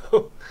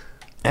Rocco.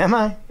 Am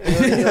I?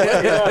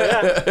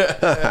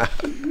 Yeah.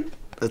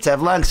 Let's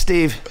have lunch,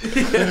 Steve.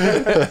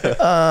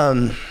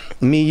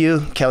 Me,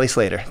 you, Kelly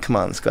Slater. Come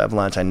on, let's go have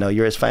lunch. I know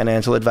you're his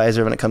financial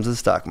advisor when it comes to the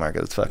stock market.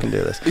 Let's fucking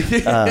do this.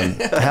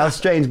 How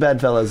strange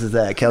Bedfellows is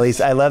that?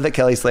 I love that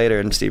Kelly Slater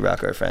and Steve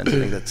Rocco are friends. I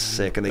think that's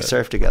sick. And they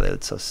surf together.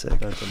 That's so sick.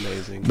 That's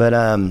amazing. But,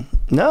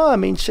 no, I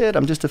mean, shit.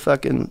 I'm just a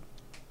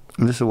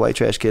white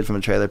trash kid from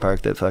a trailer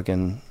park that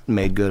fucking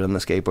made good on the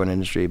skateboard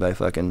industry by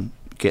fucking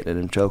getting it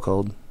in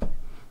chokehold.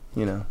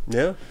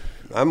 Yeah.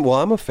 I'm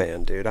a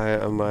fan, dude.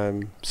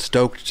 I'm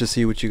stoked to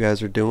see what you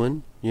guys are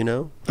doing,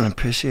 I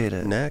appreciate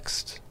it.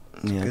 Next.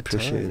 Yeah, I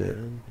appreciate it.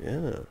 Man.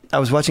 Yeah. I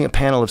was watching a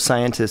panel of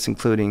scientists,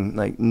 including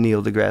like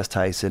Neil deGrasse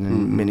Tyson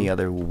and many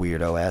other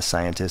weirdo ass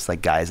scientists,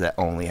 like guys that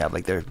only have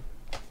their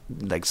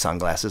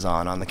sunglasses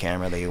on the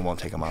camera. They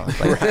won't take them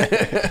off.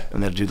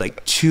 And they'll do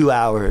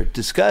 2-hour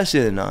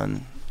discussion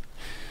on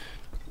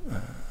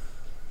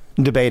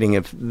debating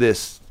if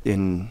this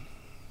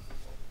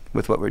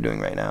with what we're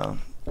doing right now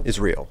is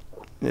real.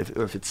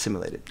 Or if it's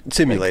simulated.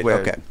 Simulated,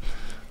 okay.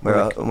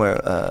 Where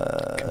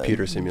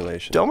computer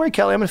simulation. Don't worry,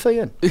 Kelly, I'm going to fill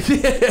you in.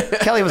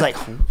 Kelly was like,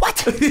 what?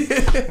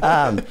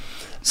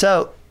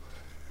 So,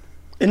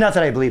 and not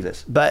that I believe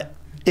this, but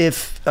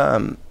if,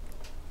 how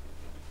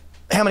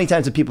many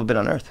times have people been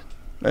on Earth?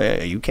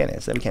 You can't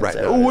answer. You can't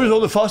say, where's all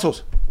the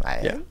fossils?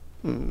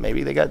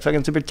 Maybe they got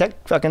fucking super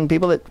tech fucking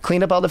people that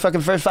cleaned up all the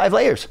fucking first 5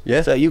 layers.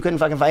 Yeah. So you couldn't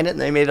fucking find it, and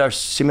they made our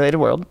simulated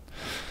world.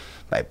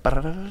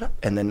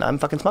 And then I'm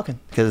fucking smoking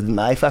because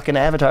my fucking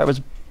avatar was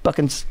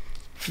fucking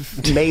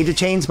made to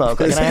chain smoke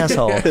like an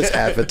asshole. This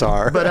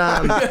avatar. But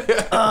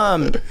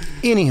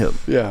anywho,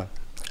 yeah.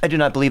 I do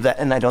not believe that,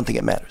 and I don't think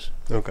it matters.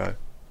 Okay.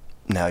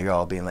 Now you're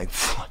all being like,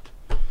 what?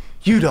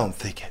 You don't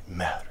think it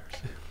matters?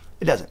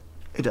 It doesn't.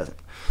 It doesn't.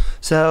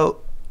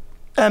 So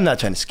I'm not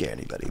trying to scare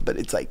anybody, but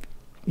it's like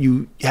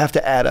you have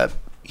to add up.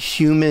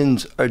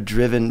 Humans are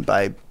driven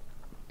by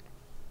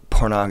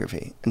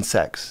pornography and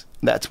sex.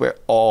 That's where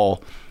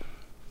all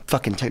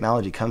fucking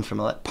technology comes from,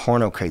 all that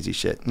porno crazy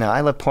shit. Now,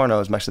 I love porno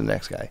as much as the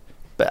next guy,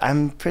 but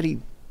I'm pretty,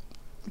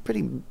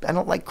 I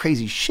don't like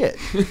crazy shit.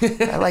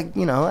 I like,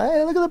 hey,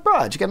 look at the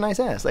broad, she got a nice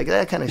ass. Like,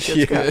 that kind of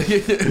shit's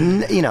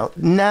great.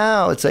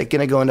 Now it's like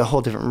going to go into a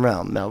whole different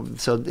realm. Now,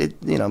 so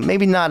it,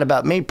 maybe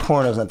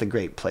porno's not the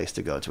great place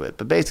to go to it,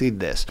 but basically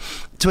this.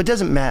 So it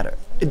doesn't matter.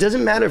 It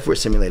doesn't matter if we're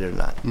simulated or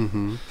not.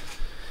 Mm-hmm.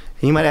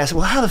 And you might ask,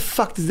 well, how the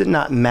fuck does it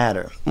not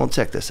matter? Well,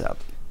 check this out.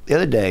 The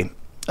other day,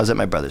 I was at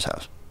my brother's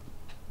house,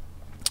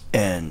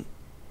 and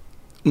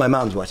my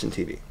mom's watching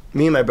TV.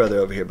 Me and my brother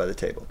over here by the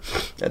table,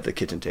 at the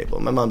kitchen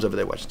table. My mom's over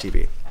there watching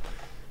TV.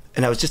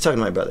 And I was just talking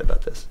to my brother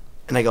about this.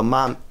 And I go,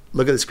 Mom,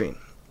 look at the screen.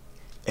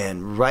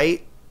 And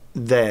right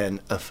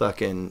then, a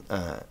fucking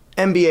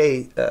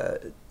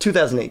NBA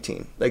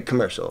 2018, like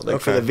commercial,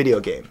 like for the video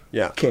game,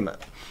 came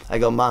up. I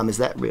go, Mom, is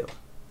that real?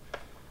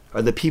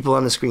 Are the people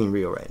on the screen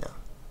real right now?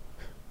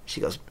 She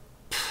goes,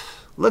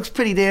 looks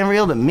pretty damn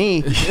real to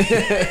me.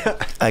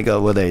 I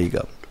go, well, there you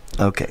go.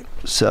 Okay,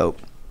 so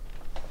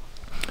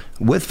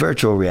with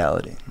virtual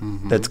reality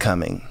that's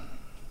coming,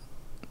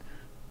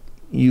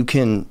 you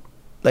can,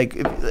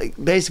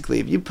 basically,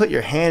 if you put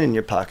your hand in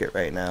your pocket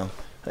right now,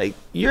 like,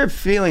 you're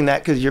feeling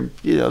that because you're,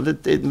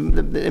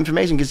 the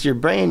information gets to your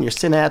brain, your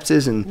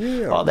synapses,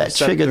 and all that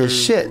trigger the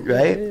shit,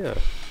 right? Yeah.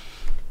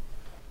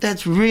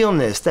 That's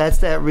realness. That's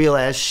that real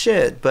ass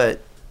shit.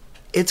 But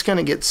it's going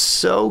to get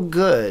so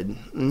good,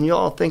 and you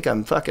all think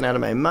I'm fucking out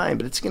of my mind,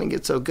 but it's going to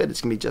get so good, it's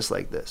going to be just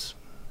like this.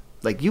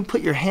 Like, you put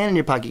your hand in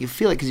your pocket, you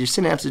feel it because your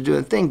synapses are doing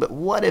a thing, but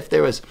what if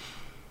there was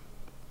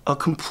a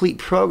complete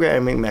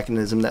programming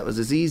mechanism that was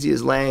as easy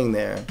as laying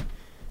there,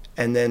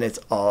 and then it's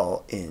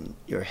all in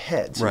your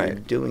head. So you're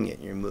doing it,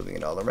 you're moving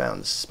it all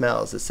around, the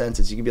smells, the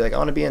senses. You could be like, I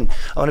want to be in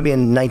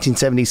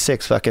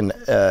 1976 fucking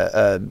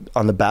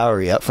on the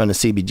Bowery out front of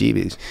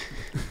CBGB's.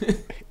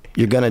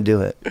 You're going to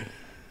do it.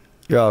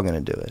 You're all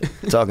going to do it.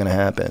 It's all going to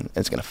happen.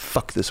 It's going to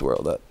fuck this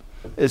world up.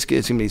 It's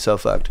going to be so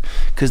fucked.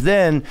 Because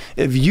then,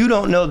 if you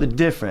don't know the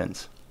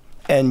difference,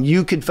 and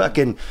you could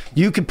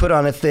put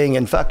on a thing,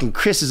 and fucking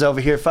Chris is over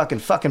here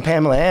fucking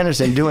Pamela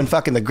Anderson doing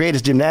fucking the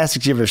greatest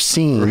gymnastics you've ever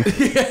seen.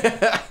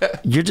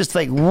 You're just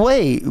like,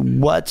 wait,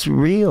 what's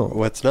real?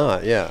 What's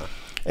not? Yeah.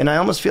 And I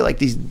almost feel like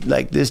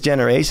this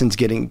generation's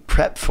getting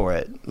prepped for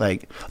it.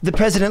 Like, the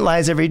president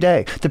lies every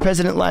day. The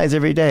president lies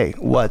every day.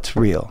 What's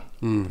real?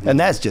 Mm-hmm. And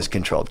that's just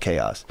controlled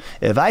chaos.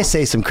 If I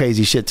say some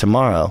crazy shit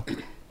tomorrow,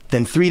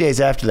 then 3 days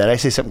after that I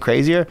say something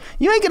crazier,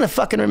 you ain't gonna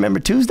fucking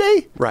remember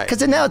Tuesday. Right.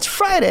 Because now it's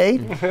Friday.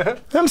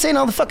 I'm saying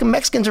all the fucking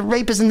Mexicans are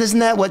rapists and this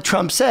and that, what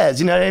Trump says.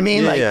 You know what I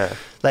mean?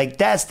 Like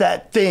that's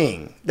that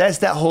thing. That's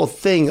that whole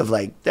thing of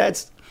like,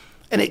 that's...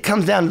 And it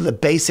comes down to the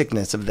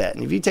basicness of that.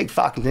 And if you take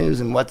Fox News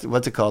and what's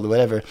it called or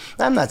whatever,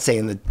 I'm not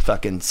saying the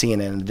fucking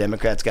CNN and the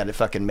Democrats got it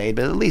fucking made,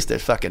 but at least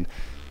there's fucking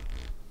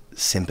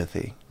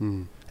sympathy.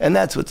 Mm. And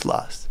that's what's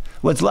lost.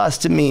 What's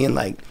lost to me in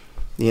like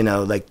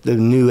the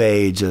new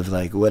age of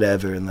like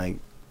whatever, and like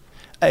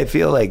I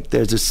feel like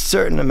there's a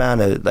certain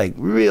amount of like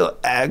real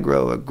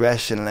aggro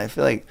aggression, and I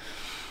feel like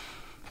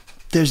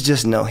there's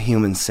just no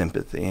human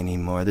sympathy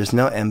anymore. There's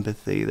no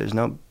empathy. There's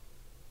no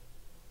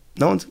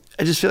one's,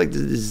 I just feel like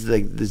there's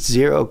like the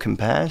zero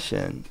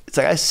compassion. It's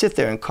like I sit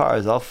there in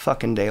cars all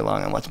fucking day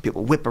long and watching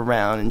people whip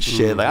around and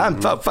shit. Like,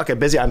 I'm fucking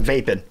busy, I'm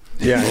vaping.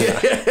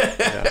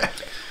 Yeah.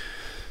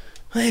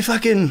 They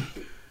fucking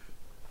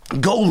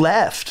go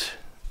left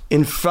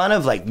in front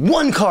of like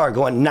one car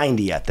going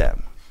 90 at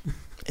them.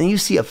 And you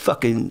see a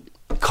fucking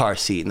car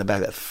seat in the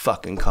back of that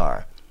fucking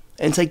car.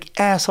 And it's like,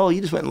 asshole,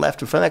 you just went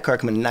left in front of that car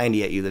coming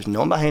 90 at you. There's no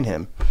one behind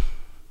him.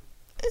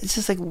 It's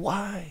just like,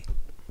 why?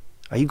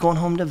 Are you going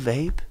home to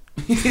vape?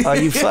 Are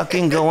you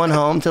fucking going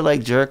home to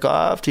like jerk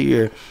off to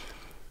your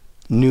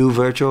new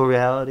virtual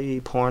reality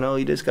porno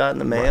you just got in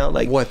the mail?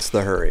 Like, what's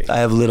the hurry? I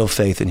have little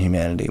faith in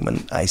humanity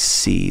when I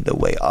see the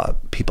way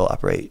people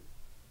operate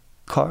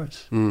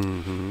cars.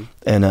 Mm-hmm.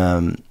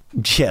 And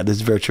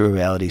this virtual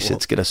reality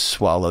shit's gonna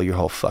swallow your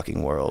whole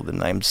fucking world.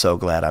 And I'm so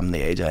glad I'm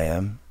the age I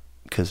am.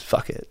 Because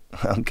fuck it.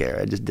 I don't care.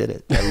 I just did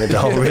it. I lived a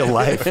whole real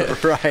life.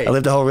 Right. I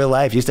lived a whole real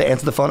life. Used to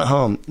answer the phone at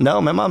home.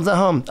 No, my mom's at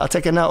home. I'll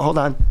take a note. Hold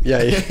on.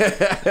 Yeah.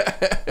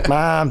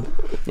 Mom,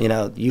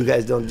 you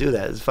guys don't do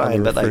that. It's fine.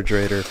 On the but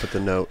refrigerator, like, put the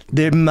note.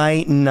 There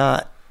might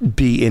not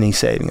be any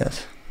saving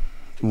us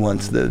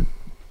once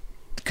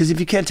because if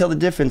you can't tell the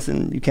difference,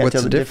 then you can't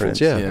tell the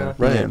difference. Yeah.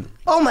 Right. Yeah.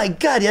 Oh my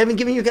God, I haven't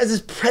given you guys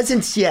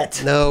presents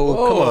yet. No,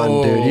 come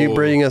on, dude. You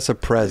bring us a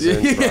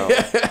present, bro.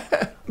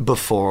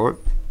 Before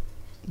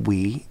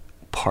we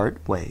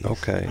part ways.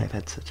 Okay. I've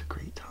had such a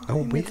great time. Oh,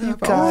 we with you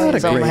have all had a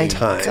guys. Oh my great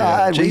time.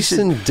 God,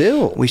 Jason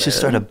Dill. We should man.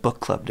 start a book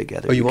club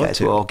together. Oh, you want guys.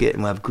 to? We'll all get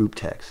and we'll have group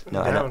text.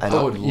 No, I don't. I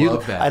I would don't.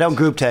 love that. I don't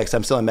group text.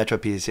 I'm still on Metro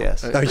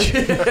PCS. Oh,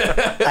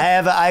 yeah. I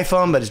have an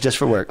iPhone, but it's just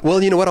for work.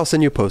 Well, you know what? I'll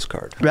send you a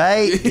postcard.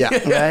 Right? Yeah.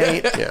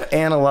 Right? Yeah.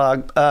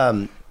 Analog.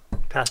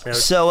 Pass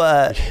notes. So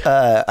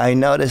I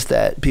noticed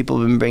that people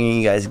have been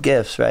bringing you guys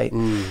gifts, right?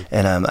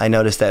 And I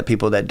noticed that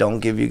people that don't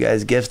give you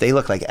guys gifts, they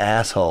look like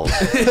assholes.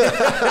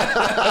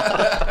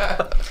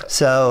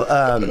 So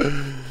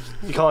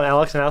You calling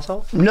Alex an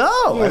asshole? no,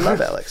 I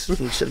love Alex.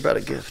 He should have brought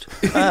a gift.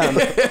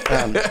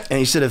 And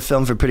he should have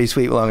filmed for Pretty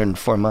Sweet longer than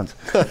 4 months.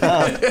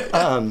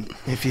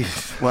 If you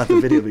want the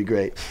video, it'd be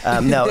great.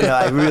 No,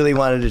 I really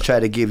wanted to try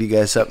to give you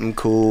guys something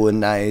cool and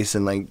nice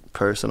and like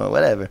personal,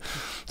 whatever.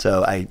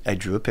 So I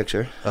drew a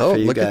picture Oh, for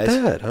you look guys.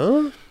 at that,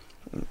 huh?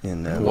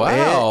 And,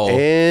 Wow.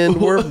 And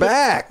we're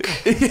back.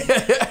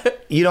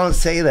 You don't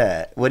say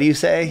that. What do you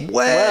say?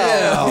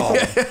 Well,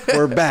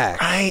 we're back.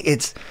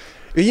 It's.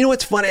 You know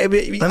what's funny? I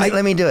mean,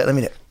 Let me do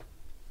it.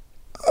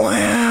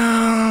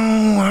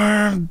 Well,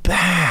 we're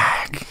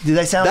back. Did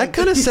I sound that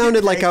kind of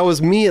sounded like I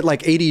was me at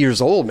like 80 years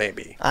old,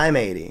 maybe. I'm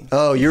 80.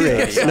 Oh, you're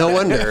 80. No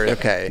wonder.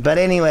 Okay. But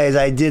anyways,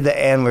 I did the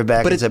 "and we're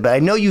back." But I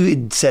know you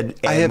had said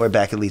 "and we're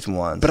back" at least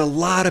once. But a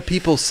lot of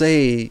people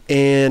say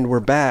 "and we're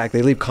back."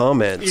 They leave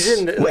comments. You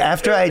didn't. Well,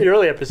 after I- the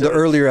early episode. The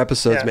earlier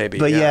episodes, Yeah. maybe.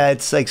 But yeah,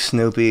 it's like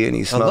Snoopy, and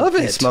he's love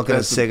it. He's smoking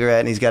a cigarette,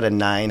 and he's got a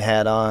 9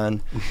 hat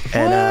on,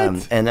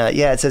 and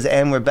yeah, it says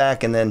 "and we're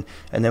back." And then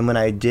when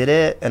I did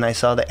it, and I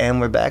saw the "and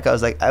we're back," I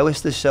was like, I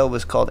wish the show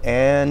was called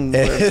 "and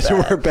we're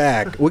back." we're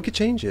back. We could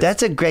change it.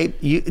 That's a great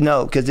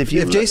because if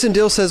Jason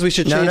Dill says we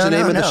should change the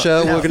name of the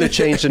show, we're going to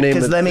change the name of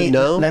Because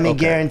the let me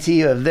guarantee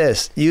you of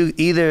this. You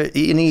any of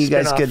you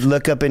guys Spin-off. could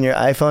look up in your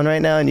iPhone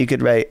right now and you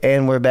could write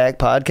 "and we're back"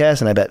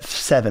 podcast, and I bet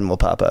 7 will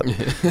pop up.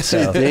 So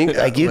You think?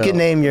 like you could Well,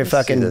 name your let's see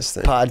fucking this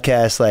thing.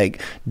 podcast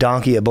like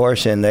Donkey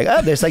Abortion. Like,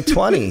 there's like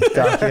 20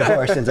 donkey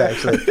abortions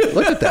actually.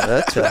 Look at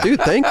that. That's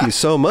dude, thank you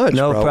so much,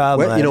 No bro.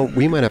 problem. Well, you know,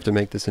 we might have to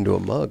make this into a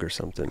mug or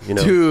something, you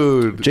know.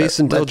 Dude.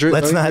 Jason Dill.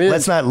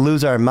 Let's not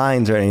lose our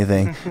minds or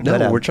anything.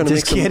 No, we're trying to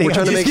just make some- kidding. we're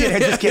trying to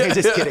I'm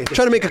just kidding.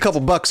 trying to make a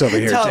couple bucks over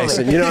here, Totally.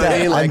 Jason. You know what I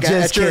mean? Like I'm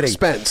just at your kidding.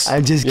 expense.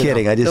 I'm just You know?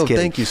 kidding. No, kidding.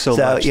 thank you so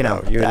much. You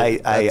know, bro.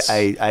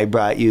 I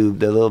brought you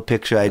the little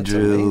picture I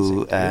drew, amazing,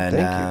 dude. and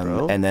Thank you,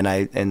 bro.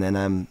 and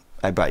then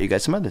I brought you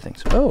guys some other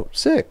things. Oh,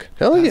 sick.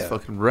 Hell That's yeah.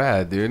 fucking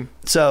rad, dude.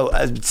 So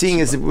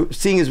seeing as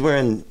we're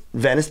in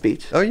Venice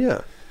Beach, Oh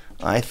yeah.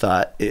 I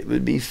thought it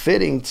would be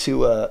fitting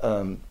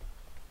to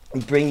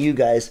bring you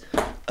guys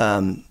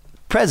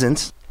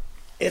presents.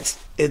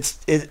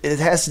 It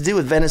has to do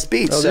with Venice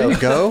Beach. Oh, so there you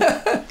go.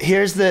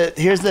 here's the.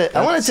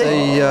 I want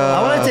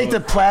to take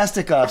the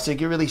plastic off so you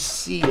can really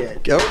see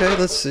it. Okay,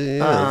 let's see.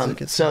 Yeah, let's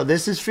get So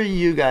this is for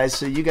you guys.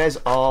 So you guys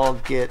all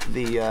get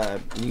the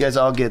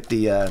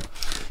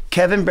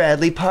Kevin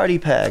Bradley party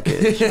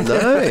package.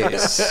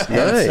 nice.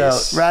 And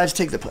Nice. So Raj,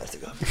 take the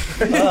plastic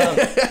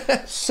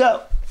off.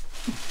 So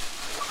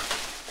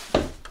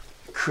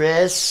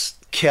Chris,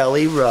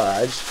 Kelly,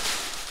 Raj,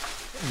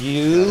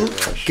 you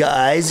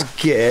guys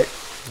get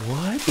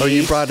what? Oh,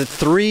 you brought it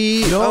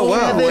 3. Oh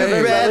wow. Kevin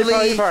Wait,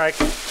 Bradley. Park.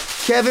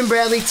 Kevin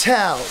Bradley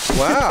towels.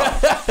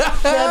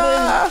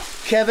 Wow.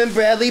 Kevin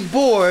Bradley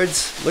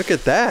boards. Look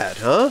at that,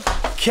 huh?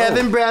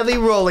 Kevin Bradley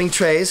rolling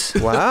trays.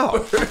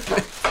 Wow.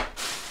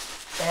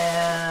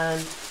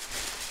 And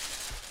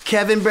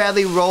Kevin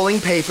Bradley rolling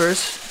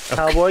papers.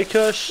 Cowboy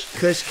Kush.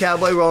 Kush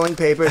Cowboy rolling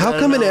papers. How I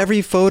don't come in know.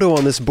 every photo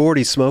on this board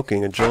he's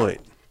smoking a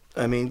joint?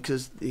 I mean,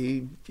 because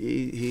he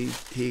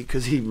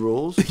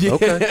rules.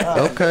 Okay.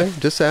 Okay.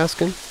 Just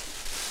asking.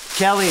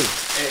 Kelly.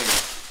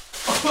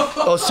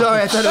 Oh,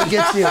 sorry. I thought it would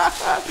get you.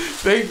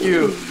 Thank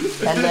you.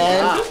 And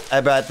then I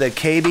brought the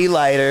KB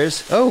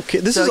lighters. Okay.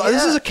 This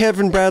is a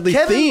Kevin Bradley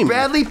Kevin theme.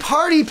 Bradley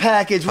party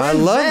package. We're I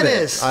in love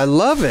Venice. it. I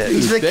love it.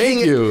 He's the Thank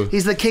king. you.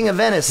 He's the king of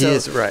Venice. He So,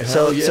 is, right.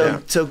 So, Hell yeah.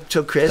 so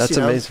Chris, That's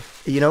amazing.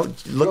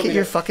 Look at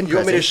your fucking You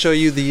want me to presents. show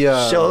you the?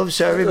 Show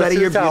everybody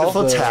your Let's do the towel.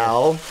 beautiful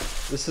towel.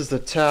 This is the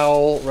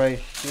towel right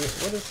here.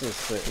 What is this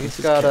thing? It's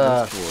got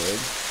a.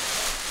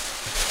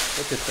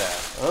 Look at that.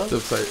 Huh?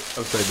 It's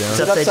upside down. It's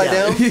Upside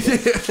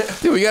down?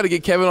 Dude, we got to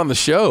get Kevin on the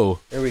show.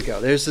 There we go.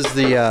 This is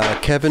the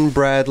Kevin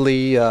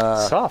Bradley.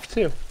 Soft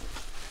too.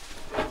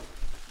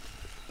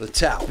 The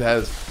towel. That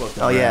is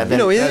fucking Oh, yeah, rad. then-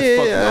 You know, That's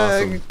fucking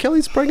awesome.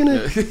 Kelly's probably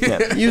gonna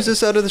Yeah. use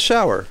this out of the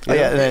shower. Oh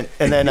yeah,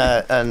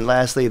 and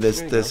lastly,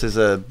 this is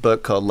a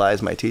book called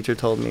 "Lies My Teacher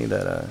Told Me"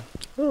 that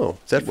Oh,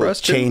 is that for will us?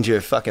 too? change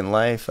your fucking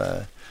life.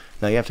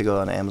 No, you have to go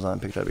on Amazon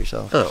and pick it up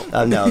yourself. Oh.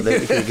 No,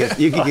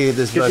 you can get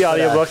this Get book. the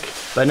audiobook.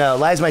 But no,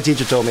 "Lies My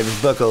Teacher Told Me."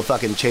 This book will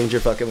fucking change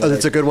your fucking life. Oh,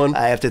 that's a good one.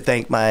 I have to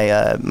thank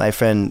my my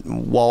friend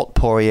Walt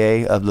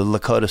Poirier of the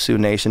Lakota Sioux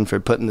Nation for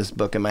putting this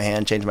book in my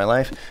hand, changed my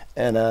life.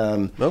 And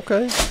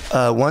Okay.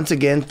 once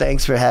again,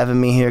 thanks for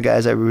having me here,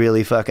 guys. I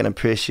really fucking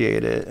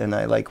appreciate it, and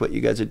I like what you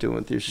guys are doing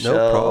with your show.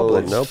 No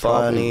problem, It's no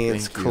problem. funny.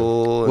 It's Thank you.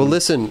 cool. Well,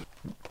 listen,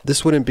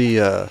 this wouldn't be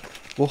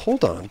Well,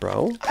 hold on,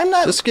 bro. I'm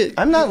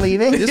not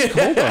leaving. Just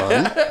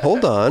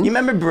hold on. You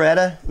remember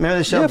Beretta? Remember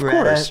the show Yeah, of Beretta?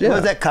 course, yeah. What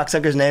was that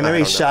cocksucker's name?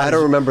 Remember I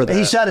don't remember that.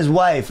 He shot his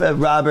wife,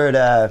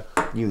 Robert.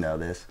 You know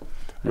this,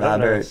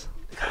 Robert. knows?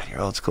 God,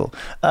 you're old school.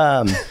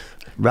 Not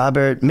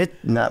Robert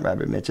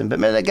Mitchum, but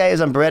remember that guy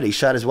who's on Beretta? He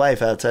shot his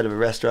wife outside of a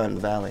restaurant in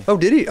the Valley. Oh,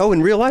 did he? Oh,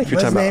 in real life, you're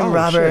What's his talking name?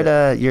 about.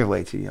 Robert. You're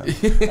way too young.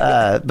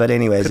 But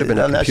anyways, Could have been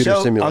a on that computer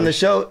show, simulation. on the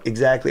show,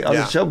 exactly on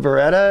Yeah. the show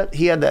Beretta,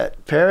 he had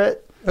that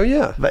parrot. Oh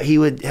yeah. But he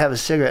would have a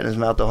cigarette in his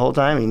mouth the whole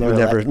time. He never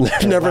Never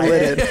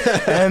lit it.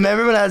 And I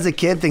remember when I was a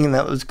kid thinking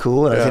that was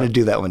cool, and I was going to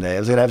do that one day. I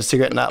was going to have a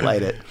cigarette and not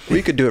light it.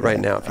 We could do it right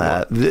now if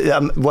you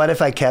want. What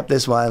if I kept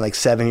this wine like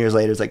 7 years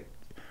later? It's like,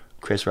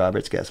 Chris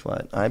Roberts, guess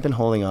what? I've been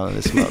holding on to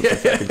this smoke for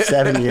fucking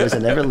 7 years. I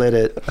never lit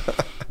it.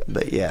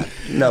 But yeah.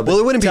 No, but Well,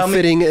 it wouldn't be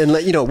fitting, and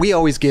we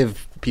always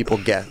give people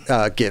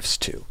gifts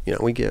too.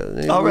 We give a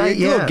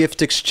little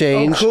gift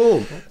exchange.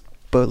 Oh, cool.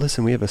 But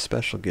listen, we have a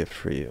special gift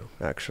for you,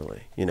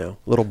 actually.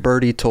 Little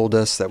birdie told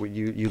us that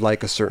you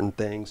like a certain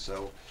thing,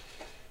 so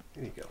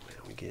here you go,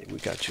 man. We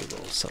got you a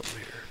little something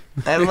here.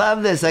 I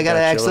love this. I got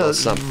an actual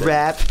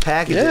wrapped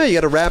package. Yeah, you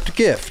got a wrapped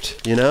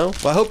gift, Well,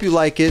 I hope you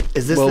like it.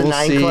 Is this the the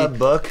 9 Club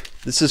book?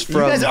 This is from...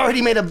 You guys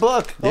already made a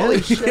book. Yeah.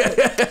 Holy shit.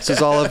 This is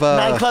all of...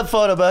 9 Club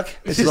photo book.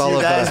 This It's is just all you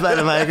of guys by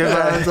the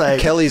microphones. Like,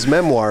 Kelly's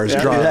memoirs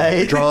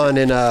Right. drawn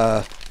in,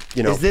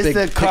 is this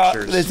big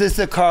pictures. Is this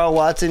the Carl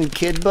Watson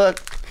kid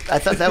book? I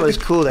thought that was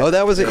cool. Oh,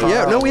 that was it.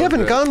 Yeah, no, we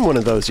haven't gotten one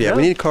of those yet. No?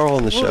 We need Carl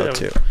on the show, yeah.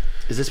 too.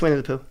 Is this Winnie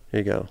the Pooh? Here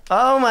you go.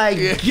 Oh my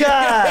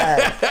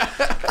God!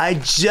 I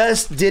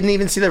just didn't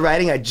even see the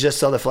writing. I just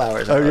saw the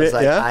flowers. I was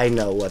like, yeah? I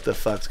know what the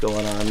fuck's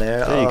going on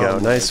there. There you go.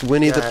 my Nice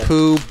Winnie the God.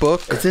 Pooh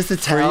book. Is this the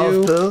for Towel you.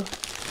 of Pooh?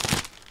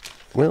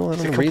 Well, I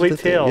don't know. complete Read the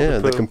thing. tale of Yeah, the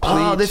the Pooh. complete.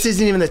 Oh, this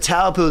isn't even the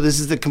Towel Pooh. This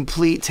is the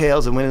complete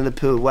tales of Winnie the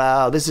Pooh.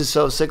 Wow, this is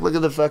so sick. Look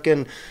at the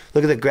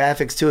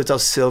graphics too. It's all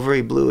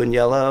silvery blue and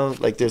yellow.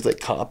 Like there's like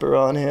copper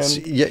on him.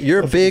 Yeah,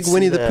 you're a If you big can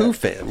Winnie see the that. Pooh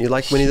fan. You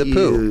like Winnie the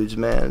Pooh. Huge,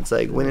 man. It's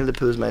like Winnie the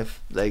Pooh's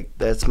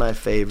that's my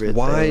favorite.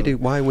 thing.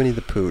 Why Winnie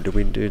the Pooh?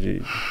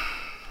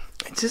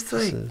 It's just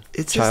like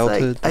it's just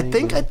childhood like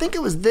thing? I think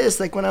it was this.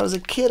 Like when I was a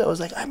kid, I was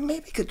like, I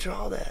maybe could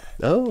draw that.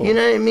 Oh. You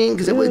know what I mean?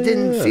 Because it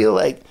didn't Yeah. feel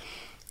like.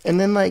 And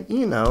then like I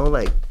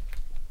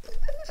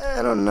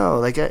don't know.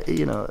 Like I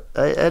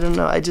don't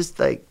know. I just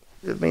like.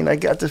 I mean, I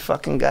got the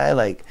fucking guy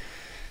like.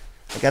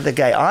 I got the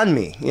guy on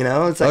me.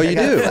 It's like. Oh, you I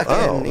got do.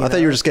 fucking, I thought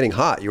you were just getting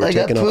hot. You were I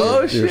got taking Pooh.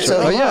 off. Oh, shit.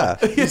 So, Oh yeah.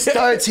 He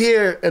starts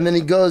here and then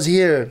he goes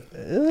here.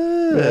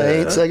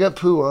 Right. So I got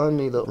Pooh on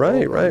me though.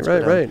 Right.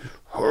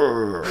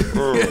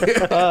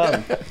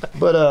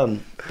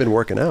 Been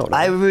working out.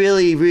 I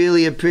really,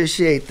 really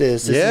appreciate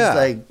this. This is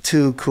like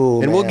too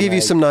cool. And we'll man. give you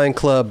Like, some 9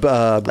 Club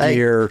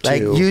gear too.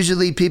 Like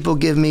usually people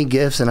give me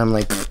gifts and I'm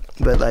like, "Pfft,"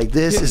 but like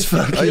this is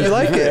fucking. Oh, you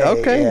like it? great.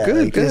 Okay, Yeah,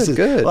 good, like, this good,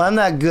 good. Well, I'm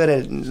not good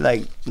at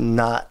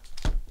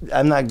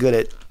I'm not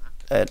good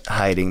at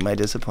hiding my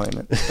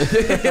disappointment.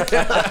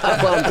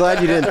 Well, I'm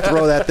glad you didn't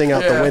throw that thing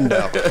out the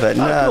window. But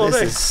no, Cool, this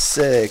thanks. is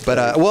sick.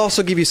 But we'll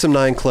also give you some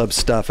 9 Club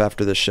stuff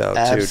after the show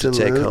too to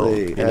take home.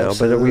 Absolutely, But we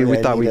absolutely.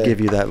 thought I we'd need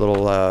give you that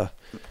little.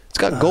 It's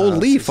got gold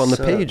leaf on the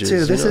pages.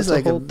 Dude, this is it's a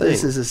like whole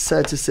this thing. is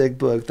such a sick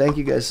book. Thank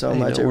you guys so Hey,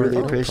 much. no I really worries.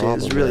 No appreciate it.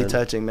 It's problem, really man.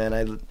 touching, man.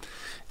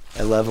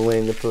 I love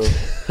Winnie the Pooh.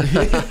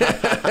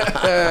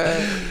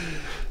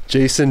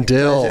 Jason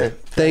Dill, Pleasure.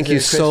 thank you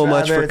Pleasure. so Chris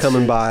much for Roberts.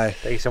 coming by.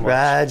 Thank you so much.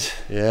 Raj,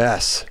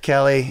 Yes.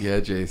 Kelly. Yeah,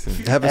 Jason.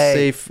 Have a Hey.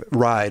 safe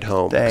ride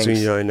home. 'Cause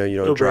Thanks. I know you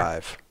don't Uber.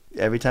 drive.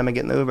 Every time I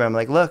get in the Uber, I'm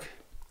like, look,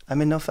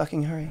 I'm in no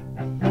fucking hurry.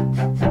 I'm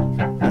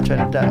not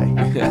trying to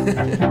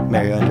die.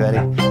 Mario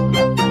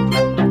Andretti.